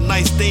cars and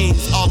nice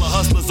things. All the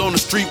hustlers on the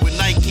street with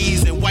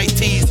Nikes and white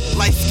tees.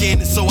 Light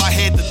skinned, so I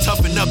had to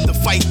toughen up to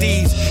fight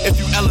these. If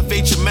you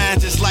elevate your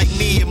mind just like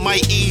me, it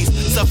might ease.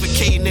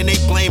 Suffocating and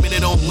they blaming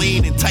it on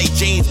lean and tight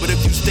jeans. But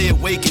if you stay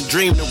awake and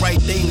dream the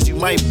right things, you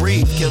might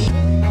breathe, killer.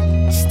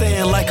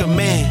 Stand like a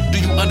man, do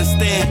you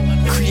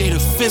understand? Create a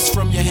fist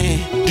from your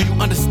hand, do you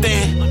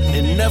understand?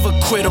 And never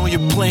quit on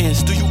your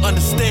plans, do you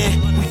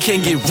understand? We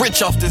can't get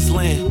rich off this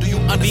land, do you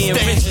understand? Being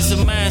rich is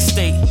a mind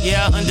state,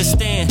 yeah, I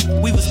understand.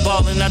 We was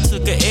ballin', I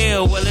took a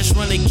L, well, let's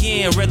run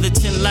again. Rather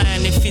 10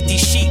 line than 50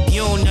 sheep,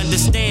 you don't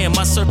understand.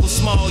 My circle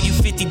small, you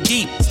 50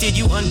 deep, still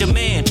you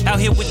undermanned. Out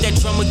here with that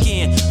drum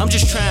again, I'm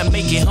just trying to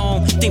make it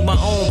home. Think my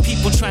own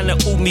people trying to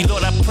ooh me,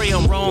 Lord, I pray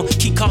I'm wrong.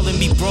 Keep calling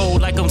me bro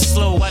like I'm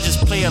slow, I just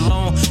play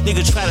along.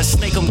 Nigga try to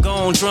snake, I'm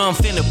gone. Drum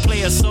finna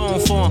play a song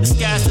for him. The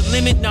sky's the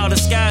limit, no, the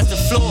sky's the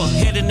floor.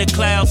 Head in the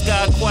clouds,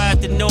 God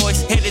quiet the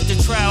noise. Headed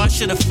to trial, I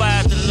should've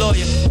fired the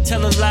lawyer.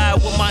 Tell a lie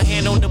with my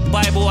hand on the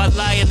Bible. I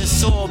lie in the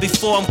soil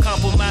before I'm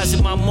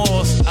compromising my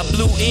morals. I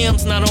blew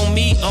M's, not on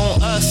me,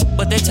 on us.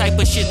 But that type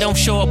of shit don't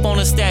show up on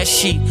a stat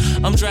sheet.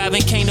 I'm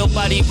driving, can't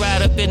nobody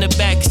ride up in the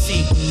back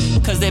seat.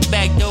 Cause that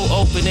back door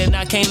open and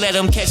I can't let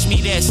them catch me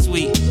that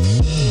sweet.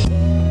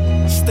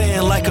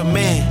 Stand like a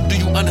man, do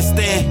you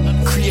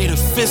understand? Create a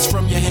fist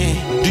from your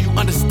hand, do you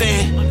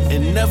understand?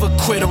 And never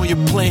quit on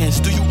your plans,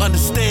 do you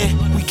understand?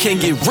 We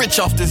can't get rich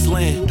off this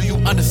land, do you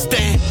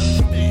understand?